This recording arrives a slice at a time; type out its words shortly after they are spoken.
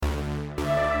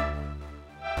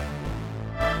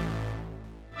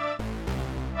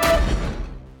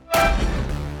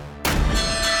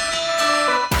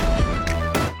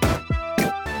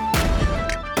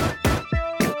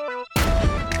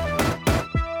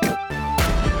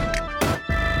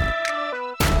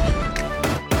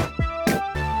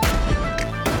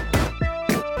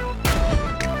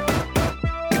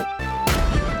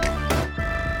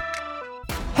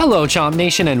Hello, Chomp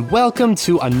Nation, and welcome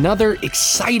to another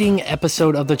exciting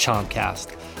episode of the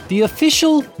Chompcast, the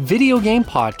official video game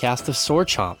podcast of Sword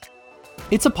Chomp.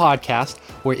 It's a podcast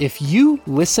where if you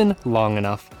listen long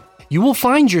enough, you will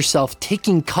find yourself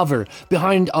taking cover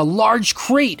behind a large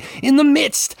crate in the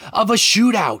midst of a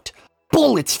shootout.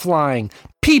 Bullets flying,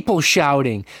 people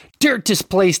shouting, dirt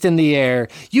displaced in the air.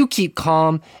 You keep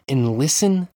calm and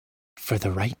listen for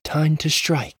the right time to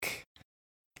strike.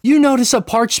 You notice a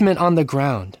parchment on the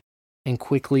ground and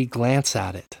quickly glance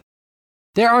at it.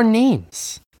 There are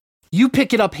names. You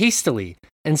pick it up hastily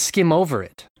and skim over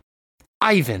it.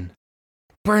 Ivan,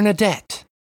 Bernadette,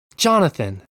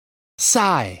 Jonathan,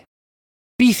 Sai,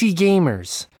 Beefy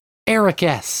Gamers, Eric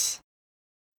S.,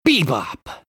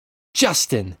 Bebop,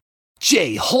 Justin,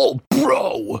 J. Hole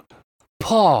Bro,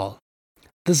 Paul,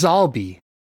 the Zalby,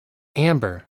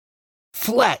 Amber,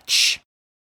 Fletch.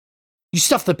 You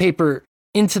stuff the paper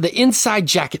into the inside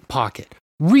jacket pocket,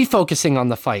 refocusing on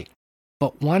the fight,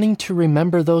 but wanting to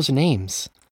remember those names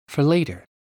for later.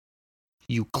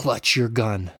 You clutch your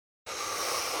gun.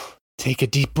 Take a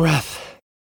deep breath.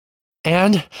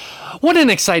 And what an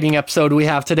exciting episode we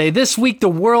have today. This week, the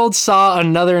world saw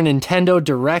another Nintendo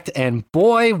Direct, and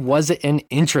boy, was it an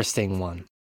interesting one.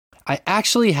 I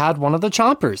actually had one of the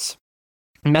Chompers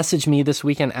message me this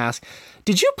week and ask,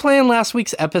 did you plan last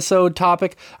week's episode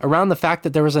topic around the fact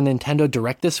that there was a Nintendo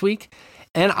Direct this week?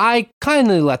 And I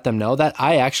kindly let them know that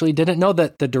I actually didn't know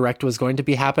that the Direct was going to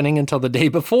be happening until the day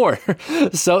before.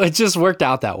 So it just worked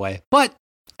out that way. But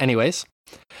anyways,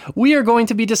 we are going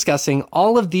to be discussing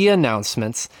all of the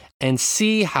announcements and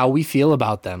see how we feel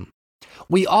about them.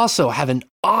 We also have an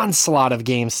onslaught of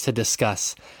games to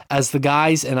discuss as the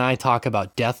guys and I talk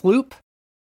about Deathloop,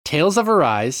 Tales of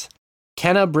Arise,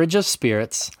 Kenna Bridge of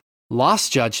Spirits,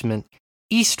 Lost Judgment,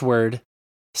 Eastward,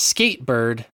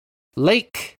 SkateBIRD,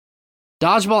 Lake,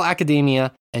 Dodgeball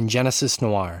Academia, and Genesis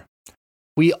Noir.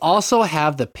 We also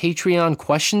have the Patreon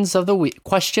question of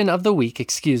the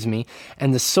week,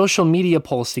 and the social media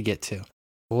polls to get to.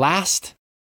 Last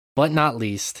but not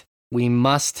least, we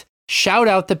must shout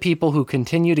out the people who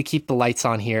continue to keep the lights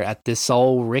on here at this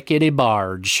old rickety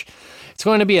barge. It's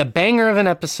going to be a banger of an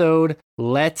episode.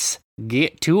 Let's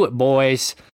get to it,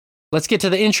 boys. Let's get to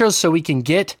the intros so we can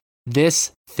get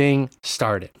this thing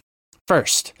started.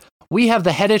 First, we have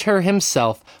the head editor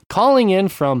himself calling in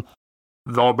from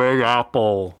the Big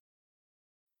Apple,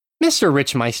 Mr.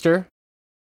 Rich Meister.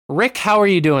 Rick, how are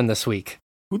you doing this week?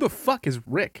 Who the fuck is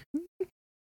Rick?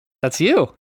 That's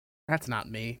you. That's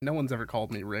not me. No one's ever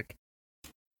called me Rick.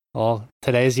 Well,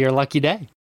 today's your lucky day.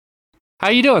 How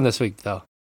you doing this week, though?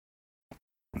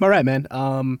 I'm all right, man.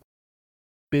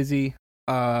 Busy.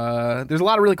 There's a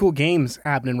lot of really cool games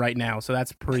happening right now, so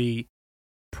that's pretty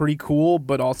cool,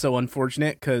 but also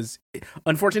unfortunate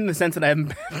in the sense that I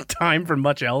haven't had time for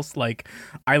much else. Like,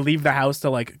 I leave the house to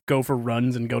like go for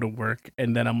runs and go to work,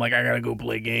 and then I'm like, I gotta go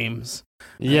play games.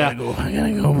 Yeah, I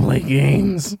gotta go play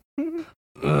games.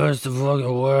 It's the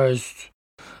fucking worst.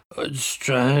 I'm just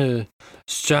trying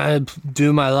to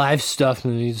do my life stuff,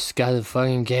 and you just got the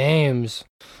fucking games.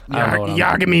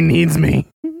 Yagami needs me.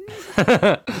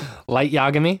 Light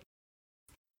Yagami?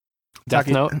 Death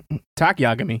Note? Tak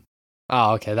Yagami.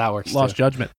 Oh, okay, that works. Lost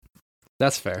Judgment.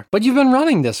 That's fair. But you've been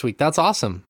running this week. That's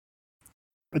awesome.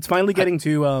 It's finally getting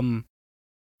to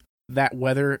that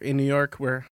weather in New York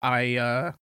where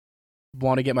I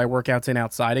want to get my workouts in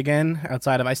outside again.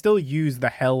 I still use the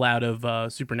hell out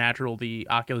of Supernatural, the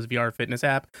Oculus VR fitness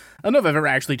app. I don't know if I've ever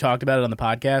actually talked about it on the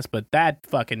podcast, but that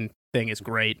fucking thing is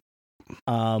great.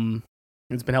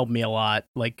 It's been helping me a lot,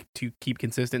 like, to keep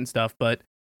consistent and stuff, but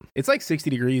it's like 60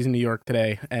 degrees in New York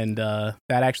today, and that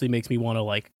actually makes me want to,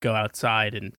 like, go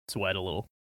outside and sweat a little.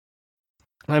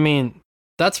 I mean,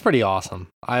 that's pretty awesome.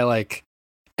 I like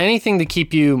anything to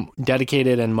keep you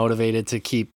dedicated and motivated to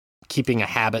keeping a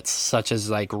habit such as,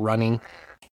 like, running.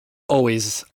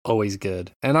 Always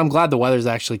good. And I'm glad the weather's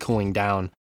actually cooling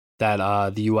down, that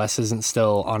the U.S. isn't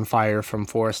still on fire from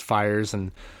forest fires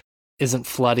and isn't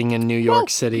flooding in New York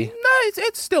City. No,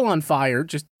 it's still on fire,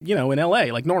 just, in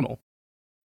L.A., like normal.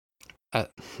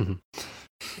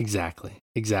 Exactly.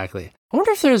 I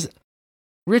wonder if there's...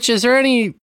 Rich, is there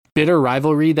any bitter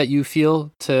rivalry that you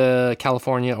feel to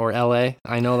California or L.A.?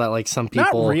 I know that, like, some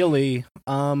people... Not really.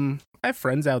 I have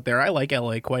friends out there. I like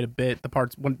L.A. quite a bit. The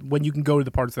parts... When you can go to the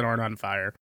parts that aren't on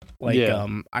fire. Like, yeah.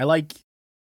 I like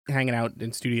hanging out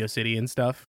in Studio City and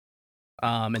stuff.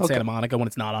 In Santa Monica when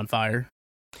it's not on fire.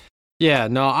 Yeah,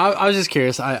 no, I was just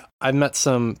curious. I've met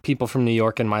some people from New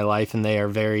York in my life, and they are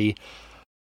very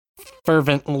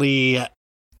fervently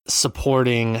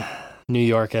supporting New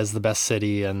York as the best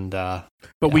city. And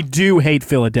but we do hate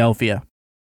Philadelphia.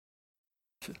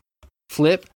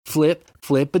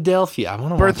 Philadelphia. I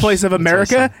want to Birthplace of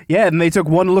America? Yeah, and they took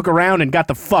one look around and got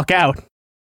the fuck out.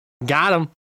 Got him.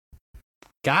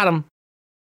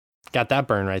 Got that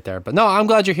burn right there. But no, I'm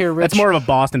glad you're here, Rich. That's more of a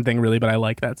Boston thing, really, but I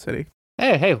like that city.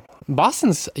 Hey,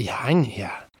 Boston's,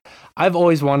 yeah. I've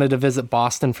always wanted to visit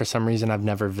Boston. For some reason, I've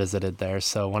never visited there.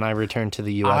 So when I return to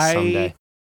the U.S. someday.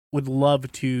 Would love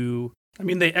to. I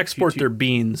mean, they export their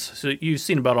beans, so you've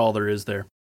seen about all there is there.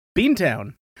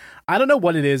 Beantown. I don't know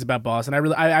what it is about Boston.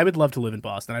 I would love to live in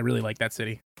Boston. I really like that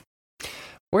city.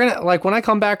 We're gonna, like, when I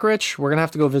come back, Rich, we're gonna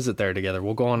have to go visit there together.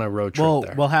 We'll go on a road trip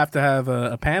there. We'll have to have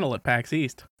a panel at PAX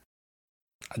East.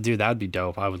 Dude, that'd be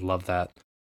dope. I would love that.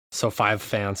 So 5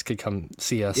 fans could come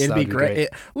see us. It'd be great.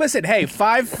 Listen, hey,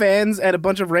 5 fans and a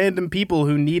bunch of random people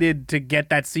who needed to get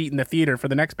that seat in the theater for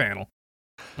the next panel.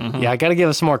 Mm-hmm. Yeah, I got to give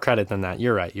us more credit than that.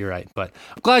 You're right. But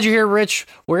I'm glad you're here, Rich.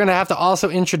 We're going to have to also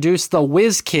introduce the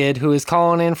whiz kid who is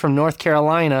calling in from North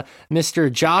Carolina,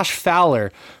 Mr. Josh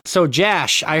Fowler. So,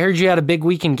 Josh, I heard you had a big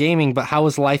week in gaming, but how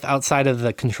was life outside of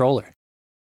the controller?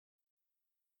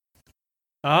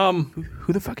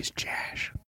 Who the fuck is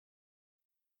Josh?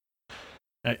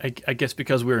 I guess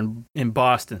because we're in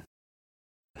Boston.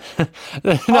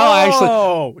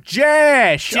 Actually.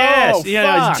 Josh! Oh,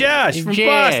 yeah, it's Josh from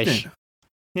Boston.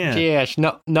 Yeah. Josh.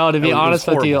 No, to be honest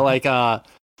with you, like,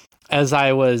 as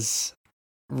I was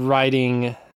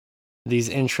writing these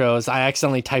intros, I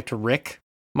accidentally typed Rick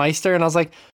Meister, and I was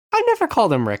like, I never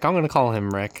called him Rick. I'm going to call him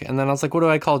Rick. And then I was like, what do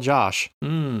I call Josh?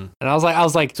 And I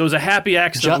was like, so it was a happy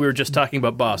accident. We were just talking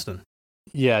about Boston.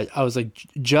 Yeah, I was like,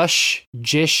 Jish.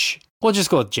 We'll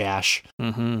just go with Josh.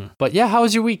 Mm-hmm. But yeah, how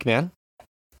was your week, man?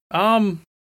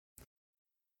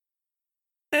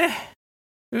 It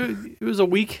was a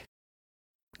week.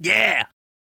 Yeah.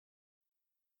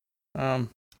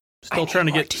 Still trying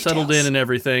to get settled in and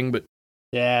everything, but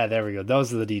yeah, there we go.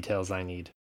 Those are the details I need.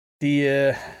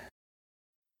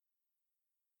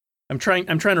 I'm trying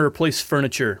to replace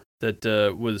furniture that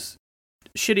was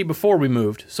shitty before we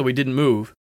moved, so we didn't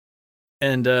move.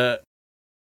 And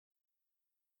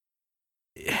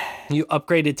you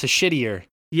upgraded to shittier.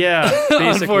 Yeah,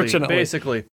 Unfortunately.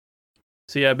 basically.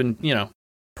 So yeah, I've been,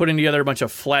 putting together a bunch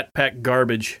of flat pack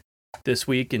garbage this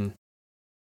week, and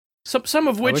some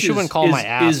of which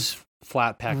is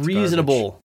flat pack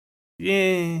reasonable. Garbage.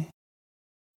 Yeah.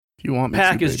 If you want me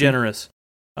pack to, is baby. Generous.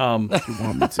 If you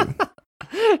want me to.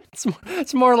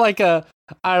 It's more like a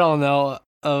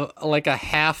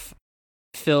half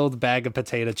filled bag of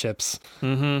potato chips.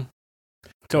 Mm-hmm.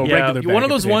 So one of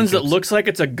those ones that looks like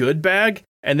it's a good bag,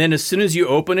 and then as soon as you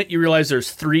open it, you realize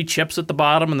there's 3 chips at the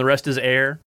bottom and the rest is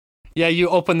air. Yeah, you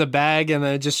open the bag and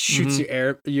then it just shoots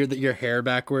your hair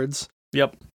backwards.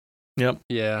 Yep.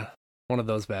 Yeah, one of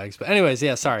those bags. But anyways,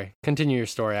 yeah, sorry. Continue your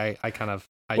story. I kind of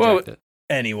hijacked it.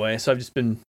 Anyway, so I've just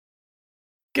been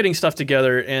getting stuff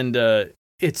together, and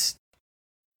it's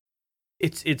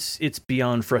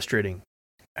beyond frustrating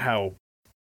how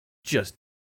just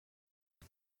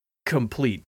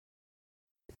complete.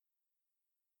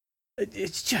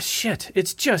 It's just shit.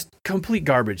 It's just complete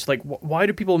garbage. Like, why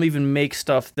do people even make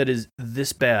stuff that is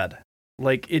this bad?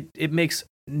 Like, it makes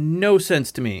no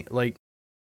sense to me. Like,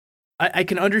 I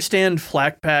can understand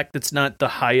flat pack that's not the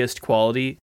highest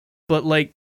quality, but,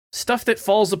 like, stuff that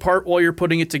falls apart while you're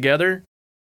putting it together,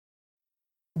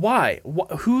 why?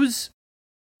 Who's...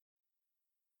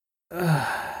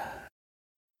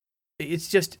 it's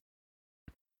just...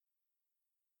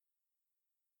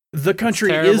 The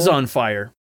country is on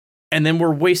fire. And then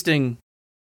we're wasting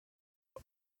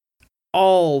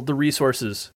all the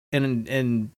resources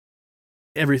and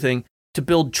everything to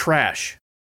build trash.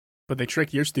 But they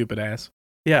trick your stupid ass.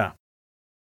 Yeah.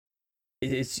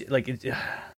 It's like... You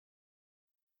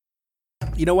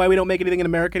know why we don't make anything in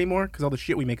America anymore? Because all the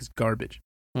shit we make is garbage.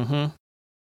 Mm-hmm.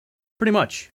 Pretty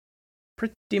much.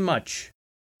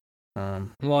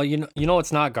 Well, you know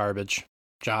it's not garbage,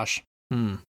 Josh.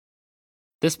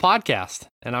 This podcast,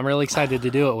 and I'm really excited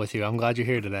to do it with you. I'm glad you're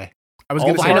here today. I was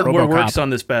going to say hardware works on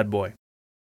this bad boy.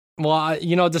 Well,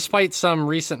 despite some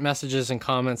recent messages and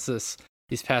comments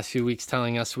these past few weeks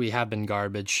telling us we have been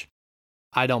garbage,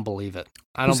 I don't believe it.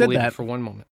 I don't believe it for one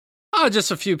moment. Oh,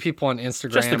 just a few people on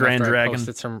Instagram. Just the Grand Dragon.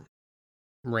 Posted some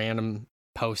random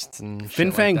posts and Fin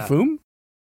shit Fang like that. Foom?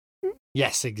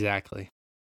 Yes, exactly.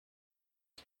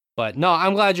 But no,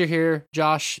 I'm glad you're here,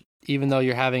 Josh. Even though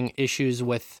you're having issues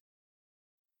with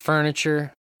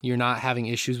furniture, you're not having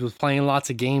issues with playing lots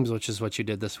of games, which is what you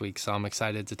did this week. So I'm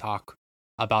excited to talk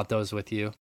about those with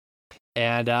you.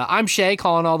 And I'm Shay,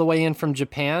 calling all the way in from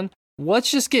Japan.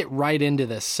 Let's just get right into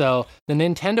this. So the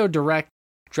Nintendo Direct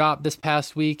dropped this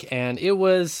past week, and it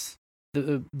was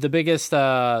the biggest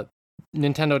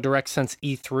Nintendo Direct since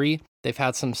E3. They've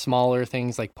had some smaller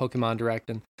things like Pokemon Direct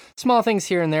and small things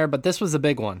here and there, but this was a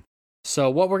big one. So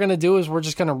what we're going to do is we're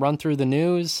just going to run through the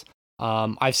news.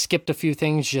 I've skipped a few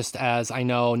things just as I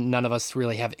know none of us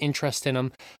really have interest in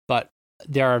them, but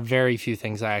there are very few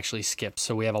things I actually skipped.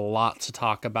 So we have a lot to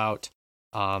talk about.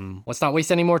 Let's not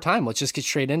waste any more time. Let's just get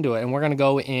straight into it. And we're going to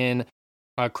go in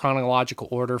a chronological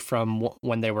order from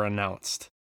when they were announced.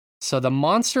 So the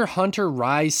Monster Hunter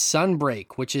Rise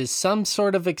Sunbreak, which is some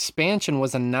sort of expansion,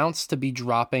 was announced to be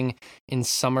dropping in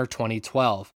summer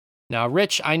 2012. Now,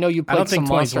 Rich, I know you played some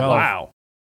Monster Hunter. Wow.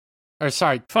 Or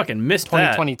sorry, fucking missed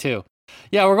 2022.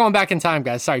 Yeah, we're going back in time,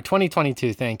 guys. Sorry,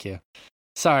 2022. Thank you.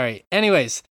 Sorry.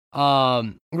 Anyways,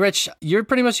 Rich, you're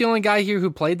pretty much the only guy here who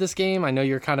played this game. I know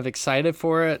you're kind of excited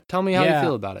for it. Tell me how you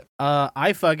feel about it.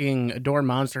 I fucking adore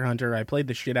Monster Hunter. I played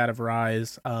the shit out of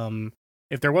Rise.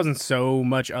 If there wasn't so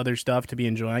much other stuff to be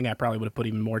enjoying, I probably would have put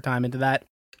even more time into that.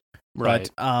 Right.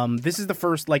 But this is the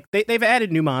first, like, they've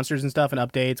added new monsters and stuff and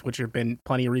updates, which have been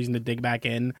plenty of reason to dig back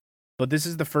in. But this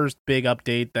is the first big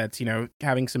update that's, you know,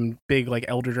 having some big, like,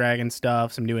 Elder Dragon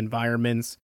stuff, some new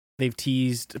environments. They've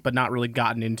teased, but not really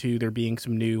gotten into there being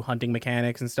some new hunting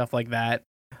mechanics and stuff like that.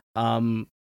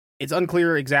 It's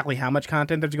unclear exactly how much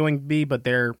content there's going to be, but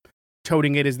they're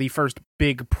toting it as the first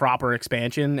big proper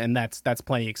expansion, and that's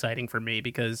plenty exciting for me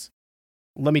because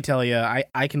let me tell you,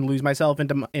 I can lose myself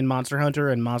in Monster Hunter,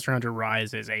 and Monster Hunter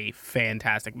Rise is a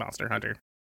fantastic Monster Hunter.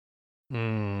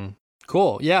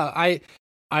 Cool. Yeah,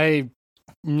 I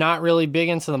not really big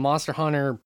into the Monster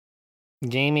Hunter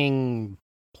gaming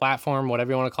platform,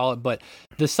 whatever you want to call it, but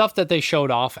the stuff that they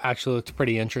showed off actually looked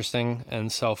pretty interesting,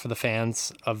 and so for the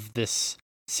fans of this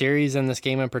series and this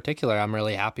game in particular, I'm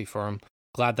really happy for them.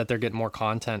 Glad that they're getting more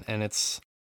content, and it's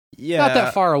not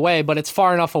that far away, but it's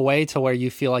far enough away to where you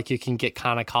feel like you can get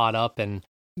kind of caught up and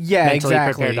mentally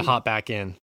prepared to hop back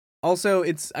in. Also,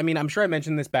 I'm sure I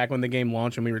mentioned this back when the game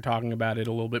launched and we were talking about it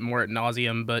a little bit more ad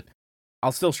nauseum, but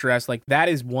I'll still stress, like, that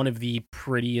is one of the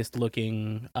prettiest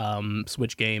looking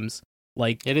Switch games.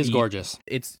 Like, it is gorgeous.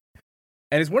 It's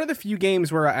one of the few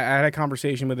games where I had a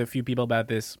conversation with a few people about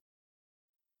this.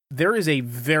 There is a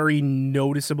very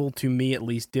noticeable, to me at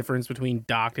least, difference between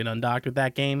docked and undocked with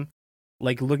that game.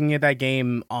 Like, looking at that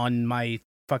game on my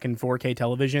fucking 4K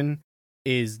television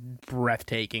is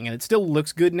breathtaking, and it still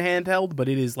looks good in handheld, but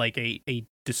it is like a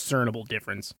discernible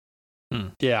difference.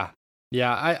 Yeah.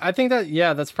 I think that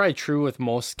that's probably true with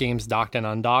most games docked and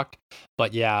undocked.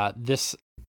 But yeah,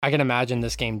 I can imagine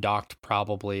this game docked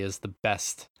probably is the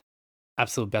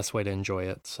absolute best way to enjoy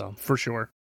it. So for sure,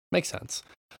 makes sense.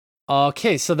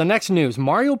 Okay, so the next news,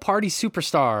 Mario Party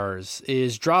Superstars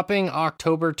is dropping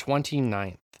October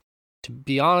 29th. To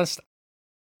be honest,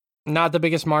 not the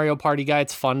biggest Mario Party guy.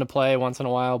 It's fun to play once in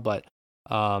a while, but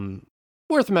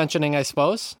worth mentioning, I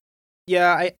suppose.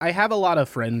 Yeah, I have a lot of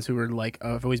friends who are like,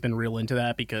 I've always been real into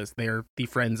that because they're the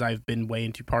friends I've been way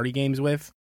into party games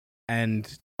with.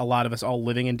 And a lot of us all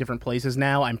living in different places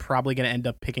now, I'm probably going to end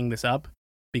up picking this up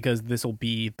because this will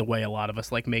be the way a lot of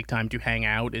us like make time to hang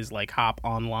out is like hop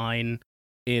online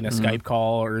in a Skype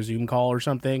call or a Zoom call or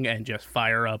something and just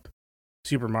fire up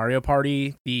Super Mario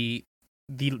Party. The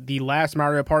last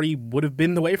Mario Party would have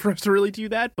been the way for us to really do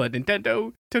that, but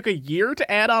Nintendo took a year to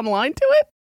add online to it.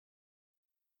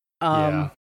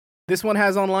 This one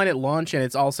has online at launch, and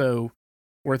it's also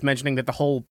worth mentioning that the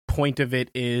whole point of it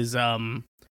is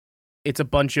it's a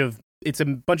bunch of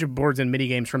boards and mini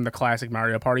games from the classic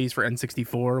Mario parties for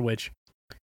N64, which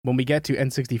when we get to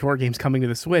N64 games coming to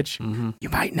the Switch, you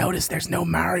might notice there's no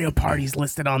Mario parties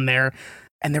listed on there,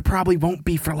 and there probably won't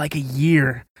be for like a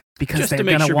year because just they're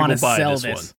going to want to sell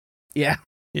this. One.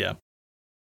 Yeah.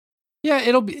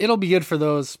 It'll be good for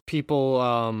those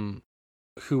people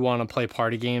who want to play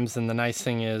party games. And the nice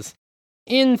thing is,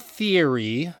 in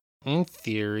theory,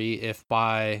 if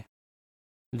by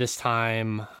this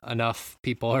time enough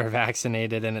people are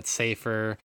vaccinated and it's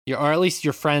safer, or at least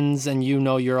your friends and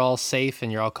you're all safe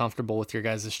and you're all comfortable with your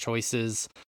guys' choices,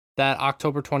 that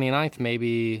October 29th,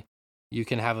 maybe you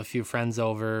can have a few friends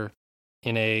over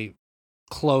in a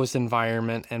closed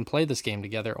environment and play this game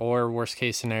together. Or worst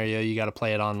case scenario, you got to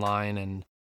play it online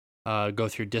and go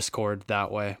through Discord that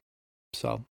way.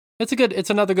 So it's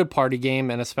another good party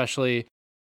game, and especially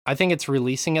I think it's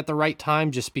releasing at the right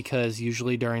time just because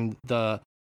usually during the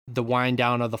wind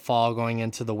down of the fall going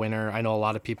into the winter, I know a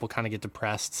lot of people kind of get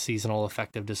depressed, seasonal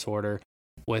affective disorder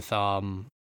with kind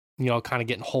of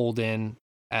getting holed in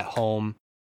at home,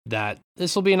 that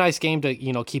this will be a nice game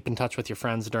to keep in touch with your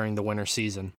friends during the winter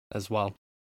season as well.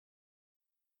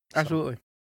 Absolutely. So,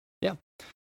 yeah.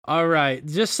 All right,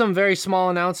 just some very small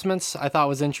announcements I thought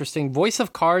was interesting. Voice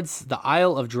of Cards, The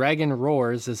Isle of Dragon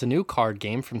Roars is a new card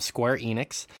game from Square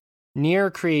Enix.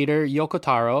 Nier creator Yoko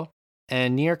Taro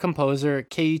and Nier composer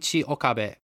Keiichi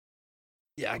Okabe.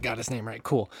 Yeah, I got his name right.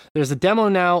 Cool. There's a demo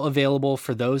now available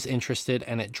for those interested,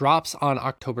 and it drops on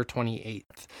October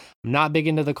 28th. I'm not big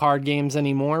into the card games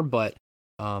anymore, but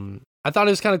I thought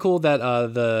it was kind of cool that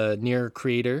the Nier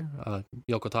creator,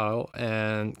 Yoko Taro,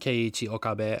 and Keiichi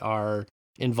Okabe are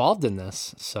involved in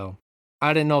this. So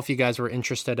I didn't know if you guys were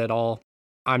interested at all.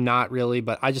 I'm not really,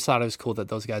 but I just thought it was cool that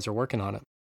those guys are working on it.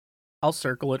 I'll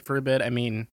circle it for a bit. I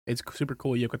mean, it's super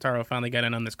cool. Yoko Taro finally got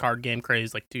in on this card game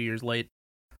craze like 2 years late.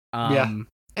 Yeah.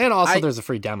 And also there's a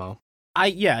free demo.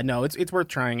 It's worth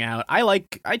trying out. I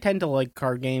tend to like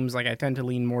card games. Like I tend to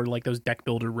lean more like those deck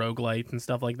builder roguelites and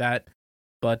stuff like that.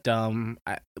 But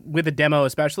with a demo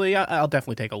especially, I'll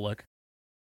definitely take a look.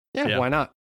 Yeah, why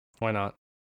not? Why not?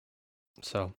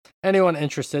 So, anyone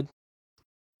interested,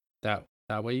 that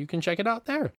way you can check it out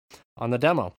there on the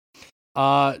demo.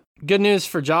 Good news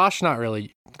for Josh, not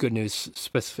really good news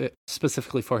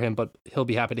specifically for him, but he'll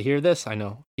be happy to hear this. I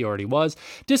know he already was.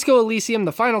 Disco Elysium,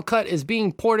 the final cut, is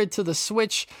being ported to the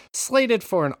Switch, slated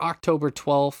for an October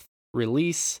 12th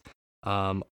release.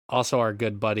 Also, our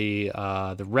good buddy,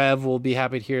 the Rev, will be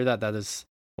happy to hear that. That is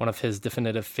one of his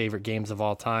definitive favorite games of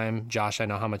all time. Josh, I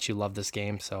know how much you love this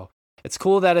game, so it's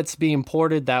cool that it's being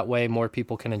ported. That way more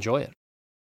people can enjoy it.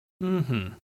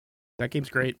 Mm-hmm. That game's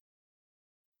great.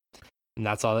 And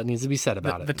that's all that needs to be said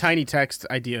about it. The tiny text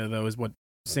idea, though, is what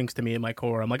sinks to me in my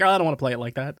core. I'm like, I don't want to play it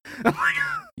like that.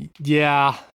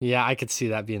 Yeah, I could see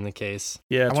that being the case.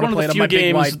 Yeah, it's I want to play it on my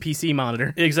big wide PC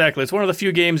monitor. Exactly. It's one of the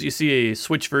few games you see a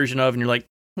Switch version of, and you're like,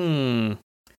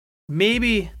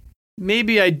 maybe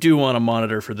I do want a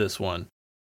monitor for this one.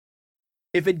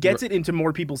 If it gets it into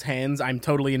more people's hands, I'm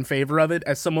totally in favor of it.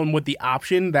 As someone with the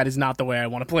option, that is not the way I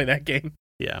want to play that game.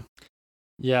 Yeah.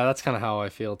 Yeah, that's kind of how I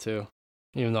feel, too.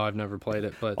 Even though I've never played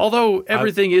it, but although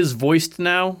everything is voiced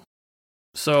now,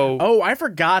 so I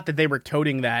forgot that they were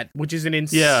toting that, which is an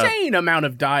insane amount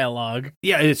of dialogue.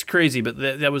 Yeah, it's crazy. But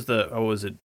that was was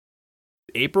it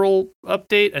April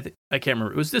update? I can't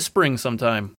remember. It was this spring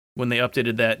sometime when they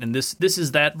updated that, and this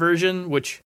is that version,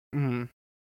 which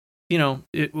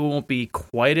it won't be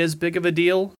quite as big of a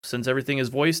deal since everything is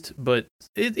voiced, but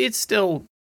it's still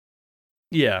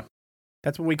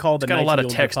That's what we call the got a lot of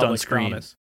Old text Republic on screen.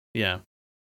 Promise. Yeah.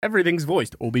 Everything's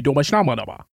voiced.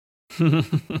 Obi-Doma-Shnamadaba.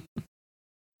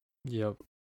 Yep.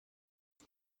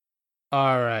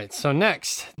 All right. So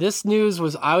next, this news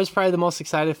I was probably the most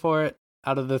excited for it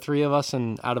out of the three of us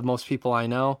and out of most people I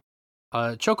know.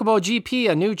 Chocobo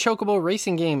GP, a new Chocobo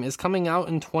racing game, is coming out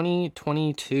in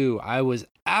 2022. I was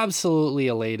absolutely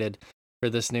elated for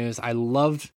this news. I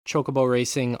loved Chocobo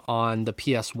racing on the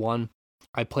PS1.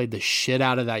 I played the shit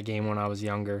out of that game when I was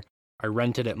younger. I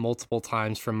rented it multiple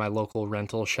times from my local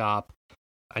rental shop.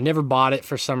 I never bought it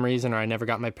for some reason, or I never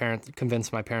got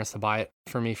convinced my parents to buy it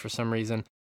for me for some reason.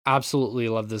 Absolutely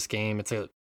love this game. It's a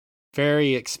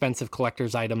very expensive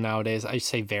collector's item nowadays. I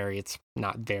say very, it's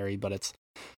not very, but it's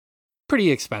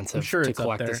pretty expensive to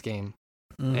collect this game.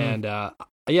 Mm-hmm. And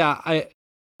I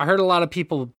heard a lot of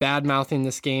people bad-mouthing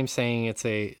this game, saying it's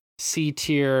a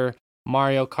C-tier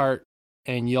Mario Kart,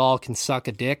 and y'all can suck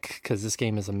a dick because this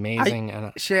game is amazing.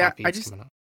 I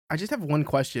just have one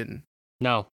question.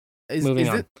 No. Moving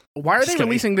on. Why are they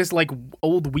releasing this like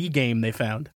old Wii game they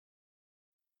found?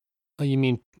 Oh, you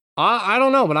mean I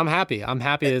don't know, but I'm happy. I'm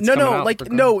happy it's coming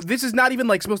out. This is not even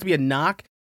like supposed to be a knock.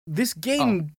 This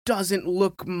game doesn't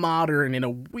look modern in a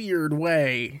weird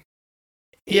way.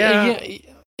 Yeah.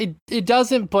 It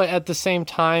doesn't, but at the same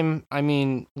time, I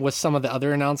mean, with some of the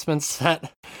other announcements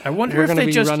that I wonder if they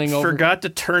just forgot to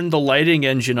turn the lighting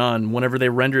engine on whenever they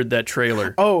rendered that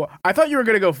trailer. Oh, I thought you were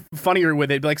going to go funnier with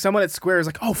it. Like someone at Square is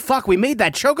like, oh, fuck, we made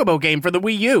that Chocobo game for the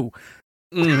Wii U.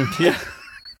 Yeah.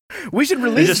 We should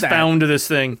release that. They just found this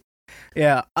thing.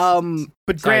 Yeah.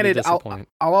 But granted, I'll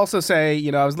also say,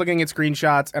 I was looking at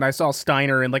screenshots and I saw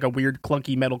Steiner in like a weird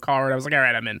clunky metal car and I was like, all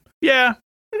right, I'm in. Yeah.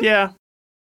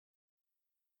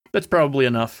 That's probably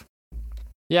enough.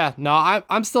 Yeah, no,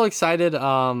 I'm still excited.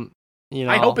 I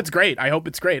hope it's great. I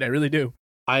really do.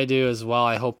 I do as well.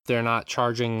 I hope they're not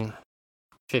charging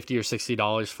 $50 or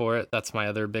 $60 for it. That's my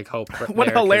other big hope. What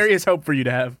a hilarious hope for you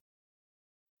to have.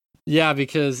 Yeah,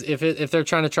 because if they're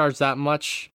trying to charge that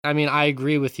much, I mean, I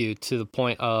agree with you to the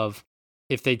point of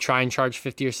if they try and charge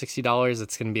 $50 or $60,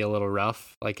 it's going to be a little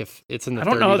rough. Like if it's in the $30 range.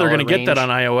 I don't know how they're going to get that on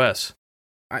iOS.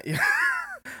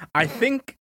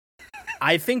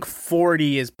 I think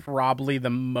 40 is probably the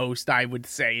most I would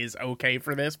say is okay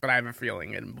for this, but I have a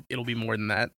feeling it'll be more than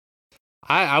that.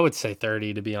 I would say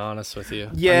 30 to be honest with you.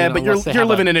 Yeah, but you're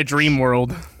living in a dream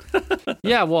world.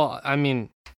 Yeah, well, I mean,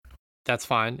 that's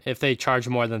fine. If they charge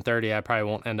more than 30, I probably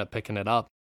won't end up picking it up.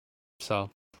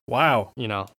 So, wow,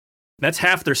 that's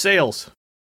half their sales.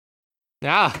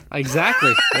 Yeah,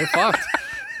 exactly. They're fucked.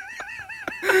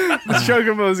 The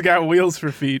Chocobo's got wheels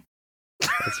for feet.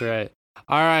 That's right.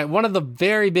 All right, one of the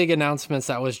very big announcements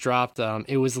that was dropped,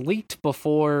 it was leaked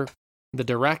before the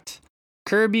Direct.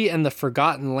 Kirby and the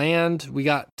Forgotten Land. We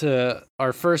got to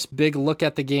our first big look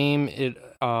at the game. It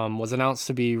was announced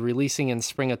to be releasing in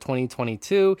spring of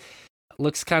 2022.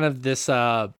 Looks kind of this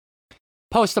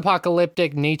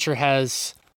post-apocalyptic. Nature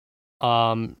has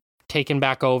taken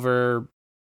back over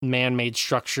man-made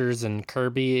structures, and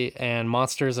Kirby and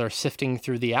monsters are sifting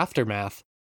through the aftermath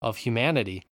of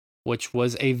humanity, which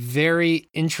was a very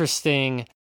interesting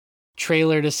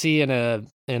trailer to see in an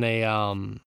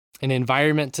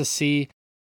environment to see,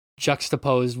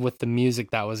 juxtaposed with the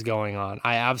music that was going on.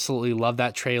 I absolutely love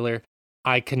that trailer.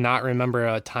 I could not remember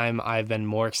a time I've been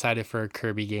more excited for a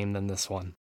Kirby game than this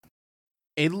one.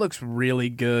 It looks really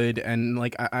good, and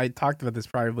like I talked about this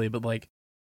privately, but like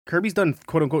Kirby's done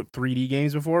quote unquote 3D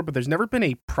games before, but there's never been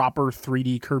a proper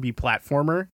 3D Kirby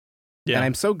platformer. Yeah. And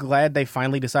I'm so glad they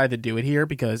finally decided to do it here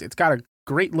because it's got a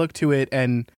great look to it,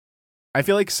 and I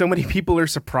feel like so many people are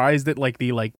surprised at like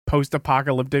the like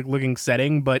post-apocalyptic looking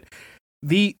setting, but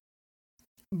the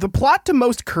plot to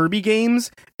most Kirby games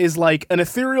is like an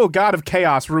ethereal god of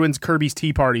chaos ruins Kirby's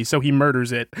tea party, so he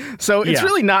murders it. So it's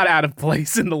really not out of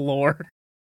place in the lore.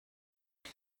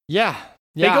 Yeah.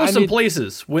 They go some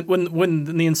places when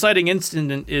the inciting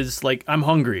incident is like, I'm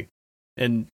hungry.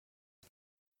 And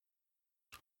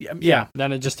yeah,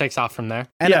 then it just takes off from there.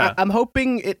 And I'm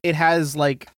hoping it has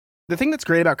like, the thing that's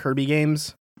great about Kirby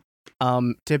games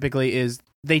typically is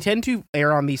they tend to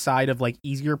err on the side of like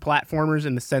easier platformers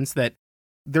in the sense that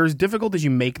there's difficult as you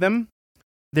make them.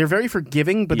 They're very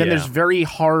forgiving, but then there's very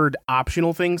hard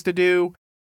optional things to do.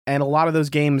 And a lot of those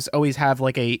games always have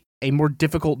like a more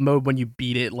difficult mode when you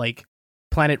beat it. Like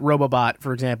Planet Robobot,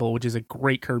 for example, which is a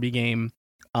great Kirby game,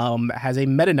 has a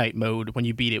Meta Knight mode when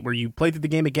you beat it, where you play through the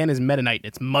game again as Meta Knight.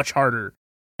 It's much harder.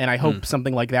 And I hope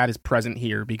something like that is present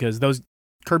here because those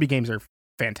Kirby games are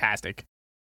fantastic.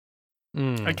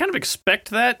 I kind of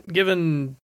expect that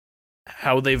given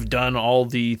how they've done all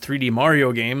the 3D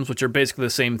Mario games, which are basically the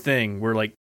same thing, where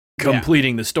like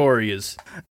completing the story is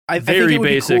very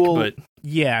basic, cool, but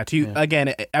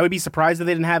again, I would be surprised if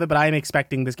they didn't have it, but I am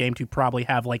expecting this game to probably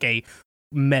have like a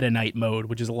Meta Knight mode,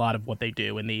 which is a lot of what they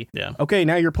do in the okay,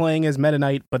 now you're playing as Meta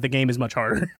Knight, but the game is much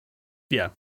harder. Yeah.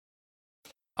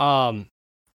 I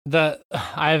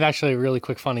have actually a really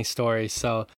quick funny story.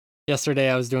 So yesterday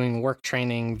I was doing work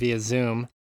training via Zoom,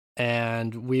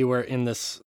 and we were in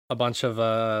a bunch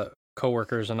of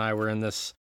coworkers and I were in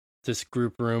this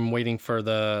group room waiting for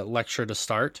the lecture to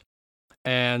start,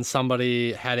 and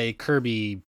somebody had a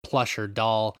Kirby plush or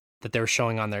doll that they were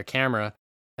showing on their camera,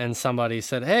 and somebody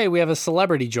said, "Hey, we have a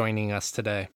celebrity joining us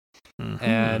today."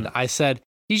 And I said,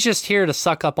 "He's just here to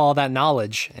suck up all that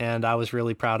knowledge," and I was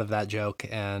really proud of that joke.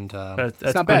 And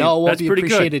that's not bad. I know it won't that's be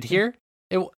appreciated here.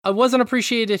 It wasn't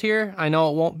appreciated here. I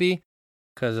know it won't be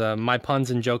because my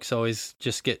puns and jokes always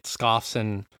just get scoffs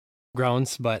and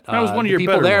groans. But that was one of your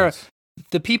better ones.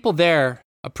 The people there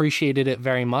appreciated it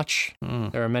very much.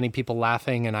 There were many people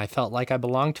laughing, and I felt like I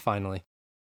belonged finally.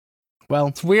 Well,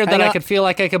 it's weird that I could feel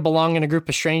like I could belong in a group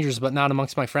of strangers, but not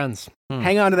amongst my friends.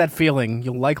 Hang on to that feeling.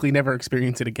 You'll likely never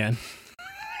experience it again.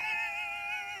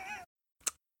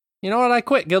 You know what? I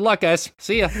quit. Good luck, guys.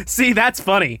 See ya. See, that's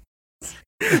funny.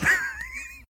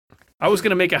 I was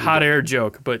going to make a hot air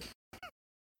joke, but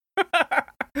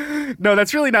no,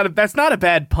 that's really that's not a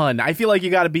bad pun. I feel like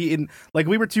you got to be in, like,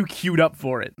 we were too queued up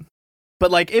for it. But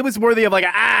like, it was worthy of like,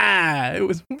 it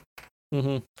was.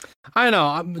 I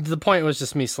know. The point was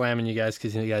just me slamming you guys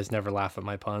because you guys never laugh at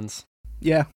my puns.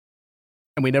 Yeah.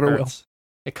 And we never will.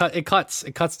 It cuts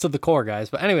to the core, guys.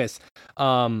 But anyways,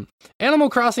 Animal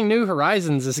Crossing New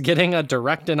Horizons is getting a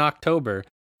direct in October,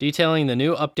 detailing the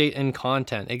new update and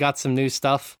content. It got some new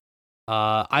stuff.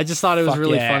 I just thought it was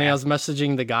really funny. I was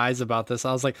messaging the guys about this.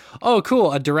 I was like, "Oh,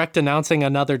 cool! A direct announcing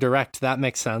another direct. That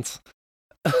makes sense."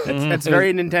 That's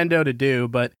very Nintendo to do,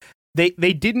 but they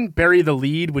didn't bury the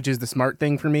lead, which is the smart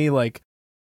thing for me. Like,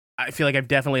 I feel like I've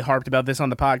definitely harped about this on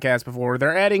the podcast before.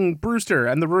 They're adding Brewster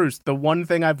and the Roost, the one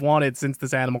thing I've wanted since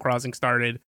this Animal Crossing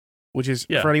started, which is,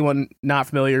 for anyone not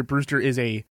familiar, Brewster is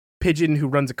a pigeon who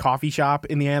runs a coffee shop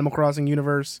in the Animal Crossing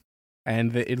universe.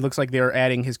 And it looks like they're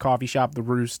adding his coffee shop, The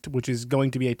Roost, which is going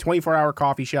to be a 24-hour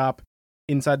coffee shop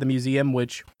inside the museum,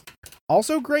 which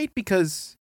also great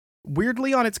because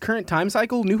weirdly, on its current time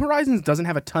cycle, New Horizons doesn't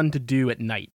have a ton to do at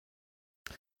night.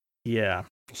 Yeah.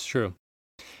 It's true.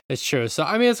 It's true. So,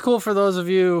 I mean, it's cool for those of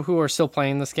you who are still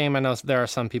playing this game. I know there are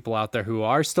some people out there who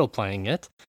are still playing it.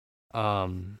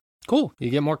 Cool. You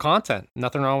get more content.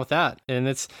 Nothing wrong with that. And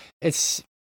it's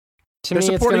to They're me,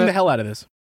 supporting the hell out of this.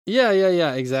 Yeah,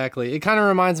 exactly. It kind of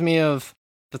reminds me of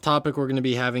the topic we're going to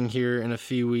be having here in a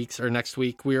few weeks or next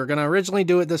week. We were going to originally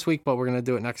do it this week, but we're going to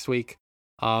do it next week.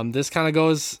 This kind of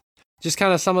goes, just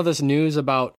kind of some of this news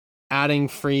about adding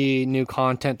free new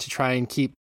content to try and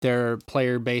keep their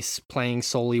player base playing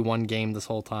solely one game this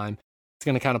whole time. It's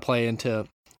going to kind of play into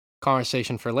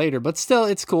conversation for later, but still,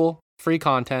 it's cool. Free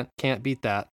content. Can't beat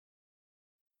that.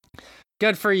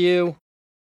 Good for you,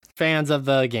 fans of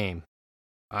the game.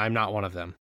 I'm not one of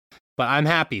them, but I'm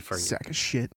happy for you. Sack of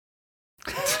shit.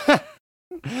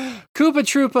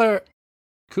 Koopa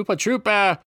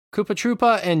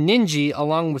Troopa and Ninja,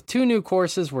 along with 2 new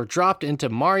courses, were dropped into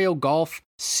Mario Golf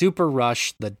Super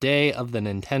Rush the day of the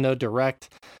Nintendo Direct.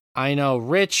 I know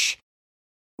Rich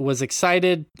was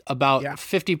excited about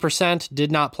 50%,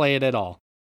 did not play it at all.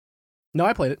 No,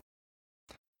 I played it.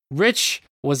 Rich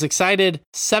was excited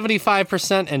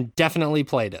 75% and definitely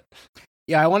played it.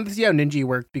 Yeah, I wanted to see how Ninja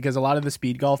worked because a lot of the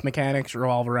speed golf mechanics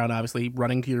revolve around obviously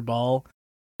running to your ball,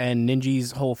 and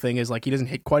Ninja's whole thing is like he doesn't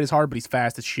hit quite as hard, but he's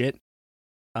fast as shit.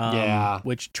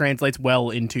 Which translates well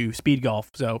into speed golf.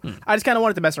 So I just kind of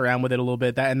wanted to mess around with it a little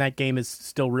bit. That game is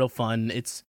still real fun.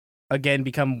 It's again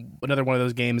become another one of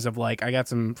those games of like I got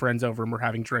some friends over and we're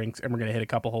having drinks and we're gonna hit a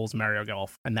couple holes in Mario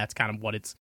Golf, and that's kind of what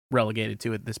it's relegated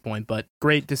to at this point. But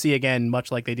great to see again,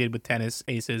 much like they did with Tennis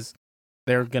Aces.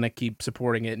 They're going to keep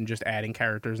supporting it and just adding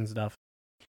characters and stuff.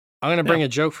 I'm going to bring a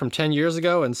joke from 10 years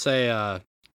ago and say,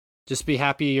 just be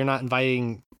happy you're not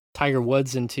inviting Tiger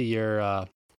Woods into your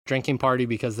drinking party,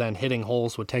 because then hitting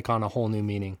holes would take on a whole new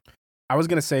meaning. I was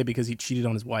going to say because he cheated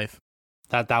on his wife.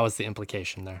 That was the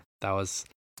implication there.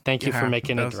 Thank you for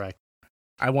making it direct.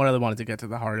 I wanted to get to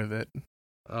the heart of it.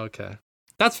 Okay.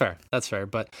 That's fair.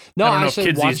 But no, I don't know if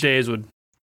kids these days would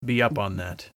be up on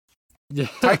that.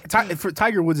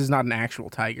 Tiger Woods is not an actual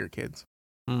tiger, kids.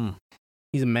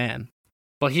 He's a man.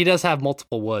 But he does have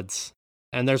multiple woods,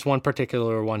 and there's one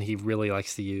particular one he really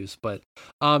likes to use. But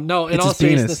no, in all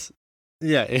seriousness,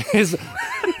 yeah, his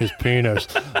penis.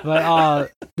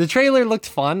 But the trailer looked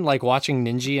fun, like watching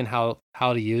Ninja and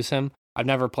how to use him. I've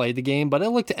never played the game, but it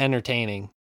looked entertaining.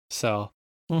 So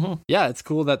yeah, it's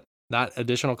cool that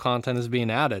additional content is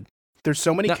being added. There's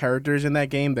so many characters in that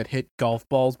game that hit golf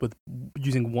balls with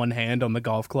using one hand on the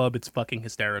golf club. It's fucking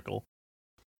hysterical.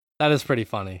 That is pretty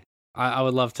funny. I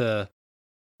would love to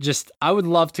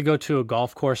go to a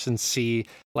golf course and see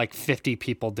like 50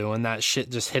 people doing that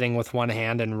shit, just hitting with one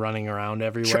hand and running around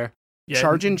everywhere.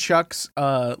 Chargin' Chuck's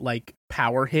like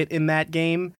power hit in that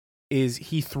game is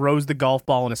he throws the golf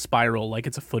ball in a spiral like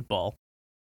it's a football.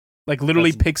 Like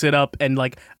literally picks it up and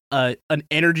like an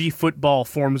energy football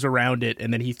forms around it,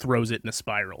 and then he throws it in a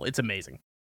spiral. It's amazing.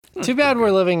 Too bad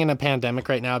we're living in a pandemic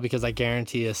right now, because I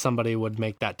guarantee you somebody would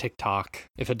make that TikTok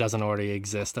if it doesn't already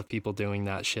exist of people doing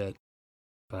that shit.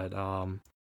 But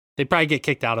they'd probably get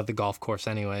kicked out of the golf course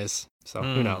anyways. So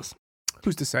who knows?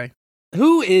 Who's to say?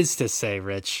 Who is to say,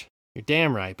 Rich? You're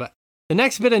damn right. But the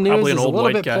next bit of news is a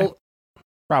little bit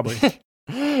probably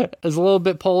is a little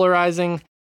bit polarizing.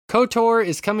 KOTOR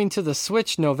is coming to the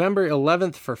Switch November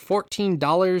 11th for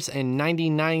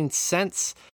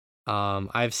 $14.99.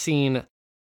 I've seen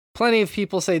plenty of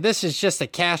people say this is just a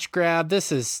cash grab.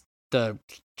 This is the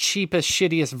cheapest,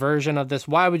 shittiest version of this.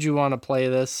 Why would you want to play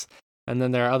this? And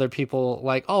then there are other people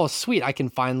like, oh, sweet, I can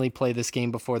finally play this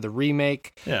game before the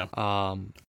remake. Yeah.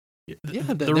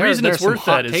 The reason it's worth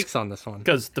that is takes on this one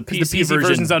because the PC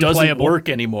version doesn't work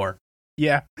anymore.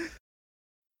 Yeah.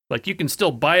 Like you can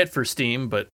still buy it for Steam,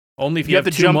 but only if you have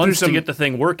 2 months to get the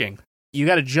thing working. You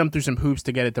got to jump through some hoops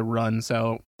to get it to run.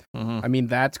 So, I mean,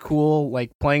 that's cool. Like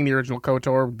playing the original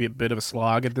KOTOR would be a bit of a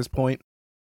slog at this point.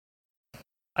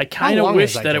 I kind of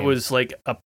wish that it was like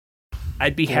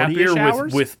I'd be happier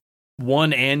with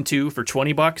 1 and 2 for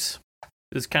 $20.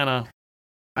 It's kind of.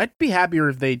 I'd be happier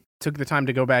if they took the time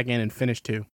to go back in and finish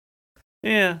 2.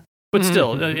 Yeah. But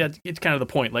still, it's kind of the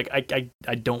point. Like, I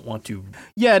don't want to.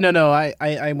 Yeah, no, I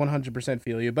 100%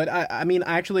 feel you. But I mean,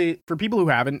 actually, for people who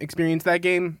haven't experienced that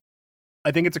game,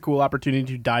 I think it's a cool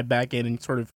opportunity to dive back in and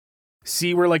sort of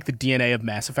see where like the DNA of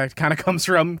Mass Effect kind of comes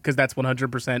from, because that's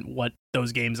 100% what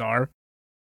those games are.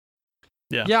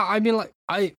 Yeah, I mean, like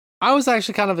I was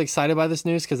actually kind of excited by this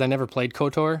news because I never played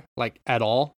KOTOR like at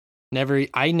all.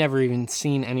 I never even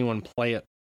seen anyone play it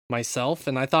myself,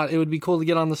 and I thought it would be cool to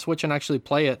get on the Switch and actually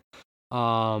play it.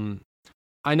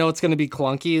 I know it's going to be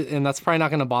clunky, and that's probably not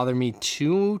going to bother me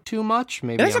too much.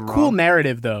 Maybe It's a I'm cool wrong.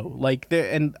 narrative, though. Like,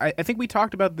 and I think we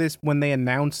talked about this when they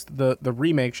announced the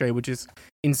remake, Shay, which is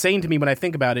insane to me when I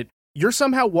think about it. You're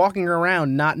somehow walking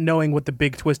around not knowing what the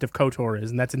big twist of KOTOR is,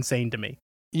 and that's insane to me.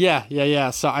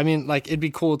 Yeah. So, I mean, like, it'd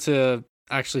be cool to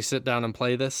actually sit down and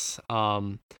play this.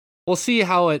 We'll see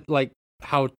how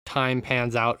time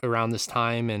pans out around this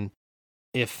time, and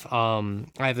if I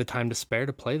have the time to spare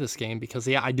to play this game, because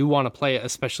I do want to play it,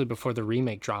 especially before the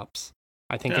remake drops.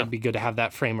 I think it'd be good to have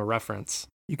that frame of reference.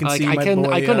 You can see I my couldn't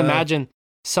boy, imagine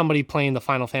somebody playing the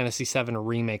Final Fantasy VII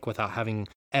remake without having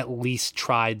at least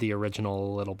tried the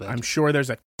original a little bit. I'm sure there's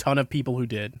a ton of people who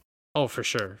did. Oh, for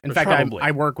sure. In fact,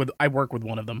 I work with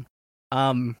one of them.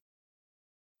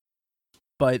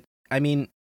 But I mean,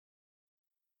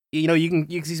 you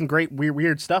can see some great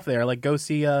weird stuff there. Like, go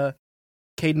see Caden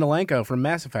Alenko from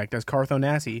Mass Effect as Carth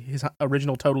Onasi, his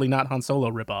original totally not Han Solo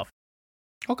ripoff.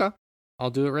 Okay. I'll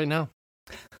do it right now.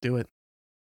 Do it.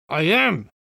 I am.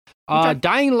 Okay.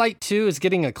 Dying Light 2 is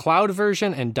getting a cloud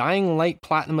version, and Dying Light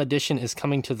Platinum Edition is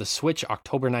coming to the Switch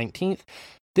October 19th.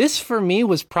 This, for me,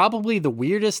 was probably the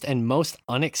weirdest and most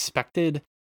unexpected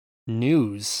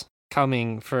news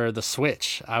coming for the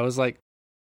Switch. I was like,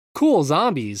 cool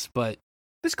zombies, but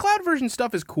this cloud version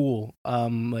stuff is cool.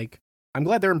 Like, I'm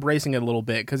glad they're embracing it a little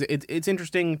bit, because it's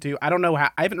interesting to, I don't know how,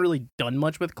 I haven't really done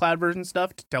much with cloud version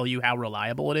stuff to tell you how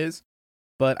reliable it is,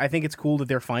 but I think it's cool that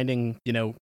they're finding,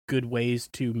 good ways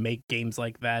to make games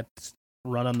like that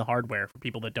run on the hardware for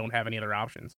people that don't have any other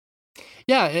options.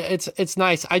 Yeah, it's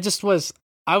nice.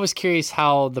 I was curious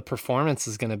how the performance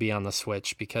is going to be on the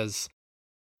Switch, because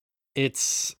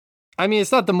it's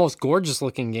not the most gorgeous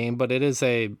looking game, but it is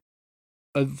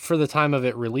for the time of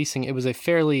it releasing, it was a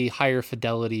fairly higher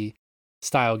fidelity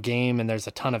style game, and there's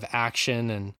a ton of action.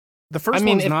 And the first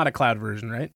one's not a cloud version,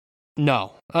 right?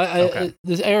 No. Okay.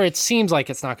 It seems like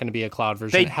it's not going to be a cloud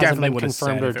version. They it hasn't definitely been would have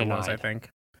confirmed said or if it denied. was, I think.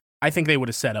 I think they would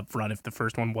have said up front if the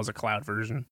first one was a cloud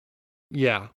version.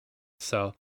 Yeah.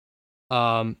 So,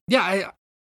 I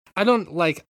don't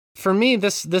like. For me,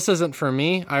 this isn't for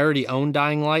me. I already own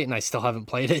Dying Light, and I still haven't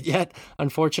played it yet,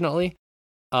 unfortunately.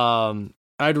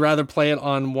 I'd rather play it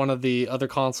on one of the other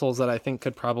consoles that I think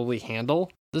could probably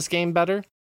handle this game better.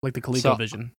 Like the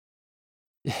ColecoVision.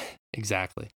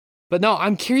 Exactly. But no,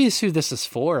 I'm curious who this is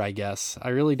for, I guess. I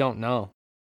really don't know.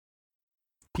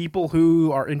 People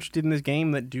who are interested in this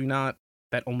game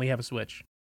that only have a Switch,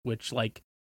 which, like,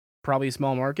 probably a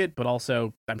small market, but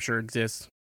also I'm sure exists.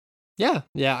 Yeah.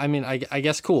 I mean, I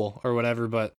guess cool or whatever,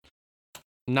 but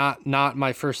not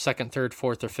my first, second, third,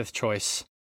 fourth, or fifth choice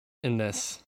in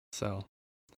this. So,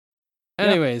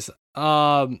 anyways,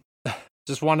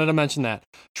 just wanted to mention that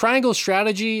Triangle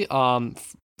Strategy.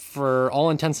 For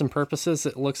all intents and purposes,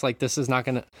 it looks like this is not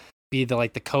going to be the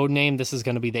code name. This is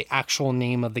going to be the actual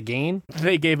name of the game.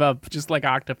 They gave up, just like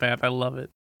Octopath. I love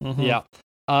it. Mm-hmm. Yeah.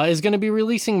 Is going to be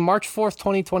releasing March 4th,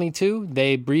 2022.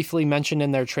 They briefly mentioned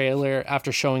in their trailer,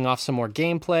 after showing off some more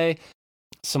gameplay,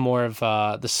 some more of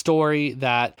the story,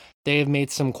 that they have made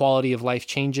some quality of life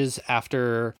changes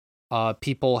after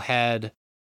people had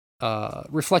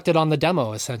reflected on the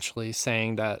demo, essentially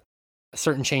saying that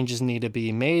certain changes need to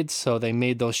be made. So they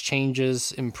made those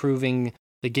changes, improving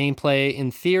the gameplay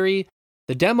in theory.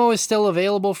 The demo is still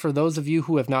available for those of you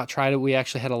who have not tried it. We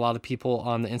actually had a lot of people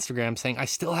on the Instagram saying, I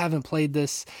still haven't played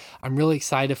this. I'm really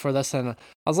excited for this. And I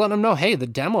was letting them know, hey, the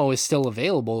demo is still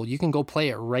available. You can go play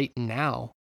it right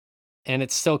now. And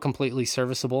it's still completely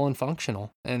serviceable and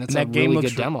functional. And it's a really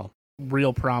good demo.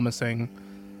 Real promising.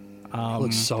 It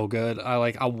looks so good.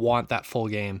 I want that full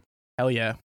game. Hell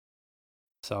yeah.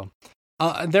 So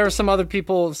there are some other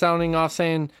people sounding off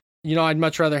saying, I'd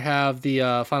much rather have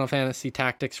the Final Fantasy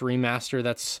Tactics remaster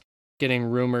that's getting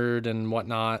rumored and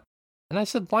whatnot. And I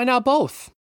said, why not both?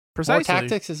 Precisely. More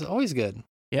Tactics is always good.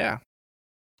 Yeah.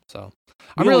 So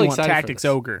I'm really excited Tactics for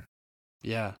this. Ogre.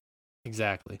 Yeah,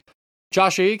 exactly.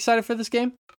 Josh, are you excited for this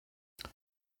game?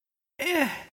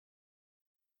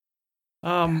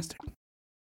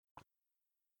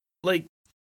 Like,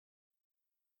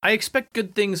 I expect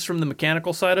good things from the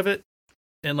mechanical side of it,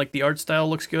 and like the art style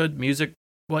looks good, music,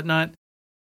 whatnot.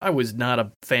 I was not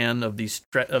a fan of the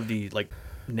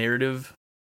narrative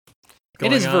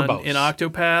going on verbose in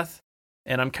Octopath,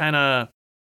 and I'm kind of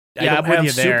I Yeah, don't I'm with have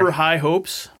you there. super high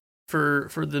hopes for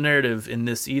the narrative in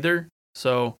this either.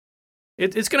 So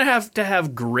it's gonna have to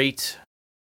have great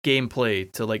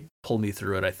gameplay to like pull me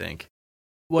through it, I think,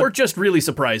 or just really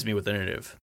surprise me with the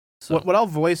narrative. So. What I'll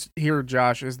voice here,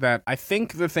 Josh, is that I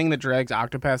think the thing that drags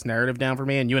Octopath's narrative down for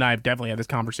me, and you and I have definitely had this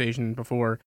conversation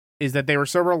before, is that they were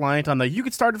so reliant on you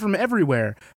could start it from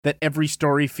everywhere, that every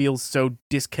story feels so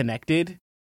disconnected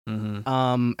Mm-hmm.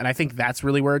 And I think that's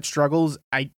really where it struggles.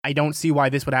 I don't see why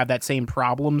this would have that same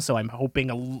problem, so I'm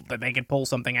hoping that they could pull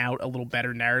something out a little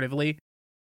better narratively.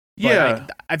 But Yeah.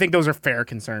 I think those are fair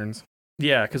concerns.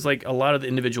 Yeah, because like a lot of the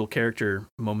individual character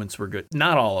moments were good.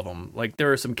 Not all of them. Like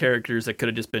there are some characters that could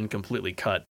have just been completely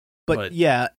cut. But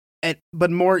yeah, but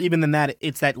more even than that,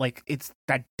 it's that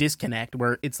disconnect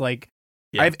where it's like,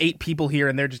 I have 8 people here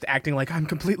and they're just acting like I'm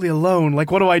completely alone.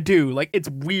 Like, what do I do? Like, it's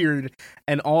weird,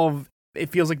 and it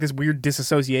feels like this weird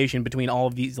disassociation between all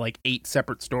of these like 8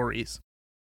 separate stories.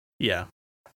 Yeah.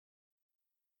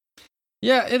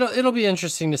 Yeah, it'll be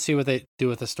interesting to see what they do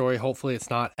with the story. Hopefully it's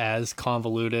not as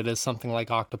convoluted as something like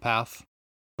Octopath,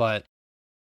 but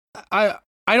I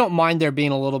don't mind there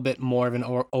being a little bit more of an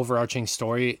overarching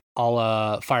story, a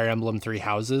la Fire Emblem Three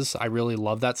Houses. I really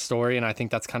love that story, and I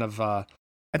think that's kind of I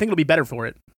think it'll be better for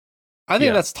it. I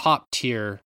think that's top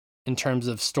tier in terms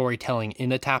of storytelling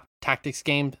in a tactics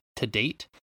game to date.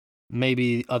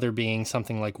 Maybe other being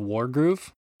something like Wargroove.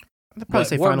 I'd probably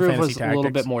say Wargroove Final Fantasy was Tactics. a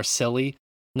little bit more silly,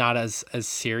 not as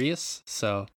serious.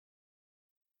 So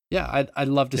yeah, I'd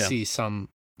love to see some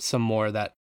more of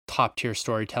that top tier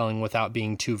storytelling without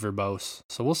being too verbose.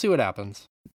 So we'll see what happens.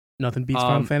 Nothing beats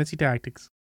Final Fantasy Tactics.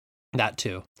 That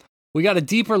too. We got a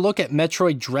deeper look at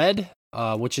Metroid Dread,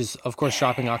 which is of course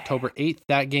dropping October 8th.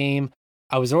 That game,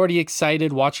 I was already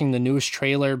excited. Watching the newest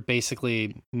trailer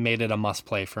basically made it a must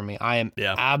play for me. I am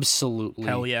absolutely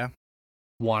hell yeah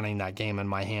wanting that game in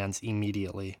my hands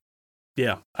immediately.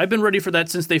 Yeah, I've been ready for that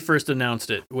since they first announced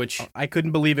it, which I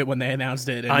couldn't believe it when they announced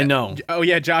it. And I know. Oh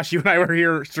yeah, Josh, you and I were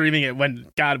here streaming it when,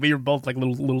 God, we were both like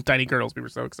little tiny girls. We were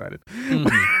so excited. Mm-hmm.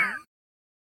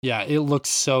 Yeah, it looks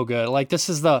so good. Like this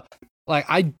is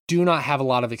I do not have a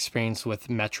lot of experience with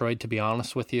Metroid, to be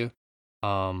honest with you.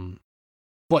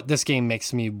 But this game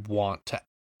makes me want to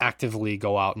actively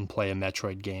go out and play a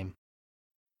Metroid game.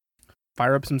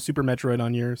 Fire up some Super Metroid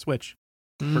on your Switch.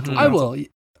 Mm-hmm. I will.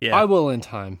 Yeah. I will in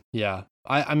time. Yeah.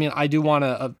 I mean, I do want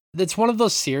to. It's one of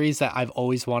those series that I've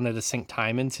always wanted to sink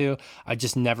time into. I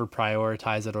just never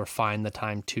prioritize it or find the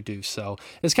time to do so.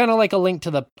 It's kind of like a Link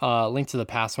to the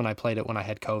Past when I played it when I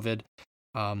had COVID.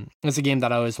 It's a game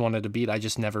that I always wanted to beat. I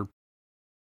just never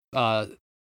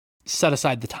set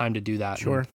aside the time to do that.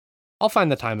 Sure. And I'll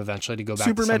find the time eventually to go back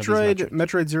Super to some Metroid, of these Metroids.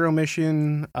 Metroid Zero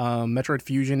Mission, Metroid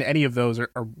Fusion, any of those are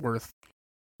worth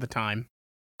the time.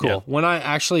 Cool. Yeah. When I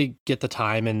actually get the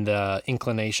time and the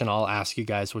inclination, I'll ask you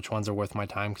guys which ones are worth my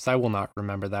time, because I will not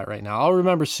remember that right now. I'll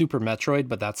remember Super Metroid,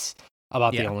 but that's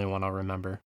about the only one I'll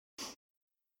remember.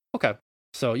 Okay.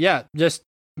 So yeah, just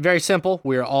very simple.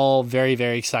 We're all very,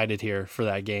 very excited here for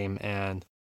that game, and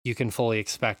you can fully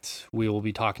expect we will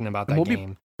be talking about that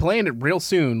game. Playing it real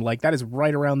soon. Like, that is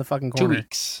right around the fucking corner. 2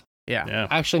 weeks. Yeah.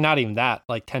 Actually, not even that.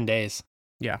 Like 10 days.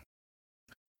 Yeah.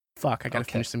 Fuck, I gotta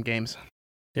finish some games.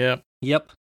 Yeah.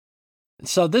 Yep.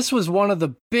 So this was one of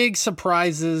the big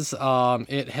surprises.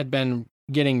 It had been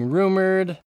getting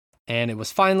rumored, and it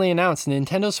was finally announced.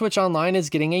 Nintendo Switch Online is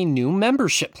getting a new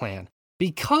membership plan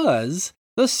because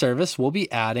the service will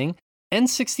be adding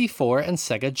N64 and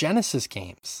Sega Genesis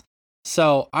games.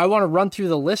 So I want to run through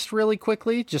the list really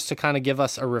quickly just to kind of give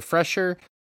us a refresher.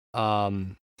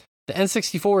 The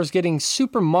N64 is getting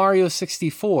Super Mario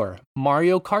 64,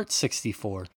 Mario Kart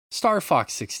 64, Star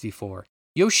Fox 64,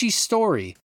 Yoshi's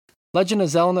Story, Legend of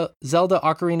Zelda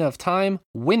Ocarina of Time,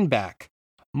 Winback,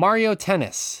 Mario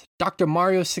Tennis, Dr.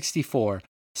 Mario 64,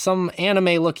 some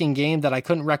anime-looking game that I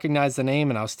couldn't recognize the name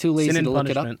and I was too lazy to look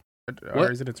it up. Or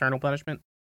is it Eternal Punishment?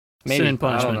 Maybe. Sin and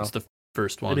Punishment is the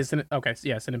first one. It is Sin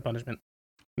and Punishment.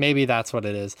 Maybe that's what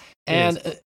it is.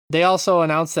 And they also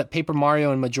announced that Paper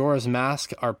Mario and Majora's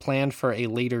Mask are planned for a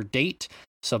later date,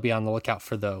 so be on the lookout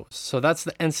for those. So that's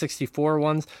the N64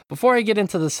 ones. Before I get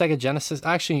into the Sega Genesis,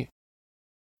 actually,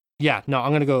 I'm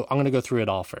gonna go through it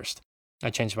all first. I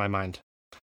changed my mind.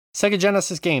 Sega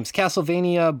Genesis games: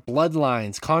 Castlevania,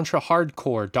 Bloodlines, Contra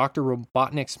Hardcore, Dr.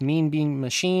 Robotnik's Mean Bean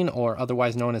Machine, or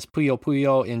otherwise known as Puyo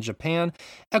Puyo in Japan,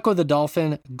 Echo the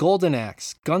Dolphin, Golden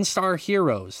Axe, Gunstar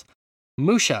Heroes,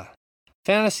 Musha,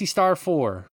 Phantasy Star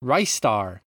 4, Rice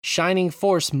Star, Shining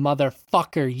Force,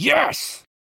 motherfucker, yes!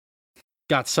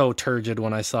 Got so turgid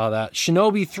when I saw that.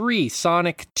 Shinobi 3,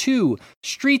 Sonic 2,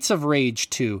 Streets of Rage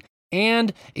 2,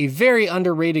 and a very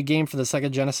underrated game for the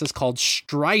Sega Genesis called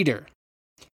Strider.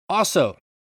 Also,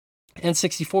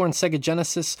 N64 and Sega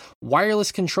Genesis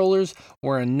wireless controllers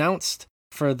were announced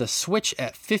for the Switch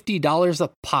at $50 a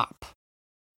pop.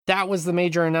 That was the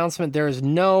major announcement. There is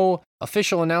no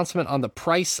official announcement on the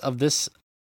price of this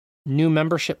new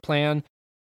membership plan,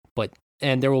 but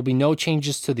and there will be no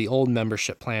changes to the old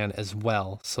membership plan as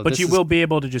well. So, but you will be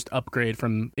able to just upgrade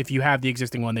from, if you have the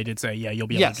existing one. They did say, you'll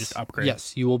be able to just upgrade.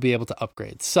 Yes, you will be able to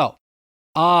upgrade. So,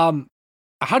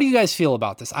 how do you guys feel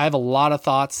about this? I have a lot of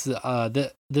thoughts.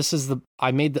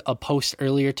 I made a post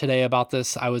earlier today about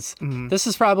this. This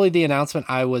is probably the announcement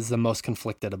I was the most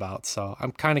conflicted about. So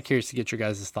I'm kind of curious to get your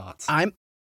guys' thoughts.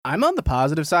 I'm on the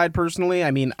positive side personally.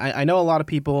 I mean, I know a lot of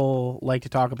people like to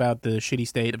talk about the shitty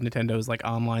state of Nintendo's like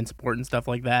online support and stuff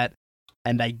like that,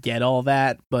 and I get all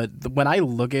that. But when I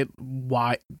look at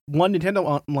why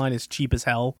Nintendo Online is cheap as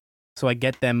hell, so I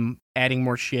get them adding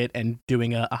more shit and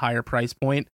doing a higher price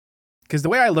point. Because the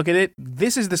way I look at it,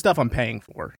 this is the stuff I'm paying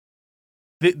for.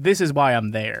 This is why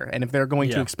I'm there. And if they're going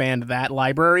to expand that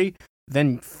library,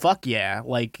 then fuck yeah.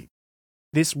 Like,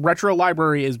 this retro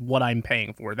library is what I'm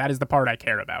paying for. That is the part I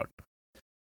care about.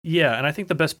 Yeah, and I think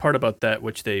the best part about that,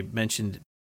 which they mentioned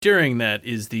during that,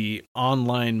 is the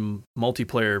online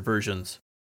multiplayer versions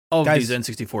of these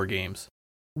N64 games.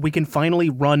 We can finally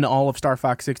run all of Star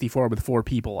Fox 64 with 4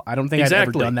 people. I don't think I've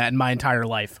ever done that in my entire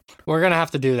life. We're gonna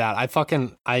have to do that.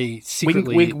 I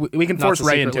secretly we can force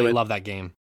Ray into it. Love that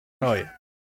game. Oh yeah,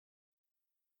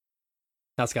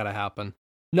 that's gotta happen.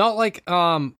 No, like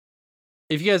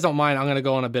if you guys don't mind, I'm gonna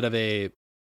go on a bit of a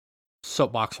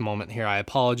soapbox moment here. I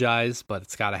apologize, but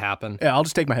it's gotta happen. Yeah, I'll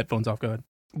just take my headphones off. Go ahead.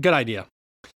 Good idea.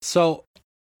 So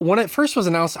when it first was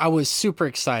announced, I was super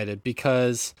excited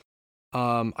because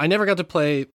I never got to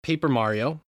play Paper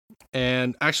Mario,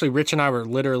 and actually Rich and I were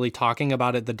literally talking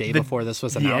about it the day before this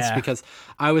was announced, because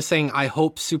I was saying I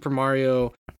hope Super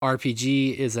Mario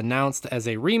RPG is announced as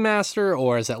a remaster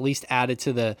or is at least added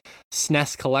to the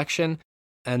SNES collection.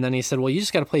 And then he said, well, you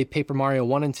just got to play Paper Mario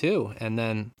 1 and 2. And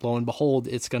then lo and behold,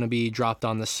 it's going to be dropped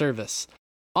on the service.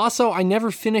 Also, I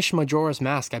never finished Majora's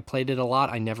Mask. I played it a lot.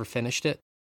 I never finished it.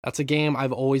 That's a game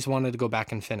I've always wanted to go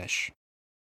back and finish.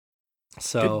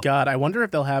 So, good God, I wonder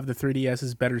if they'll have the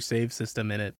 3DS's better save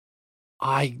system in it.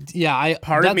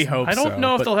 Part of me hopes. I don't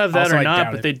know if they'll have that or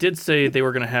not, but they did say they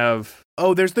were going to have.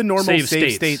 Oh, there's the normal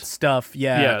save state stuff.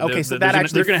 Yeah. Okay, so that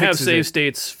actually they're going to have save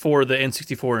states for the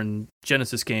N64 and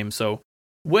Genesis games. So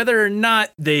whether or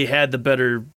not they had the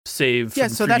better save, from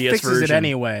so 3DS that fixes version, it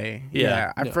anyway.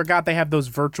 Yeah, I forgot they have those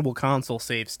virtual console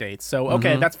save states. So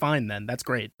okay, that's fine then. That's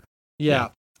great.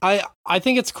 Yeah. I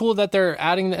think it's cool that they're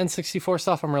adding the N64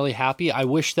 stuff. I'm really happy. I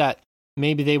wish that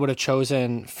maybe they would have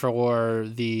chosen for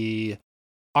the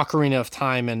Ocarina of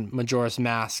Time and Majora's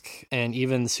Mask and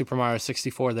even Super Mario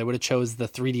 64, they would have chose the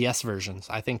 3DS versions.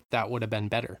 I think that would have been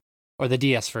better. Or the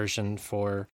DS version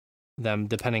for them,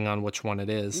 depending on which one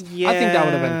it is. Yeah. I think that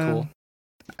would have been cool.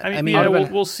 I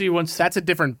mean, we'll see once. That's a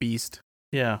different beast.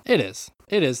 Yeah. It is.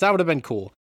 That would have been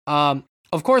cool. Of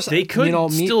course, they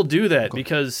could still do that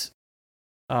because...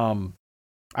 I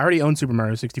already own Super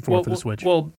Mario 64 for the Switch.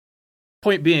 Well,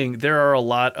 point being, there are a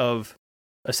lot of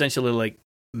essentially like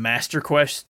Master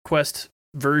Quest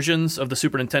versions of the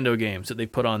Super Nintendo games that they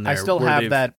put on there. I still have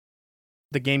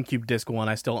the GameCube disc one.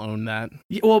 I still own that.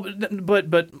 Yeah, well,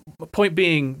 but point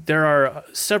being, there are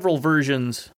several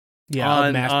versions.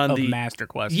 On the Master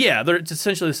Quest. Yeah, it's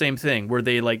essentially the same thing where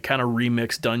they like kind of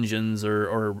remix dungeons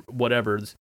or whatever,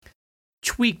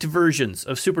 tweaked versions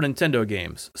of Super Nintendo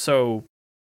games. So.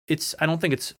 I don't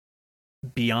think it's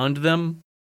beyond them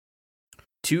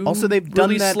to also they've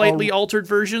done that slightly altered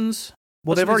versions.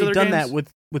 Well, they've already done that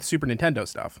with Super Nintendo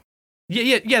stuff.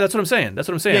 Yeah. That's what I'm saying.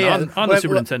 On the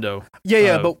Super Nintendo.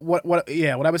 But what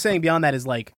I was saying beyond that is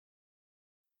like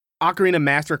Ocarina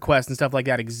Master Quest and stuff like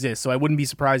that exists. So I wouldn't be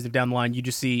surprised if down the line you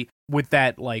just see with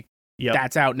that like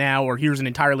that's out now, or here's an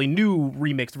entirely new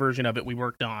remixed version of it we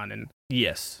worked on. And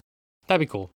yes, that'd be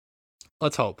cool.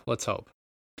 Let's hope.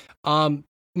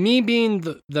 Me being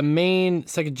the main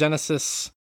Sega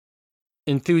Genesis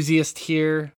enthusiast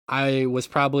here, I was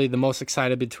probably the most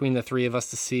excited between the three of us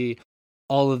to see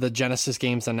all of the Genesis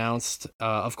games announced.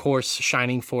 Of course,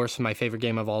 Shining Force, my favorite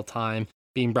game of all time,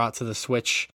 being brought to the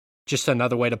Switch. Just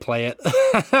another way to play it.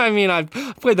 I mean, I've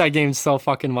played that game so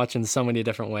fucking much in so many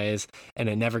different ways, and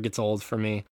it never gets old for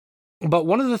me. But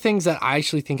one of the things that I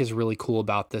actually think is really cool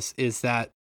about this is that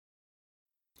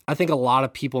I think a lot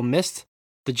of people missed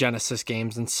the Genesis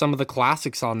games and some of the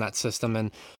classics on that system. And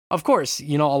of course,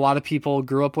 a lot of people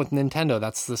grew up with Nintendo.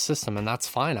 That's the system, and that's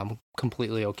fine. I'm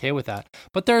completely okay with that.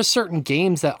 But there are certain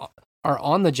games that are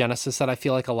on the Genesis that I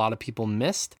feel like a lot of people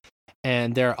missed,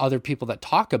 and there are other people that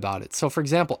talk about it. So for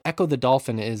example, Echo the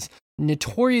Dolphin is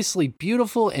notoriously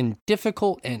beautiful and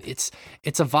difficult, and it's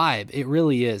a vibe. It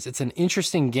really is. It's an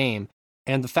interesting game.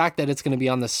 And the fact that it's going to be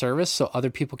on the service so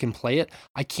other people can play it,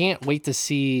 I can't wait to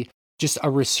see just a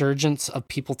resurgence of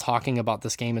people talking about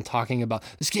this game and talking about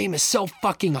this game is so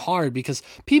fucking hard, because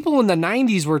people in the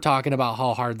 90s were talking about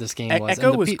how hard this game was.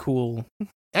 Echo was cool.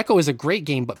 Echo is a great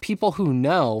game, but people who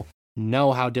know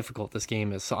how difficult this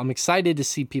game is. So I'm excited to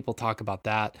see people talk about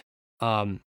that.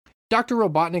 Dr.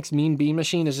 Robotnik's Mean Bean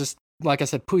Machine is just, like I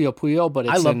said, Puyo Puyo, but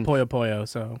it's I love Puyo Puyo,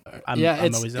 so I'm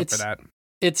always up for that.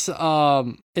 It's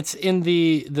in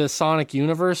the Sonic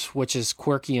universe, which is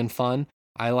quirky and fun.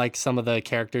 I like some of the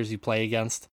characters you play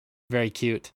against. Very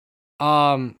cute.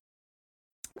 One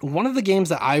of the games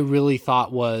that I really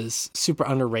thought was super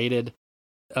underrated,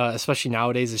 especially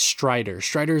nowadays, is Strider.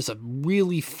 Strider is a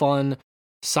really fun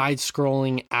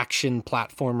side-scrolling action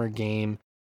platformer game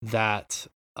that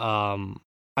I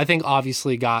think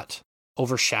obviously got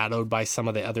overshadowed by some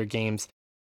of the other games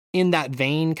in that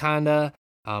vein, kind of.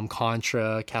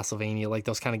 Contra, Castlevania, like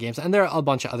those kind of games. And there are a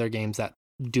bunch of other games that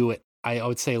do it, I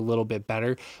would say, a little bit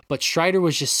better. But Strider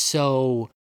was just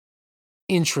so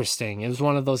interesting. It was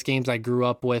one of those games I grew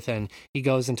up with, and he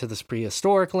goes into this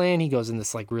prehistoric land. He goes in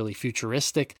this like really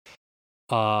futuristic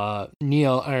noir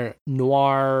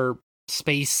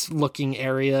space looking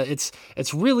area. It's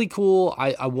really cool.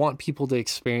 I want people to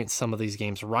experience some of these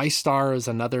games. Rice Star is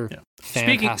another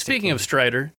fantastic Speaking game. of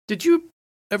Strider, did you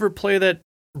ever play that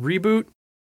reboot?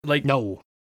 Like No,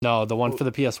 the one for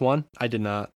the PS1? I did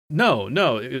not. No,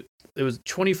 it was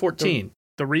 2014.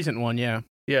 The recent one, yeah.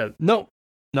 Yeah. No,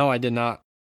 I did not.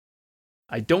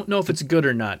 I don't know if it's good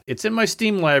or not. It's in my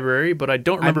Steam library, but I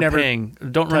don't remember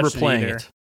playing it.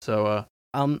 So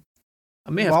I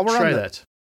may have to try that.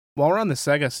 While we're on the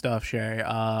Sega stuff, Shay,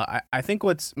 I think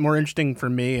what's more interesting for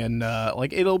me, and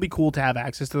like it'll be cool to have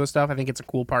access to this stuff. I think it's a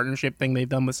cool partnership thing they've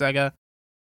done with Sega.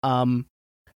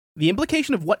 The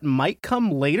implication of what might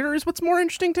come later is what's more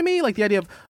interesting to me. Like the idea of,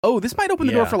 oh, this might open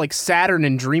the door for like Saturn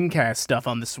and Dreamcast stuff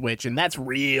on the Switch, and that's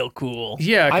real cool.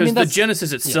 Yeah, because the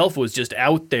Genesis itself was just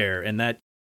out there, and that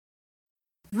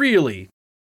really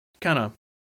kind of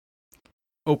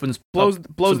blows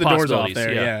the doors off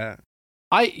there. Yeah.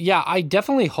 I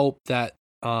definitely hope that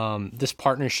this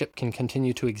partnership can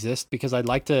continue to exist, because I'd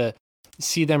like to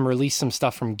see them release some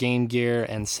stuff from Game Gear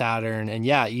and Saturn, and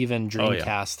even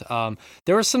Dreamcast.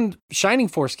 There were some Shining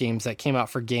Force games that came out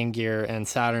for Game Gear and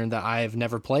Saturn that I've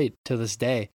never played to this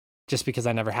day, just because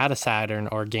I never had a Saturn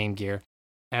or Game Gear,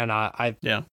 and I'm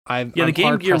the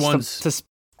Game Gear ones to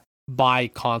buy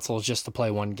consoles just to play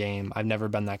one game. I've never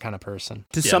been that kind of person.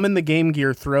 To summon the Game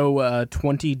Gear, throw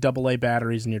 20 AA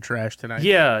batteries in your trash tonight.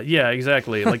 Yeah,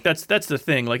 exactly. Like that's the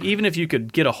thing. Like even if you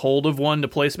could get a hold of one to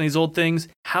play some of these old things,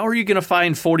 how are you going to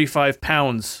find 45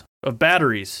 pounds of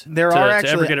batteries to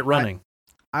ever get it running?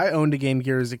 I owned a Game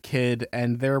Gear as a kid,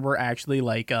 and there were actually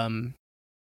like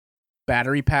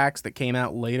battery packs that came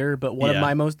out later. But one of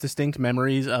my most distinct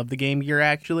memories of the Game Gear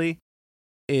actually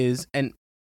is, and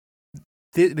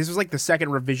this was like the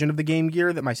second revision of the Game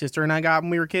Gear that my sister and I got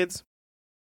when we were kids.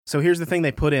 So here's the thing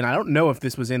they put in. I don't know if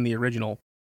this was in the original.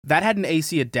 That had an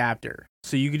AC adapter,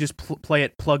 so you could just play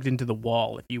it plugged into the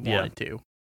wall if you wanted to.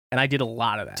 And I did a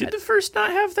lot of that. Did the first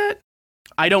not have that?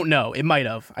 I don't know. It might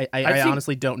have. I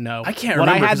honestly don't know. I can't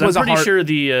remember. I'm pretty sure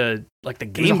the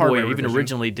Game Boy even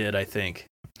originally did, I think.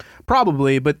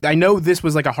 Probably, but I know this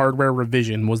was like a hardware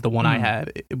revision was the one I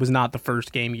had. It was not the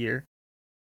first Game Gear.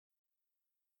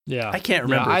 Yeah. I can't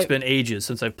remember. It's been ages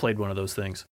since I've played one of those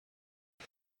things.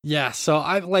 Yeah, so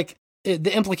I like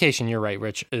the implication, you're right,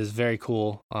 Rich, is very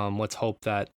cool. Let's hope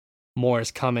that more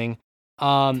is coming.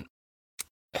 So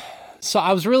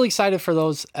I was really excited for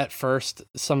those at first.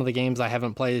 Some of the games I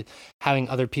haven't played, having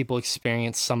other people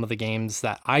experience some of the games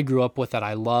that I grew up with that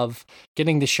I love,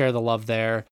 getting to share the love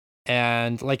there.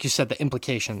 And like you said, the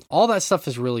implication, all that stuff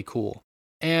is really cool.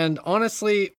 And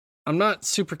honestly, I'm not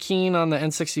super keen on the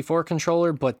N64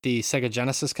 controller, but the Sega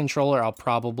Genesis controller, I'll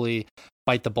probably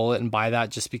bite the bullet and buy that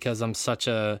just because I'm such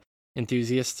a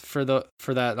enthusiast for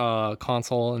that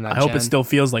console and that. I hope it still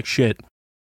feels like shit.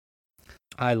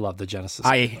 I love the Genesis.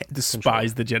 I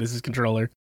despise the Genesis controller.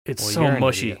 It's so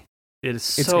mushy. It's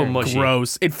so mushy.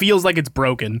 Gross. It feels like it's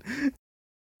broken.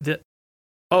 The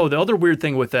other weird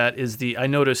thing with that is I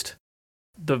noticed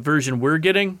the version we're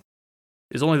getting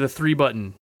is only the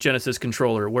 3-button Genesis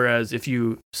controller, whereas if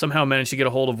you somehow manage to get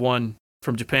a hold of one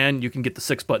from Japan, you can get the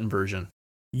 6-button version.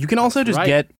 You can also just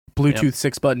get Bluetooth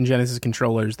 6-button Genesis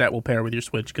controllers that will pair with your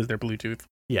Switch because they're Bluetooth.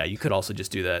 Yeah, you could also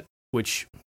just do that, which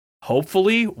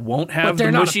hopefully won't have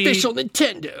the mushy... But they're not official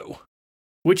Nintendo.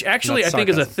 Which actually I think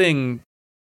is a thing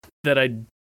that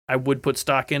I would put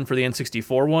stock in for the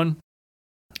N64 one,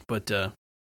 but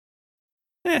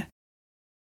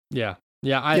Yeah,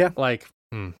 I didn't like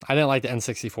the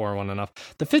N64 one enough.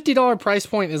 The $50 price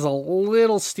point is a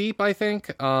little steep, I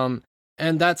think.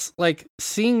 And that's like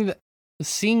seeing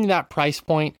that price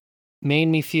point made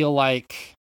me feel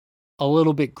like a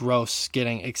little bit gross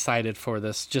getting excited for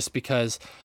this, just because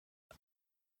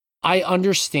I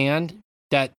understand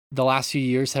that the last few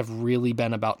years have really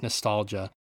been about nostalgia,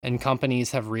 and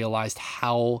companies have realized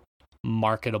how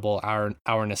marketable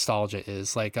our nostalgia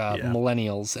is, like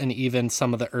millennials and even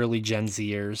some of the early Gen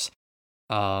Zers.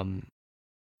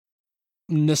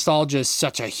 Nostalgia is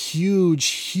such a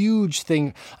huge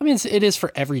thing. I mean, it is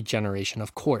for every generation,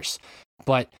 of course.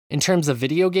 But in terms of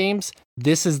video games,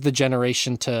 this is the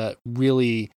generation to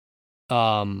really,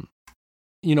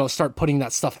 start putting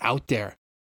that stuff out there.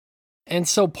 And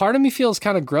so part of me feels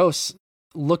kind of gross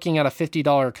looking at a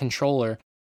 $50 controller,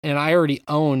 and I already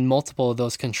own multiple of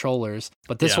those controllers,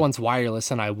 but this one's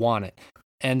wireless and I want it.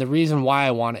 And the reason why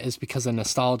I want it is because of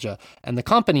nostalgia. And the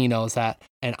company knows that.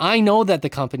 And I know that the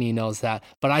company knows that,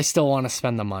 but I still want to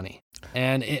spend the money.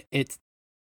 And it's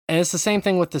the same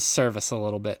thing with this service a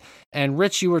little bit. And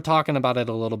Rich, you were talking about it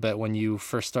a little bit when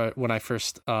I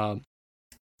first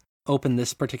opened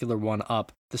this particular one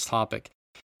up, this topic,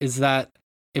 is that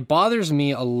it bothers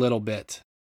me a little bit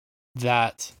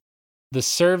that the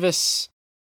service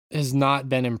has not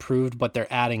been improved, but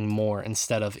they're adding more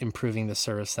instead of improving the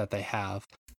service that they have.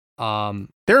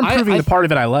 They're improving the part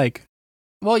of it I like.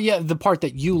 Well, yeah, the part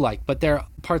that you like, but there are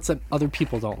parts that other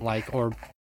people don't like or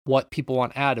what people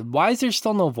want added. Why is there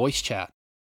still no voice chat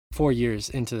 4 years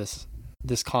into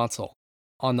this console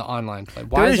on the online play?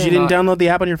 Why you didn't download the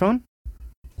app on your phone?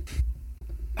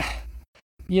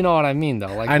 You know what I mean,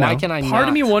 though. Like, why can I Part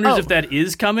of me wonders if that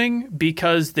is coming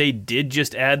because they did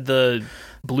just add the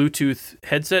Bluetooth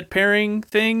headset pairing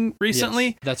thing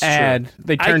recently. Yes,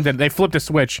 that's true. They flipped a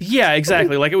switch. Yeah,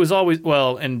 exactly. Like it was always,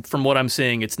 and from what I'm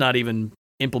seeing, it's not even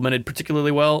implemented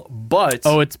particularly well, but...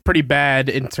 Oh, it's pretty bad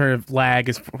in terms of lag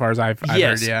as far as I've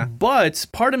heard, yeah. But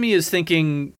part of me is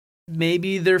thinking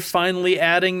maybe they're finally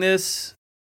adding this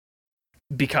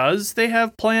because they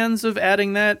have plans of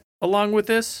adding that along with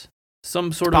this.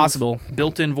 Some sort of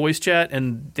built-in voice chat,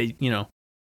 and they,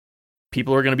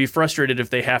 people are going to be frustrated if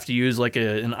they have to use like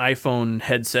an iPhone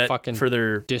headset for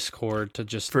their Discord to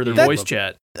just for their voice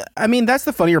chat. I mean, that's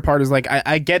the funnier part is like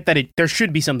I get that there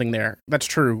should be something there. That's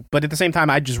true, but at the same time,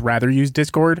 I'd just rather use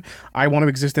Discord. I want to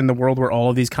exist in the world where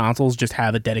all of these consoles just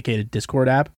have a dedicated Discord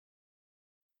app.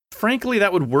 Frankly,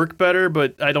 that would work better,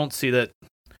 but I don't see that.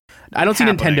 I don't see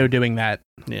Nintendo doing that.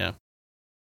 Yeah.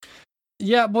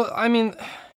 Yeah, but I mean.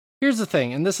 Here's the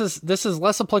thing, and this is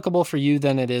less applicable for you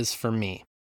than it is for me.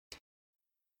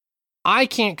 I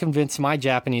can't convince my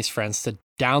Japanese friends to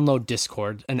download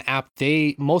Discord, an app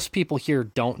most people here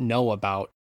don't know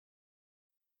about.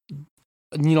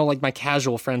 Like my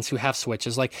casual friends who have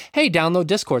Switches, like, hey, download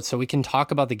Discord so we can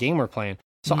talk about the game we're playing.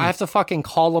 So I have to fucking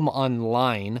call them on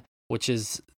Line, which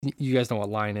is, you guys know what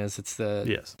Line is. It's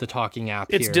the talking app.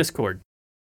 It's here. Discord.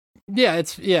 Yeah,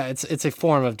 it's a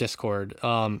form of Discord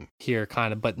here,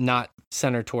 kind of, but not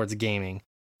centered towards gaming.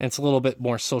 And it's a little bit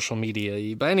more social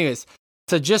media-y. But anyways,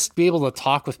 to just be able to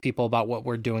talk with people about what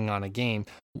we're doing on a game,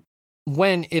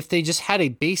 if they just had a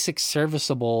basic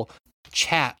serviceable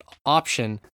chat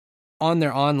option on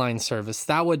their online service,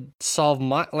 that would solve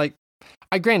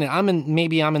granted, I'm in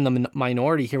the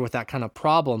minority here with that kind of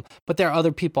problem, but there are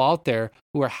other people out there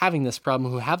who are having this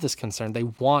problem, who have this concern. They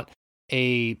want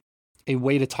a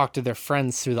way to talk to their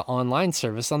friends through the online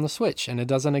service on the Switch, and it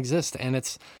doesn't exist, and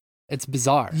it's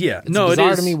bizarre. Yeah, it's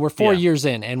bizarre to me. We're 4 years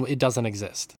in, and it doesn't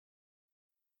exist.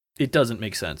 It doesn't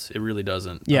make sense. It really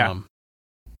doesn't. Yeah.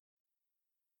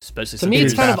 Especially to me,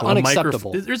 it's kind of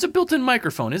unacceptable. There's a built-in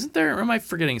microphone, isn't there? Or am I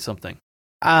forgetting something?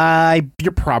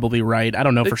 You're probably right. I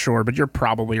don't know for sure, but you're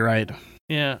probably right.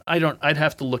 Yeah, I'd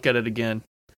have to look at it again.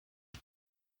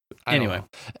 Anyway,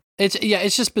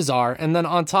 it's just bizarre. And then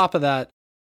on top of that,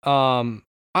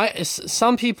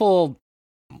 some people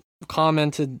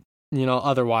commented,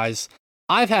 otherwise.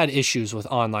 I've had issues with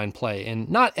online play in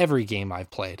not every game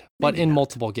I've played, but in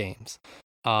multiple games.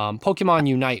 Pokemon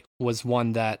Unite was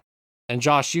one that, and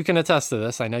Josh, you can attest to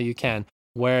this. I know you can,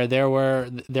 where there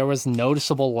was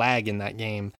noticeable lag in that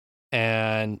game,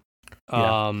 and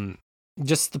granted,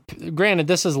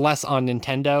 this is less on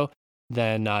Nintendo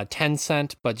than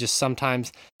Tencent, but just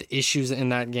sometimes the issues in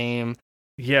that game.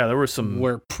 Yeah, there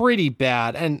were pretty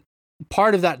bad, and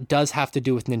part of that does have to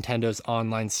do with Nintendo's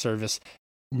online service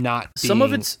not being some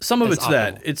of it's optimal.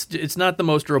 that it's not the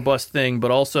most robust thing,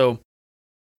 but also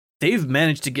they've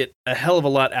managed to get a hell of a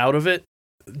lot out of it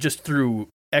just through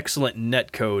excellent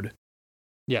net code.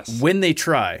 Yes, when they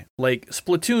try, like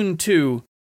Splatoon 2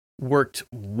 worked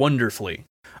wonderfully.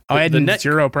 I had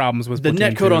zero problems with Splatoon the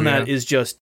net code 2, on that is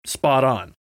just spot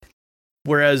on.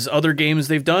 Whereas other games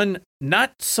they've done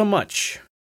Not so much.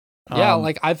 Yeah,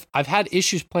 like I've had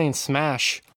issues playing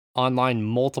Smash online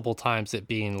multiple times, it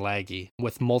being laggy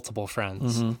with multiple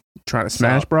friends. Trying to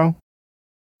smash, bro?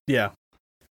 Yeah.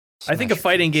 I think a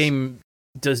fighting game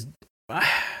does...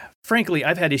 frankly,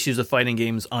 I've had issues with fighting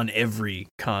games on every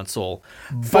console.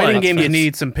 Fighting games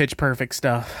need some pitch-perfect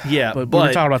stuff. Yeah, but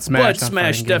we're talking about Smash. But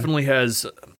Smash definitely has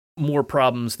more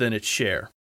problems than its share.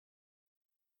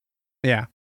 Yeah.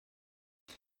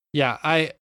 Yeah,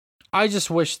 I just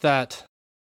wish that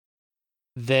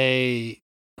they...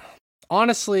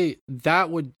 Honestly, that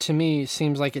would, to me,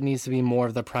 seems like it needs to be more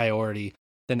of the priority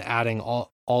than adding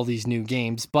all these new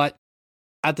games. But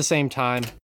at the same time,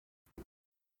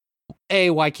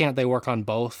 why can't they work on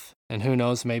both? And who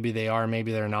knows, maybe they are,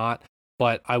 maybe they're not.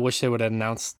 But I wish they would have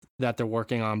announced that they're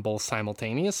working on both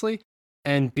simultaneously.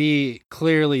 And B,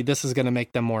 clearly this is going to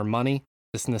make them more money,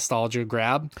 this nostalgia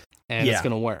grab, and it's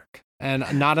going to work. And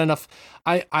not enough.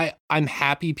 I'm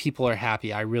happy people are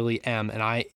happy. I really am. And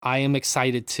I am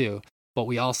excited too. But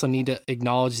we also need to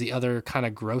acknowledge the other kind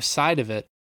of gross side of it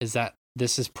is that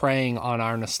this is preying on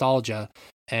our nostalgia,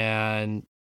 and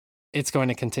it's going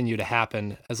to continue to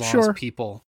happen as long as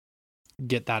people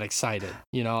get that excited.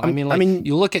 You know, I mean,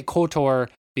 you look at KOTOR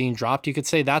being dropped, you could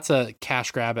say that's a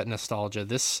cash grab at nostalgia.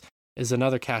 This is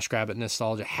another cash grab at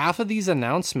nostalgia. Half of these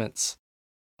announcements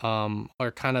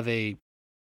are kind of I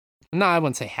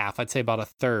wouldn't say half, I'd say about a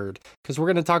third, because we're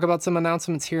going to talk about some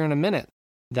announcements here in a minute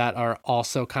that are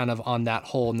also kind of on that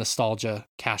whole nostalgia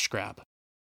cash grab.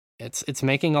 It's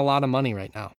making a lot of money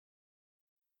right now.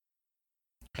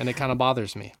 And it kind of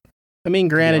bothers me. I mean,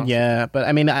 granted, yeah, but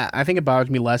I mean, I think it bothers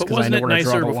me less because I know where to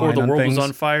draw the line on things. Wasn't it nicer before the world was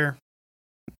on fire?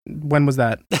 When was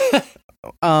that?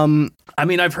 I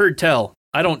mean, I've heard tell.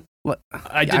 I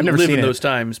didn't live in those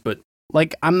times, but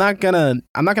like, I'm not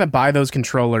gonna buy those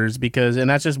controllers and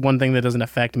that's just one thing that doesn't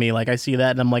affect me. Like, I see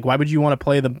that and I'm like, why would you want to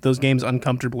play those games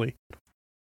uncomfortably?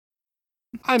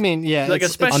 I mean, yeah, like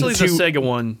especially the Sega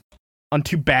one on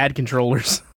two bad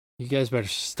controllers. You guys better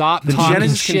stop talking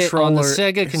Genesis shit on the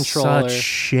Sega controller. Such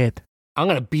shit. I'm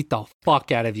gonna beat the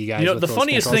fuck out of you guys. You know, the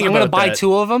funniest thing I'm gonna buy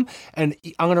two of them, and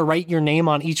I'm gonna write your name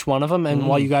on each one of them. And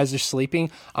while you guys are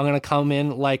sleeping, I'm gonna come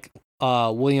in like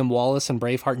William Wallace and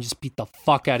Braveheart and just beat the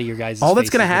fuck out of your guys. All that's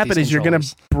gonna happen is you're gonna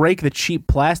break the cheap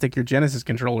plastic your Genesis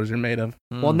controllers are made of.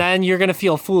 Well, then you're gonna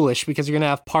feel foolish because you're gonna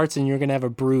have parts and you're gonna have a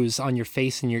bruise on your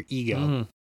face and your ego.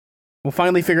 We'll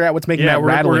finally figure out what's making that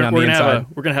rattling on the inside.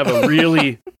 We're gonna have a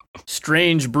really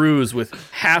strange bruise with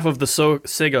half of the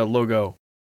Sega logo.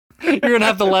 You're gonna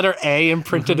have the letter A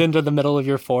imprinted into the middle of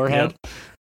your forehead.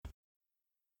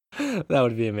 Yep. That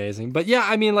would be amazing. But yeah,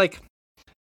 I mean, like,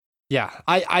 yeah,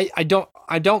 I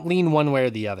don't lean one way or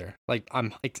the other. Like,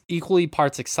 I'm equally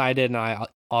parts excited, and I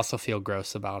also feel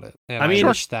gross about it. And I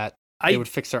wish that they would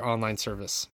fix their online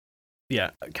service.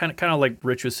 Yeah, kind of like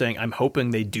Rich was saying. I'm hoping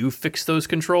they do fix those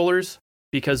controllers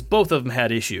because both of them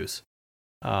had issues.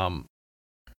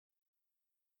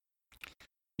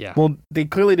 Yeah. Well, they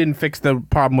clearly didn't fix the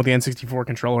problem with the N64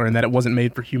 controller and that it wasn't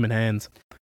made for human hands.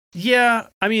 Yeah,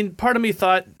 I mean, part of me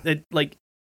thought that, like,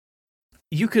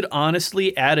 you could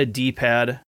honestly add a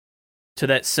D-pad to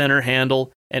that center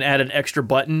handle and add an extra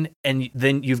button, and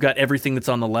then you've got everything that's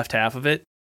on the left half of it.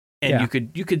 And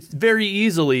you could very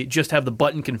easily just have the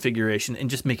button configuration and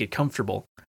just make it comfortable.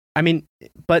 I mean,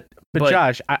 but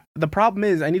Josh, the problem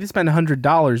is I need to spend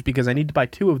 $100 because I need to buy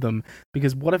two of them.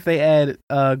 Because what if they add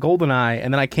GoldenEye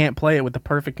and then I can't play it with the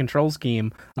perfect control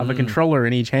scheme of a controller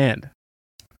in each hand?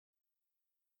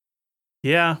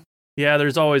 Yeah,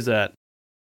 there's always that.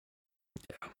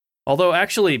 Yeah. Although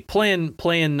actually playing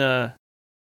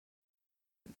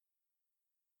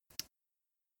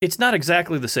it's not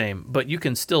exactly the same, but you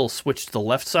can still switch to the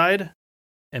left side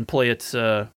and play it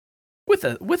with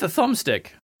a thumbstick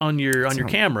on your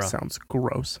camera. Sounds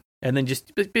gross. And then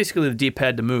just basically the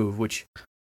D-pad to move, which...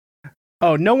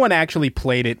 Oh, no one actually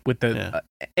played it with the...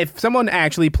 Yeah. If someone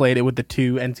actually played it with the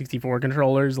two N64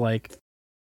 controllers, like,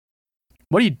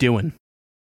 what are you doing?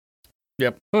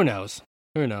 Yep. Who knows?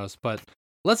 But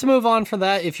let's move on from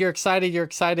that. If you're excited, you're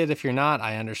excited. If you're not,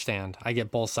 I understand. I get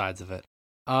both sides of it.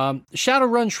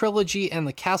 Shadowrun Trilogy and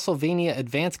the Castlevania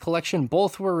Advance Collection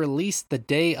both were released the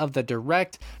day of the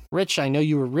Direct. Rich, I know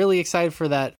you were really excited for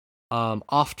that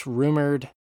oft-rumored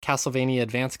Castlevania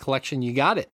Advance Collection. You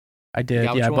got it. I did,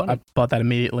 yeah. I bought that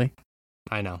immediately.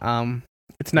 I know.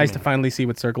 It's nice to finally see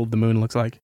what Circle of the Moon looks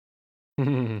like.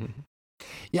 Yeah.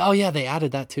 Oh, yeah, they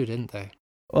added that too, didn't they?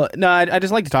 Well, no, I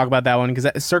just like to talk about that one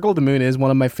because Circle of the Moon is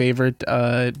one of my favorite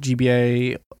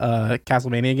GBA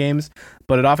Castlevania games,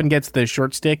 but it often gets the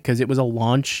short stick because it was a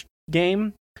launch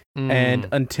game, and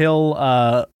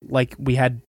until we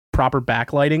had proper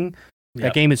backlighting,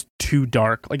 that game is too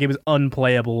dark. Like, it was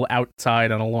unplayable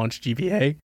outside on a launch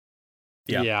GVA.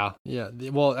 Yeah.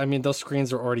 Well, I mean, those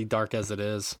screens are already dark as it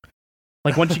is.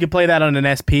 Like, once you could play that on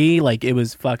an SP, like, it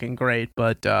was fucking great.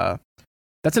 But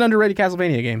that's an underrated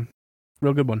Castlevania game.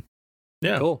 Real good one.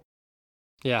 Yeah. Cool.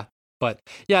 Yeah. But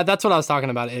yeah, that's what I was talking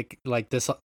about. It, like, this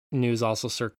news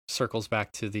also circles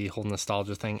back to the whole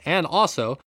nostalgia thing. And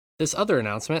also, this other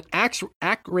announcement,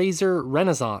 ActRaiser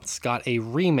Renaissance got a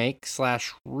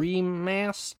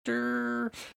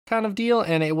remake/remaster kind of deal,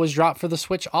 and it was dropped for the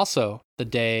Switch also the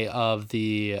day of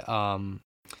the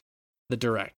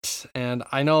Direct. And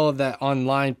I know that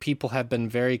online people have been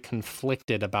very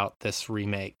conflicted about this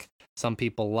remake. Some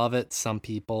people love it, some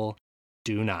people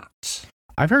do not.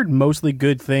 I've heard mostly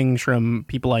good things from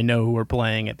people I know who are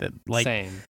playing it that, like,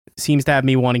 Same. seems to have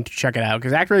me wanting to check it out,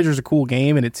 because ActRaiser is a cool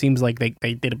game, and it seems like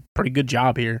they did a pretty good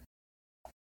job here.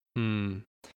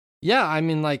 Yeah, I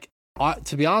mean, like,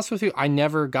 to be honest with you, I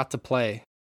never got to play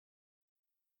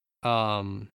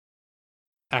ActRaiser,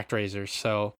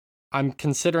 so I'm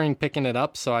considering picking it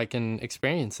up so I can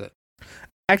experience it.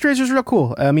 ActRaiser is real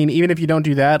cool. I mean, even if you don't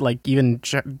do that, like, even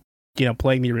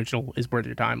playing the original is worth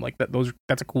your time. Like,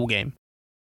 that's a cool game.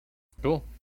 Cool.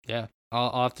 Yeah,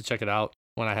 I'll have to check it out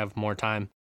when I have more time,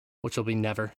 which will be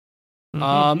never.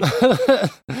 Not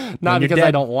because I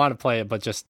don't want to play it, but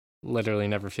just literally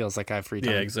never feels like I have free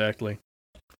time. Yeah, exactly.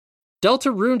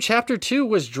 Deltarune Chapter 2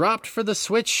 was dropped for the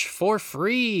Switch for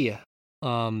free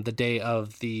the day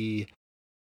of the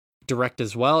Direct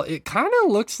as well. It kind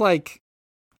of looks like,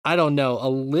 I don't know, a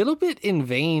little bit in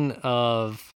vein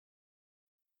of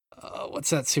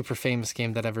what's that super famous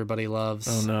game that everybody loves?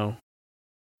 Oh no.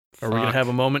 Are we going to have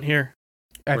a moment here?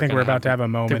 I think we're about to have a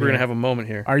moment. I think we're going to have a moment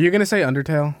here. Are you going to say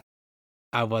Undertale?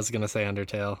 I was going to say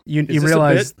Undertale. You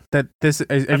realize that this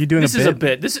is, are you doing this is a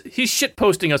bit. He's shit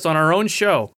posting us on our own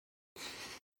show.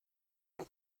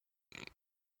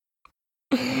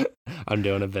 I'm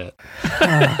doing a bit.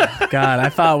 Oh, God, I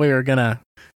thought I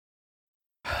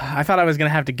was going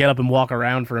to have to get up and walk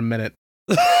around for a minute.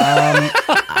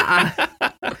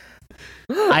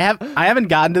 I haven't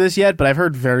gotten to this yet, but I've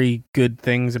heard very good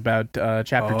things about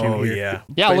Chapter 2 here. Yeah.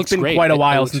 Yeah, it looks great. It's been quite a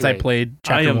while since I played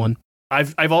Chapter 1.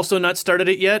 I've also not started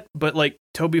it yet, but like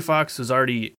Toby Fox was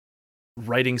already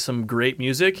writing some great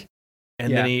music,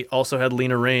 and then he also had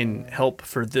Lena Raine help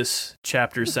for this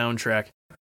chapter soundtrack,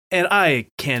 and I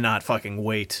cannot fucking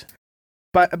wait.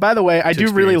 But by the way, I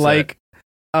do really like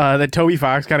that Toby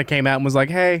Fox kind of came out and was like,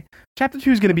 "Hey, Chapter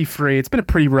 2 is going to be free. It's been a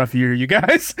pretty rough year, you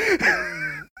guys."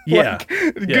 Yeah,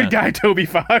 good guy, Toby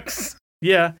Fox.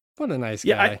 Yeah, what a nice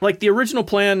guy. Yeah, like the original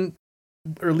plan,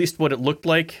 or at least what it looked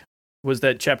like, was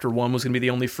that Chapter 1 was going to be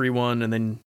the only free one, and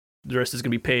then the rest is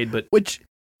going to be paid. But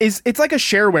it's like a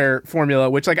shareware formula,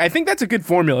 which, like, I think that's a good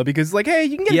formula, because, like, hey,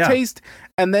 you can get a taste,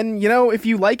 and then, if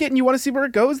you like it and you want to see where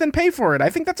it goes, then pay for it. I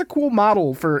think that's a cool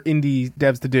model for indie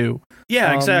devs to do.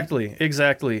 Yeah, exactly.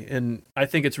 And I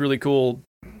think it's really cool,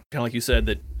 kind of like you said,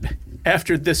 that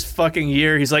after this fucking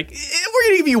year, he's like, we're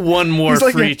going to give you one more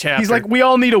free chapter. He's like, we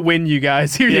all need a win, you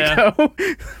guys. Here you go.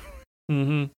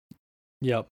 Mm-hmm.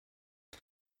 Yep.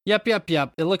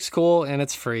 It looks cool, and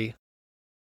it's free.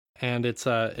 And it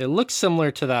looks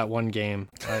similar to that one game.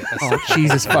 Oh,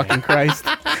 Jesus fucking Christ.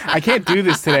 I can't do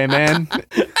this today, man.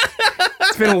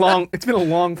 It's been a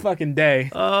long fucking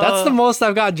day. That's the most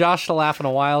I've got Josh to laugh in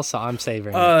a while, so I'm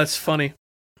savoring it. That's funny.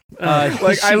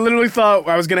 Like, I literally thought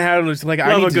I was gonna have like,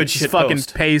 I need to just fucking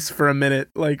pace for a minute.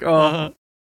 Like, you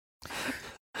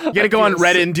gotta go on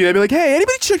Reddit and do that. Be like, hey,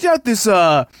 anybody checked out this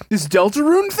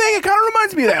Deltarune thing? It kind of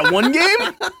reminds me of that one game.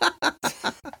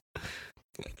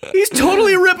 He's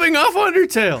totally ripping off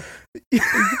Undertale.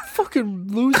 Fucking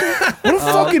loser. What a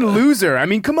fucking loser. I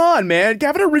mean, come on, man.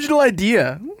 Have an original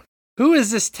idea. Who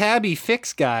is this Tabby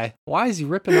Fix guy? Why is he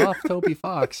ripping off Toby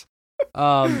Fox?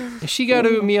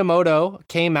 Shigeru Miyamoto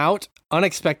came out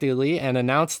unexpectedly and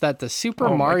announced that the Super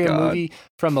Mario movie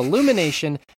from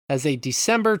Illumination has a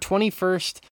December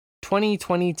 21st,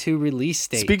 2022 release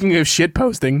date. Speaking of shit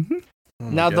posting.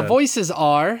 Now, the voices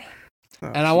are...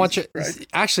 and I want you.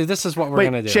 Actually, this is what we're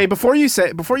gonna do. Shay, before you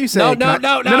say, no, I'm not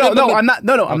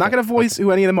gonna voice who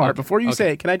any of them are. Before you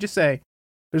say it, can I just say,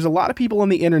 there's a lot of people on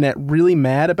the internet really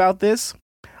mad about this.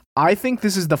 I think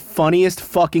this is the funniest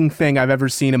fucking thing I've ever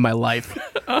seen in my life.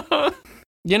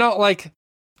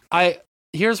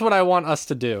 Here's what I want us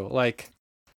to do. Like,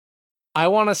 I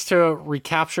want us to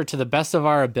recapture to the best of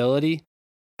our ability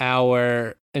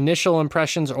our initial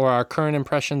impressions or our current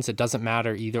impressions. It doesn't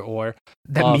matter, either or.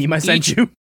 That meme I sent you?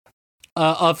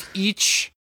 Of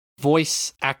each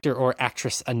voice actor or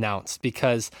actress announced,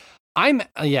 because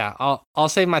I'll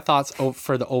save my thoughts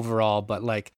for the overall, but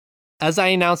like, as I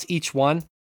announce each one,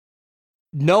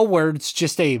 no words,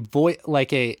 just a voice,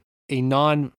 like a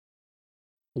non-worded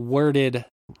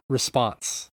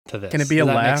response to this. Can it be Does a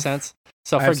that laugh? make sense?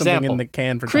 So, I for have something example, in the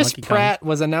can for Chris Donkey Kong. Pratt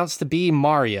was announced to be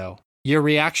Mario. Your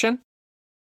reaction?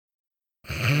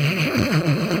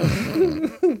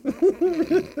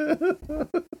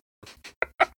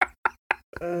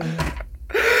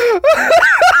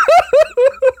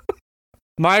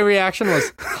 My reaction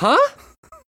was, huh?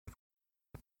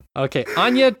 Okay,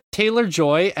 Anya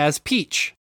Taylor-Joy as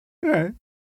Peach. All right.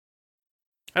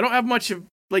 I don't have much of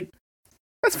like.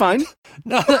 That's fine.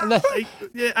 No, I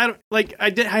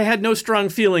had no strong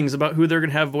feelings about who they're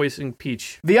gonna have voicing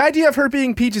Peach. The idea of her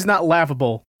being Peach is not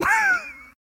laughable.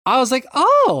 I was like,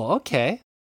 oh, okay.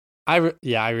 I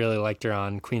really liked her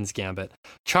on Queen's Gambit.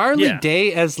 Charlie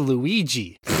Day as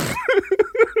Luigi.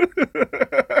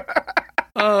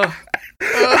 I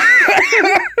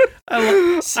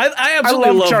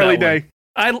absolutely love Charlie that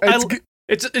Day.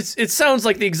 It sounds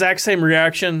like the exact same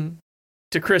reaction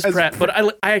to Chris Pratt, but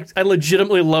I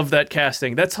legitimately love that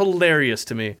casting. That's hilarious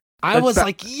to me. I was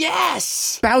like,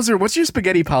 yes! Bowser, what's your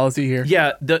spaghetti policy here?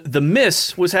 Yeah, the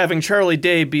miss was having Charlie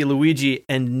Day be Luigi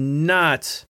and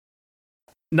not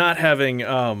having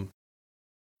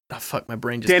my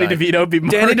brain just Danny died. DeVito be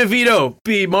Mario. Danny DeVito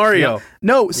be Mario. Yep.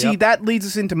 No, see, that leads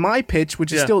us into my pitch,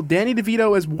 which is still Danny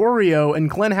DeVito as Wario and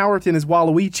Glenn Howerton as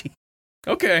Waluigi.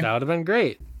 Okay. That would have been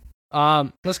great.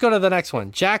 Let's go to the next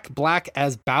one. Jack Black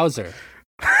as Bowser.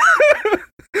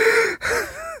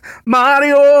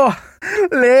 Mario,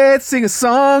 let's sing a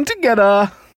song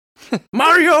together.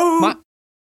 Mario!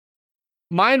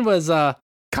 Mine was...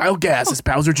 Kyle Gass as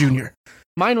Bowser Jr.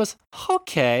 Mine was,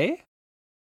 okay.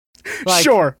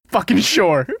 Sure. Fucking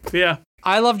sure. Yeah.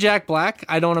 I love Jack Black.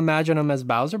 I don't imagine him as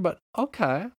Bowser, but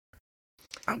okay.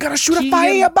 I'm gonna shoot a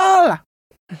fireball.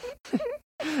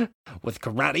 With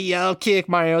karate, I'll kick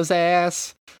Mario's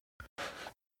ass.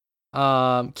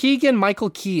 Keegan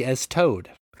Michael Key as Toad.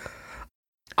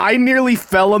 I nearly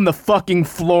fell on the fucking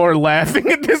floor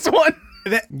laughing at this one.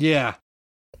 Yeah.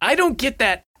 I don't get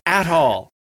that at all.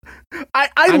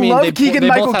 I mean, love Keegan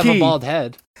Michael both have Key. A bald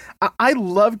head. I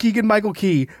love Keegan Michael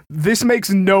Key. This makes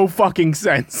no fucking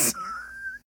sense.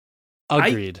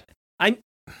 Agreed. I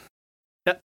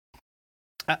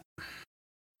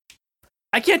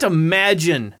can't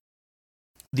imagine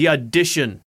the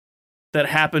audition that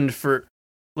happened for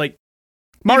like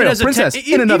Mario Princess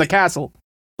in another castle.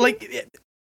 Like,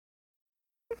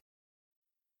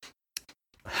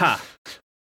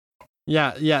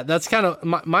 Yeah. That's kind of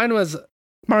mine was.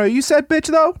 Mario, you said bitch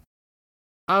though.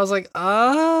 I was like,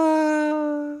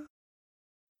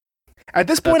 At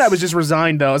this point, I was just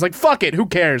resigned though. I was like, fuck it, who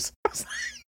cares?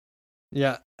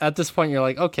 Yeah. At this point, you're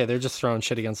like, okay, they're just throwing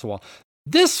shit against the wall.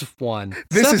 This one.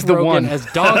 This Seth is the Rogen one. as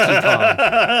Donkey Kong.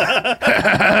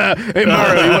 Hey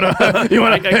Mario, you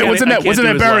wanna? Hey, what's in that? What's in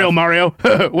that barrel, Mario?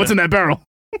 What's in that barrel?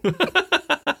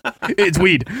 It's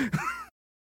weed.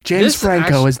 James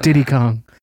Franco as Diddy Kong.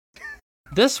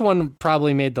 This one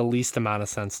probably made the least amount of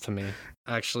sense to me,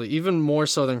 actually, even more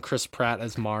so than Chris Pratt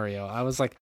as Mario. I was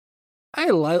like, I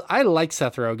like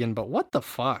Seth Rogen, but what the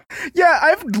fuck? Yeah,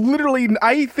 I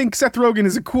think Seth Rogen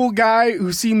is a cool guy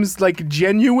who seems like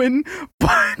genuine,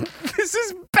 but this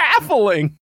is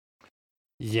baffling.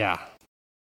 Yeah.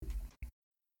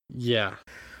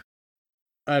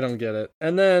 I don't get it.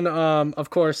 And then, of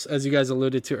course, as you guys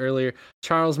alluded to earlier,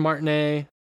 Charles Martinet,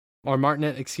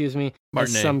 excuse me,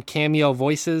 has some cameo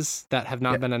voices that have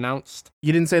not been announced.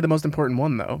 You didn't say the most important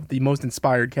one, though. The most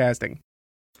inspired casting.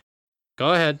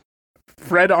 Go ahead.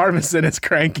 Fred Armisen as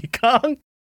Cranky Kong.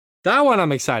 That one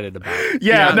I'm excited about.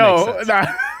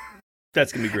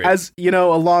 That's going to be great. As, you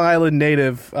know, a Long Island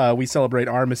native, we celebrate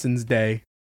Armisen's Day.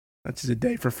 That's just a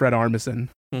day for Fred Armisen.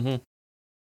 Mm-hmm.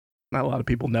 Not a lot of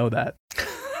people know that.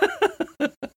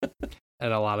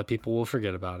 And a lot of people will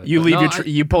forget about it. You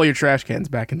you pull your trash cans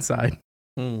back inside.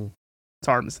 Mm. It's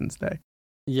Armisen's Day.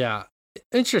 Yeah.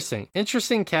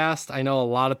 Interesting cast. I know a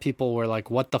lot of people were like,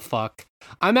 what the fuck?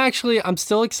 I'm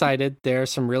still excited. There are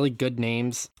some really good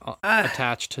names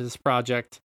attached to this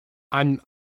project.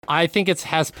 I think it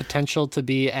has potential to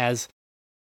be as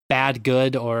bad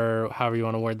good, or however you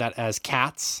want to word that, as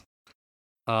Cats,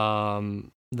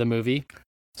 the movie.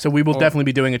 So we will definitely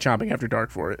be doing a Chomping After Dark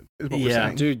for it, is what we're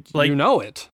saying. Dude, you know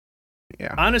it.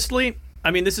 Yeah. Honestly,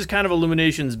 I mean, this is kind of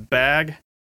Illumination's bag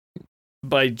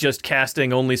by just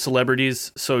casting only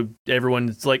celebrities, so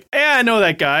everyone's like, I know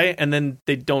that guy, and then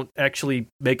they don't actually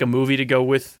make a movie to go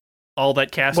with all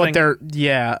that casting.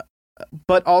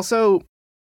 But also,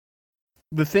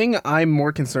 the thing I'm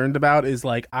more concerned about is,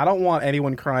 like, I don't want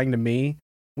anyone crying to me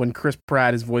when Chris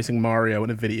Pratt is voicing Mario in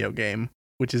a video game.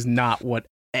 which is not what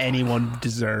anyone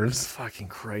deserves. Fucking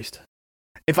Christ.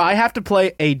 If I have to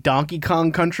play a Donkey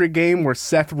Kong Country game where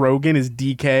Seth Rogen is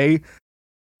DK,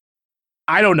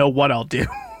 I don't know what I'll do.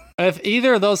 If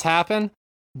either of those happen,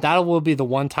 that will be the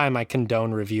one time I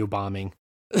condone review bombing.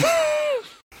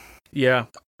 Yeah.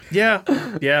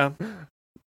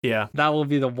 That will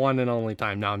be the one and only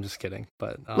time. No, I'm just kidding.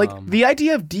 But the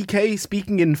idea of DK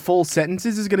speaking in full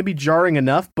sentences is going to be jarring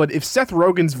enough, but if Seth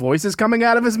Rogen's voice is coming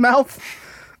out of his mouth,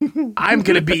 I'm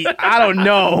going to be, I don't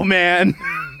know, man.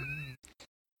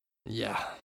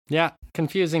 Yeah,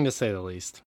 confusing to say the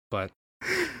least. But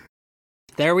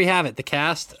there we have it, the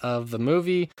cast of the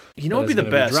movie. You know what would be the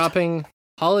best? Dropping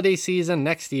holiday season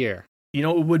next year. You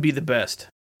know what would be the best?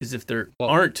 Is if there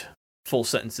aren't full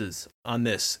sentences on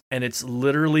this, and it's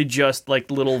literally just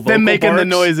like little vocal them making barks. The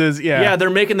noises. Yeah,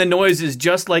 they're making the noises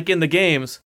just like in the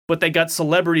games, but they got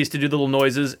celebrities to do the little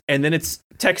noises, and then it's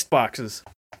text boxes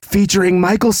featuring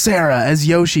Michael Cera as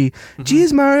Yoshi. Mm-hmm.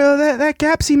 Geez, Mario, that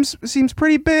gap seems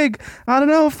pretty big. I don't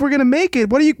know if we're gonna make it.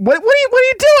 What are you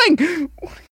doing?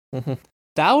 Mm-hmm.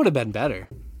 That would have been better.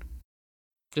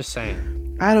 Just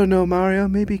saying. I don't know, Mario.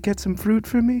 Maybe get some fruit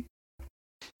for me.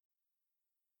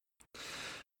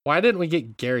 Why didn't we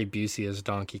get Gary Busey as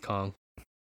Donkey Kong?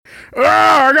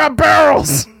 I got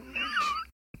barrels!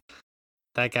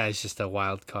 That guy's just a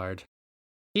wild card.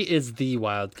 He is the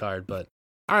wild card, but...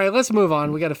 Alright, let's move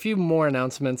on. We got a few more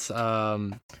announcements.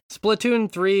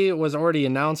 Splatoon 3 was already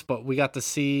announced, but we got to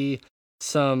see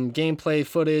some gameplay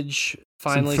footage.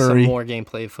 Finally, some more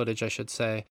gameplay footage, I should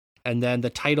say. And then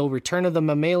the title, Return of the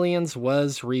Mammalians,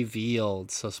 was revealed.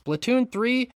 So Splatoon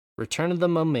 3, Return of the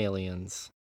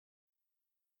Mammalians.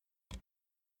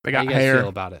 They got How do you guys hair. feel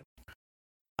about it?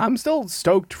 I'm still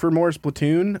stoked for more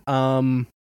Splatoon. And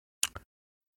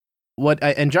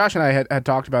Josh and I had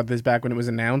talked about this back when it was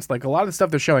announced. Like, a lot of the stuff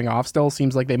they're showing off still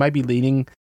seems like they might be leaning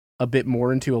a bit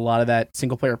more into a lot of that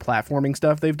single player platforming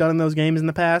stuff they've done in those games in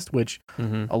the past, which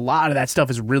a lot of that stuff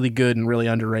is really good and really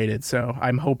underrated. So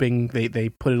I'm hoping they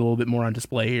put it a little bit more on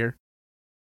display here.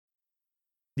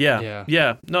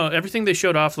 Yeah. No, everything they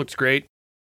showed off looks great.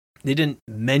 They didn't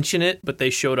mention it, but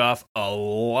they showed off a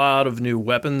lot of new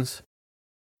weapons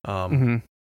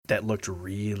that looked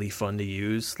really fun to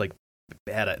use. Like,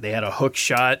 they had a hook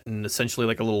shot and essentially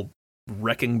like a little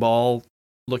wrecking ball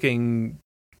looking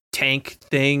tank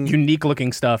thing. Unique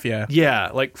looking stuff, yeah. Yeah,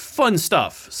 like fun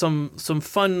stuff. Some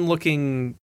fun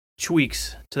looking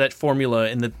tweaks to that formula,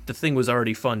 and the thing was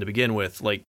already fun to begin with.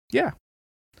 Like, yeah.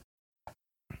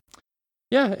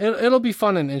 Yeah, it'll be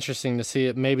fun and interesting to see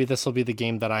it. Maybe this will be the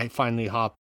game that I finally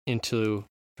hop into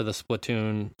for the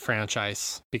Splatoon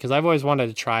franchise, because I've always wanted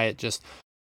to try it, just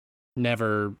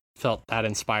never felt that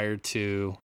inspired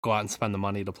to go out and spend the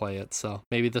money to play it. So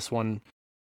maybe this one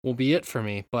will be it for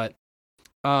me. But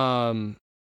I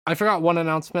forgot one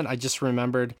announcement. I just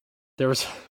remembered there was...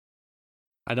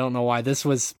 I don't know why. This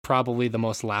was probably the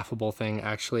most laughable thing,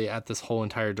 actually, at this whole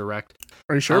entire Direct.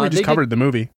 Are you sure? We just covered the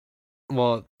movie.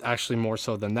 Well, actually, more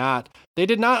so than that. They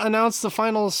did not announce the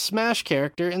final Smash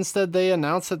character. Instead, they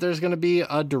announced that there's going to be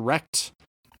a Direct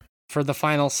for the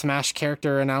final Smash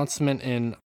character announcement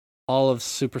in all of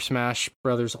Super Smash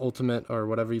Brothers Ultimate, or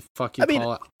whatever you call it. They've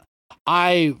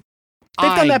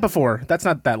done that before. That's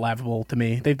not that laughable to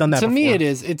me. They've done that before. To me, it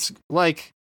is. It's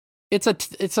like... It's a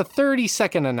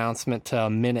 30-second announcement to a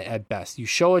minute at best. You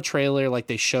show a trailer like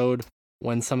they showed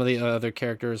when some of the other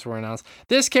characters were announced.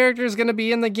 This character is going to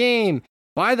be in the game.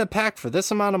 Buy the pack for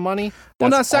this amount of money. Well,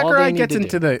 no, Sakurai gets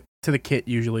into the kit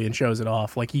usually and shows it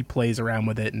off. Like, he plays around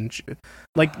with it and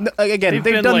again,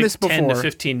 they've done like this before. 10 to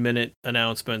 15 minute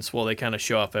announcements while they kind of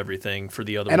show off everything for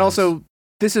the other and ones. Also,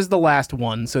 this is the last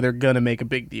one, so they're gonna make a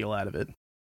big deal out of it.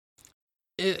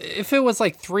 If it was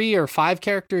like 3 or 5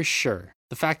 characters, sure.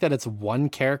 The fact that it's one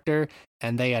character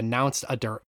and they announced a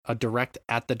Direct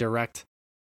at the Direct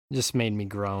just made me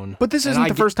groan. But this isn't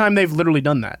the first time they've literally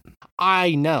done that.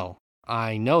 I know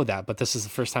that, but this is the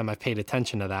first time I paid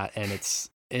attention to that, and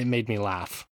it made me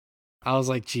laugh. I was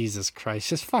like, Jesus Christ,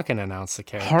 just fucking announce the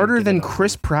character. Harder than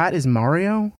Chris Pratt is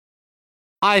Mario?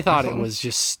 I thought it was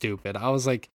just stupid. I was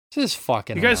like, just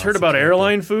fucking. You guys heard about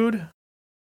airline food?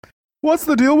 What's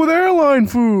the deal with airline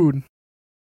food?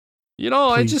 You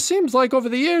know, It just seems like over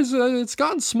the years it's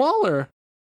gotten smaller.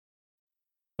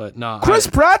 But no. Chris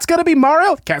Pratt's gonna be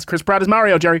Mario? Cast Chris Pratt as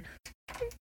Mario, Jerry.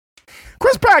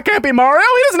 Chris Pratt can't be Mario.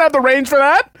 He doesn't have the range for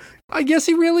that. I guess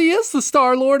he really is the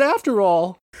Star-Lord after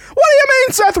all. What do you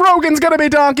mean Seth Rogen's gonna be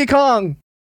Donkey Kong?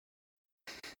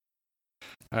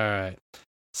 All right.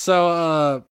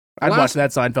 So, I'd watch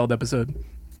that Seinfeld episode.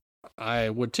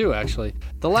 I would too, actually.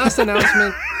 The last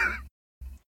announcement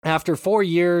After 4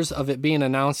 years of it being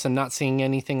announced and not seeing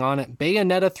anything on it,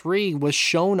 Bayonetta 3 was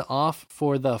shown off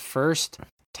for the first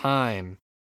time.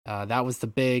 That was the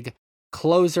big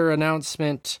closer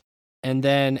announcement. And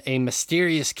then a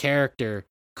mysterious character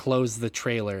closed the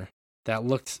trailer that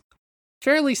looked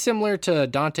fairly similar to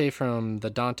Dante from the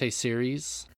Dante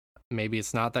series. Maybe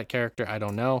it's not that character, I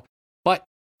don't know. But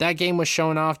that game was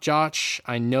shown off. Josh,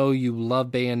 I know you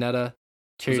love Bayonetta.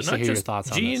 Curious to hear your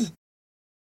thoughts on this.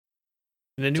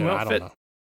 In a new outfit?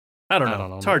 I don't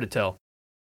know. It's hard to tell.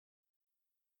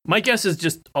 My guess is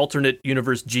just alternate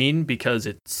universe Jean, because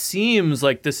it seems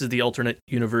like this is the alternate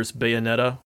universe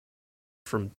Bayonetta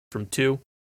from 2.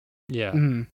 Yeah.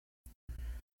 Mm.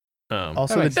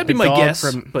 Also, that'd be my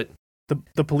guess. But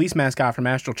the police mascot from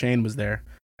Astral Chain was there.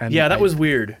 And yeah, that was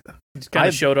weird. Just kind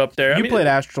of showed up there. You played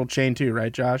Astral Chain too,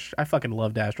 right, Josh? I fucking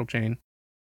loved Astral Chain.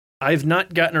 I've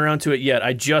not gotten around to it yet.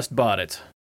 I just bought it.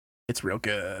 It's real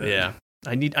good. Yeah.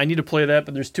 I need to play that,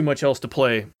 but there's too much else to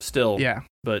play still. Yeah.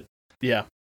 But yeah.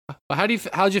 But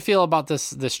how'd you feel about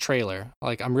this trailer?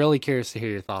 Like, I'm really curious to hear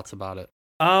your thoughts about it.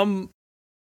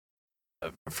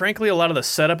 Frankly, a lot of the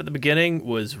setup at the beginning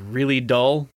was really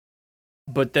dull,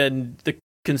 but then the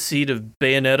conceit of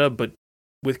Bayonetta, but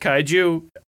with kaiju,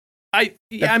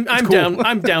 I'm cool. down.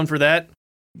 I'm down for that.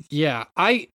 Yeah,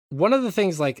 one of the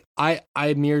things, like, I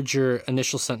mirrored your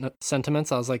initial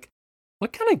sentiments. I was like,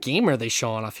 what kind of game are they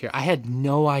showing off here? I had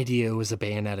no idea it was a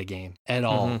Bayonetta game at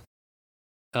all.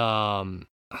 Mm-hmm.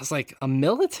 I was like, a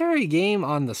military game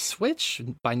on the Switch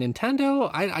by Nintendo?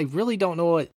 I really don't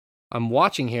know what I'm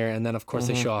watching here. And then, of course,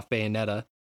 they show off Bayonetta.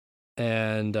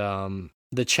 And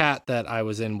the chat that I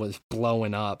was in was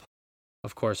blowing up,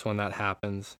 of course, when that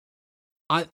happens.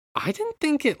 I didn't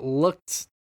think it looked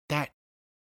that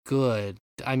good.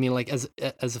 I mean, like, as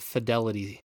a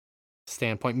fidelity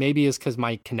standpoint. Maybe it's because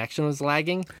my connection was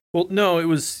lagging. Well, no, it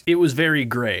was very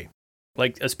gray.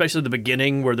 Like, especially the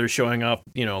beginning where they're showing off,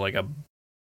 like a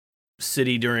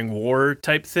city during war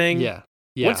type thing. Yeah.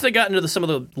 Once they got into some of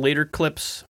the later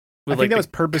clips with, I think that was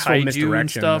purposeful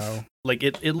misdirection and stuff, though. like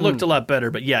it looked a lot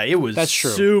better. But yeah, it was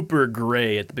super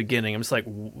gray at the beginning. I'm just like,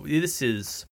 this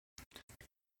is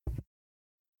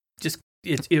just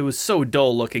it was so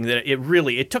dull looking that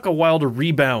it took a while to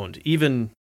rebound, even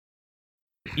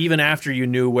after you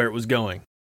knew where it was going.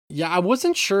 Yeah, I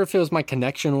wasn't sure if it was my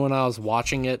connection when I was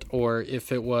watching it or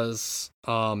if it was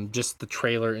just the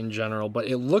trailer in general, but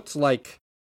it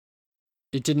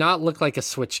did not look like a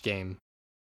Switch game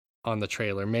on the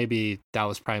trailer. Maybe that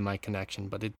was probably my connection,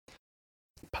 but it...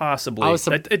 Possibly.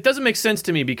 It doesn't make sense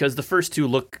to me because the first two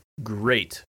look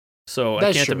great. So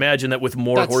I can't imagine that with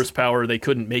more horsepower, they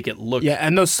couldn't make it look Yeah,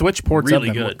 and those Switch ports really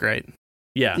of them good. Look great.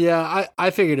 Yeah. Yeah, I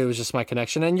figured it was just my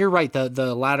connection. And you're right,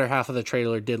 the latter half of the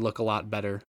trailer did look a lot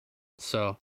better.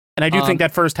 So, and I do think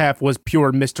that first half was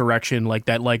pure misdirection, like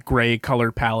that gray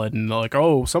color palette and like,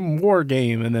 oh, some war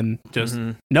game, and then just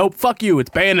nope, fuck you,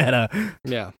 it's Bayonetta.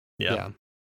 Yeah.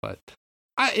 But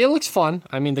it looks fun.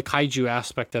 I mean, the kaiju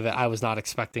aspect of it, I was not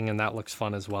expecting, and that looks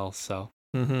fun as well. So,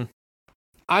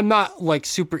 I'm not like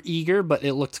super eager, but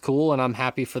it looked cool, and I'm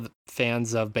happy for the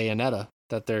fans of Bayonetta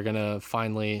that they're gonna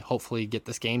finally, hopefully, get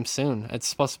this game soon. It's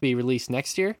supposed to be released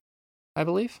next year, I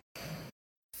believe.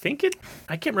 I can't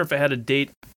remember if I had a date.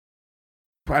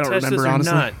 I don't remember,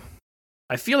 honestly. Not.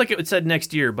 I feel like it said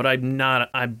next year, but I'm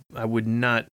not. I would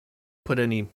not put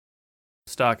any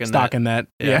stock in that.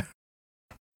 Yeah.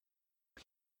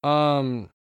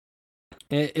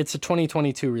 It's a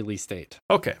 2022 release date.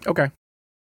 Okay.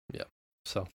 Yeah.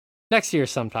 So next year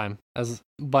sometime.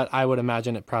 But I would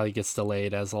imagine it probably gets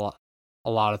delayed as a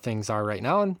lot of things are right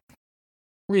now, and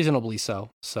reasonably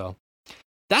so. So.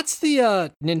 That's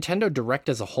the Nintendo Direct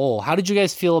as a whole. How did you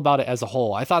guys feel about it as a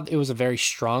whole? I thought it was a very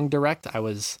strong Direct. I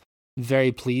was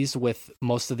very pleased with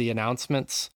most of the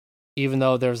announcements, even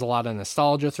though there was a lot of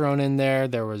nostalgia thrown in there.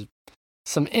 There was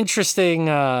some interesting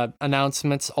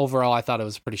announcements. Overall, I thought it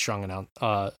was a pretty strong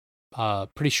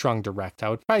Direct. I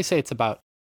would probably say it's about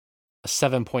a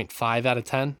 7.5 out of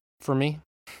 10 for me.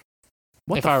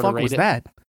 What the fuck was that?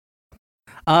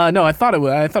 No, I thought it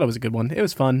was a good one. It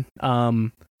was fun.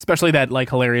 Especially that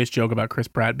hilarious joke about Chris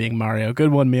Pratt being Mario.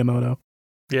 Good one, Miyamoto.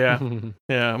 Yeah.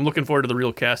 Yeah, I'm looking forward to the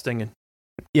real casting. And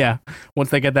yeah, once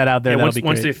they get that out there, that'll be great.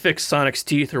 Once they fix Sonic's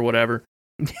teeth or whatever.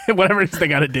 Whatever it is they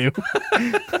got to do.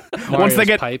 Once they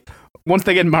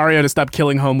get Mario to stop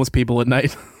killing homeless people at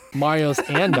night. Mario's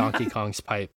and Donkey Kong's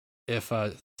pipe, if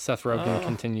Seth Rogen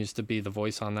continues to be the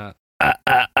voice on that.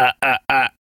 I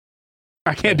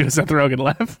can't do a Seth Rogen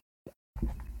laugh.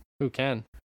 Who can?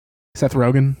 Seth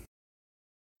Rogen.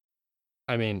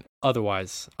 I mean,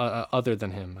 otherwise, other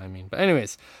than him. I mean, but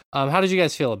anyways, how did you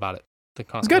guys feel about it?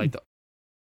 It's good.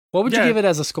 What would you give it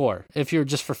as a score if you're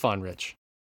just for fun, Rich?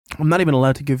 I'm not even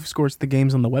allowed to give scores to the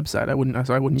games on the website. I wouldn't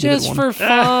give it Just one. for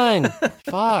fun.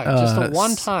 Fuck. Just a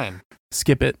one time.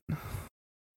 Skip it.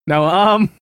 No, I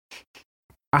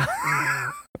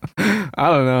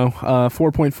don't know.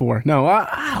 4.4. No,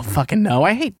 I don't fucking know.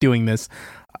 I hate doing this.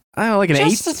 I don't like an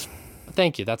 8.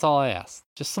 Thank you. That's all I asked.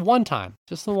 Just the one time.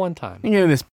 Just the one time. You're getting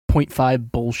this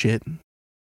 0.5 bullshit.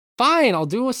 Fine, I'll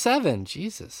do a 7.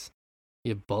 Jesus.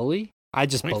 You bully? I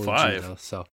just bullied you, though,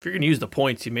 so. If you're going to use the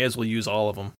points, you may as well use all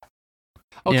of them.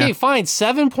 Okay, fine.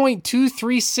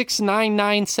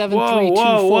 7.236997324.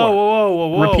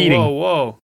 Whoa. Repeating.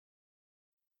 Whoa.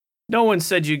 No one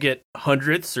said you get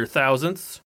hundredths or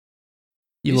thousandths.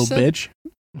 You little bitch.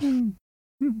 Then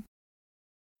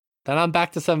I'm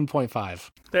back to 7.5.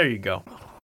 There you go.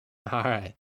 All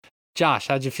right. Josh,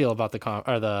 how'd you feel about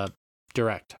the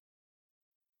direct?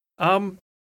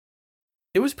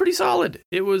 It was pretty solid.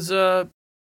 It was like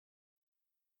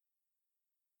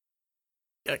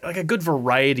a good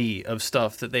variety of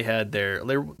stuff that they had there.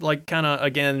 They're like kind of,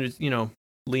 again,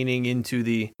 leaning into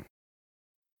the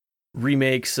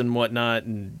remakes and whatnot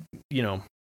and,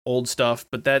 old stuff,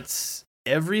 but that's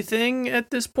everything at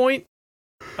this point.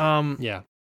 Yeah.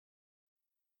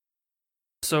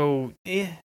 So,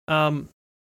 other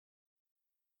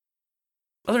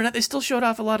than that, they still showed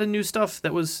off a lot of new stuff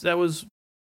that was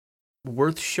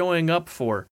worth showing up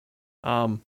for.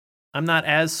 I'm not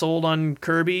as sold on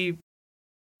Kirby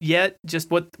yet.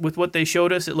 Just with what they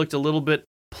showed us, it looked a little bit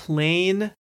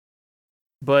plain,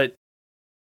 but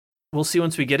we'll see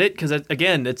once we get it. Because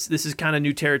again, this is kind of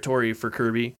new territory for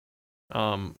Kirby.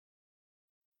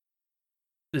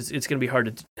 It's going to be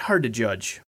hard to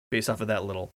judge based off of that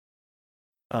little.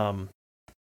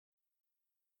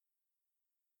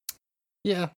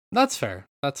 Yeah, that's fair.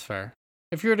 That's fair.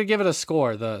 If you were to give it a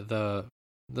score, the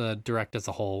direct as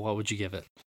a whole, what would you give it?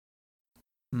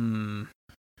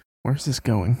 Where's this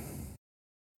going?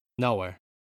 Nowhere.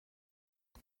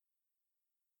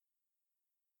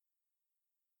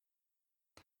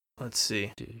 Let's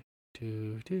see.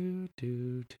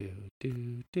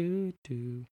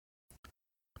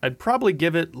 I'd probably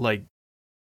give it like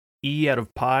E out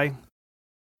of pi.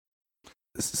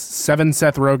 7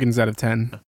 Seth Rogans out of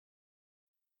 10.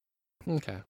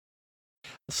 Okay.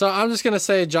 So I'm just going to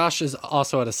say Josh is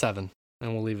also at a 7,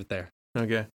 and we'll leave it there.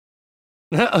 Okay.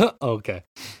 Okay.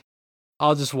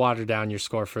 I'll just water down your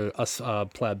score for us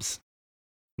plebs.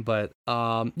 But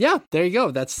yeah, there you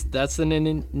go. That's the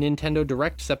Nintendo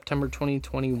Direct September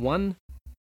 2021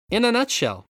 in a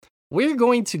nutshell. We're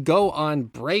going to go on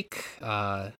break,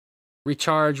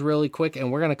 recharge really quick,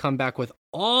 and we're going to come back with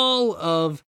all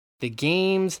of the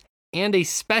games and a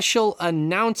special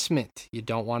announcement. You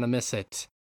don't want to miss it.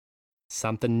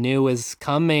 Something new is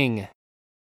coming.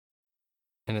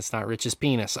 And it's not Rich's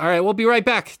penis. All right, we'll be right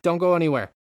back. Don't go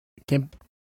anywhere. Can't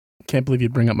believe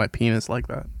you'd bring up my penis like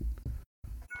that.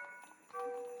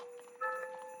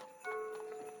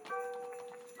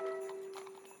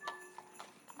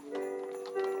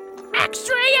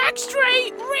 Extra!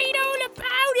 Read all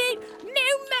about it!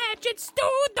 New match at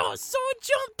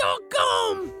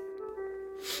store.swordjump.com!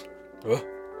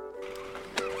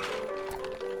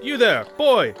 You there,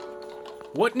 boy!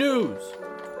 What news?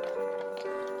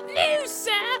 News,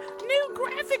 sir! New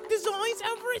graphic designs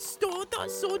over at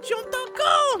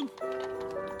store.swordjump.com!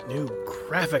 New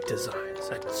graphic designs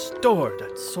at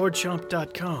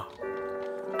store.swordjump.com.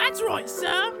 That's right,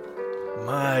 sir!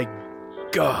 My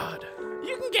God.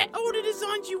 You can get all the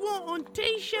designs you want on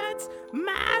t-shirts,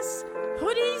 masks,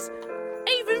 hoodies,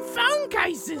 even phone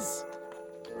cases!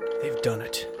 They've done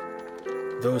it.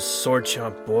 Those Sword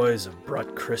Chomp boys have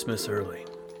brought Christmas early.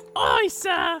 Aye,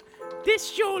 sir! This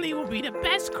surely will be the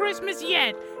best Christmas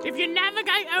yet if you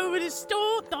navigate over to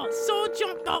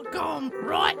store.swordjump.com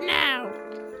right now!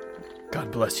 God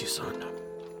bless you, son.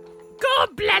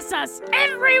 God bless us,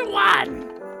 everyone!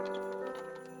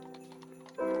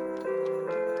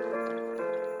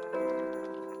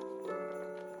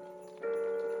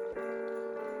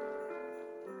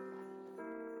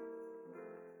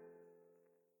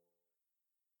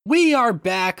 We are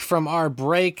back from our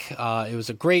break. It was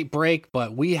a great break,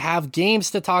 but we have games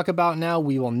to talk about now.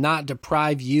 We will not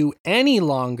deprive you any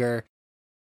longer.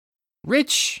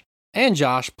 Rich and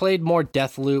Josh played more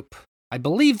Deathloop. I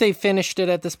believe they finished it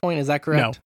at this point. Is that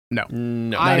correct? No.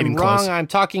 I am wrong. I'm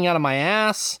talking out of my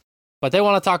ass, but they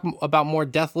want to talk about more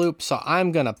Deathloop, so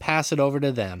I'm going to pass it over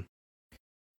to them.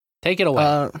 Take it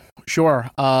away. Sure.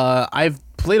 I've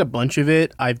played a bunch of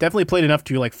it. I've definitely played enough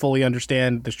to fully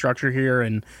understand the structure here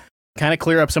and kind of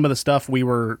clear up some of the stuff we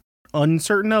were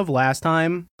uncertain of last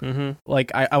time. Mm-hmm.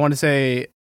 I want to say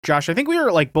Josh, I think we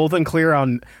were like both unclear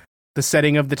on the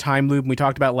setting of the time loop. We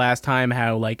talked about last time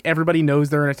how like everybody knows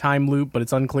they're in a time loop, but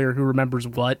it's unclear who remembers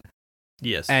what.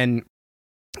 Yes. And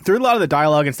through a lot of the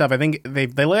dialogue and stuff, I think they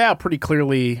lay out pretty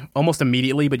clearly almost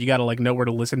immediately, but you got to like know where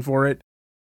to listen for it.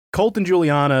 Colt and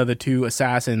Juliana, the two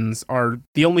assassins, are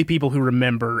the only people who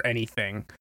remember anything.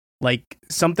 Like,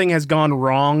 something has gone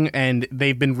wrong, and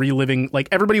they've been reliving... Like,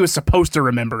 everybody was supposed to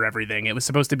remember everything. It was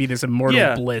supposed to be this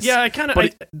immortal bliss. Yeah, I kind of...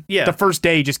 The first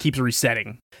day just keeps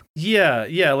resetting.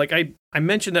 Yeah. Like, I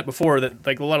mentioned that before, that,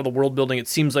 like, a lot of the world building, it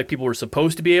seems like people were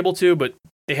supposed to be able to, but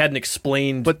they hadn't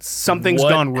explained... But something's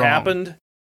gone wrong. Happened,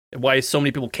 why so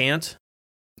many people can't.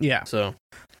 Yeah. So...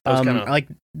 Like,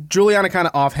 Juliana kind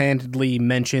of offhandedly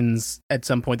mentions at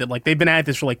some point that, like, they've been at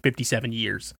this for, like, 57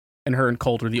 years. And her and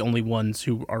Colt are the only ones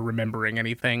who are remembering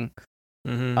anything.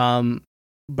 Mm-hmm.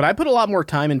 But I put a lot more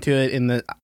time into it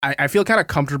I feel kind of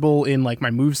comfortable in like my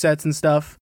movesets and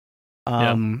stuff.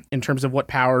 In terms of what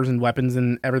powers and weapons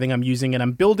and everything I'm using, and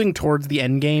I'm building towards the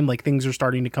end game, like things are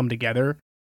starting to come together.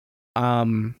 Are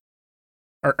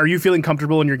you feeling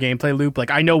comfortable in your gameplay loop? Like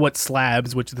I know what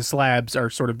slabs, which the slabs are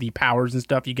sort of the powers and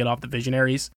stuff you get off the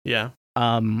visionaries. Yeah.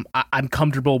 I'm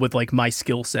comfortable with like my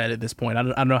skill set at this point. I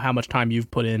don't know how much time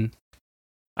you've put in.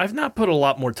 I've not put a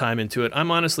lot more time into it. I'm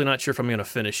honestly not sure if I'm going to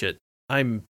finish it.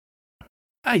 I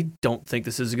don't think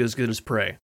this is as good as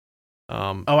Prey.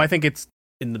 I think it's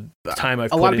in the time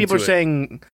I've a put lot of people are into it.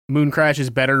 saying Moon Crash is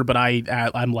better, but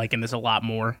I'm liking this a lot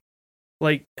more.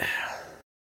 Like,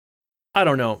 I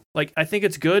don't know. Like, I think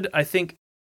it's good. I think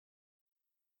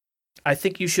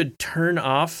you should turn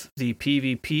off the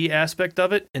PvP aspect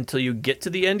of it until you get to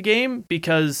the end game,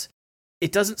 because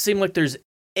it doesn't seem like there's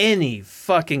any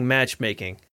fucking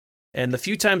matchmaking. And the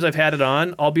few times I've had it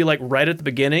on, I'll be like right at the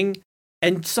beginning,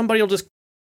 and somebody will just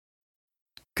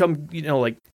come,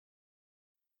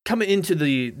 come into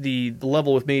the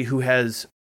level with me who has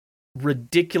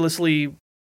ridiculously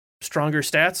stronger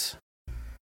stats.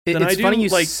 It's funny you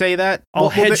say that.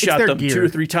 I'll headshot them gear. 2 or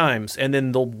 3 times, and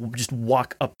then they'll just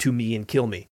walk up to me and kill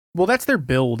me. Well, that's their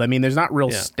build. I mean, there's not real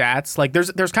stats. Like,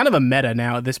 there's kind of a meta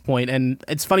now at this point, and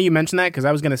it's funny you mentioned that, because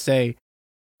I was going to say,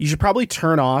 you should probably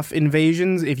turn off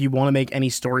invasions if you want to make any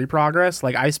story progress.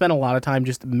 Like, I spent a lot of time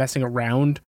just messing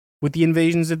around with the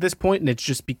invasions at this point, and it's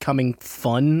just becoming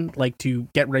fun, like, to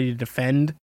get ready to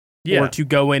defend, or to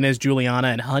go in as Juliana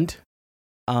and hunt.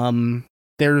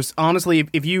 There's, honestly,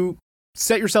 if you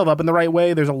set yourself up in the right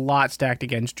way, there's a lot stacked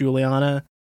against Juliana.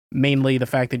 Mainly the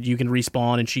fact that you can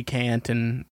respawn and she can't,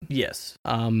 and yes.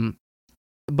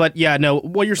 But yeah, no,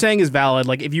 what you're saying is valid.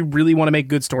 Like, if you really want to make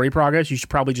good story progress, you should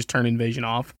probably just turn invasion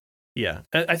off. Yeah,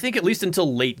 I think at least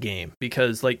until late game,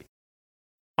 because like,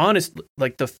 honestly,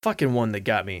 like the fucking one that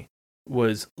got me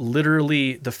was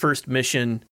literally the first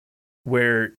mission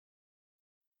where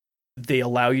they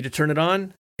allow you to turn it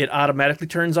on. It automatically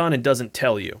turns on and doesn't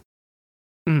tell you.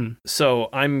 So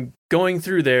I'm going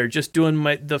through there, just doing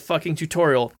the fucking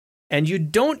tutorial, and you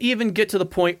don't even get to the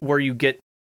point where you get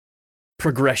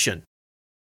progression.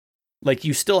 Like,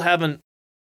 you still haven't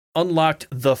unlocked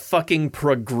the fucking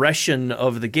progression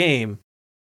of the game,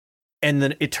 and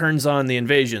then it turns on the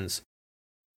invasions.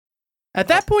 At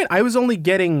that point, I was only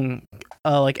getting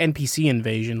like NPC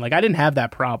invasion. Like, I didn't have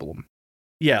that problem.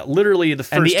 Yeah, literally the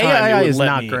first and the time AI it would is let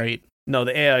not me. great. No,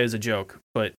 the AI is a joke,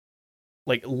 but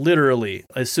like literally,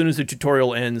 as soon as the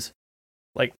tutorial ends,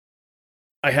 like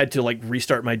I had to like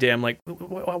restart my day. I'm like,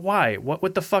 why?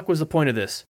 What the fuck was the point of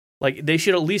this? Like, they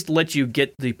should at least let you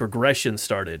get the progression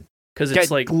started, because it's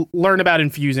like learn about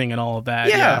infusing and all of that.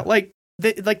 Yeah, like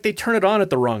they turn it on at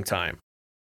the wrong time.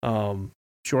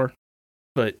 Sure,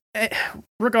 but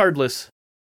regardless,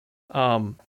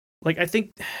 like I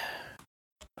think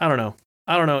I don't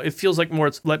know. It feels like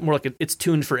more like it's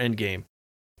tuned for endgame.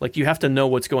 Like, you have to know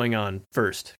what's going on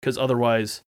first, because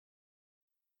otherwise,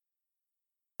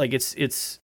 like it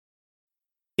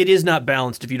is not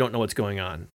balanced if you don't know what's going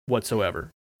on whatsoever.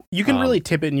 You can really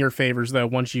tip it in your favors though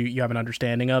once you have an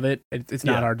understanding of it. It's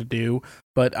not hard to do,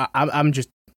 but I'm just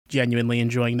genuinely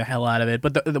enjoying the hell out of it.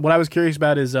 But what I was curious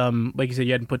about is, like you said,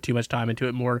 you hadn't put too much time into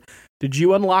it more. Did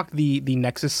you unlock the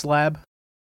Nexus slab?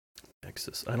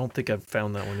 Nexus. I don't think I've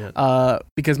found that one yet.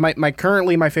 Because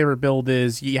my favorite build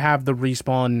is you have the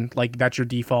respawn, like that's your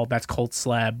default, that's Colt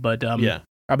slab, but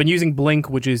I've been using Blink,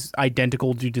 which is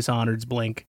identical to Dishonored's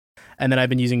Blink, and then I've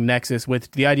been using Nexus, with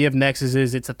the idea of Nexus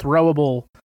is it's a throwable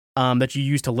that you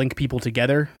use to link people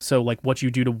together, so like what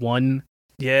you do to one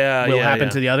will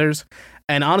happen to the others.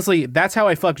 And honestly, that's how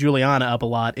I fuck Juliana up a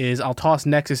lot, is I'll toss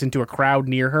Nexus into a crowd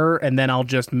near her, and then I'll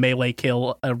just melee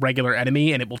kill a regular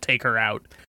enemy, and it will take her out.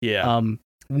 Yeah.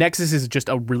 Nexus is just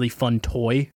a really fun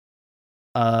toy.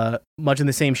 much in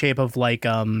the same shape of like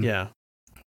Yeah.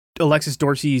 Alexis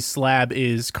Dorsey's slab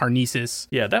is Carnesis.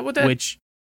 Yeah, which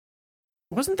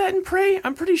wasn't that in Prey?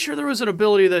 I'm pretty sure there was an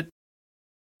ability that.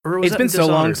 Or was it's that been in so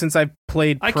long Dishonored? since I've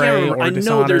played I Prey can't remember. or I know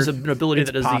Dishonored. there's an ability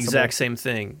that does possible. the exact same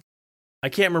thing. I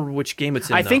can't remember which game it's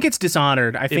in. I think it's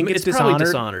Dishonored. I think it's probably Dishonored.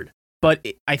 Dishonored. But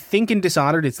I think in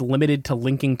Dishonored it's limited to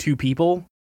linking 2 people.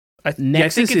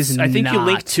 Nexus is I think not. you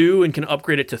link 2 and can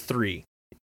upgrade it to 3.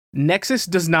 Nexus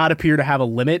does not appear to have a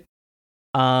limit.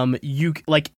 You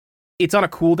like it's on a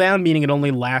cooldown, meaning it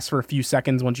only lasts for a few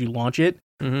seconds once you launch it.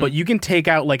 Mm-hmm. But you can take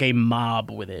out like a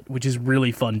mob with it, which is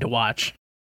really fun to watch.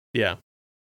 Yeah.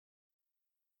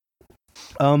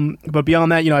 But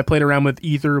beyond that, I played around with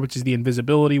Ether, which is the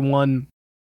invisibility one.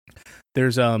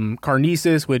 There's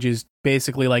Carnesis, which is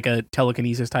basically like a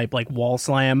telekinesis type, like wall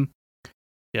slam.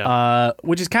 Yeah.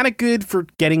 Which is kind of good for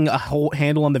getting a whole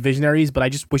handle on the visionaries, but I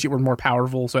just wish it were more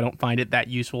powerful, so I don't find it that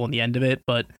useful in the end of it.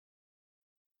 But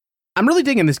I'm really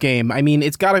digging this game. I mean,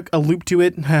 it's got a loop to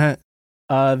it that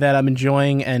I'm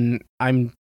enjoying, and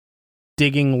I'm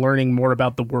digging learning more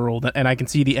about the world, and I can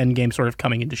see the end game sort of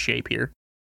coming into shape here.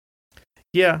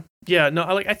 Yeah. No,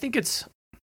 I think it's.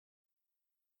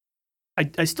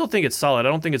 I still think it's solid. I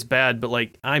don't think it's bad, but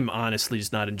like I'm honestly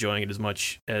just not enjoying it as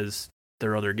much as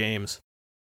their other games.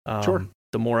 Sure.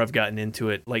 The more I've gotten into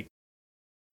it, like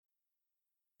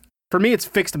for me, it's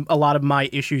fixed a lot of my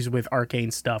issues with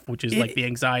Arcane stuff, which is like the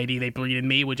anxiety they breed in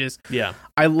me, which is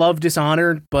I love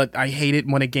Dishonored, but I hate it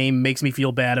when a game makes me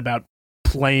feel bad about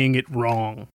playing it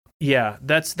wrong. Yeah,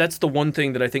 that's the one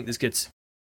thing that I think this gets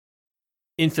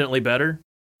infinitely better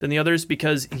than the others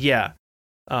because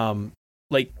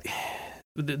like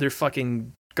their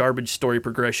fucking garbage story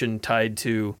progression tied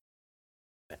to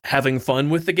having fun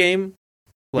with the game.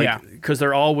 Like, because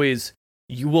they're always,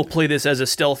 you will play this as a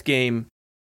stealth game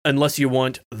unless you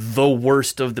want the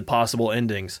worst of the possible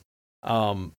endings.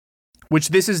 Which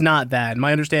this is not that.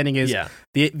 My understanding is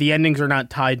the endings are not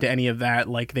tied to any of that.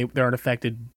 Like they aren't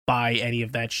affected by any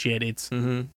of that shit. It's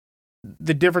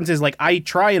the difference is like I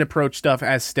try and approach stuff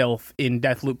as stealth in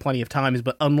Deathloop plenty of times,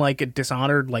 but unlike a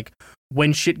Dishonored, like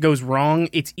when shit goes wrong,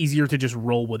 it's easier to just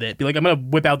roll with it. Be like, I'm gonna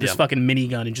whip out this fucking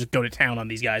minigun and just go to town on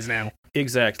these guys now.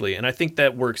 Exactly, and I think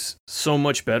that works so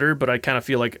much better. But I kind of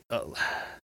feel like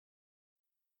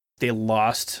they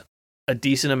lost a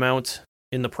decent amount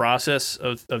in the process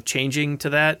of changing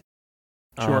to that.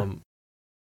 Sure.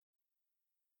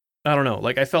 I don't know.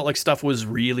 Like I felt like stuff was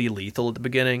really lethal at the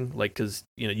beginning, like because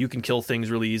you can kill things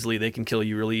really easily, they can kill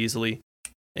you really easily,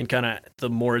 and kind of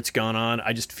the more it's gone on,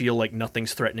 I just feel like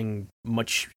nothing's threatening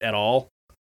much at all.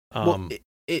 Well,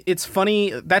 it's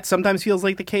funny that sometimes feels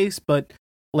like the case, but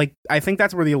like I think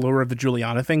that's where the allure of the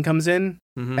Juliana thing comes in,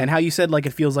 and how you said like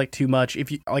it feels like too much.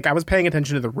 If you like, I was paying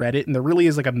attention to the Reddit, and there really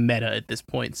is like a meta at this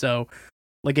point. So,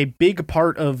 like a big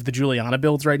part of the Juliana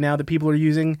builds right now that people are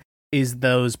using is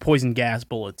those poison gas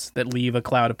bullets that leave a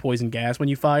cloud of poison gas when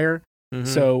you fire.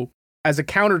 So as a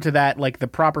counter to that, like the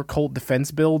proper cult defense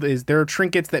build is there are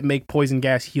trinkets that make poison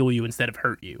gas heal you instead of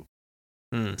hurt you.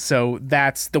 So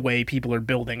that's the way people are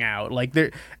building out. Like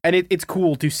it's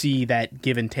cool to see that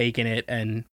give and take in it,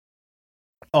 and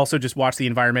also just watch the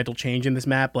environmental change in this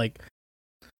map. Like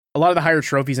a lot of the higher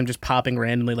trophies I'm just popping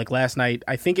randomly. Like last night,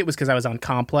 I think it was because I was on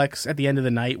Complex at the end of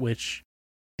the night, which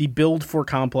the build for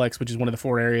Complex, which is one of the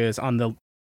 4 areas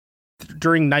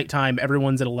during nighttime,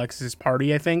 everyone's at Alexis'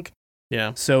 party, I think.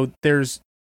 Yeah. So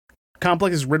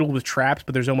Complex is riddled with traps,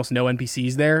 but there's almost no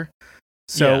NPCs there.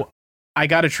 So I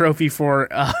got a trophy for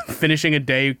finishing a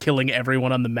day killing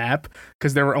everyone on the map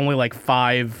because there were only like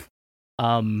 5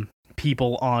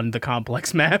 people on the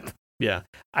Complex map. Yeah.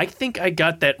 I think I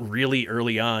got that really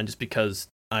early on just because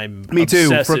I'm Me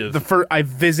obsessive. too. I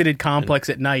visited Complex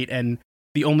at night, and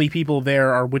the only people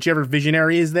there are whichever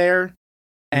visionary is there,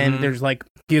 and there's like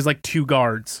he has like 2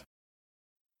 guards.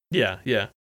 Yeah.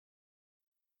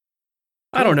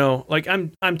 I don't know. Like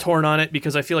I'm torn on it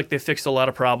because I feel like they fixed a lot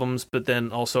of problems, but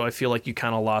then also I feel like you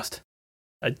kind of lost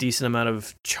a decent amount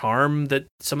of charm that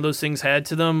some of those things had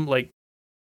to them. Like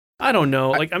I don't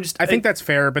know. Like I think that's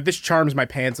fair, but this charms my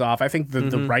pants off. I think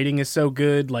the writing is so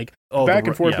good. Like back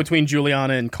and forth between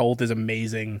Juliana and Colt is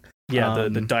amazing. Yeah,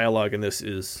 the dialogue in this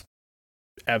is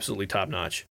absolutely top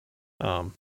notch.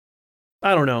 I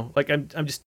don't know. Like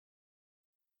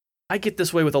I get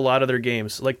this way with a lot of their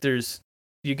games. Like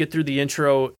you get through the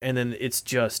intro and then it's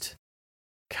just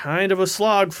kind of a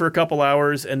slog for a couple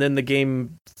hours and then the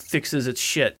game fixes its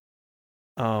shit.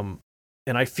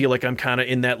 And I feel like I'm kind of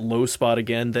in that low spot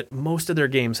again that most of their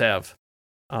games have.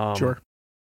 Sure.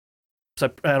 So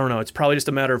I don't know. It's probably just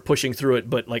a matter of pushing through it,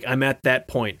 but like I'm at that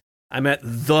point. I'm at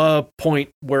the point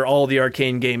where all the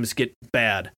Arcane games get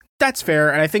bad. That's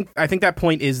fair, and I think that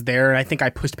point is there, and I think I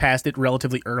pushed past it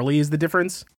relatively early is the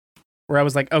difference. Where I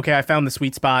was like, okay, I found the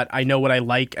sweet spot, I know what I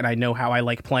like, and I know how I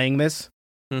like playing this,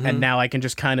 and now I can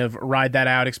just kind of ride that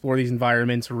out, explore these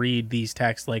environments, read these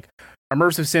texts. Like,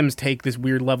 immersive sims take this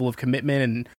weird level of commitment,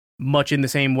 and much in the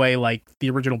same way like the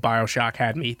original BioShock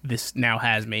had me, this now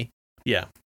has me. Yeah.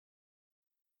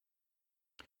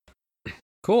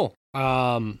 Cool.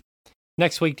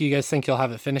 Next week, do you guys think you'll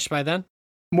have it finished by then?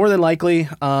 More than likely.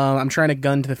 I'm trying to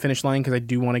gun to the finish line because I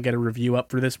do want to get a review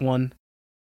up for this one.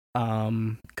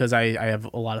 Because I have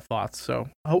a lot of thoughts. So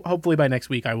hopefully by next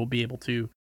week I will be able to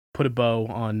put a bow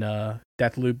on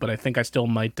Deathloop, but I think I still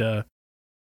might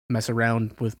mess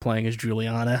around with playing as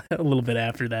Juliana a little bit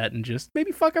after that and just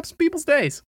maybe fuck up some people's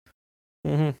days.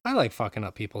 I like fucking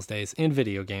up people's days in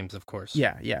video games, of course.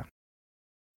 Yeah.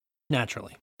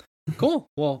 Naturally. Cool.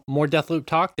 Well, more Deathloop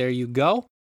talk. There you go.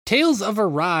 Tales of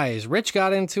Arise. Rich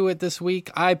got into it this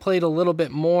week. I played a little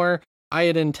bit more. I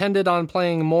had intended on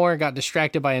playing more, got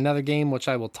distracted by another game, which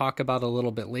I will talk about a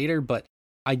little bit later, but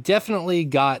I definitely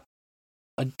got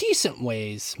a decent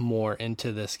ways more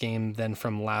into this game than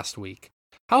from last week.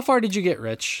 How far did you get,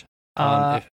 Rich?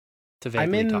 I'm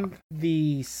in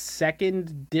the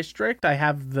second district. I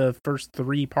have the first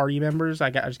 3 party members. I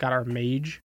just got our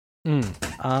mage. So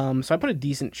I put a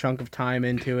decent chunk of time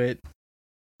into it.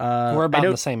 We're about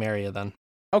in the same area then.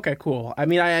 Okay, cool. I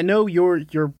mean, I know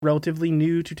you're relatively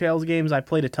new to Tales games. I've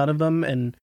played a ton of them,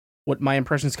 and what my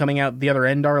impressions coming out the other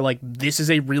end are like, this is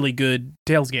a really good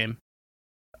Tales game.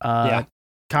 Yeah.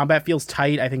 Combat feels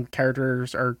tight. I think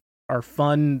characters are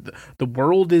fun. The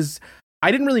world is...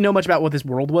 I didn't really know much about what this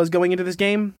world was going into this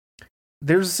game.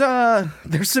 There's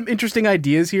some interesting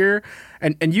ideas here,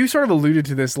 and you sort of alluded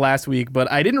to this last week, but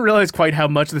I didn't realize quite how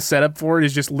much the setup for it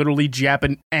is just literally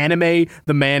anime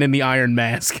the man in the iron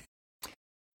mask.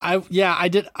 I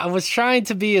did. I was trying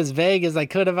to be as vague as I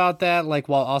could about that, like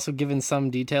while also giving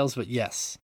some details, but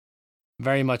yes,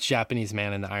 very much Japanese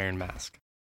man in the iron mask.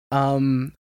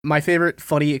 My favorite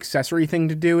funny accessory thing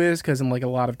to do is, because in like a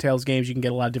lot of Tales games, you can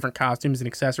get a lot of different costumes and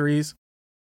accessories,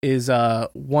 is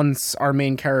once our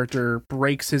main character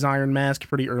breaks his iron mask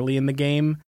pretty early in the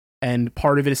game, and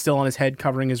part of it is still on his head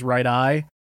covering his right eye,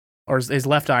 or his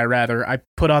left eye rather, I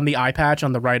put on the eye patch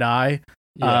on the right eye,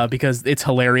 because it's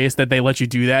hilarious that they let you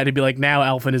do that. It'd be like, now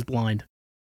Alphen is blind.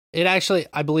 It actually,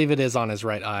 I believe it is on his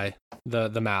right eye, the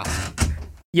mask.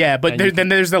 Yeah, but then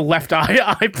there's the left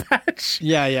eye patch.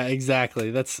 Yeah,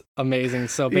 exactly. That's amazing.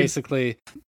 So basically,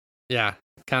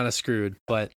 kind of screwed,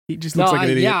 but he just looks like an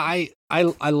idiot. Yeah,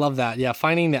 I love that. Yeah,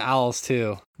 finding the owls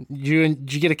too.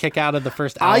 Did you get a kick out of the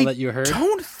first owl that you heard? I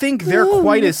don't think they're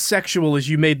quite as sexual as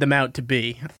you made them out to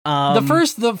be.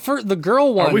 The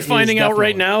girl one. Are we finding out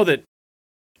right now that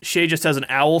Shay just has an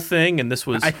owl thing, and this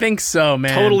was... I think so,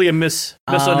 man. Totally a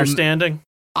misunderstanding.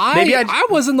 I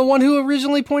wasn't the one who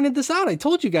originally pointed this out. I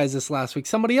told you guys this last week.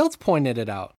 Somebody else pointed it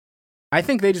out. I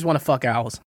think they just want to fuck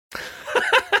owls.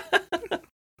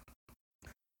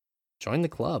 Join the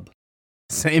club.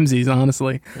 Samesies,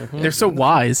 honestly. They're so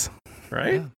wise.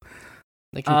 Right? Yeah.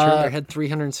 They can turn their head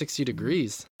 360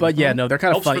 degrees. But yeah, no, they're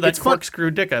kind of funny. funny. For that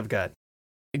corkscrew dick I've got.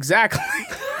 Exactly.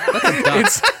 That's a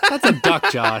duck. That's a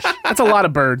duck, Josh. That's a lot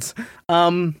of birds.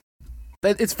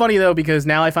 It's funny though, because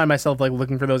now I find myself like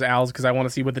looking for those owls because I want to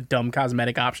see what the dumb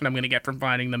cosmetic option I'm going to get from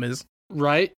finding them is.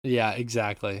 Right? Yeah,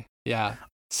 exactly. Yeah.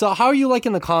 So how are you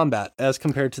liking the combat as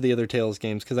compared to the other Tales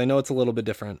games? Because I know it's a little bit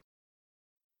different.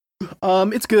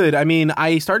 It's good. I mean,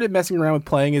 I started messing around with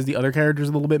playing as the other characters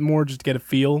a little bit more just to get a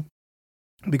feel,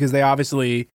 because they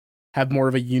obviously have more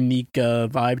of a unique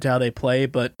vibe to how they play,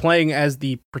 but playing as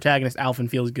the protagonist, Alphen,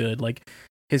 feels good. Like,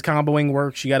 his comboing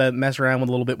works. You got to mess around with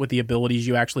a little bit with the abilities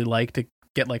you actually like to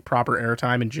get like proper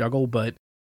airtime and juggle, but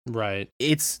right,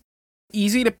 it's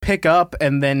easy to pick up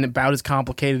and then about as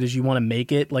complicated as you want to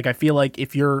make it. Like, I feel like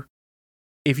if you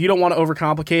don't want to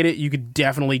overcomplicate it, you could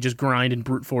definitely just grind and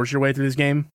brute force your way through this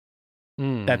game.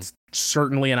 That's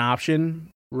certainly an option.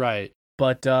 Right.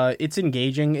 But it's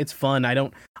engaging. It's fun.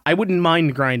 I wouldn't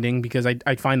mind grinding because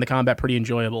I find the combat pretty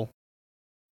enjoyable.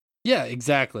 Yeah,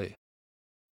 exactly.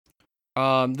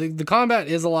 The combat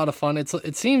is a lot of fun.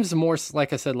 It seems more,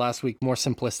 like I said last week, more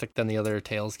simplistic than the other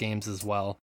Tales games as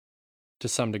well, to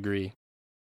some degree.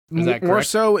 Is that correct? More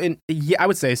so, I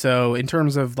would say so. In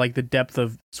terms of like the depth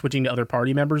of switching to other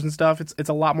party members and stuff, it's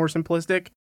a lot more simplistic.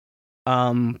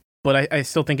 But I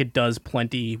still think it does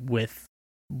plenty with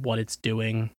what it's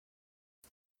doing.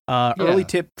 Early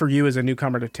tip for you as a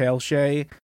newcomer to Tales, Shay.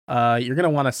 You're gonna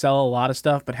want to sell a lot of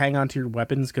stuff, but hang on to your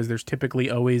weapons because there's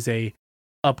typically always a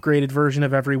upgraded version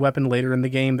of every weapon later in the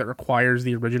game that requires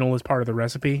the original as part of the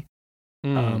recipe.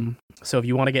 So if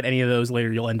you want to get any of those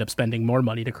later, you'll end up spending more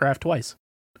money to craft twice.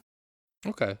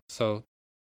 Okay, so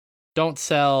don't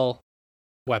sell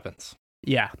weapons.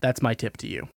 Yeah, that's my tip to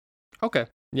you. Okay.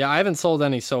 Yeah, I haven't sold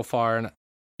any so far, and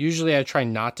usually I try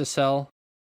not to sell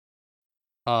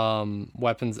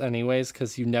weapons anyways,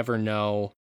 because you never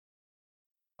know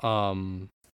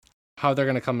how they're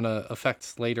going to come into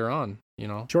effect later on, you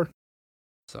know? Sure.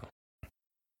 So,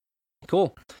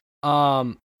 cool.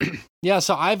 Yeah,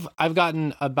 so I've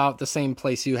gotten about the same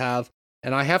place you have,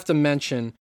 and I have to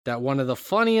mention that one of the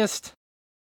funniest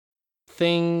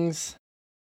things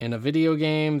in a video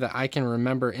game that I can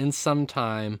remember in some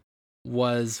time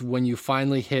was when you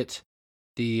finally hit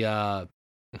the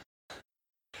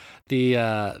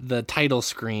title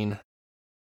screen.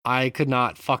 I could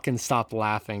not fucking stop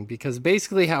laughing, because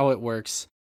basically how it works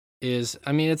is,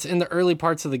 I mean, it's in the early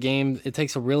parts of the game. It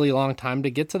takes a really long time to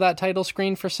get to that title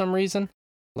screen for some reason.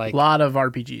 Like, a lot of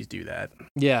RPGs do that.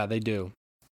 Yeah, they do.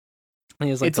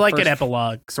 It's like an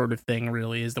epilogue sort of thing,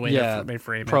 really, is the way they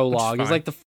frame it. Prologue. It's like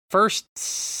the first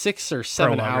 6 or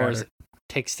 7 hours rather. it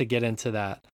takes to get into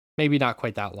that. Maybe not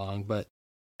quite that long, but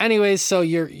anyways, so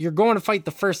you're going to fight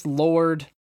the first Lord.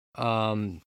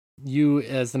 You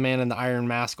as the man in the iron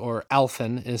mask, or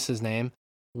Alphen is his name,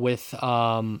 with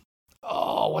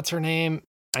what's her name?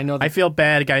 I feel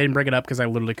bad I didn't bring it up because I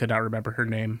literally could not remember her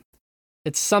name.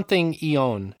 It's something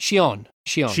Shion.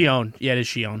 Shion. Yeah, it is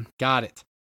Shion. Got it.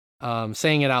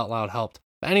 Saying it out loud helped.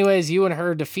 But anyways, you and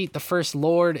her defeat the first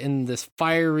Lord in this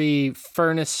fiery,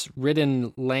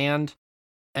 furnace-ridden land.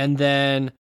 And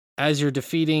then as you're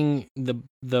defeating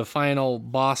the final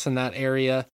boss in that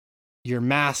area, your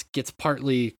mask gets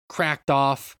partly cracked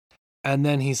off. And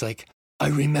then he's like, I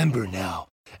remember now.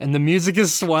 And the music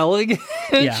is swelling.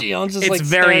 And Yeah. Shion's just It's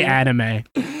very anime.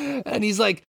 And he's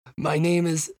like, my name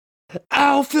is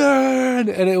Alphen!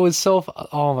 And it was so,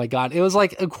 oh my God. It was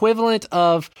like equivalent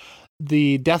of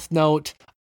the Death Note,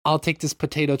 I'll take this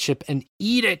potato chip and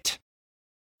eat it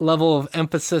level of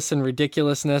emphasis and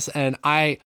ridiculousness. And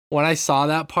when I saw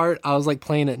that part, I was like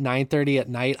playing at 9:30 at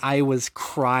night. I was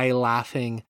cry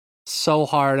laughing so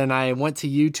hard. And I went to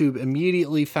YouTube,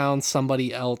 immediately found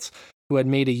somebody else who had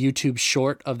made a YouTube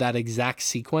short of that exact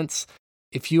sequence.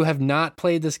 If you have not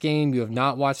played this game, you have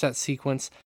not watched that sequence,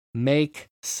 make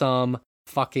some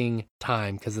fucking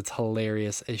time, because it's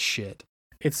hilarious as shit.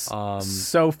 It's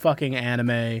so fucking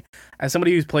anime. As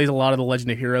somebody who plays a lot of the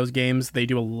Legend of Heroes games, they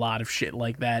do a lot of shit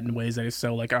like that in ways that is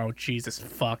so like, oh Jesus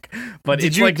fuck. But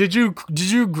did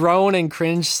you groan and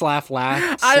cringe slash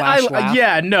laugh? Laugh?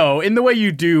 Yeah, no, in the way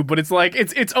you do, but it's like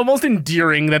it's almost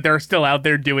endearing that they're still out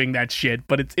there doing that shit.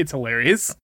 But it's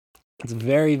hilarious. It's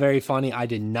very, very funny. I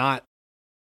did not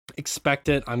expect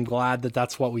it. I'm glad that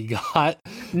that's what we got.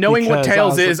 Knowing what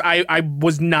Tails is, I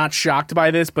was not shocked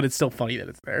by this, but it's still funny that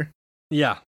it's there.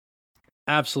 Yeah,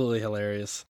 absolutely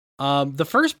hilarious. The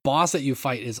first boss that you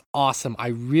fight is awesome. I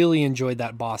really enjoyed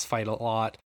that boss fight a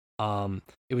lot.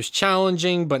 It was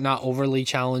challenging, but not overly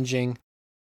challenging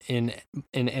in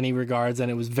any regards,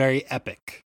 and it was very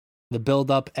epic. The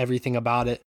build up, everything about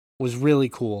it was really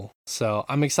cool. So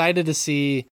I'm excited to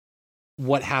see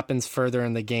what happens further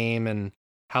in the game and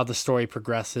how the story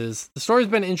progresses. The story's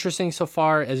been interesting so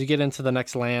far as you get into the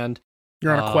next land.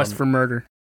 You're on a quest for murder.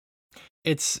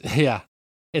 It's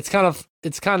kind of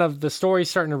the story's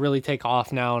starting to really take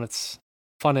off now, and it's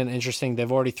fun and interesting.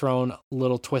 They've already thrown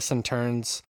little twists and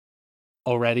turns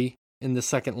already in the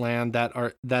second land that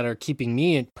are keeping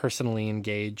me personally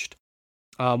engaged.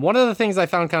 One of the things I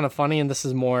found kind of funny, and this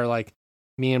is more like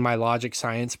me and my logic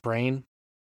science brain,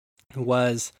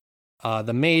 was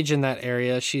the mage in that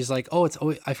area. She's like, oh, it's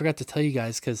always, I forgot to tell you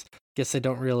guys, because I guess I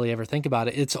don't really ever think about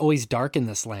it. It's always dark in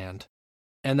this land.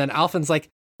 And then Alphen's like,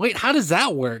 wait, how does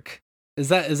that work? Is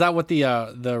that what the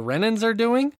Renans are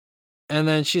doing? And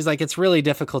then she's like, it's really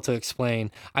difficult to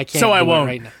explain. I can't. So I do won't.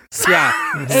 it right now. Yeah,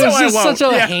 it was just such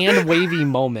a hand wavy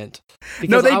moment.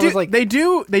 No, they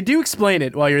do explain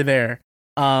it while you're there.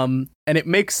 And it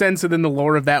makes sense within the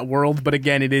lore of that world, but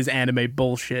again, it is anime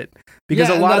bullshit. Because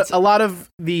a lot of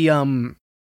the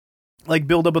like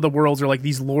buildup of the worlds are like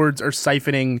these lords are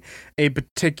siphoning a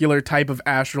particular type of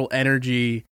astral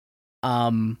energy.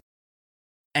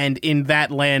 And in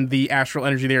that land, the astral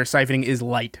energy they are siphoning is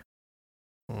light.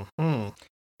 Mm-hmm.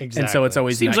 Exactly. And so it's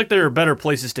always seems like there are better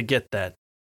places to get that.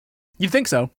 You think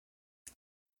so?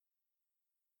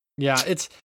 Yeah,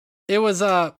 it was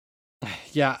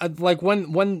like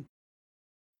when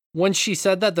when she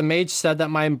said that, the mage said that,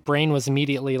 my brain was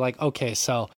immediately like, okay,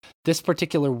 so this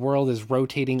particular world is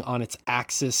rotating on its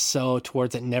axis, so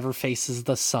towards it never faces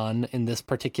the sun in this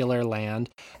particular land,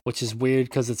 which is weird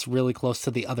because it's really close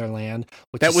to the other land.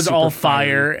 That was all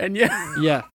fire, and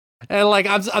yeah. And like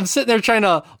I'm sitting there trying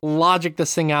to logic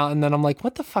this thing out, and then I'm like,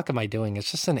 what the fuck am I doing? It's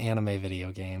just an anime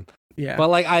video game. Yeah. But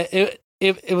like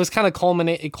it was kind of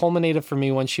culminated for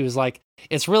me when she was like,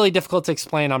 it's really difficult to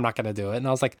explain, I'm not gonna do it. And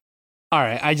I was like, all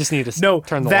right, I just need to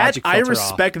turn the logic filter off. I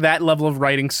respect that level of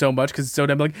writing so much because it's so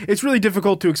damn like, it's really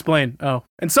difficult to explain. Oh,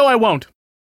 and so I won't.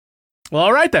 Well,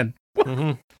 all right then.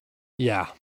 Mm-hmm. Yeah,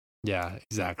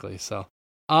 exactly. So,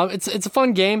 it's a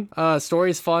fun game.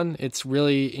 Story's fun. It's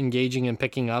really engaging and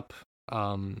picking up.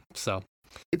 So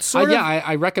it's sort of,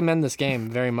 I recommend this game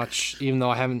very much. Even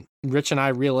though Rich and I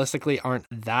realistically aren't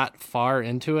that far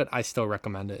into it, I still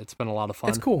recommend it. It's been a lot of fun.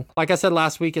 It's cool. Like I said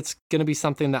last week, it's gonna be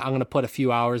something that I'm gonna put a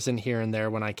few hours in here and there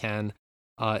when I can,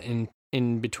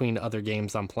 in between other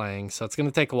games I'm playing. So it's gonna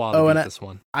take a while to beat this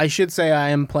one. I should say I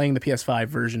am playing the PS5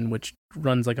 version, which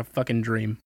runs like a fucking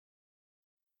dream.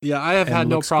 Yeah, I have had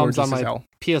no problems on my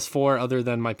PS4 other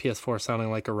than my PS4 sounding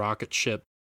like a rocket ship,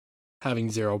 having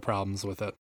zero problems with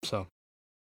it. So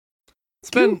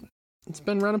it's been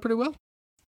running pretty well.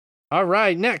 All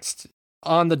right, next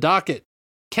on the docket,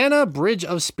 Kenna Bridge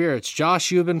of Spirits.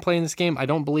 Josh, you have been playing this game. I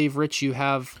don't believe, Rich, you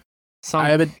have some. I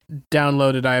have it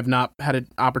downloaded. I have not had an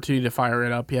opportunity to fire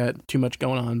it up yet. Too much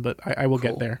going on, but I will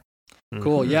get there.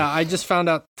 Cool. Yeah, I just found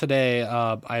out today.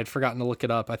 I had forgotten to look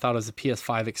it up. I thought it was a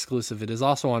PS5 exclusive. It is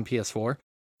also on PS4,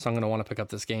 so I'm going to want to pick up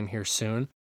this game here soon.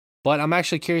 But I'm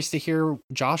actually curious to hear,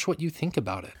 Josh, what you think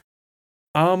about it.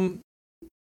 All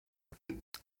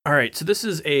right, so this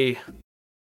is a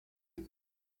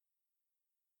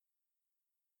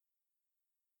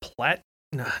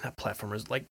not platformers.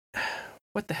 Like,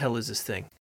 what the hell is this thing?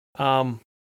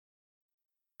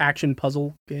 Action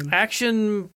puzzle game.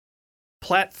 Action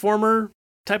platformer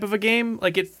type of a game.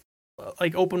 Like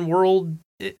open world.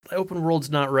 Open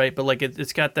world's not right, but like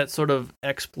it's got that sort of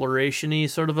exploration-y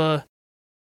sort of a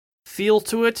feel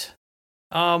to it.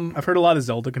 I've heard a lot of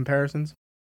Zelda comparisons.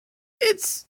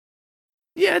 It's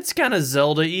kind of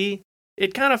Zelda-y.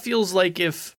 It kind of feels like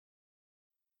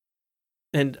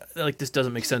and like this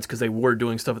doesn't make sense because they were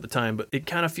doing stuff at the time, but it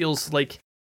kind of feels like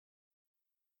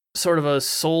sort of a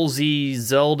Souls-y,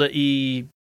 Zelda-y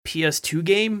PS2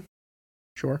 game.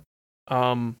 Sure.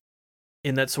 In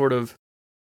that sort of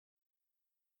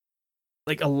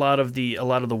like a lot of the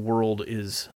world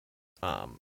is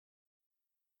kind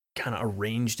of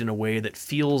arranged in a way that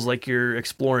feels like you're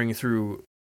exploring through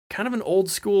kind of an old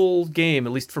school game,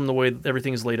 at least from the way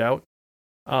everything is laid out.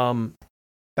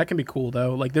 That can be cool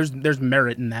though. Like there's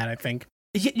merit in that, I think.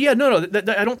 Yeah, no,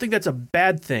 I don't think that's a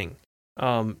bad thing.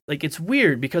 Like it's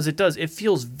weird because it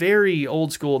feels very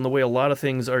old school in the way a lot of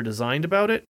things are designed about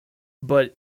it,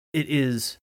 but it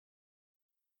is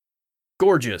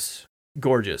gorgeous.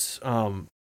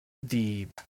 The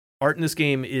art in this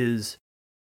game is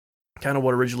kind of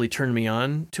what originally turned me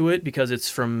on to it because it's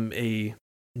from a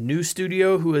new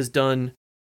studio who has done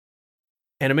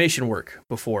animation work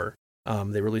before.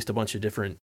 They released a bunch of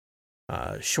different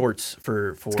shorts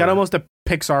for It's got almost a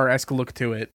Pixar-esque look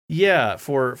to it. Yeah,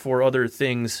 for other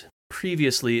things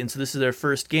previously, and so this is their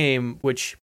first game,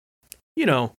 which, you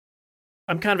know,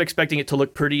 I'm kind of expecting it to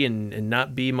look pretty and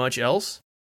not be much else,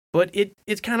 but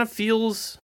it kind of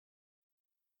feels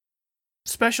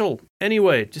special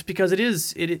anyway, just because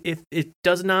it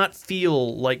does not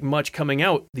feel like much coming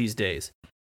out these days.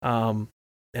 And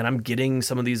I'm getting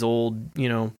some of these old, you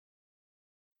know,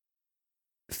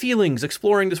 feelings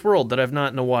exploring this world that I've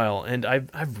not in a while, and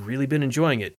I've really been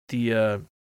enjoying it. The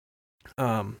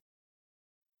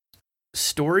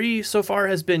story so far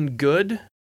has been good.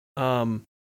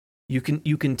 You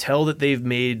can tell that they've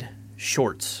made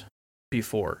shorts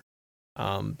before,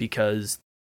 because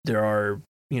there's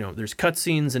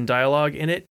cutscenes and dialogue in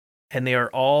it, and they are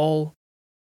all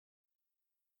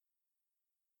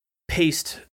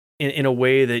paced in a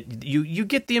way that you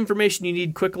get the information you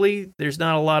need quickly. There's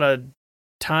not a lot of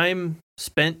time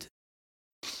spent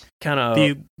kind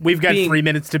of we've got 3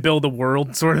 minutes to build a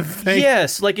world sort of thing.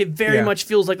 Yes, like it very much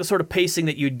feels like the sort of pacing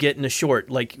that you'd get in a short.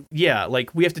 Like, yeah,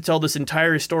 like we have to tell this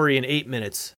entire story in 8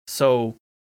 minutes. So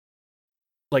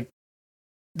like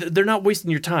they're not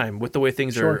wasting your time with the way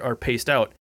things are paced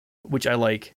out, which I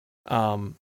like.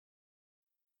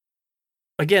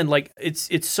 Again, like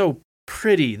it's so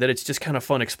pretty that it's just kind of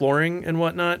fun exploring and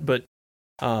whatnot, but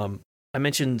I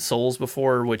mentioned Souls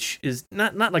before, which is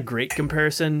not a great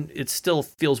comparison. It still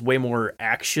feels way more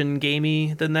action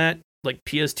gamey than that, like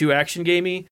PS2 action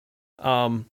gamey.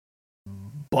 But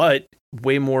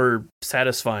way more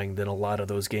satisfying than a lot of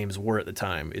those games were at the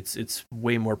time. It's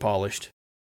way more polished.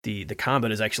 The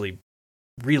combat is actually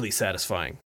really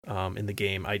satisfying in the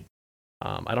game. I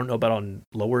don't know about on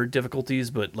lower difficulties,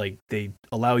 but like they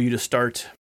allow you to start.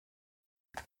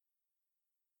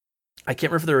 I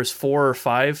can't remember if there was 4 or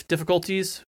 5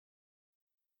 difficulties.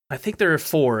 I think there are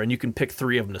 4, and you can pick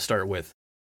 3 of them to start with.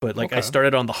 But like I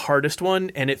started on the hardest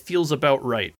one, and it feels about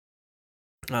right.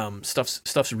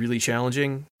 Stuff's really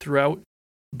challenging throughout,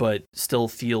 but still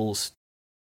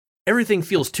everything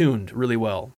feels tuned really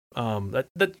well.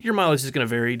 That your mileage is going to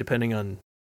vary depending on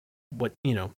what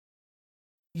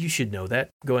you should know that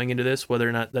going into this, whether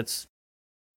or not that's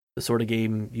the sort of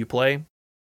game you play.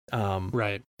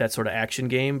 Right. That sort of action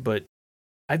game, but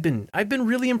I've been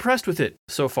really impressed with it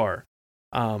so far.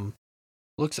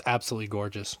 Looks absolutely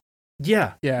gorgeous.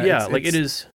 Yeah.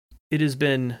 It has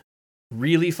been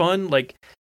really fun. Like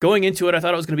going into it, I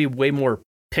thought it was going to be way more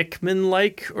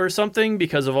Pikmin-like or something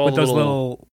because of all with the those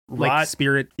little like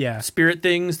spirit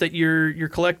things that you're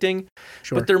collecting.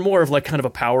 Sure. But they're more of like kind of a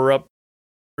power-up,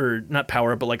 or not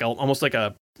power-up, but like almost like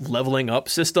a leveling up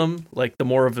system. Like the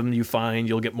more of them you find,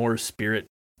 you'll get more spirit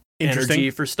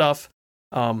energy for stuff.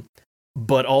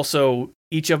 But also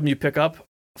each of them you pick up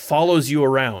follows you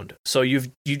around. So you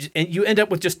end up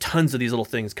with just tons of these little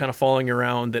things kind of following you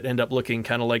around that end up looking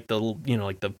kind of like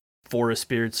like the forest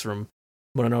spirits from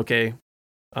Mononoke.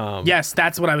 Yes,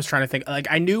 that's what I was trying to think. Like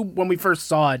I knew when we first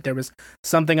saw it, there was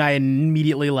something I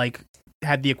immediately like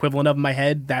had the equivalent of in my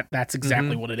head. That's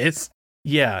exactly what it is.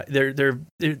 Yeah,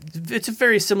 it's a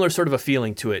very similar sort of a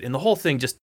feeling to it, and the whole thing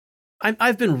just.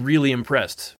 I've been really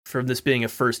impressed from this being a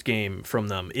first game from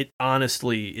them. It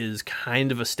honestly is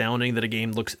kind of astounding that a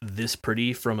game looks this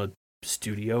pretty from a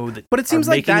studio that. But it seems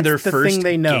like that's their the first thing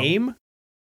they know. Game.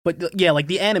 But yeah, like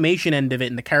the animation end of it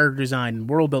and the character design and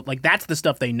world build, like that's the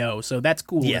stuff they know. So that's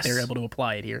cool that they're able to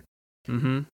apply it here.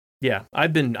 Mm-hmm. Yeah,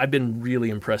 I've been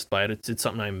really impressed by it. It's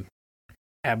something I'm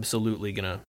absolutely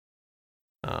gonna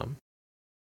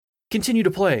continue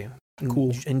to play.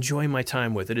 Cool. Enjoy my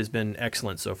time with it. Has been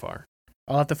excellent so far.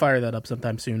 I'll have to fire that up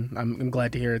sometime soon. I'm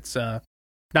glad to hear it's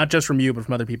not just from you, but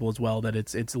from other people as well, that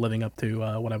it's living up to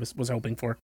what I was hoping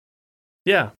for.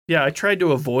 Yeah. I tried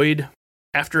to avoid,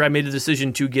 after I made the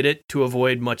decision to get it, to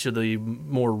avoid much of the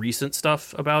more recent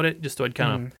stuff about it, just so I'd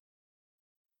kind of.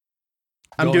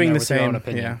 I'm doing the same.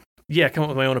 Yeah, come up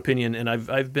with my own opinion, and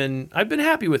I've been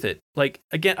happy with it. Like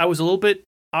again, I was a little bit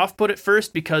off-put at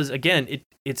first because again,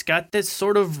 it's got this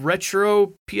sort of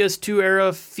retro PS2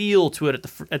 era feel to it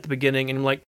at the beginning, and I'm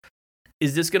like,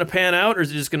 is this gonna pan out or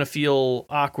is it just gonna feel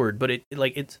awkward? But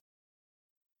it's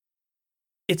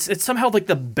somehow like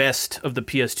the best of the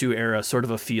PS2 era, sort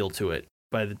of a feel to it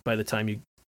by the time you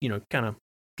kind of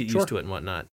get used to it and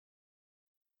whatnot.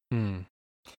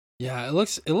 Yeah, it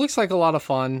looks like a lot of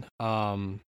fun.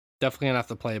 Definitely gonna have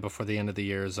to play it before the end of the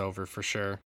year is over for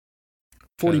sure.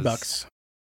 $40.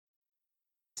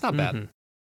 It's not bad.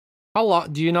 How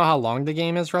long? Do you know how long the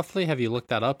game is roughly? Have you looked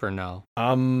that up or no?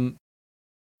 I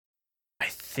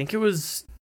think it was.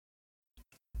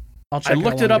 I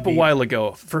looked it up a while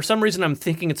ago. For some reason, I'm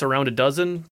thinking it's around a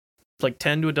dozen, like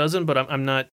 10 to a dozen, but I'm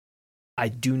not. I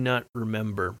do not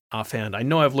remember offhand. I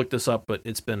know I've looked this up, but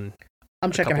it's been.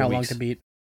 I'm checking how long to beat.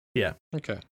 Yeah.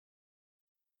 Okay,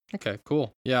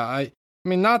 cool. Yeah, I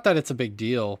mean, not that it's a big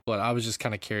deal, but I was just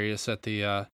kind of curious at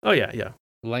the.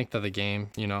 Length of the game,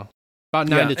 about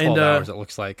 9 to 12 hours. It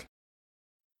looks like.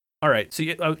 All right, so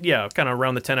kind of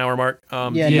around the 10-hour mark.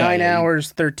 9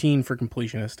 hours, 13 for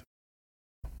completionist.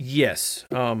 Yes,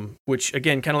 which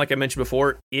again, kind of like I mentioned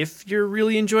before, if you're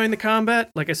really enjoying the combat,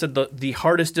 like I said, the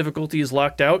hardest difficulty is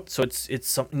locked out, so it's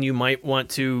something you might want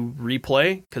to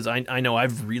replay because I know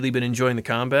I've really been enjoying the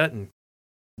combat and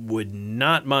would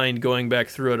not mind going back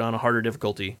through it on a harder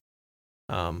difficulty.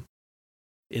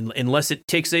 Unless it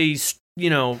takes a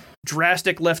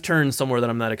drastic left turn somewhere that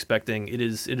I'm not expecting. It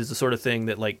is the sort of thing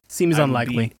that like seems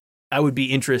unlikely. I would be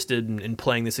interested in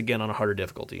playing this again on a harder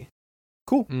difficulty.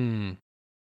 Cool.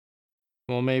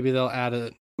 Well, maybe they'll add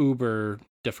an uber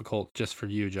difficult just for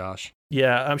you, Josh.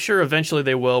 Yeah, I'm sure eventually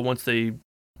they will once they,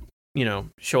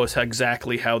 show us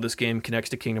exactly how this game connects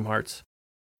to Kingdom Hearts.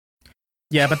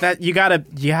 Yeah, but you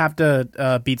have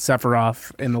to beat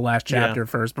Sephiroth in the last chapter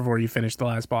first before you finish the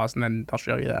last boss, and then I'll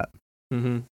show you that.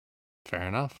 Mm-hmm. Fair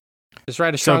enough. Just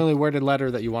write a strongly worded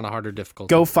letter that you want a harder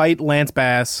difficulty. Go fight Lance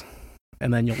Bass,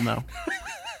 and then you'll know.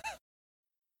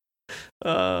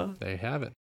 There you have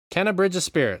it. Kenna Bridge of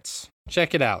Spirits.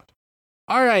 Check it out.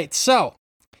 All right, so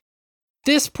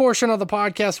this portion of the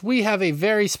podcast, we have a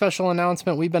very special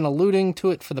announcement. We've been alluding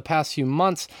to it for the past few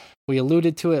months. We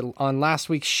alluded to it on last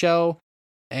week's show.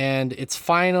 and it's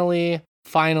finally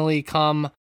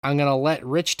come. I'm going to let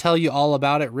Rich tell you all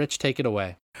about it. Rich, take it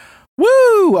away.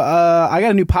 Woo! I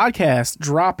got a new podcast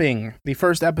dropping. The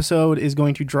first episode is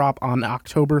going to drop on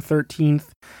October 13th,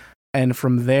 and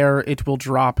from there it will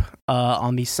drop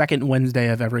on the second Wednesday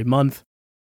of every month.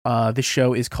 This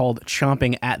show is called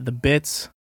Chomping at the Bits.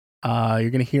 You're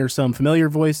going to hear some familiar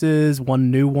voices, one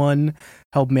new one.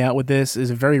 Help me out with this. Is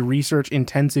a very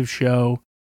research-intensive show.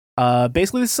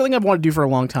 Basically, this is something I've wanted to do for a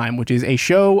long time, which is a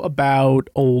show about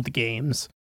old games.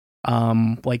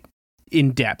 Like,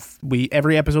 in depth.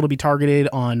 Every episode will be targeted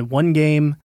on one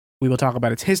game. We will talk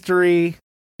about its history,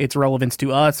 its relevance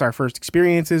to us, our first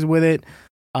experiences with it,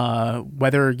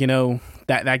 whether,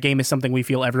 that game is something we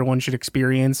feel everyone should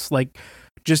experience. Like,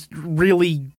 just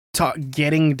really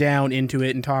getting down into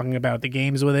it and talking about the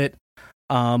games with it.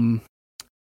 The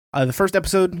first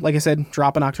episode, like I said,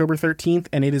 drop on October 13th,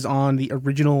 and it is on the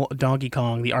original Donkey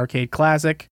Kong, the arcade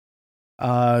classic.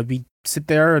 We sit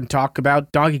there and talk about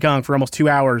Donkey Kong for almost 2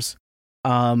 hours.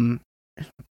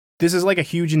 This is like a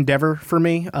huge endeavor for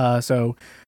me. So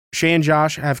Shay and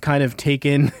Josh have kind of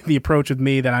taken the approach with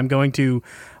me that I'm going to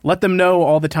let them know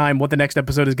all the time what the next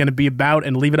episode is going to be about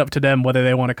and leave it up to them whether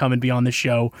they want to come and be on the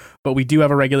show. But we do have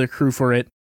a regular crew for it,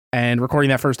 and recording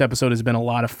that first episode has been a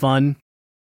lot of fun.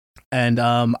 And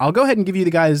I'll go ahead and give you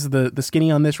the guys the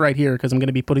skinny on this right here, because I'm going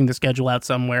to be putting the schedule out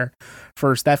somewhere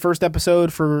first. That first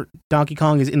episode for Donkey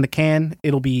Kong is in the can.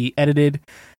 It'll be edited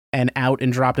and out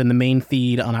and dropped in the main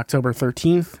feed on October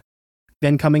 13th.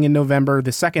 Then coming in November,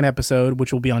 the second episode,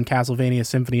 which will be on Castlevania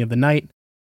Symphony of the Night,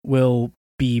 will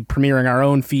be premiering our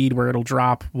own feed where it'll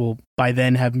drop. We'll by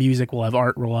then have music, we'll have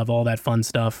art, we'll have all that fun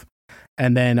stuff.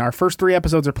 And then our first 3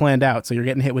 episodes are planned out. So you're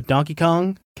getting hit with Donkey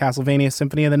Kong, Castlevania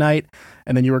Symphony of the Night,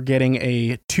 and then you are getting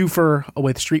a twofer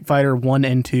with Street Fighter 1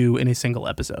 and 2 in a single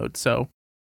episode. So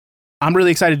I'm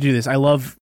really excited to do this. I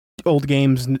love old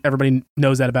games. Everybody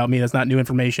knows that about me. That's not new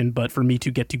information, but for me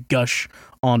to get to gush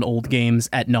on old games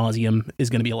ad nauseum is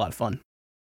going to be a lot of fun.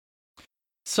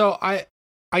 So I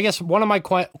guess one of my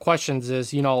questions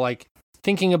is, like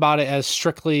thinking about it as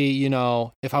strictly,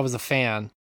 if I was a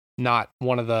fan, not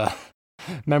one of the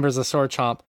members of Sword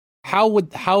Chomp,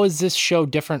 how is this show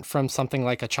different from something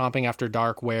like a Chomping After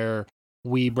Dark, where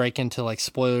we break into like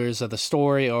spoilers of the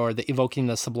story, or the Evoking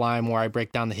the Sublime, where I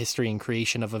break down the history and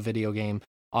creation of a video game,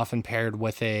 often paired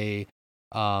with a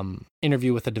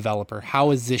interview with a developer?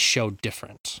 How is this show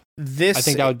different? I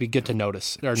think that would be good to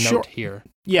notice or note here.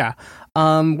 Yeah.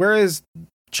 Whereas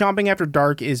Chomping After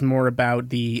Dark is more about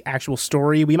the actual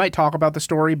story. We might talk about the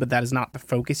story, but that is not the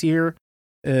focus here.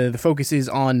 The focus is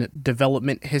on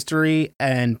development history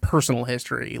and personal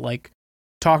history, like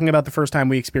talking about the first time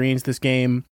we experienced this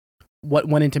game, what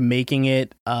went into making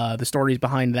it, the stories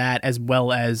behind that, as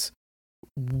well as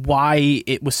why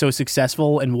it was so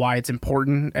successful and why it's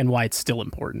important and why it's still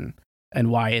important and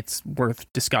why it's worth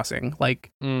discussing. Like,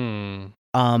 a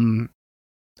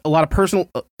lot of personal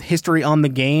history on the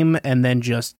game, and then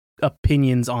just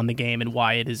opinions on the game and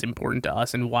why it is important to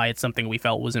us and why it's something we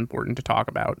felt was important to talk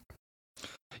about.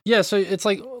 Yeah, so it's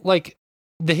like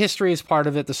the history is part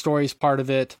of it, the story is part of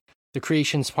it, the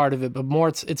creation's part of it,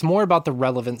 but it's more about the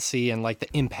relevancy and like the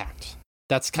impact.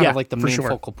 That's kind of like the main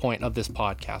focal point of this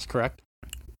podcast, correct?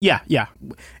 Yeah.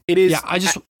 It is. Yeah,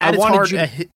 I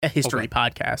wanted a history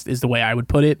podcast is the way I would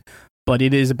put it, but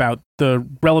it is about the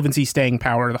relevancy, staying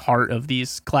power, the heart of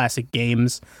these classic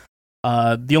games.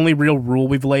 The only real rule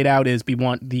we've laid out is we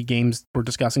want the games we're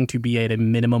discussing to be at a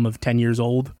minimum of 10 years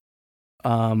old.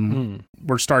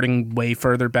 We're starting way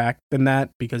further back than that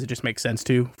because it just makes sense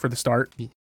for the start.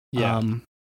 Yeah.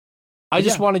 I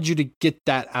just wanted you to get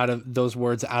that out of those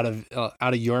words out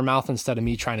of your mouth instead of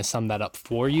me trying to sum that up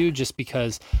for you, just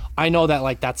because I know that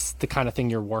like that's the kind of thing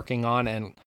you're working on,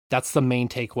 and that's the main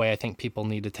takeaway I think people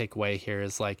need to take away here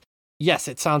is like, yes,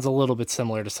 it sounds a little bit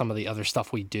similar to some of the other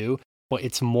stuff we do, but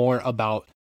it's more about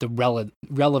the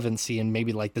relevancy and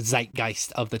maybe like the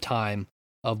zeitgeist of the time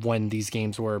of when these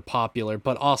games were popular,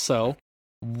 but also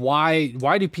why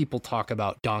do people talk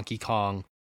about Donkey Kong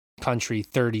Country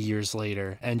 30 years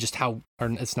later, and just how, or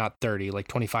it's not 30, like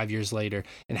 25 years later,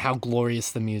 and how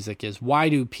glorious the music is? Why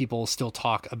do people still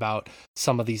talk about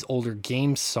some of these older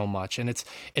games so much? And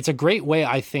it's a great way,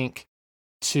 I think,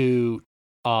 to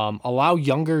allow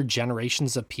younger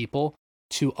generations of people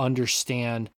to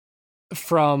understand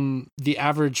from the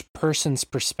average person's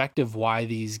perspective why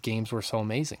these games were so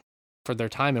amazing for their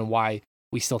time and why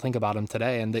we still think about them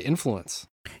today and the influence.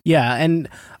 Yeah, and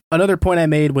another point I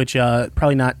made, which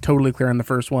probably not totally clear on the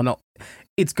first one,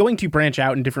 it's going to branch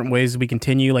out in different ways as we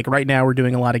continue. Like right now we're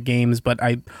doing a lot of games, but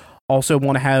I also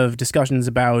want to have discussions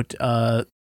about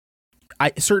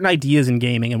certain ideas in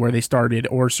gaming and where they started,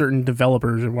 or certain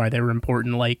developers and why they were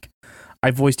important. Like,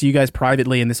 I voiced to you guys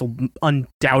privately, and this will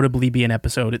undoubtedly be an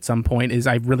episode at some point, is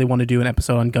I really want to do an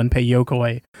episode on Gunpei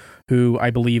Yokoi, who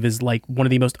I believe is like one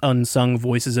of the most unsung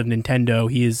voices of Nintendo.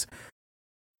 He's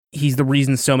the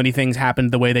reason so many things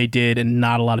happened the way they did, and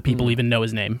not a lot of people even know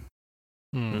his name.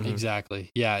 Exactly.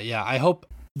 Yeah. I hope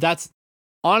that's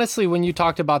honestly, when you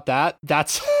talked about that,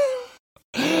 that's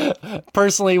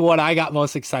personally what I got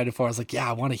most excited for. I was like, yeah,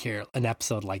 I want to hear an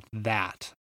episode like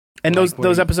that. And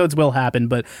those episodes will happen,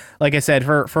 but like I said,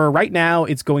 for right now,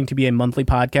 it's going to be a monthly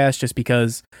podcast just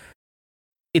because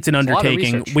it's an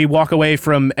undertaking. We walk away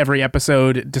from every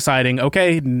episode deciding,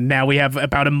 okay, now we have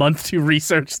about a month to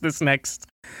research this next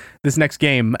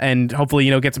game, and hopefully,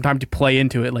 get some time to play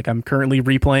into it. Like, I'm currently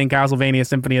replaying Castlevania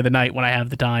Symphony of the Night when I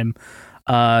have the time,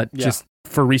 just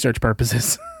for research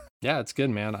purposes. Yeah, it's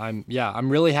good, man. I'm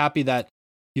really happy that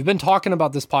you've been talking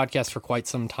about this podcast for quite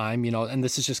some time, and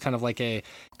this is just kind of like an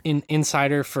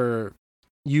insider for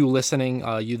you listening,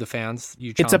 you the fans.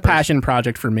 It's a passion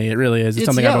project for me. It really is. It's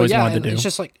something I've always wanted to do. It's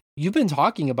just like, you've been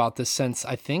talking about this since,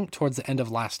 I think, towards the end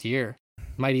of last year.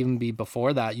 Might even be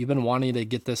before that. You've been wanting to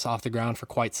get this off the ground for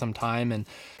quite some time. And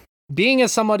being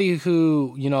as somebody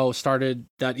who, started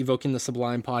that Evoking the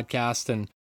Sublime podcast and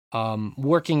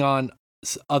working on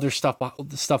other stuff,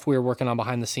 the stuff we were working on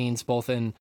behind the scenes, both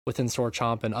within Sword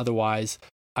Chomp and otherwise,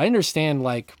 I understand,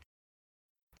 like,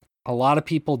 a lot of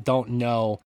people don't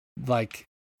know, like,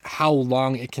 how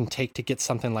long it can take to get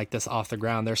something like this off the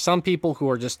ground. There's some people who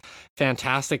are just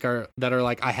fantastic, that are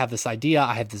like, I have this idea,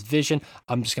 I have this vision,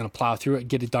 I'm just going to plow through it,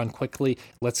 get it done quickly,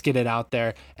 let's get it out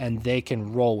there, and they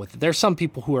can roll with it. There's some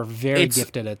people who are very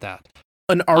gifted at that.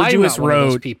 An arduous road. One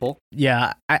of those people.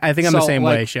 Yeah, I think I'm the same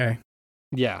way, Shay.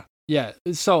 Yeah.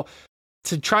 So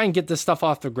to try and get this stuff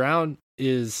off the ground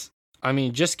is,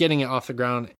 just getting it off the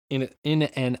ground in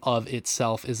and of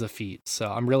itself is a feat.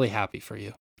 So I'm really happy for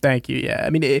you. Thank you. Yeah.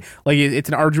 It's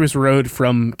an arduous road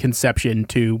from conception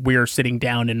to we're sitting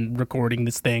down and recording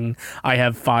this thing. I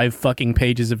have 5 fucking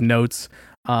pages of notes.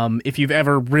 If you've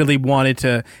ever really wanted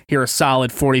to hear a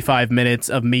solid 45 minutes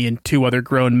of me and 2 other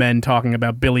grown men talking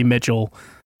about Billy Mitchell,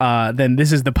 then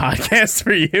this is the podcast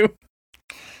for you.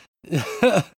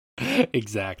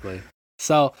 Exactly.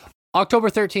 So October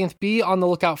 13th, be on the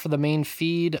lookout for the main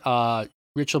feed.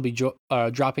 Rich will be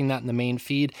dropping that in the main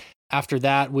feed. After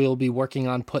that, we'll be working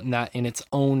on putting that in its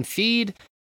own feed,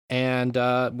 and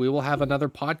we will have another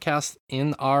podcast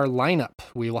in our lineup.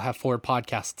 We will have 4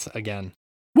 podcasts again.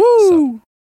 Woo! So,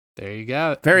 there you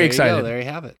go. Very excited. There you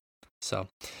have it. So,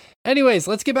 anyways,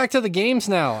 let's get back to the games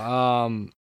now.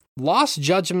 Lost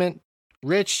Judgment.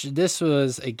 Rich, this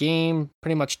was a game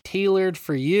pretty much tailored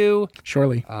for you.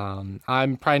 Surely. I'm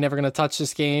probably never going to touch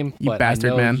this game, you but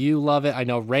bastard, I know man. You love it. I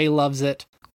know Ray loves it.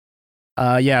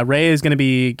 Ray is going to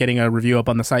be getting a review up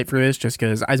on the site for this, just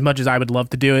because as much as I would love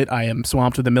to do it, I am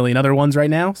swamped with a million other ones right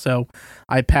now. So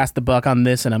I passed the buck on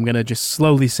this, and I'm going to just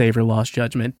slowly savor Lost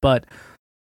Judgment. But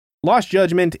Lost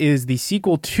Judgment is the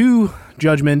sequel to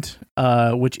Judgment,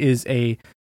 which is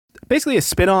basically a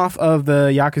spin-off of the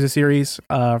Yakuza series.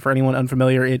 For anyone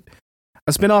unfamiliar,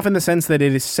 a spin-off in the sense that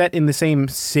it is set in the same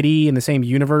city, in the same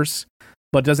universe,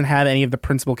 but doesn't have any of the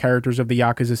principal characters of the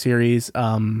Yakuza series.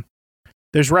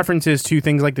 There's references to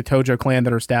things like the Tojo clan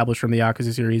that are established from the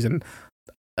Yakuza series. And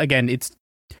again,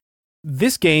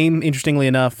 this game, interestingly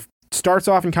enough, starts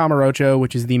off in Kamurocho,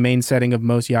 which is the main setting of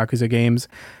most Yakuza games,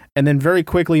 and then very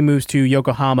quickly moves to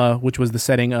Yokohama, which was the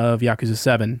setting of Yakuza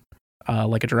 7,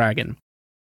 Like a Dragon.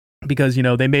 Because,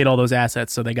 they made all those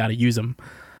assets, so they got to use them.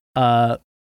 But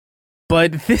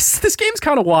this game's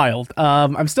kind of wild.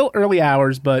 I'm still early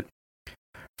hours, but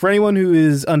for anyone who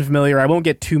is unfamiliar, I won't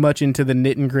get too much into the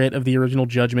nit and grit of the original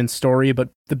Judgment story, but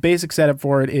the basic setup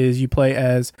for it is you play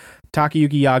as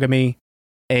Takayuki Yagami,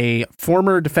 a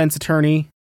former defense attorney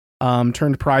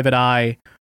turned private eye,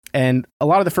 and a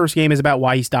lot of the first game is about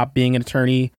why he stopped being an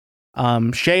attorney.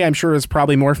 Shay, I'm sure, is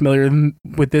probably more familiar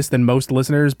with this than most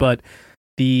listeners, but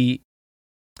the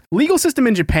legal system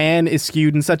in Japan is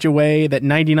skewed in such a way that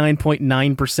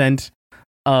 99.9%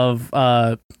 of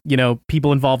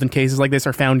people involved in cases like this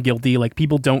are found guilty. Like,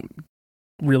 people don't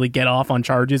really get off on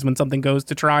charges when something goes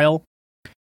to trial.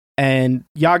 And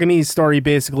Yagami's story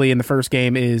basically in the first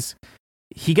game is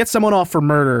he gets someone off for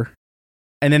murder,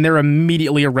 and then they're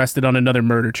immediately arrested on another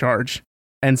murder charge.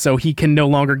 And so he can no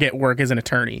longer get work as an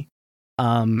attorney.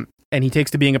 And he takes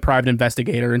to being a private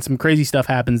investigator, and some crazy stuff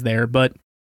happens there. But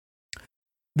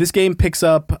this game picks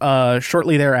up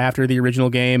shortly thereafter the original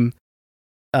game.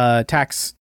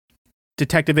 Tax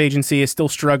detective agency is still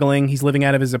struggling. He's living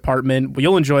out of his apartment. But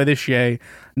you'll enjoy this, Shay.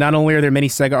 Not only are there many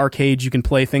Sega arcades you can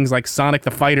play things like Sonic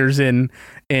the Fighters in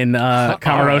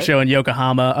Kamurocho and